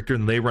 one character,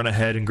 and they run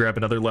ahead and grab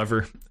another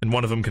lever, and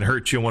one of them can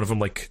hurt you and one of them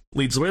like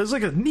leads the way. It's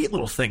like a neat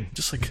little thing.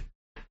 Just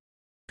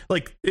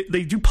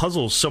they do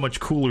puzzles so much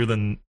cooler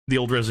than the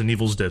old Resident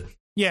Evils did.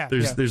 Yeah,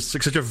 there's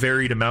like such a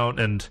varied amount,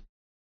 and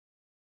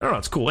I don't know,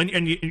 it's cool,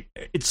 and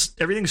it's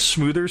everything's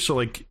smoother, so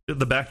like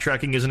the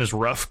backtracking isn't as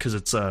rough because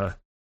it's your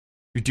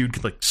dude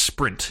can like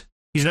sprint.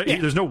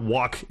 There's no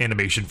walk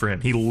animation for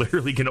him. He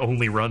literally can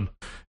only run,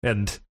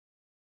 and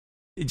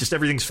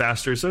everything's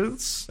faster. So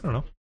it's, I don't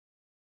know,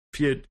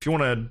 if you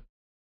want to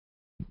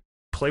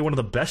play one of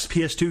the best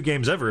PS2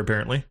 games ever,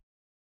 apparently,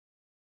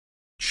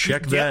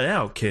 check that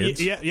out, kids.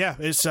 Yeah.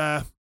 It's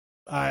I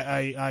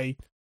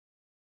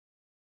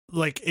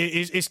like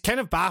it's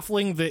kind of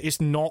baffling that it's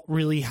not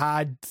really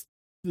had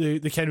the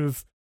kind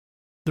of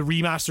the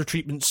remaster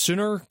treatment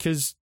sooner,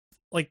 because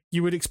like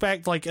you would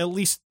expect like at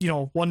least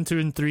 1, 2,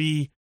 and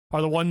 3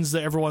 are the ones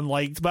that everyone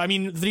liked, but I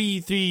mean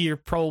 3 you're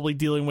probably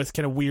dealing with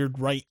kind of weird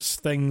rights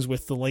things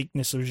with the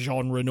likeness of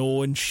Jean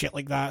Reno and shit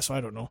like that, so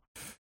I don't know.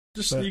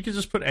 You could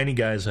just put any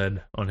guy's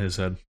head on his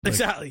head. Like,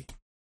 exactly.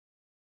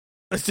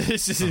 I'm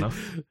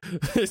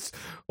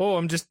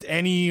just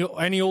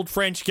any old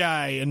French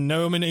guy, and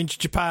now I'm in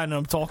Japan and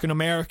I'm talking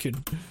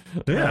American.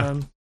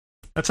 Yeah.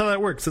 That's how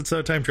that works. That's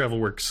how time travel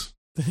works.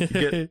 You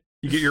get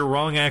your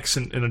wrong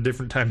accent in a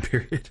different time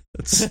period.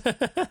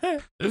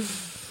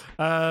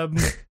 But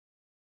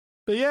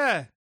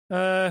yeah,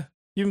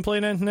 you been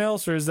playing anything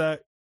else, or is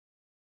that?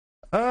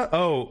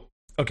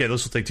 Okay.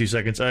 This will take 2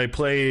 seconds. I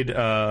played.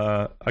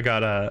 I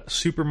got a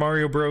Super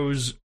Mario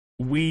Bros.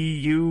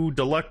 Wii U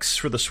Deluxe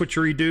for the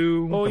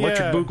Switcheroo.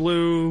 Electric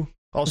Boogaloo.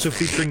 Also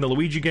featuring the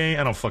Luigi game.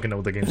 I don't fucking know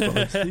what the game's called.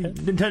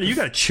 Nintendo, you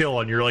gotta chill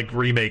on your like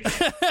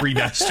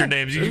remaster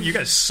names. You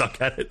guys suck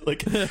at it. Like,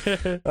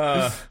 get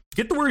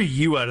the word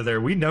U out of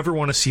there. We never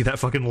want to see that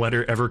fucking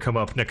letter ever come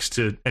up next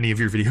to any of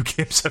your video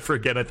games ever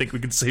again. I think we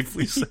can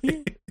safely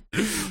say.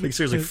 Like,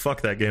 seriously,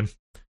 fuck that game.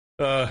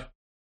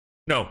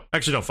 No,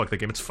 actually, don't fuck that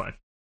game. It's fine.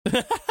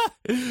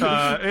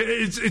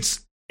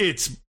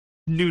 It's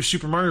new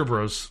Super Mario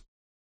Bros.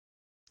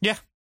 Yeah.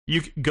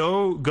 You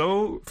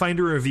go find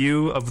a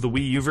review of the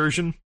Wii U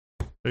version.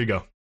 There you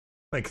go.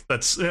 Like,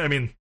 that's, I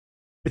mean,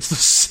 it's the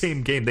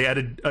same game. They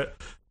added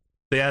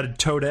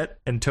Toadette,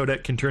 and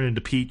Toadette can turn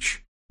into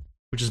Peach,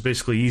 which is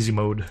basically easy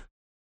mode,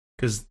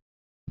 because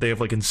they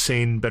have like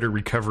insane better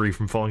recovery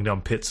from falling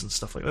down pits and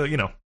stuff like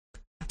that.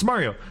 It's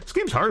Mario. This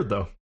game's hard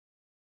though.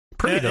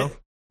 Pretty though.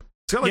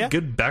 It's got like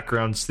good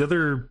backgrounds. The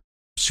other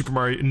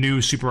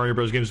new Super Mario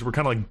Bros. Games were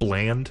kind of like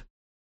bland.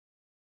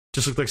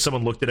 Just looked like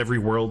someone looked at every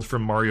world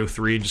from Mario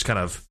 3 and just kind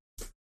of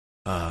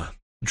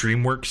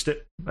DreamWorksed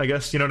it, I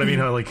guess. You know what I mean?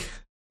 How like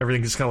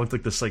everything just kind of looked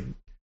like this like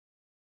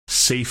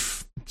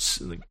safe,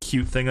 like,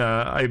 cute thing.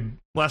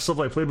 Last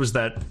level I played was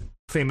that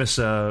famous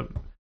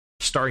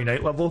Starry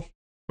Night level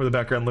where the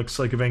background looks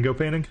like a Van Gogh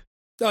painting.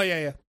 Oh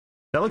yeah.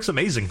 That looks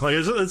amazing. Like,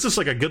 it's just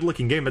like a good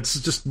looking game.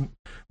 It's just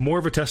more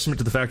of a testament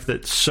to the fact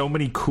that so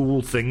many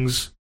cool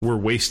things were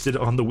wasted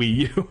on the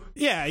Wii U.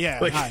 Yeah.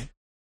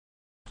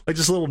 Like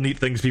just little neat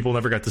things people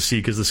never got to see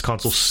because this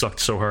console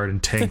sucked so hard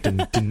and tanked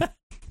and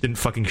didn't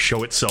fucking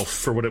show itself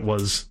for what it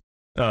was.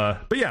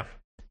 But yeah,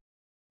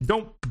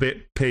 don't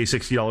pay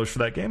 $60 for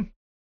that game.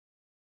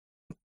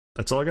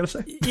 That's all I gotta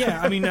say.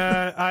 Yeah, I mean,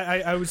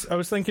 I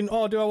was thinking,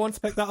 oh, do I want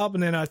to pick that up?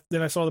 And then I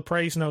saw the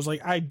price and I was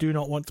like, I do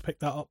not want to pick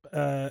that up.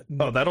 Oh,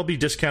 that'll be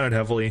discounted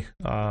heavily.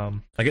 I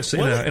guess in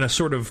a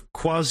sort of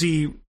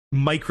quasi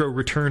micro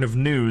return of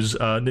news,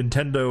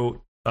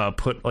 Nintendo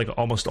put like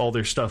almost all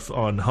their stuff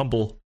on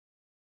Humble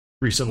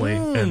recently,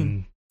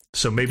 and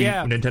so maybe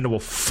Nintendo will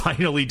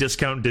finally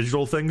discount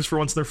digital things for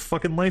once in their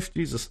fucking life.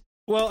 Jesus.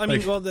 Well, I mean,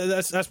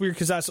 that's weird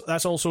because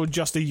that's also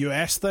just a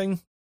US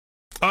thing.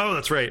 Oh,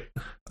 that's right.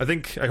 I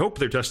hope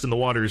they're testing the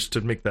waters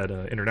to make that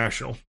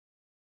international.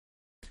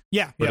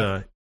 Yeah,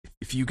 but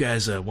if you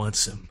guys want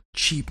some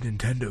cheap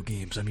Nintendo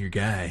games, I'm your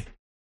guy.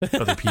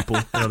 Other people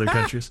in other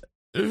countries.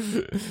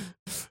 For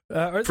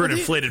an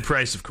inflated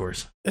price, of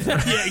course.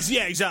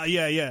 Yeah, exactly.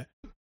 Yeah.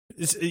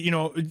 It's,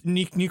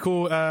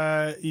 Nico,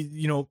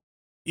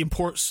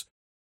 imports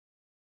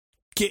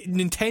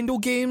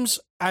Nintendo games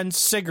and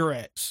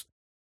cigarettes.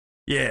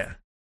 Yeah.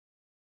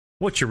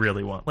 What you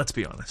really want, let's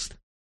be honest.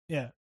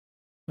 Yeah.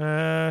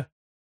 But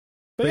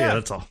yeah,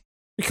 that's all.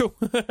 Cool.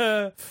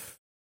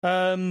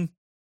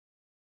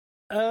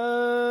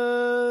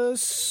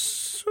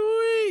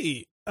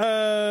 Sweet.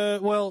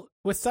 Well,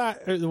 with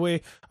that out of the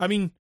way, I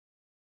mean,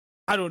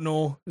 I don't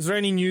know. Is there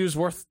any news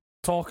worth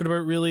talking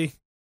about, really?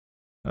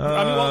 I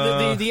mean,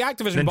 well, the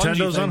Activision Nintendo's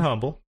Bungie thing. on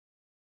Humble.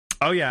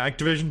 Oh yeah,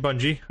 Activision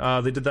Bungie.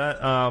 They did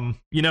that.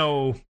 You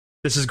know,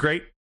 this is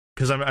great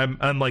because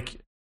I'm like,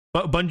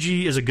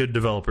 Bungie is a good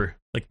developer.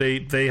 Like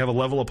they have a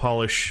level of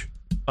polish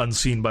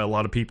unseen by a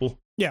lot of people.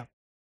 Yeah,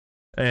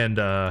 and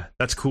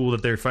that's cool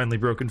that they're finally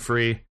broken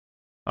free.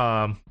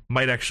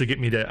 Might actually get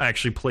me to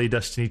actually play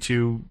Destiny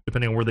 2,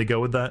 depending on where they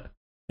go with that.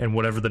 And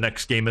whatever the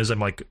next game is,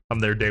 I'm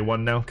there day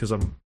one now, because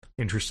I'm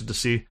interested to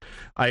see.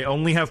 I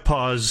only have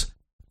pause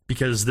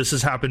because this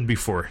has happened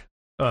before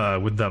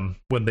with them,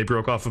 when they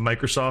broke off of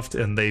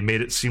Microsoft, and they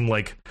made it seem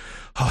like,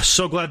 oh,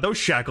 so glad those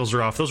shackles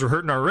are off. Those were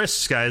hurting our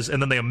wrists, guys. And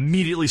then they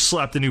immediately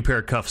slapped a new pair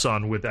of cuffs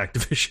on with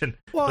Activision.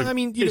 Well, like, I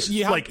mean,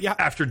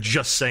 after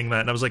just saying that,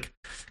 and I was like,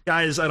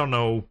 guys, I don't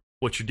know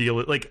what your deal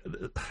is. Like,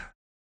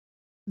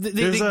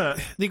 there's a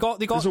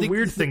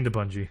weird thing to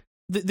Bungie.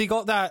 They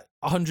got that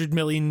 $100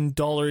 million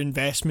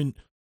investment,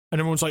 and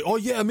everyone's like, "Oh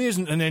yeah,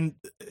 amazing!" And then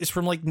it's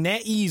from like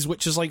NetEase,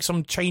 which is like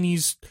some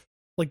Chinese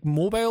like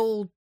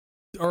mobile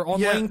or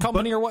online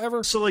company or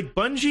whatever. So like,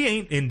 Bungie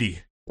ain't indie.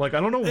 Like, I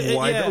don't know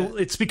why.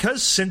 It's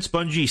because since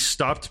Bungie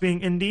stopped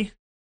being indie,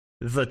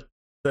 the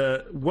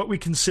what we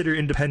consider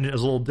independent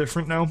is a little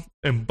different now.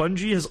 And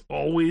Bungie has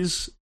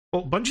always.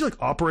 Well, Bungie like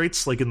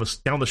operates like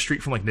down the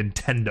street from like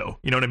Nintendo.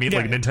 You know what I mean? Yeah,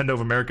 like Nintendo of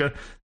America.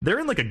 They're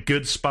in like a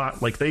good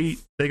spot. Like they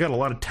got a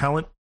lot of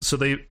talent. So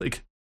they've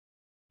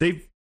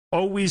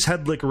always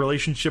had like a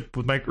relationship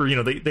with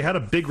they had a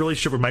big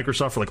relationship with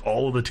Microsoft for like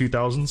all of the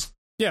 2000s.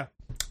 Yeah.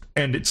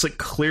 And it's like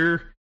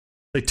clear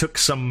they took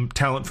some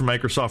talent from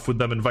Microsoft with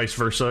them and vice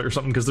versa or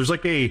something, because there's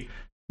like a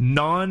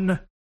non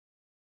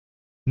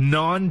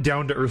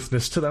down to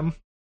earthness to them.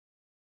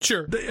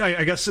 Sure.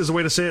 I guess is a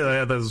way to say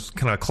it. That's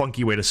kind of a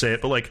clunky way to say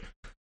it, but like,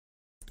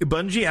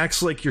 Bungie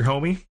acts like your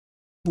homie,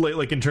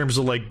 like in terms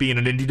of like being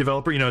an indie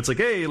developer. You know, it's like,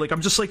 hey, like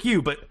I'm just like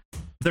you, but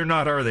they're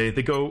not, are they?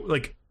 They go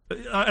like,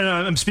 and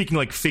I'm speaking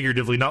like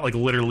figuratively, not like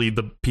literally.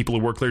 The people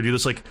who work there do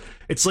this. Like,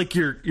 it's like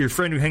your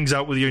friend who hangs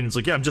out with you and it's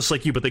like, yeah, I'm just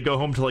like you, but they go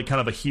home to like kind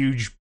of a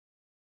huge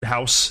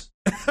house.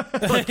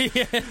 Like,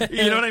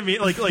 you know what I mean?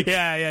 Like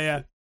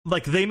yeah.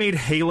 Like, they made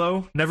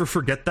Halo. Never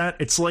forget that.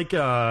 It's like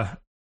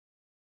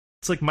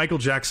Michael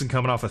Jackson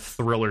coming off a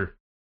Thriller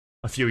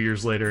a few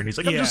years later, and he's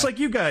like, I'm just like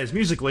you guys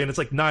musically, and it's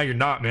like, nah, you're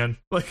not, man.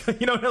 Like,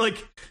 you know, like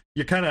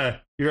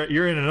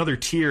you're in another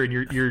tier, and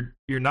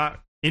you're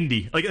not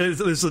indie. Like,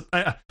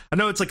 I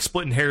know it's like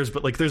splitting hairs,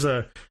 but like there's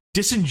a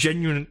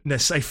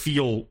disingenuousness I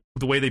feel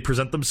the way they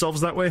present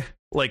themselves that way.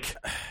 Like,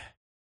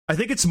 I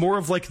think it's more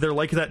of like they're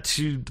like that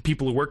to the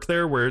people who work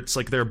there, where it's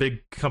like they're a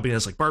big company that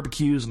has like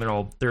barbecues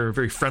and they're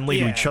very friendly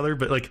to each other.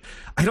 But like,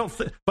 I don't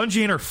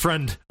Bungie ain't our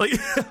friend. Like,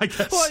 I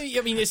guess. Well,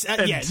 I mean, it's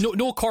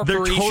no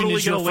corporation. They're totally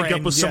is your gonna link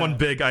friend. up with someone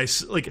big. I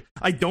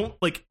don't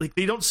like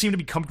they don't seem to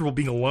be comfortable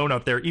being alone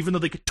out there, even though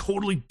they could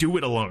totally do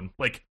it alone.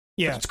 Like,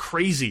 it's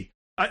crazy.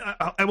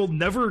 I will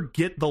never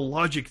get the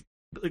logic,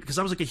 because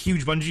I was like a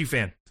huge Bungie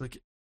fan. Like,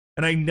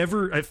 and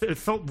it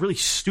felt really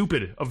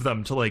stupid of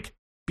them to like.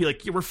 Be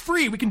like, yeah, we're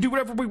free, we can do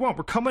whatever we want,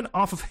 we're coming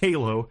off of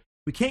Halo,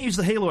 we can't use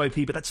the Halo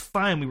IP, but that's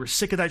fine, we were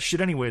sick of that shit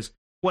anyways,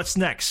 what's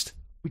next?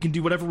 We can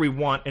do whatever we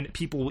want and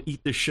people will eat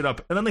this shit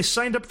up. And then they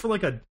signed up for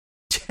like a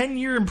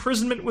 10-year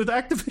imprisonment with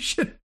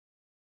Activision.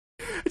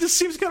 It just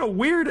seems kind of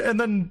weird. And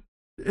then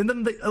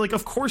they, like,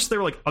 of course they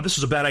were like, oh, this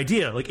was a bad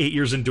idea, like 8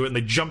 years into it, and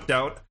they jumped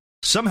out,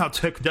 somehow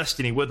took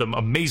Destiny with them.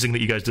 Amazing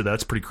that you guys did that.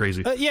 It's pretty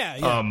crazy.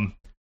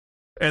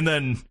 And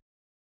then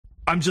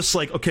I'm just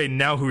like, okay,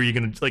 now who are you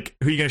gonna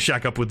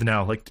shack up with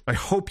now? Like, I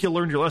hope you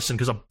learned your lesson,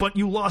 because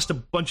you lost a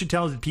bunch of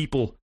talented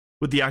people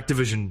with the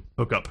Activision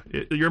hookup.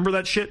 You remember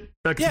that shit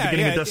back at the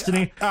beginning of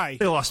Destiny?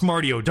 They lost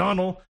Marty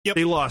O'Donnell. Yep.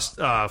 They lost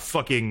what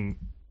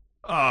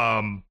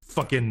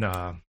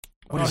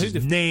is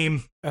his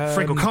name?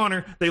 Frank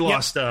O'Connor. They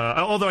lost,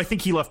 although I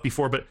think he left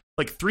before, but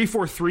like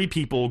 343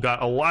 people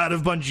got a lot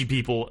of Bungie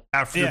people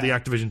after the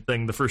Activision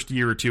thing the first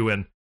year or two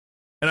in.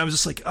 And I was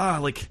just like,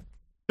 like,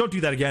 don't do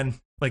that again.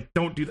 Like,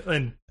 don't do that.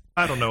 And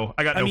I don't know.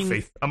 I got no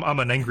faith. I'm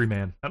an angry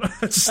man. I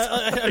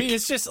mean,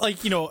 it's just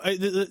like, you know,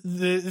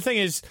 the thing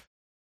is,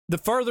 the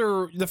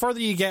further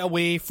you get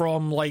away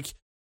from like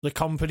the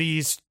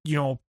company's, you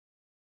know,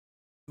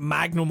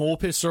 magnum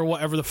opus or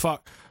whatever the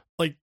fuck,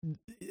 like,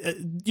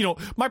 you know,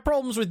 my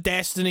problems with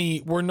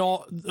Destiny were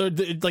not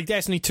like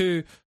Destiny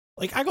 2.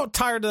 Like, I got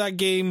tired of that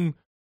game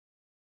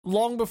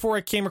long before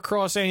I came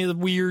across any of the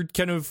weird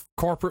kind of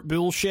corporate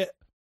bullshit.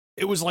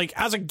 It was like,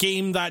 as a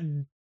game that,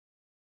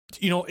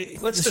 you know,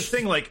 that's the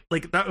thing. Like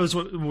that was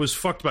what was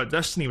fucked about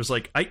Destiny. Was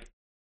like,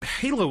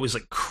 Halo was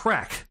like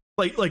crack.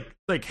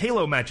 Like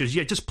Halo matches.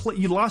 Yeah, just play.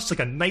 You lost like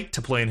a night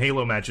to play in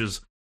Halo matches.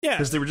 Yeah,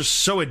 because they were just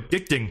so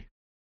addicting,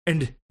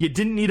 and you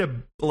didn't need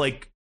a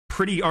like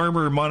pretty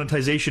armor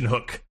monetization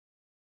hook.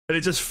 And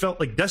it just felt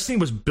like Destiny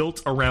was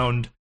built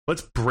around,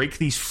 let's break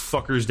these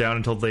fuckers down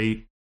until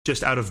they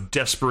just out of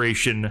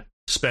desperation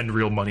spend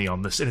real money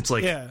on this. And it's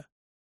like,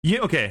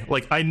 okay,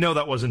 like I know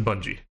that wasn't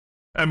Bungie.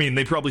 I mean,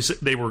 they probably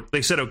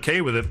they said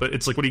okay with it, but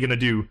it's like, what are you gonna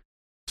do?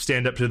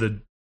 Stand up to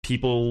the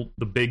people,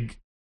 the big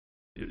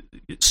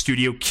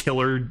studio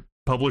killer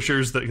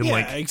publishers that can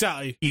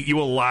exactly eat you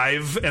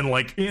alive, and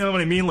like, you know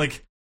what I mean?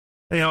 Like,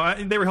 you know,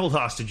 they were held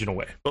hostage in a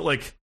way, but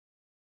like,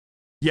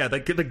 yeah, the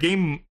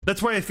game.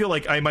 That's why I feel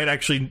like I might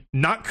actually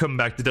not come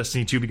back to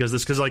Destiny 2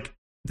 because like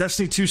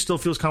Destiny 2 still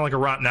feels kind of like a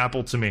rotten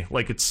apple to me.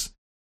 Like, it's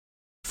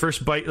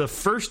the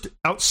first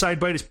outside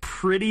bite is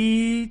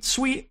pretty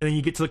sweet, and then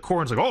you get to the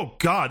core and it's like, oh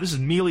god, this is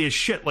mealy as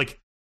shit. Like,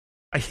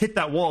 I hit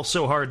that wall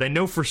so hard. I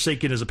know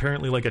Forsaken is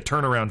apparently like a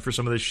turnaround for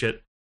some of this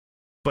shit,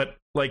 but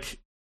like,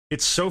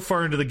 it's so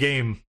far into the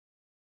game,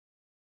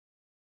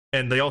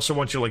 and they also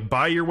want you to like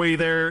buy your way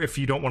there if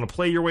you don't want to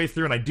play your way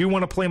through. And I do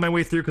want to play my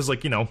way through because,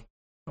 like, you know,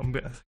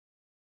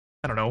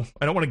 I don't know.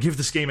 I don't want to give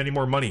this game any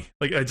more money.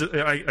 Like,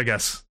 I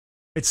guess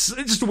it's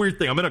just a weird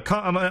thing.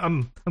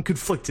 I'm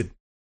conflicted.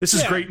 This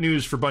is great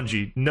news for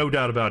Bungie, no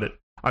doubt about it.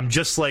 I'm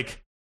just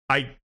like,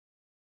 I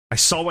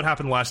saw what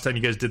happened last time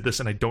you guys did this,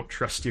 and I don't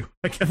trust you,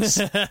 I guess.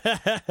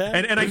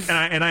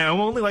 and I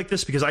only like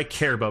this because I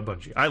care about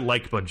Bungie. I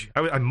like Bungie.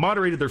 I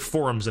moderated their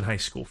forums in high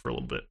school for a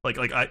little bit.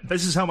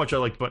 This is how much I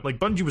like. But like,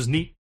 Bungie was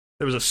neat.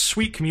 There was a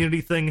sweet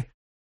community thing,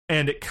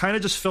 and it kind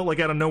of just felt like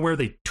out of nowhere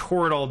they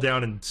tore it all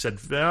down and said,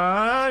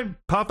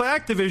 "Papa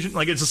Activision."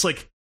 Like, it's just like,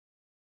 it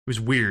was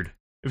weird.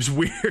 It was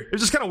weird. It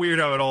was just kind of weird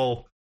how it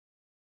all.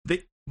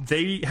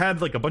 They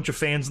had like a bunch of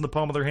fans in the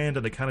palm of their hand,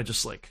 and they kind of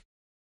just like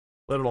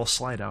let it all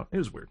slide out. It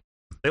was weird.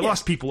 They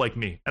lost people like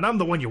me, and I'm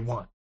the one you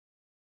want.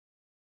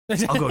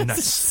 I'll go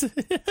nuts.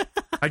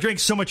 I drank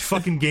so much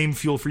fucking game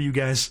fuel for you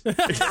guys.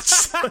 Like,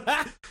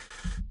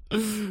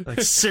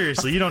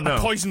 seriously, you don't know. I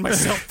poisoned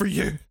myself for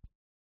you.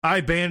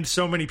 I banned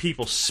so many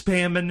people,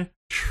 spamming,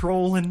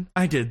 trolling.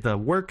 I did the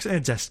works,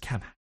 and just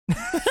come on.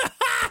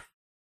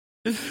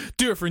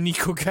 Do it for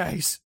Nico,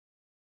 guys.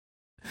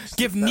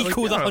 Give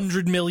Nico the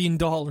 $100 million.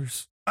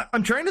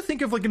 I'm trying to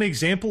think of like an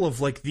example of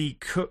like the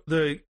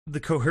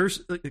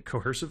cohesion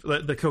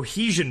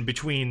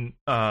between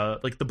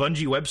like the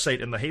Bungie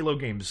website and the Halo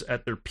games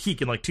at their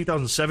peak in like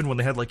 2007, when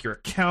they had like your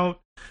account,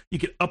 you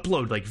could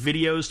upload like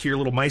videos to your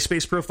little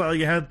MySpace profile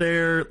you had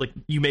there, like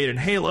you made in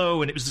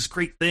Halo, and it was this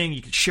great thing.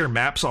 You could share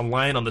maps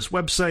online on this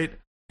website.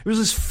 It was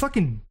this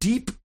fucking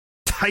deep,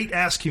 tight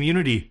ass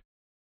community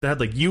that had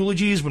like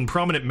eulogies when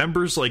prominent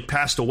members like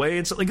passed away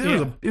and stuff. Like,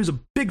 it was a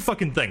big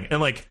fucking thing, and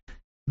like,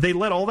 they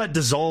let all that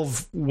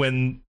dissolve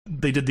when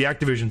they did the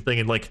Activision thing,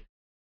 and like,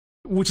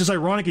 which is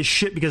ironic as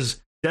shit because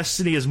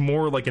Destiny is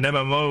more like an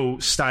MMO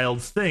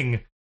styled thing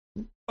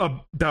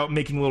about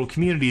making little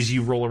communities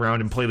you roll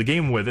around and play the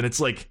game with, and it's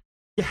like,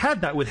 you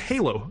had that with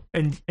Halo,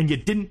 and you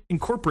didn't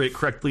incorporate it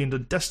correctly into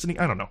Destiny.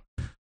 I don't know.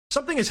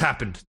 Something has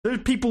happened. There's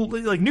people,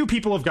 like, new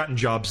people have gotten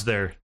jobs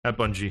there at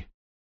Bungie.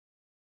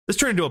 This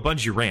turned into a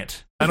Bungie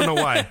rant. I don't know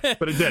why,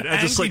 but it did. I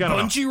just like, I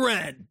don't Bungie know.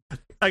 Rant.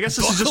 I guess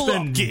this has just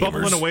been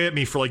bubbling away at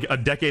me for like a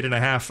decade and a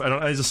half. I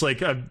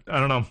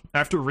don't know.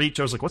 After Reach,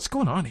 I was like, what's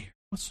going on here?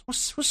 What's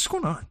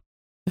going on?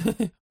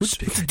 What's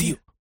the deal?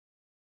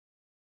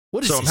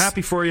 What is so this? I'm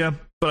happy for you,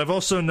 but I've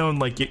also known,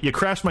 like, you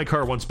crashed my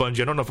car once,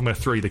 Bungie. I don't know if I'm going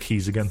to throw you the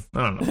keys again.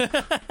 I don't know.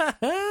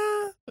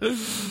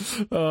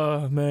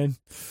 Oh man.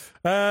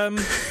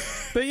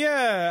 But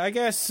yeah, I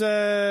guess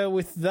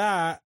with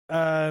that,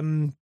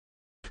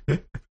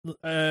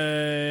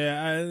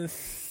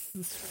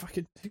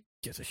 fucking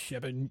gives a shit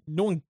about,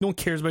 no one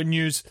cares about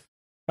news.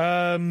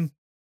 But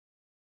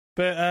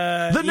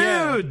the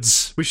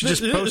nudes. We should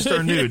just post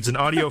our nudes in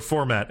audio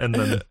format, and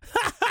then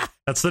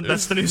that's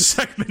the new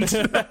segment.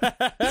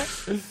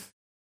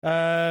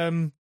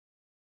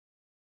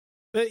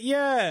 But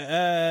yeah,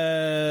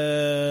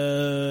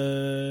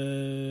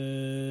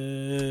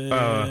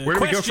 where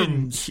do we go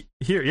from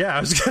here? Yeah, I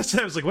was gonna say,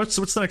 I was like, what's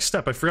the next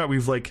step? I forgot.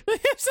 We've like,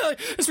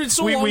 it's been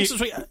so long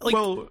since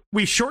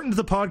we shortened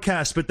the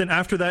podcast, but then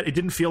after that, it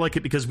didn't feel like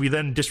it because we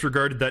then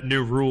disregarded that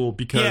new rule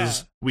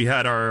because we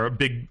had our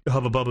big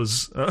hubba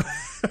bubbas.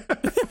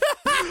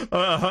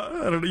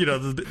 I don't, you know,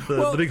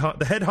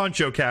 the head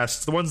honcho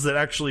casts, the ones that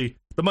actually.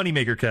 The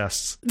moneymaker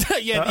casts.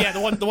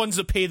 The ones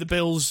that pay the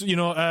bills, you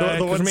know,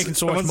 the ones making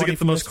so much money that get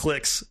the most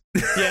clicks.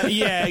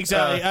 Yeah,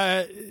 exactly.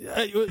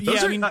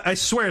 I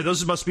swear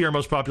those must be our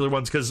most popular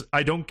ones because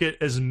I don't get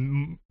as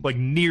like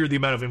near the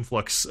amount of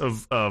influx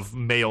of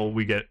mail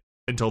we get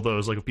until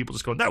those, like, people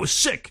just going, that was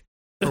sick,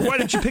 or why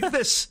didn't you pick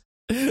this?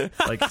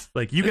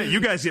 like you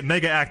guys get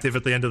mega active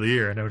at the end of the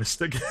year. I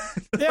noticed.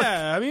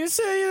 Yeah, I mean, it's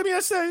you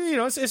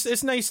know,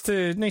 it's nice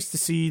to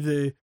see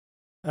the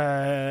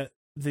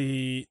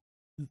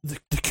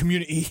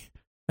community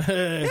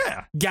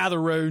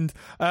gather round.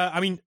 I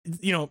mean,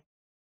 you know,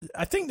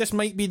 I think this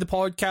might be the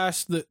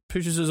podcast that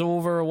pushes us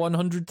over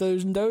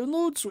 100,000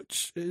 downloads,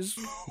 which is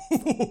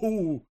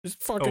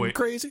fucking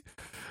crazy.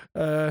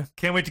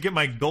 Can't wait to get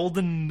my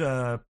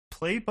golden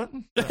play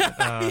button.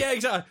 Yeah,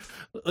 exactly.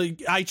 Like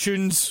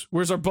iTunes,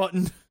 where's our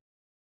button?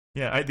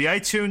 Yeah, the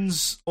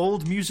iTunes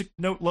Old Music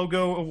Note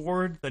Logo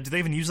Award. Do they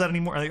even use that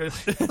anymore? What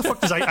the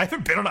fuck does I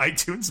haven't been on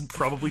iTunes in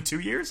probably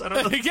 2 years. I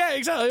don't know. Yeah,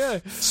 exactly. Yeah.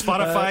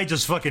 Spotify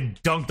just fucking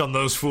dunked on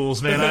those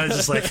fools, man. I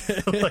was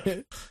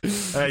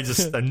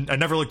just I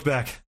never looked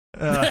back.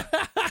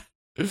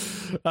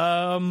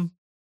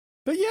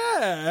 But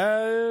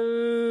yeah,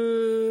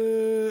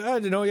 I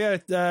don't know. Yeah,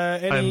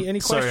 any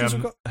questions?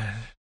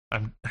 I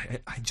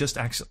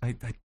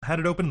had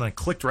it open and I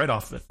clicked right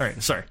off it. All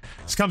right, sorry.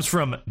 This comes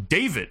from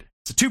David.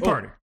 It's a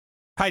two-parter.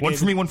 Hi, one David.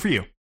 for me, one for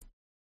you.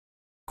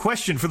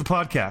 Question for the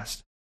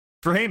podcast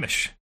for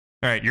Hamish.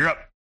 All right, you're up.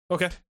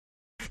 Okay.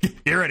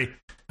 Get ready.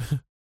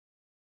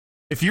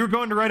 If you were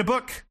going to write a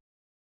book,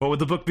 what would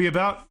the book be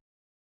about?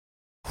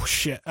 Oh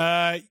shit.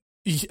 Yeah.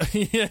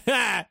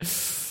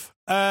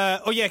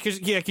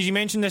 Because you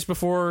mentioned this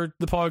before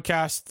the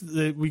podcast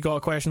that we got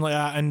a question like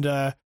that, and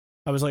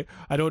I was like,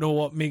 I don't know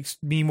what makes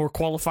me more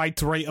qualified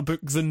to write a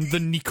book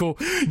than Nico.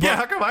 Yeah,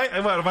 how come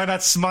am I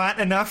not smart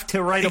enough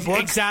to write a book?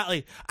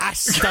 Exactly. I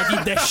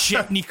studied this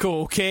shit,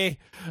 Nico. Okay.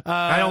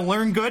 I don't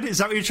learn good. Is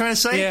that what you're trying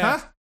to say? Yeah.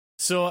 Huh?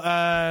 So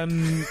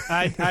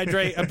I'd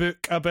write a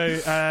book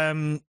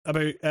about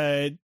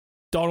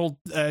Donald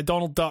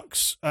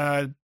Duck's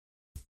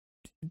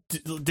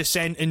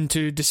descent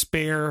into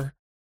despair,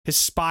 his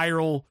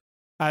spiral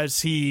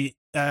as he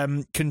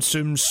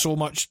consumes so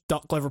much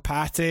duck liver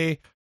pate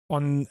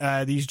on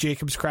these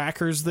Jacob's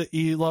crackers that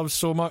he loves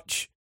so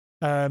much.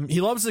 He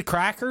loves the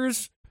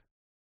crackers.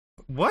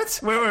 What?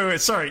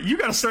 Wait. Sorry, you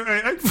gotta start.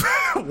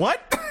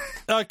 What?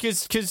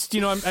 Because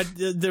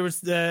there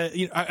was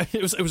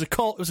it was a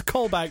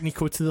callback,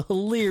 Nico, to the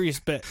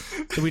hilarious bit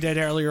that we did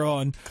earlier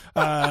on.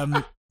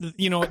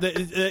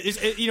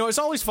 It's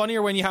always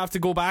funnier when you have to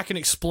go back and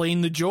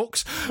explain the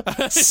jokes.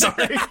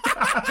 Sorry.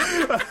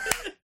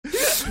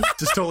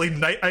 Just totally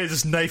I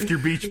just knifed your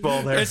beach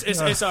ball there.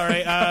 It's all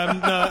right.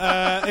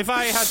 If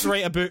I had to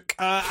write a book,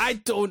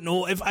 I don't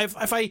know if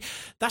I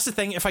that's the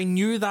thing, if I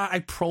knew that, I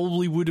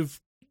probably would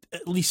have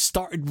at least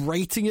started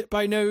writing it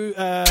by now.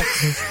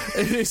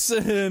 He's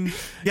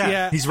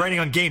writing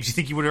on games. You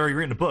think he would have already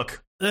written a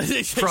book?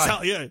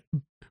 Exactly, yeah.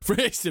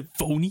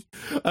 Phony.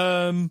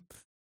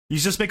 You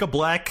just make a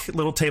black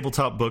little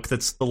tabletop book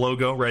that's the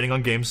logo, writing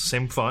on games,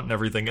 same font and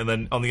everything, and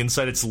then on the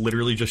inside it's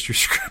literally just your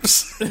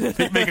scripts.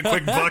 Make a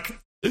quick book.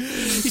 You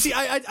see,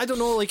 I don't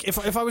know, like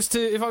if I was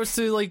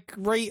to like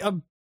write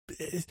an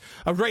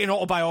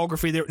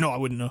autobiography there. No, I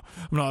wouldn't know.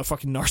 I'm not a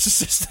fucking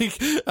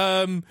narcissistic.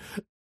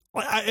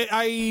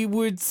 I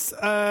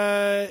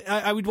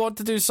would want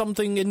to do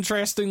something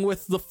interesting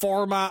with the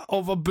format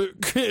of a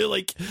book.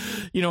 Like,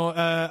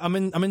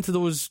 I'm into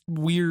those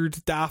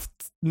weird, daft,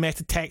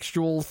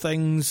 metatextual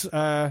things.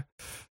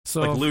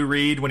 So like Lou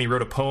Reed when he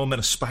wrote a poem in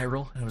a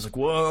spiral, and I was like,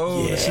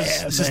 "Whoa, yeah,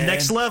 this is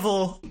next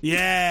level."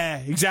 Yeah,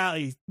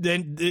 exactly.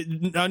 Then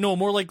no,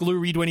 more like Lou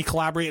Reed when he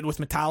collaborated with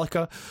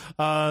Metallica,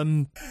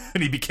 and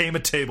he became a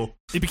table.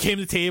 He became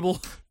the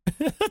table.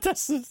 Every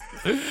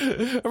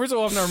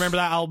so often I remember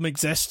that album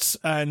exists,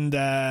 and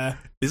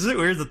isn't it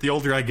weird that the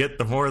older I get,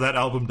 the more that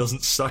album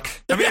doesn't suck?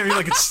 I mean,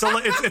 like it's still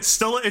like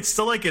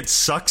it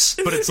sucks,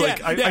 but it's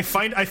like I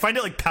find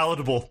it like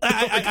palatable.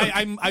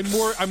 I'm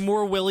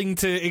more willing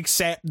to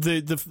accept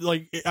the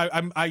like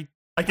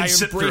I can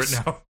sit through it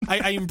now.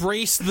 I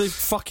embrace the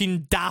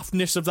fucking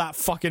daftness of that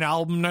fucking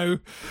album now.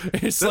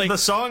 It's the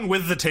song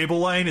with the table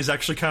line is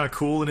actually kind of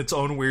cool in its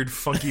own weird,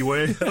 funky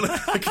way.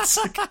 It's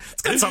got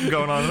something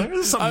going on.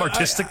 There's something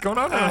artistic going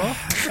on.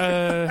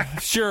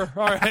 Sure,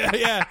 all right,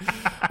 yeah.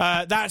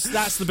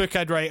 That's the book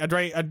I'd write. I'd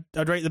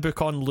write the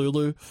book on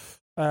Lulu.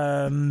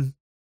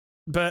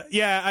 But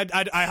yeah,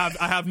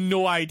 I have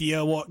no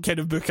idea what kind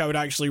of book I would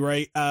actually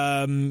write.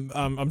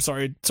 I'm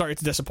sorry to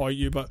disappoint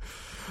you, but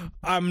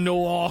I'm no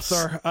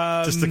author.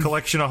 Just a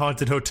collection of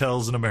haunted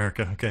hotels in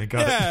America. Okay,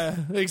 got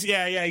it.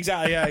 Yeah,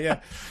 exactly.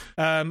 Yeah.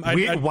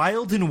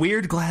 Wild and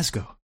weird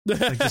Glasgow.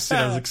 Like just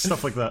like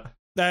stuff like that.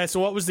 So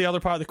what was the other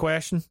part of the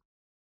question?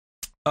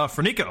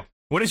 For Nico,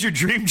 what is your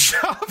dream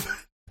job?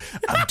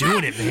 I'm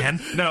doing it, man.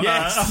 No,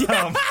 yes.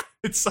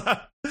 It's okay.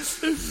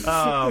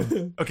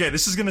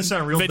 This is gonna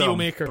sound real video dumb,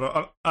 maker.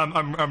 But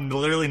I'm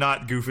literally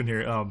not goofing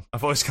here.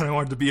 I've always kind of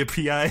wanted to be a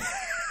PI.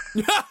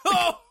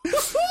 Oh,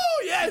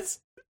 yes.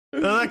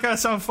 That kind of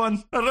sound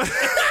fun. I don't know.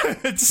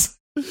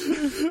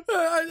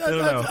 I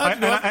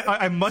don't know.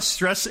 I must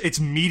stress it's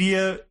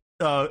media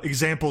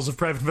examples of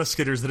private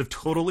investigators that have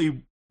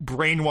totally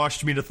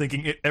brainwashed me to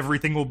thinking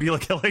everything will be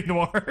like LA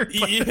Noire. But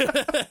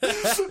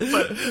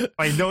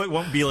I know it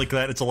won't be like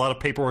that. It's a lot of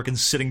paperwork and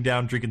sitting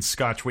down drinking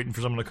scotch waiting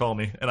for someone to call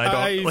me, and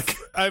I don't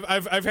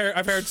I've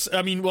heard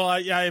I mean, well,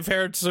 I've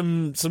heard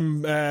some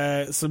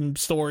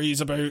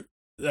stories about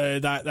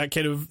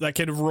that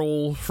kind of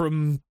role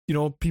from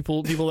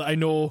people that I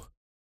know.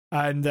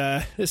 And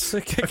it's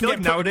like, I feel like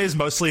nowadays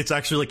mostly it's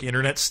actually like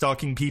internet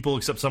stalking people,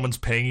 except someone's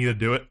paying you to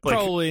do it. Like,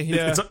 probably,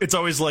 yeah. It's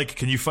always like,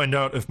 can you find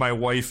out if my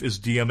wife is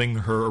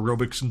DMing her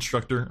aerobics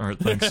instructor? All right,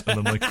 thanks.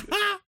 And then like,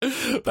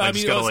 but I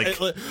mean,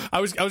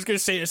 I was gonna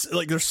say it's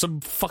like there's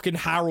some fucking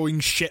harrowing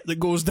shit that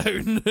goes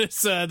down.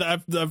 That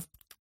I've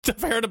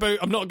I've heard about.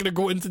 I'm not going to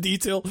go into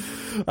detail.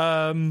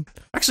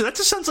 Actually, that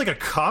just sounds like a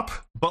cop,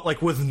 but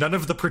like with none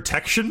of the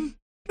protection.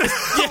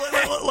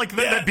 Like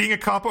that being a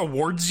cop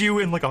awards you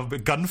in like a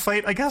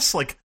gunfight, I guess.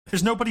 Like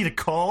there's nobody to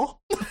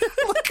call.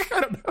 Like,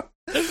 I don't know.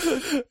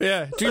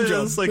 Yeah, dream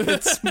job. It's like,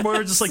 it's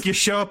more just like you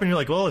show up and you're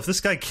like, well, if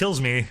this guy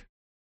kills me,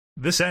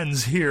 this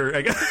ends here.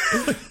 I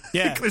guess.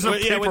 Yeah, there's no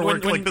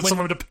paperwork like that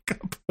someone to pick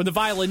up. When the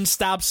violin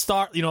stabs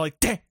start, you know, like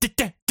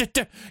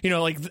you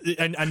know, like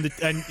and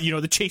you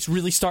know the chase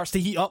really starts to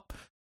heat up.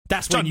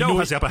 That's when John Doe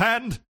has the upper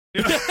hand.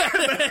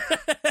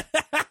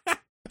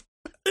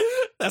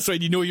 That's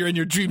when you know you're in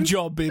your dream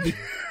job, baby.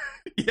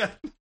 Yeah.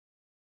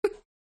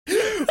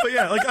 But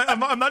yeah, like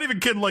I'm not even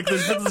kidding. Like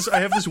I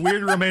have this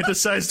weird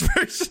romanticized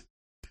version.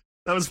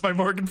 That was my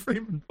Morgan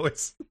Freeman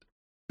voice.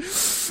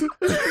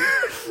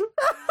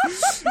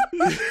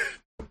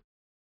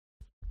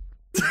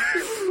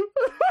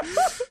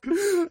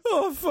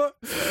 Oh fuck!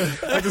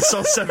 I just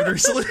saw Seven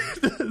recently.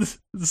 This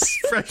is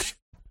fresh.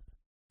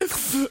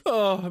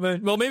 Oh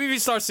man. Well, maybe if you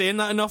start saying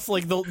that enough,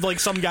 like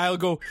some guy will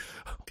go,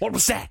 "What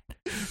was that?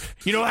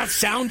 You know that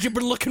sound you've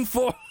been looking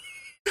for?"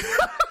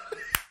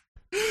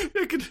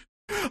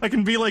 I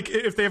can be like,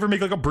 if they ever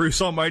make like a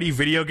Bruce Almighty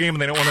video game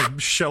and they don't want to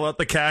shell out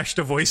the cash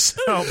to voice,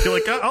 I'll be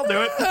like, I'll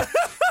do it.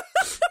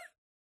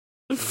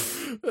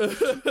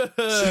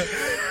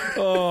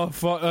 Oh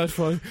fuck, that's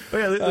funny.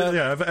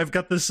 Yeah, I've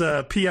got this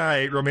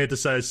PI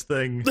romanticized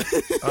thing.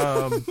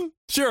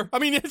 Sure, I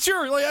mean,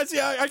 sure, like I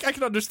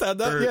can understand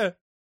that. Yeah.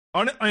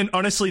 And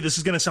honestly, this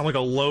is gonna sound like a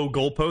low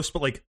goalpost,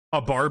 but like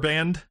a bar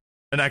band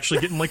and actually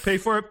getting like pay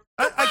for it,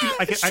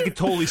 I could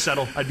totally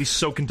settle. I'd be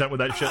so content with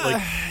that shit.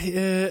 Like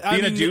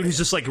being a dude who's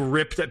just like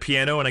ripped at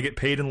piano, and I get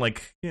paid in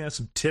like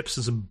some tips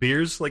and some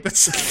beers. Like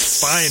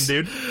that's fine,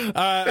 dude.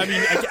 I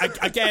mean,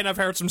 again, I've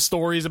heard some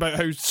stories about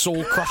how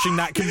soul crushing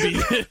that can be.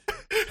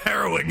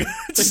 Harrowing.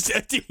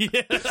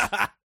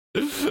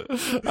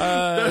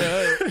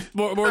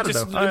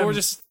 More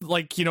just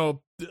like, you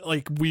know,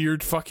 like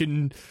weird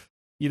fucking,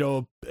 you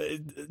know,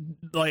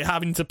 like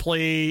having to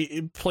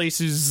play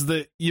places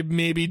that you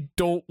maybe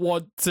don't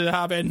want to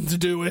have anything to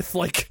do with,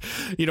 like,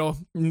 you know.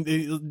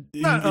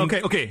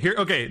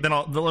 Okay. Then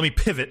let me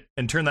pivot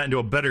and turn that into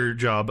a better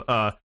job.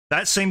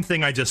 That same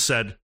thing I just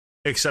said,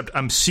 except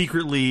I'm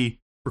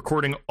secretly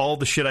recording all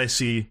the shit I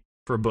see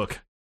for a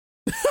book,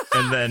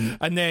 and then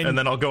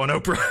I'll go on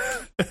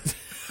Oprah.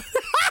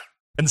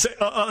 And say,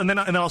 and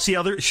then I'll see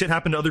other shit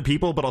happen to other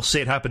people, but I'll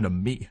say it happened to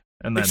me.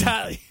 And then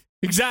exactly.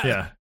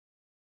 Yeah.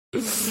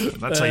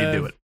 That's how you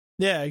do it.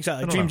 Yeah,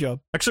 exactly. Dream job.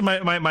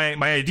 Actually,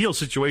 my ideal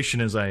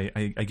situation is I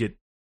get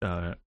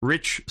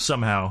rich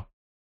somehow,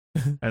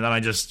 and then I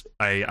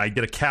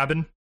get a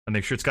cabin. I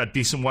make sure it's got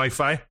decent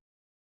Wi-Fi.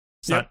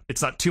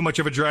 It's not too much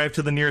of a drive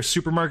to the nearest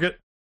supermarket.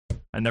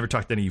 I never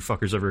talk to any of you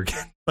fuckers ever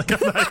again. Like,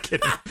 I'm not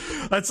kidding.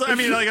 I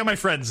mean, like, I got my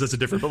friends. That's a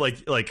different. But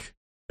like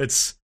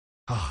it's.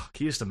 Oh,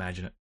 can you just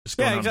imagine it? Just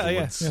going out in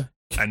the woods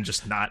and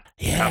just not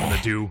having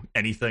to do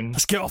anything.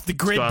 Let's get off the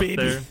grid, baby.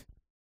 There.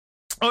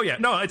 Oh yeah,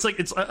 no, it's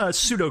like it's a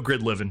pseudo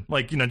grid living,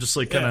 like, you know, just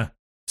like kind of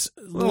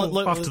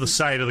off to the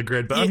side of the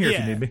grid. But I'm here if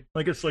you need me.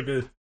 Like, it's like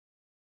a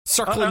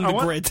circling the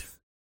grid.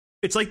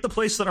 It's like the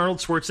place that Arnold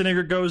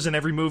Schwarzenegger goes in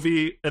every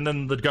movie, and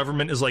then the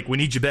government is like, "We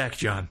need you back,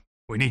 John.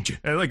 We need you."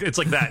 And like it's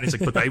like that. And he's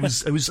like, "But I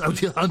was out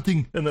here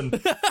hunting," and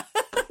then.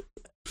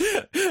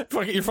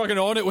 You're fucking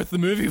on it with the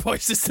movie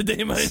voices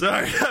today, man.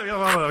 Sorry,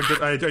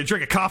 I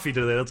drank a coffee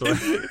today. That's why.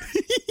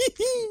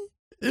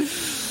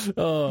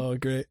 Oh,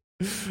 great.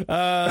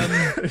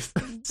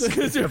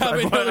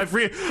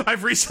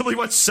 I've recently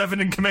watched Seven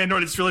and Commando,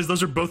 and I just realized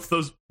those are both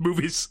those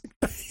movies.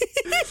 Do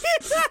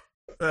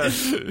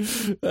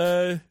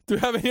we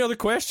have any other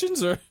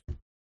questions, or?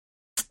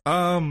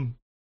 God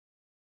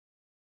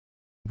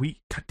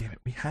damn it,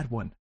 we had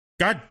one.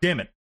 God damn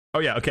it. Oh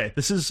yeah, okay.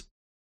 This is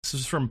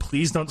from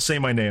Please Don't Say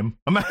My Name.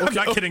 I'm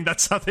not kidding.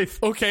 That's how they.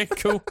 Okay,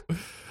 cool.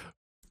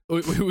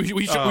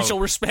 We shall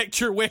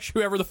respect your wish,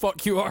 whoever the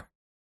fuck you are.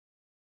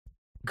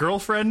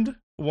 Girlfriend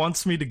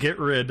wants me to get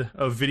rid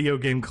of video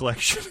game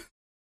collection.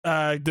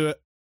 Do it.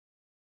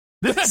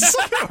 Are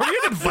we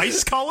an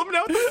advice column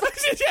now?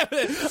 Yeah,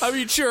 I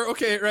mean, sure.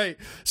 Okay, right.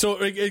 So,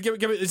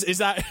 give it. Is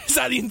that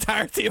the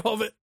entirety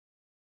of it?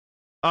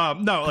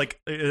 No,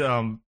 like,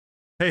 hey,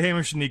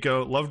 Hamish and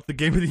Nico, loved the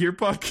Game of the Year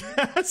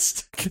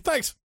podcast.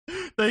 Thanks.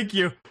 Thank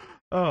you.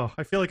 Oh,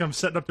 I feel like I'm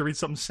setting up to read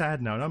something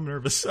sad now, and I'm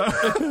nervous.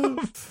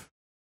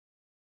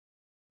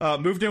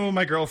 Moved in with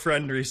my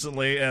girlfriend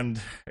recently, and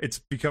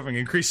it's becoming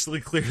increasingly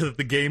clear that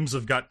the games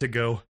have got to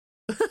go.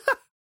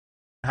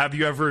 Have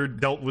you ever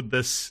dealt with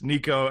this,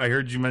 Nico? I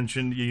heard you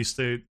mention you used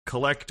to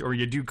collect, or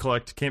you do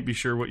collect. Can't be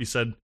sure what you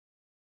said.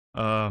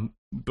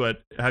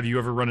 But have you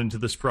ever run into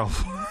this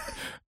problem?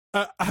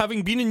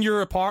 Having been in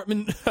your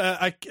apartment,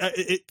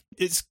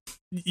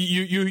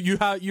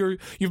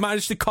 you've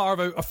managed to carve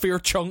out a fair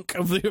chunk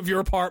of your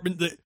apartment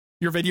that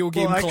your video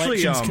game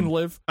collections can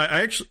live.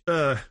 I actually,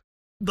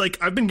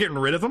 I've been getting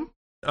rid of them.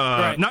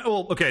 Right. Not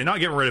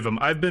getting rid of them.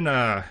 I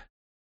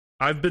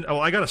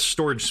got a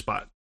storage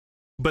spot,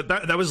 but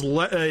that was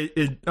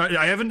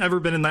I haven't ever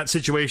been in that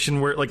situation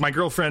where like my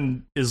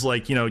girlfriend is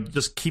like, you know,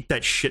 just keep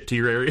that shit to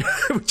your area,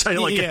 which I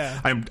like. Yeah.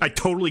 I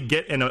totally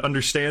get and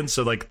understand.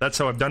 So like that's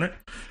how I've done it.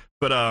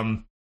 But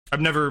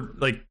I've never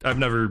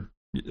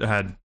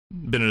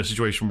been in a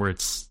situation where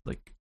it's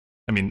like,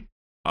 I mean,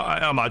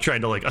 I'm not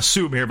trying to like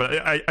assume here,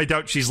 but I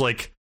doubt she's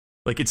like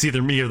it's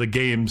either me or the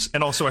games.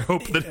 And also I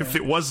hope that if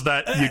it was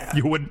that,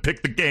 you wouldn't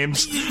pick the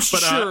games.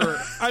 But sure.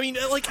 I mean,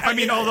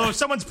 although if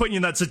someone's putting you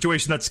in that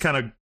situation, that's kind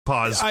of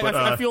pause.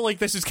 I feel like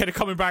this is kind of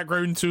coming back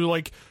around to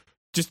like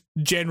just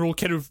general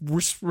kind of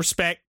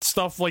respect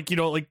stuff, like, you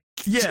know, like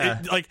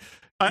like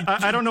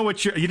I don't know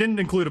what you didn't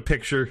include a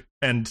picture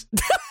and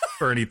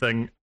or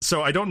anything,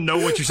 so I don't know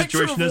what your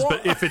situation is.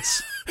 But if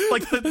it's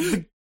like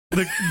the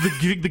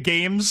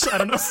games, I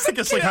don't know. I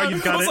guess like how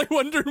you've got it. I was like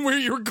wondering where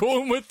you were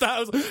going with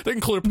that. I didn't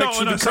include a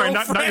picture. No, sorry,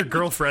 not your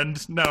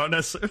girlfriend. No,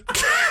 necessarily.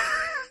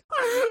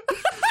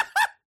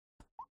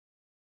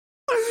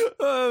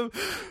 But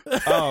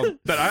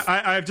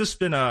I've just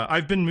been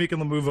I've been making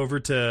the move over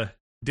to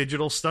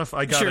digital stuff.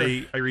 I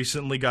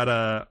recently got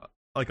a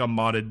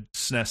modded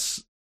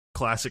SNES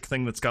Classic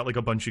thing that's got like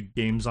a bunch of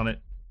games on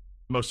it,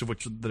 most of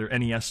which that are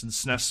NES and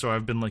SNES. So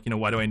I've been like, you know,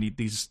 why do I need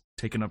these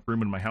taking up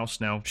room in my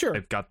house now? Sure,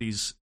 I've got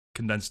these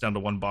condensed down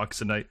to one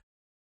box, and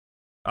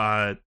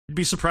you'd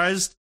be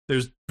surprised.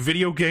 There's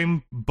video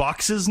game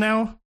boxes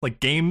now, like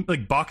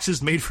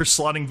boxes made for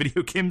slotting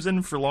video games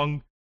in for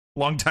long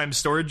time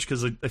storage,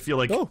 because I feel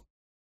like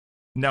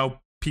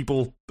now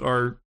people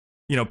are,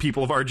 you know,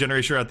 people of our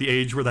generation are at the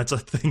age where that's a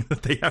thing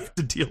that they have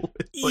to deal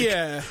with.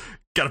 Like,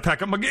 gotta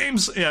pack up my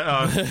games.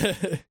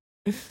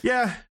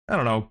 Yeah, I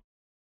don't know.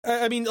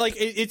 I mean, like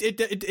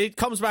it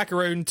comes back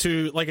around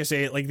to, like I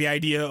say, like the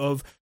idea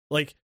of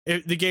like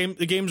the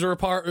games are a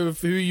part of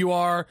who you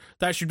are.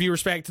 That should be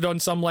respected on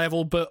some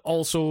level, but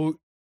also,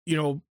 you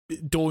know,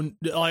 don't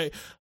like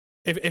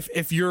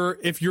if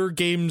your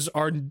games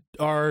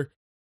are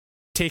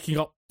taking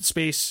up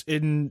space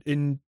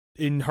in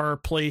her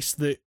place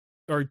that,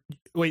 or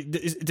wait,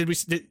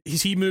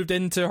 has he moved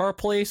into her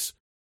place?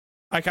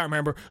 I can't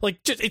remember. Like,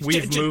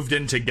 we've moved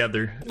in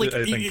together. Like,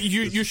 I think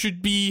you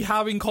should be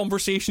having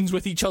conversations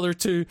with each other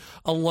to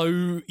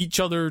allow each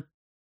other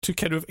to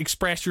kind of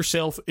express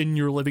yourself in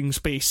your living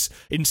space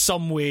in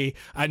some way,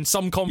 and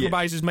some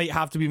compromises might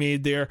have to be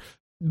made there.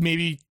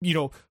 Maybe, you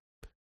know,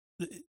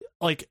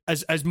 like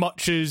as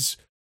much as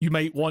you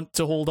might want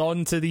to hold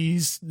on to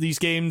these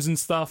games and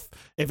stuff,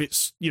 if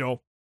it's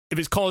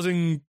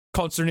causing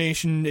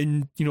consternation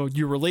in, you know,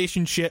 your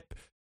relationship,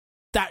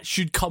 that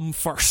should come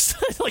first.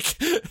 Like,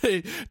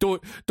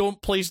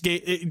 don't place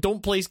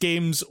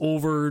games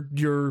over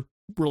your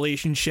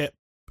relationship.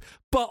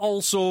 But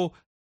also,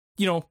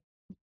 you know,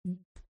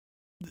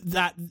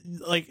 that,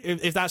 like,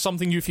 if that's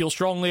something you feel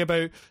strongly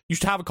about, you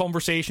should have a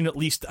conversation at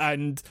least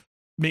and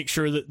make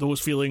sure that those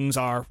feelings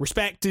are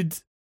respected,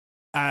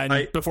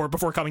 and before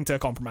coming to a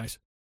compromise.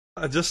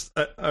 I'm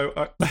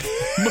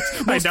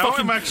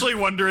actually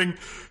wondering,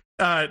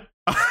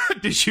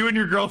 did you and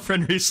your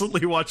girlfriend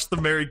recently watch the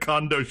Marie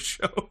Kondo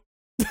show?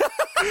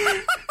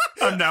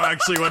 I'm now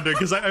actually wondering,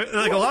 because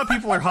like a lot of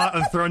people are hot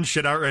and throwing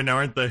shit out right now,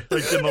 aren't they?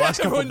 Like in the last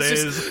couple of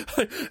days,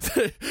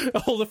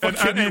 all the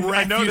fucking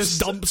I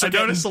noticed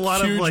a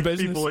lot of like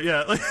business. people.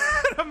 Yeah, like,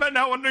 I'm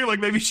now wondering,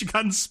 like, maybe she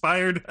got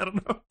inspired. I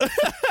don't know.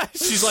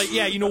 She's like,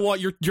 yeah, you know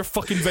what? Your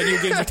fucking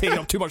video games are taking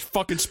up too much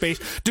fucking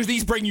space. Do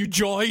these bring you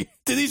joy?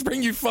 Do these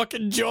bring you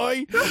fucking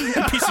joy?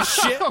 You piece of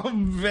shit. Oh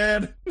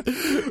man,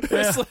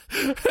 yeah.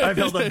 I've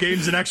held up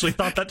games and actually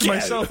thought that to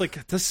myself.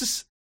 Like, this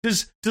is.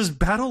 Does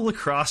Battle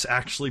Lacrosse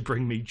actually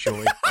bring me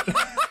joy?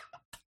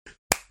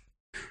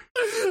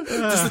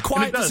 Does the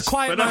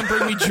quiet man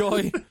bring me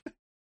joy?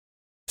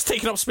 It's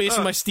taking up space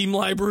in my Steam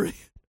library.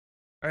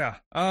 Yeah.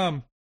 I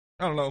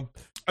don't know.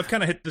 I've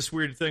kind of hit this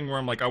weird thing where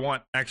I'm like, I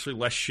want actually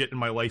less shit in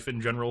my life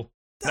in general.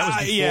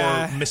 That was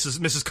before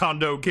Mrs.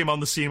 Kondo came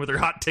on the scene with her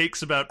hot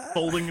takes about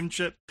folding and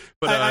shit.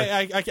 But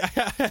I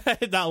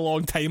hit that a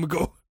long time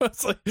ago.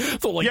 It's like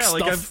stuff.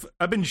 Like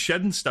I've been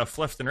shedding stuff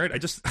left and right. I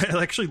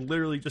actually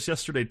literally just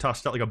yesterday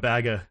tossed out like a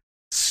bag of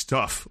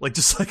stuff, like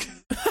just like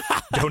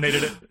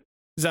donated it.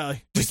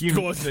 Exactly. Just like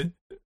go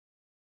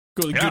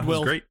to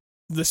Goodwill. Great.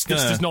 This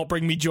does not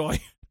bring me joy.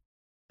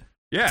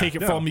 Yeah, take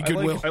it from me,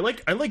 Goodwill. I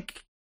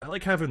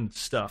like having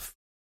stuff,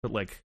 but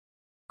like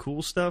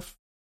cool stuff.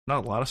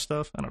 Not a lot of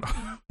stuff. I don't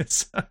know.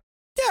 It's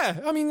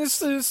yeah. I mean,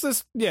 it's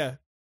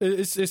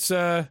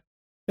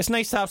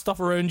nice to have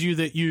stuff around you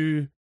that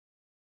you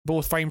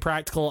both find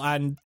practical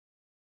and,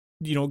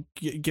 you know,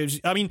 gives.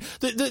 I mean,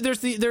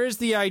 there is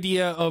the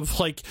idea of,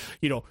 like,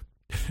 you know,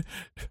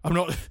 I'm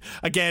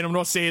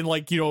not saying,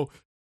 like, you know,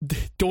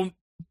 don't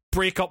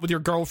break up with your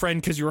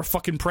girlfriend because you're a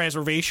fucking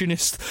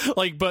preservationist,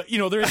 like, but, you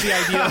know, there is the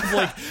idea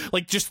of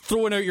like just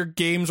throwing out your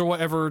games or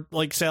whatever,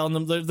 like selling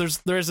them.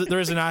 There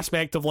is an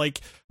aspect of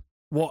like,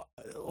 what,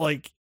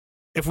 like,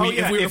 if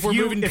we're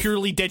moving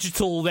purely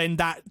digital, then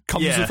that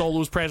comes with all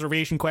those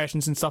preservation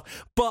questions and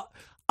stuff. But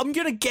I'm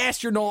gonna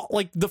guess you're not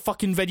like the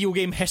fucking Video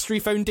Game History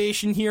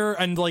Foundation here,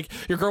 and like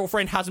your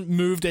girlfriend hasn't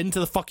moved into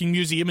the fucking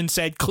museum and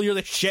said, "Clear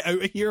this shit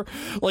out of here."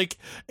 Like,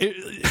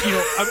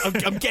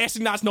 I'm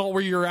guessing that's not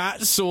where you're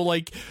at. So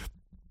like,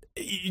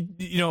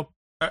 I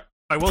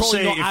will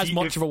say, not as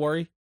much of a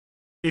worry.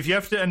 If you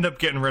have to end up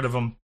getting rid of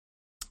them,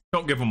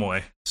 don't give them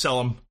away. Sell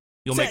them.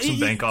 You'll make some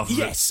bank off of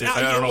it.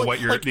 I don't know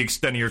what the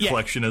extent of your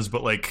collection is,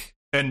 but like,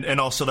 and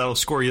also that'll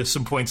score you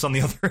some points on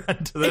the other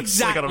end of this.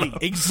 Exactly. Like, I don't know.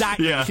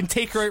 Exactly. Yeah. You can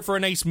take her out for a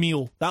nice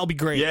meal. That'll be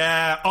great.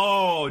 Yeah.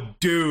 Oh,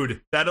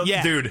 dude.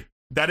 Dude.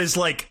 That's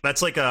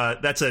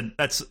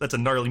a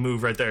gnarly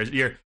move right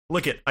there.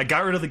 I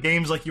got rid of the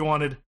games like you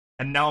wanted,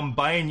 and now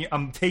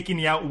I'm taking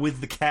you out with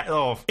the cat.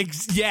 Oh.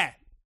 Yeah.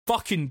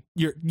 Fucking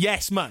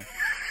yes, man.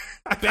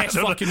 Best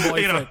fucking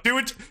boyfriend. Do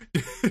it.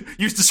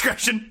 Use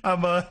discretion.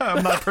 I'm not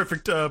a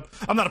perfect.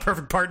 I'm not a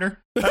perfect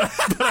partner. But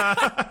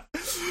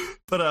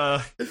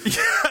I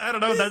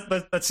don't know.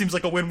 That seems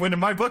like a win-win in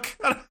my book.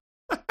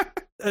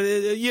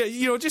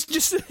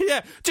 Just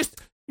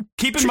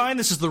keep in mind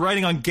this is the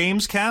Writing on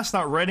Games cast,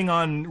 not Writing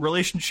on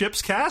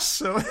Relationships cast.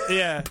 So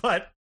yeah,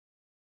 but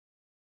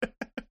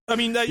I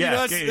mean,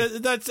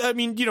 that's. I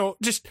mean,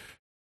 just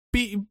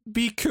be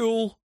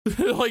cool.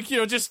 Like,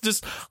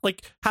 just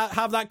like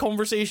have that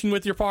conversation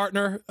with your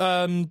partner.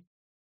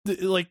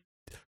 Like,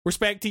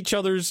 respect each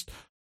other's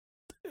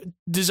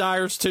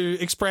desires to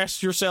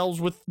express yourselves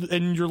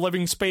in your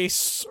living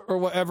space or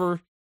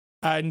whatever,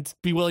 and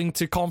be willing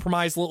to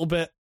compromise a little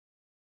bit,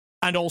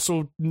 and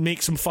also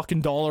make some fucking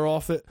dollar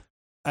off it,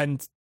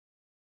 and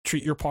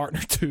treat your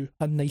partner to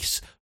a nice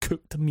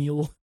cooked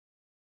meal.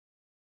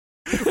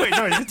 Wait,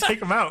 no, you didn't take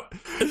them out.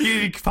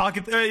 You could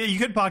pocket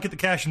the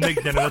cash and make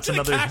dinner. That's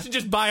another. Cash and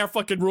just buy our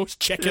fucking roast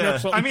chicken or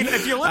something. I mean,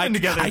 if you're living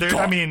together, I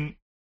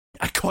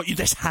got you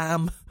this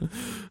ham.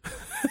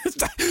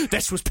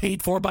 This was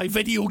paid for by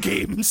video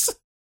games.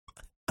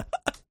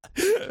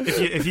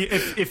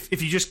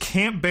 If you just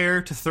can't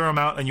bear to throw them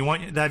out and you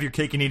want to have your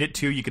cake and eat it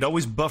too, you could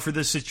always buffer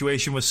this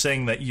situation with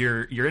saying that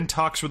you're in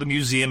talks with the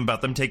museum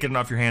about them taking it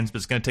off your hands, but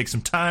it's going to take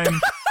some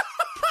time.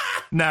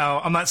 Now,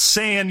 I'm not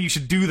saying you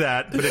should do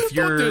that, but if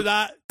you're...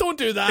 Don't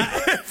do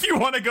that. If you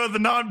want to go the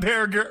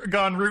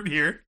non-Paragon route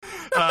here.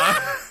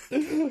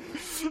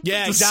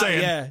 Yeah,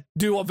 exactly, yeah.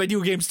 Do what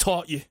video games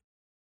taught you.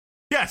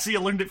 Yeah, see, you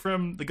learned it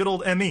from the good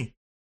old ME.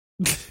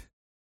 So,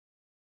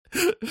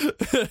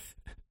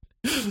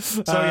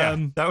 yeah,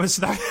 that was...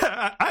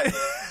 I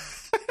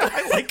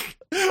like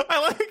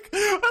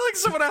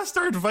someone asked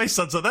our advice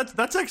on, so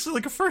that's actually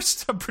like a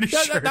first. I'm pretty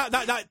sure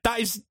that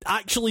is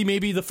actually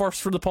maybe the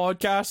first for the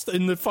podcast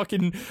in the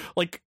fucking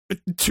like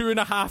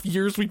 2.5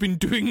 years we've been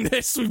doing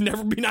this. We've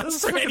never been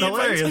asked for any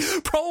advice,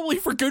 probably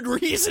for good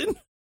reason.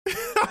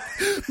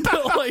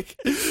 But like,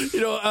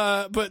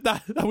 but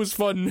that was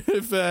fun.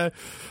 If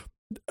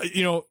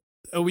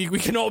we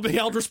can all be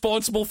held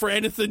responsible for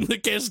anything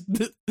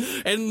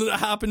that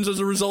happens as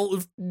a result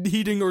of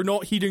heeding or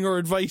not heeding our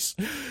advice.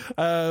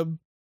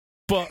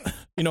 But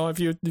if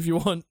you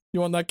want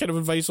that kind of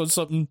advice on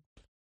something,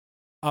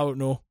 I don't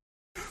know.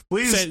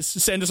 Please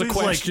send us a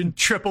question. Like,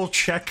 triple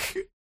check.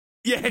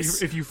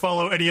 Yes. If you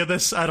follow any of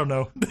this, I don't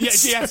know.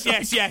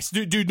 Yes.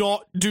 Do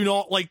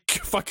not like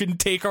fucking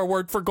take our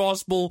word for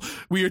gospel.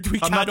 We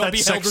cannot not that be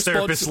held sex responsible.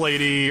 Therapist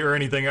lady or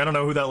anything. I don't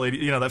know who that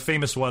lady. That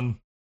famous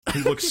one who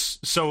looks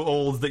so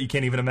old that you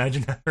can't even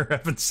imagine her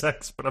having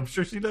sex, but I'm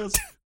sure she does.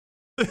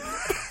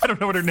 I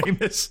don't know what her name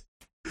is.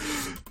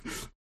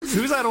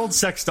 Who's that old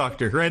sex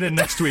doctor? Write in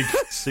next week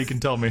so you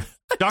can tell me.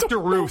 Dr.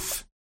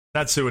 Ruth.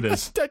 That's who it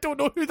is. I don't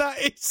know who that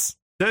is.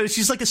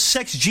 She's like a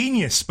sex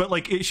genius, but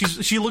like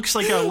she looks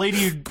like a lady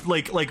who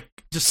like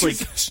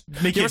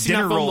make you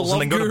dinner rolls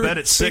and then go to bed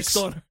at 6.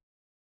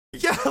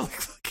 Yeah,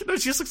 she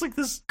just looks like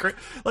this great,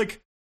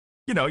 like,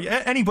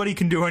 anybody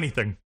can do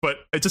anything, but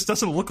it just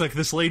doesn't look like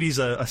this lady's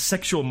a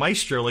sexual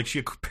maestro like she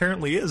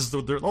apparently is.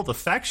 All the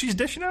facts she's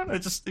dishing out. I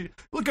just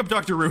look up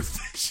Dr. Ruth.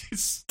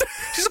 She's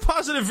a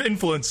positive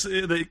influence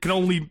that can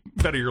only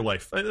better your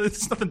life.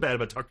 It's nothing bad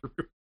about Dr.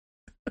 Ruth.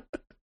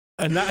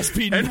 And that's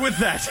been. And with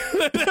that,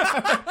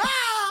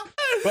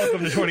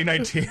 welcome to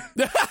 2019.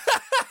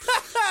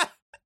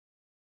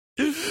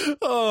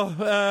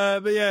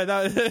 But yeah,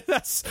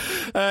 that's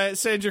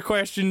send your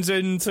questions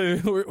in to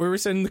where we're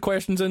sending the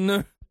questions in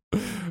now.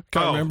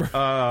 Can't remember.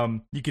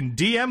 You can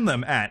DM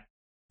them at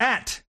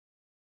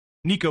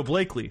Nico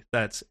Blakely.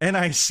 That's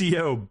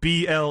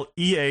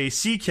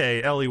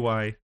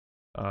NicoBleakley.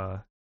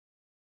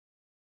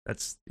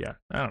 That's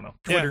I don't know.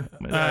 Twitter.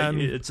 Yeah,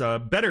 it's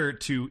better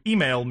to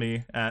email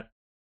me at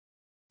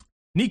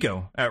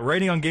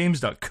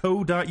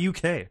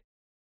Nico@writingongames.co.uk.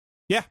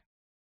 Yeah.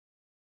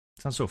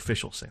 Sounds so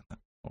official saying that.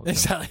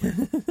 Exactly.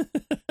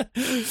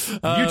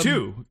 You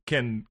too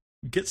can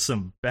get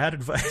some bad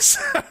advice.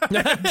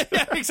 Yeah,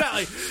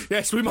 exactly.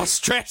 Yes, we must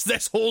stress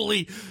this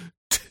wholly.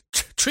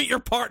 Treat your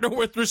partner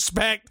with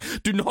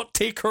respect. Do not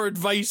take her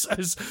advice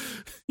as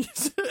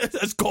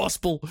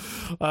gospel.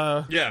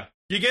 Yeah,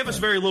 you gave us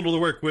very little to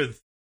work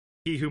with.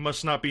 He who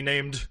must not be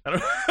named. I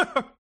don't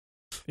know.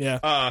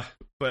 Yeah.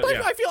 But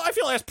yeah. I feel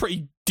that's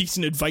pretty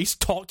decent advice.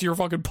 Talk to your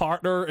fucking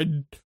partner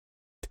and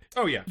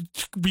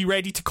be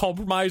ready to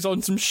compromise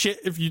on some shit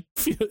if you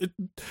feel it,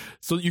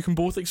 so that you can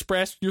both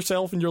express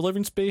yourself in your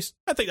living space.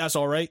 I think that's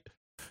all right.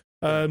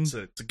 It's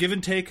a give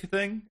and take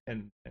thing,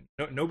 and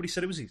nobody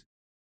said it was easy.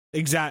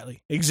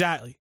 Exactly.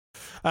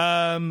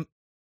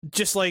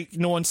 Just like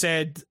no one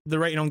said the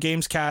Writing on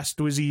Games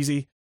cast was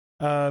easy.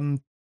 And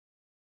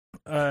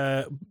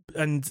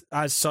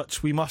as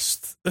such, we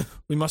must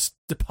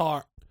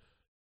depart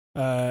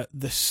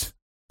this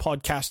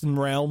podcasting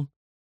realm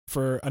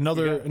for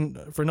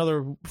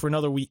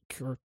another week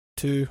or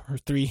 2 or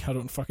 3. I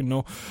don't fucking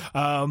know.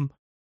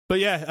 But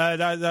yeah,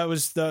 that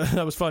was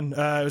fun.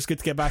 It was good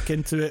to get back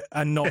into it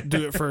and not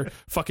do it for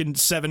fucking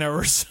 7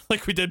 hours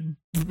like we did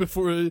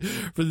before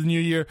for the new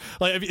year.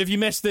 Like if you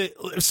missed it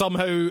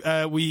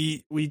somehow,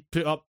 we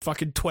put up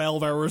fucking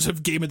 12 hours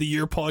of Game of the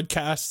Year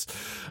podcasts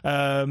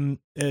in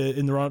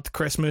the run up to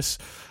Christmas.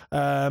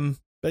 But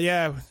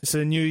yeah, it's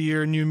a new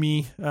year, new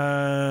me,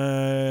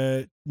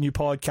 new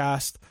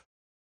podcast,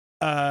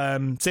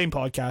 same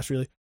podcast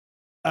really.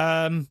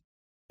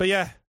 But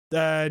yeah,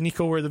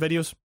 Nico, where are the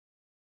videos?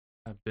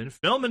 I've been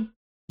filming.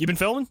 You been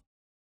filming?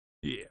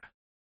 Yeah.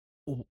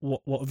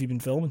 What have you been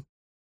filming?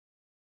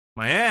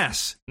 My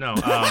ass. No,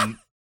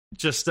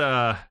 just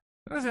I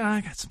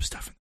got some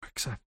stuff in the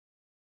works. I'm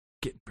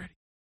getting ready.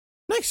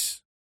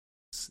 Nice.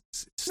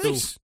 It's still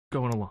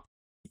going along.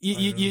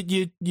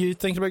 You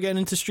thinking about getting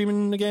into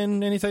streaming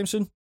again anytime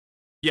soon?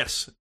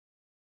 Yes.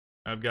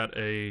 I've got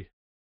a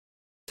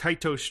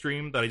Taito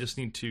stream that I just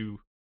need to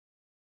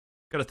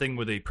got a thing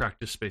with a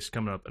practice space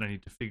coming up, and I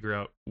need to figure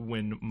out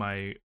when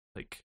my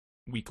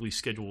weekly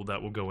schedule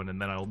that will go in,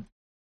 and then I'll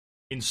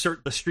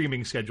insert the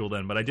streaming schedule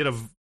then. But I did a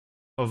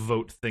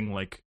vote thing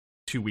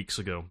 2 weeks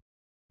ago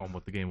on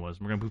what the game was.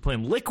 We're gonna be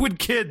playing Liquid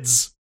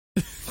Kids.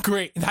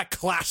 Great, that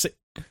classic.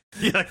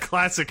 Yeah,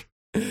 classic.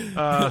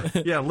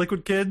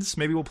 Liquid Kids.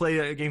 Maybe we'll play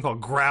a game called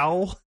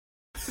Growl.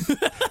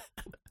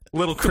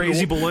 Little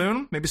Crazy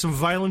Balloon. Maybe some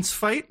Violence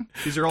Fight.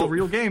 These are all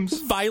real games.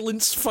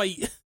 Violence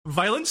Fight.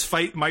 Violence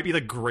Fight might be the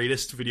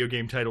greatest video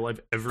game title I've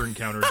ever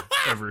encountered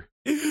ever.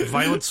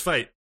 Violence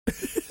Fight.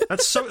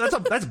 That's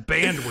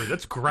band worthy.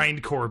 That's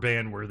grindcore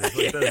band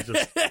worthy. That is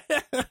just...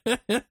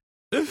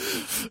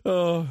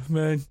 Oh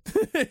man,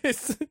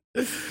 it's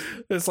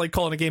like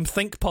calling a game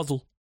Think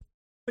Puzzle.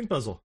 Think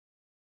Puzzle.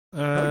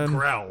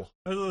 Growl.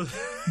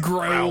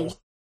 Growl.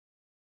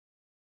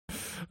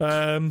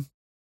 Yeah,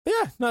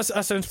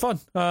 that sounds fun.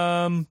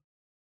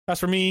 As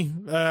for me,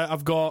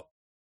 I've got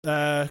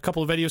a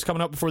couple of videos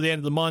coming up before the end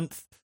of the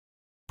month.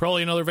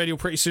 Probably another video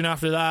pretty soon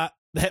after that.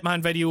 The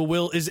Hitman video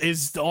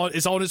is on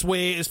its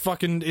way. It's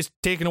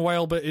taking a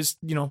while, but it's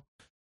a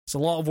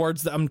lot of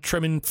words that I'm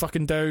trimming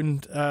fucking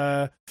down.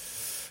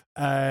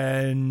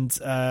 I'm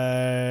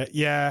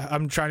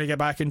trying to get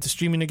back into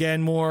streaming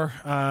again more.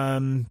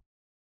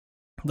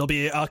 There'll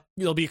be a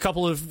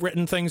couple of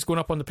written things going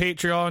up on the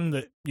Patreon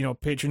that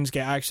patrons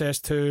get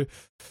access to.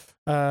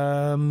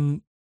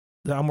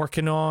 That I'm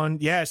working on.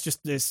 Yeah,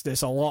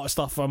 it's a lot of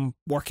stuff I'm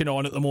working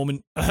on at the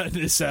moment.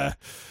 It's a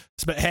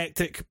bit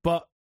hectic,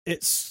 but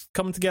it's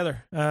coming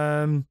together.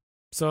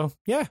 So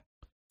yeah.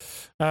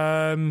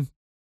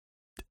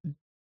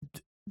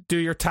 Do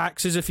your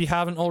taxes if you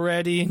haven't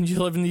already and you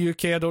live in the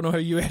UK. I don't know how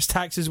US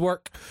taxes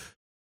work.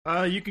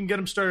 You can get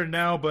them started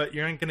now, but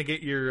you ain't gonna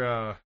get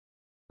your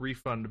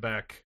refund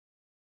back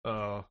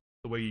the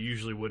way you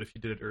usually would if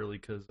you did it early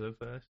because of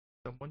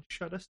someone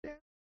shut us down.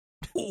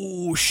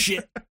 Oh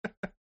shit.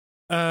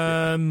 So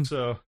I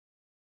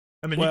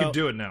mean, you can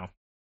do it now.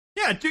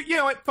 Yeah, you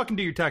know what? Fucking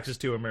do your taxes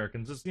too,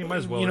 Americans. You might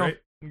as well, right?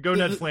 Go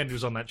Ned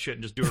Flanders on that shit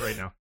and just do it right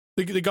now.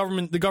 The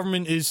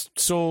government is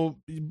so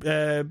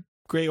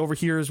great over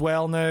here as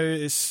well now.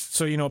 It's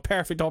so a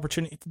perfect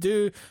opportunity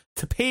to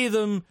pay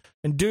them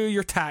and do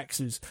your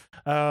taxes.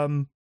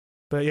 But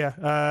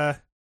yeah,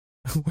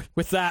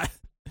 with that,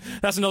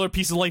 that's another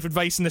piece of life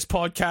advice in this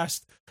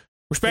podcast.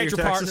 Respect your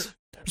partner.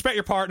 Respect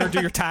your partner.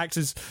 Do your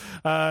taxes.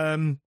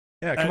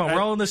 Yeah, come on.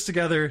 We're all in this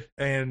together,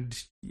 and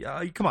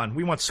come on.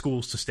 We want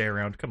schools to stay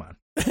around. Come on.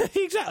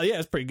 Exactly. Yeah,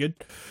 it's pretty good.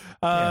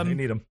 We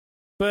need them.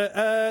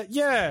 But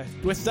yeah,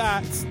 with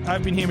that,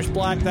 I've been Hamish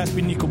Black. That's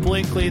been Nico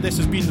Blakely. This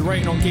has been the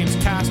Writing on Games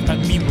cast,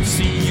 and we will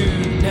see you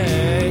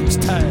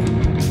next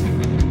time.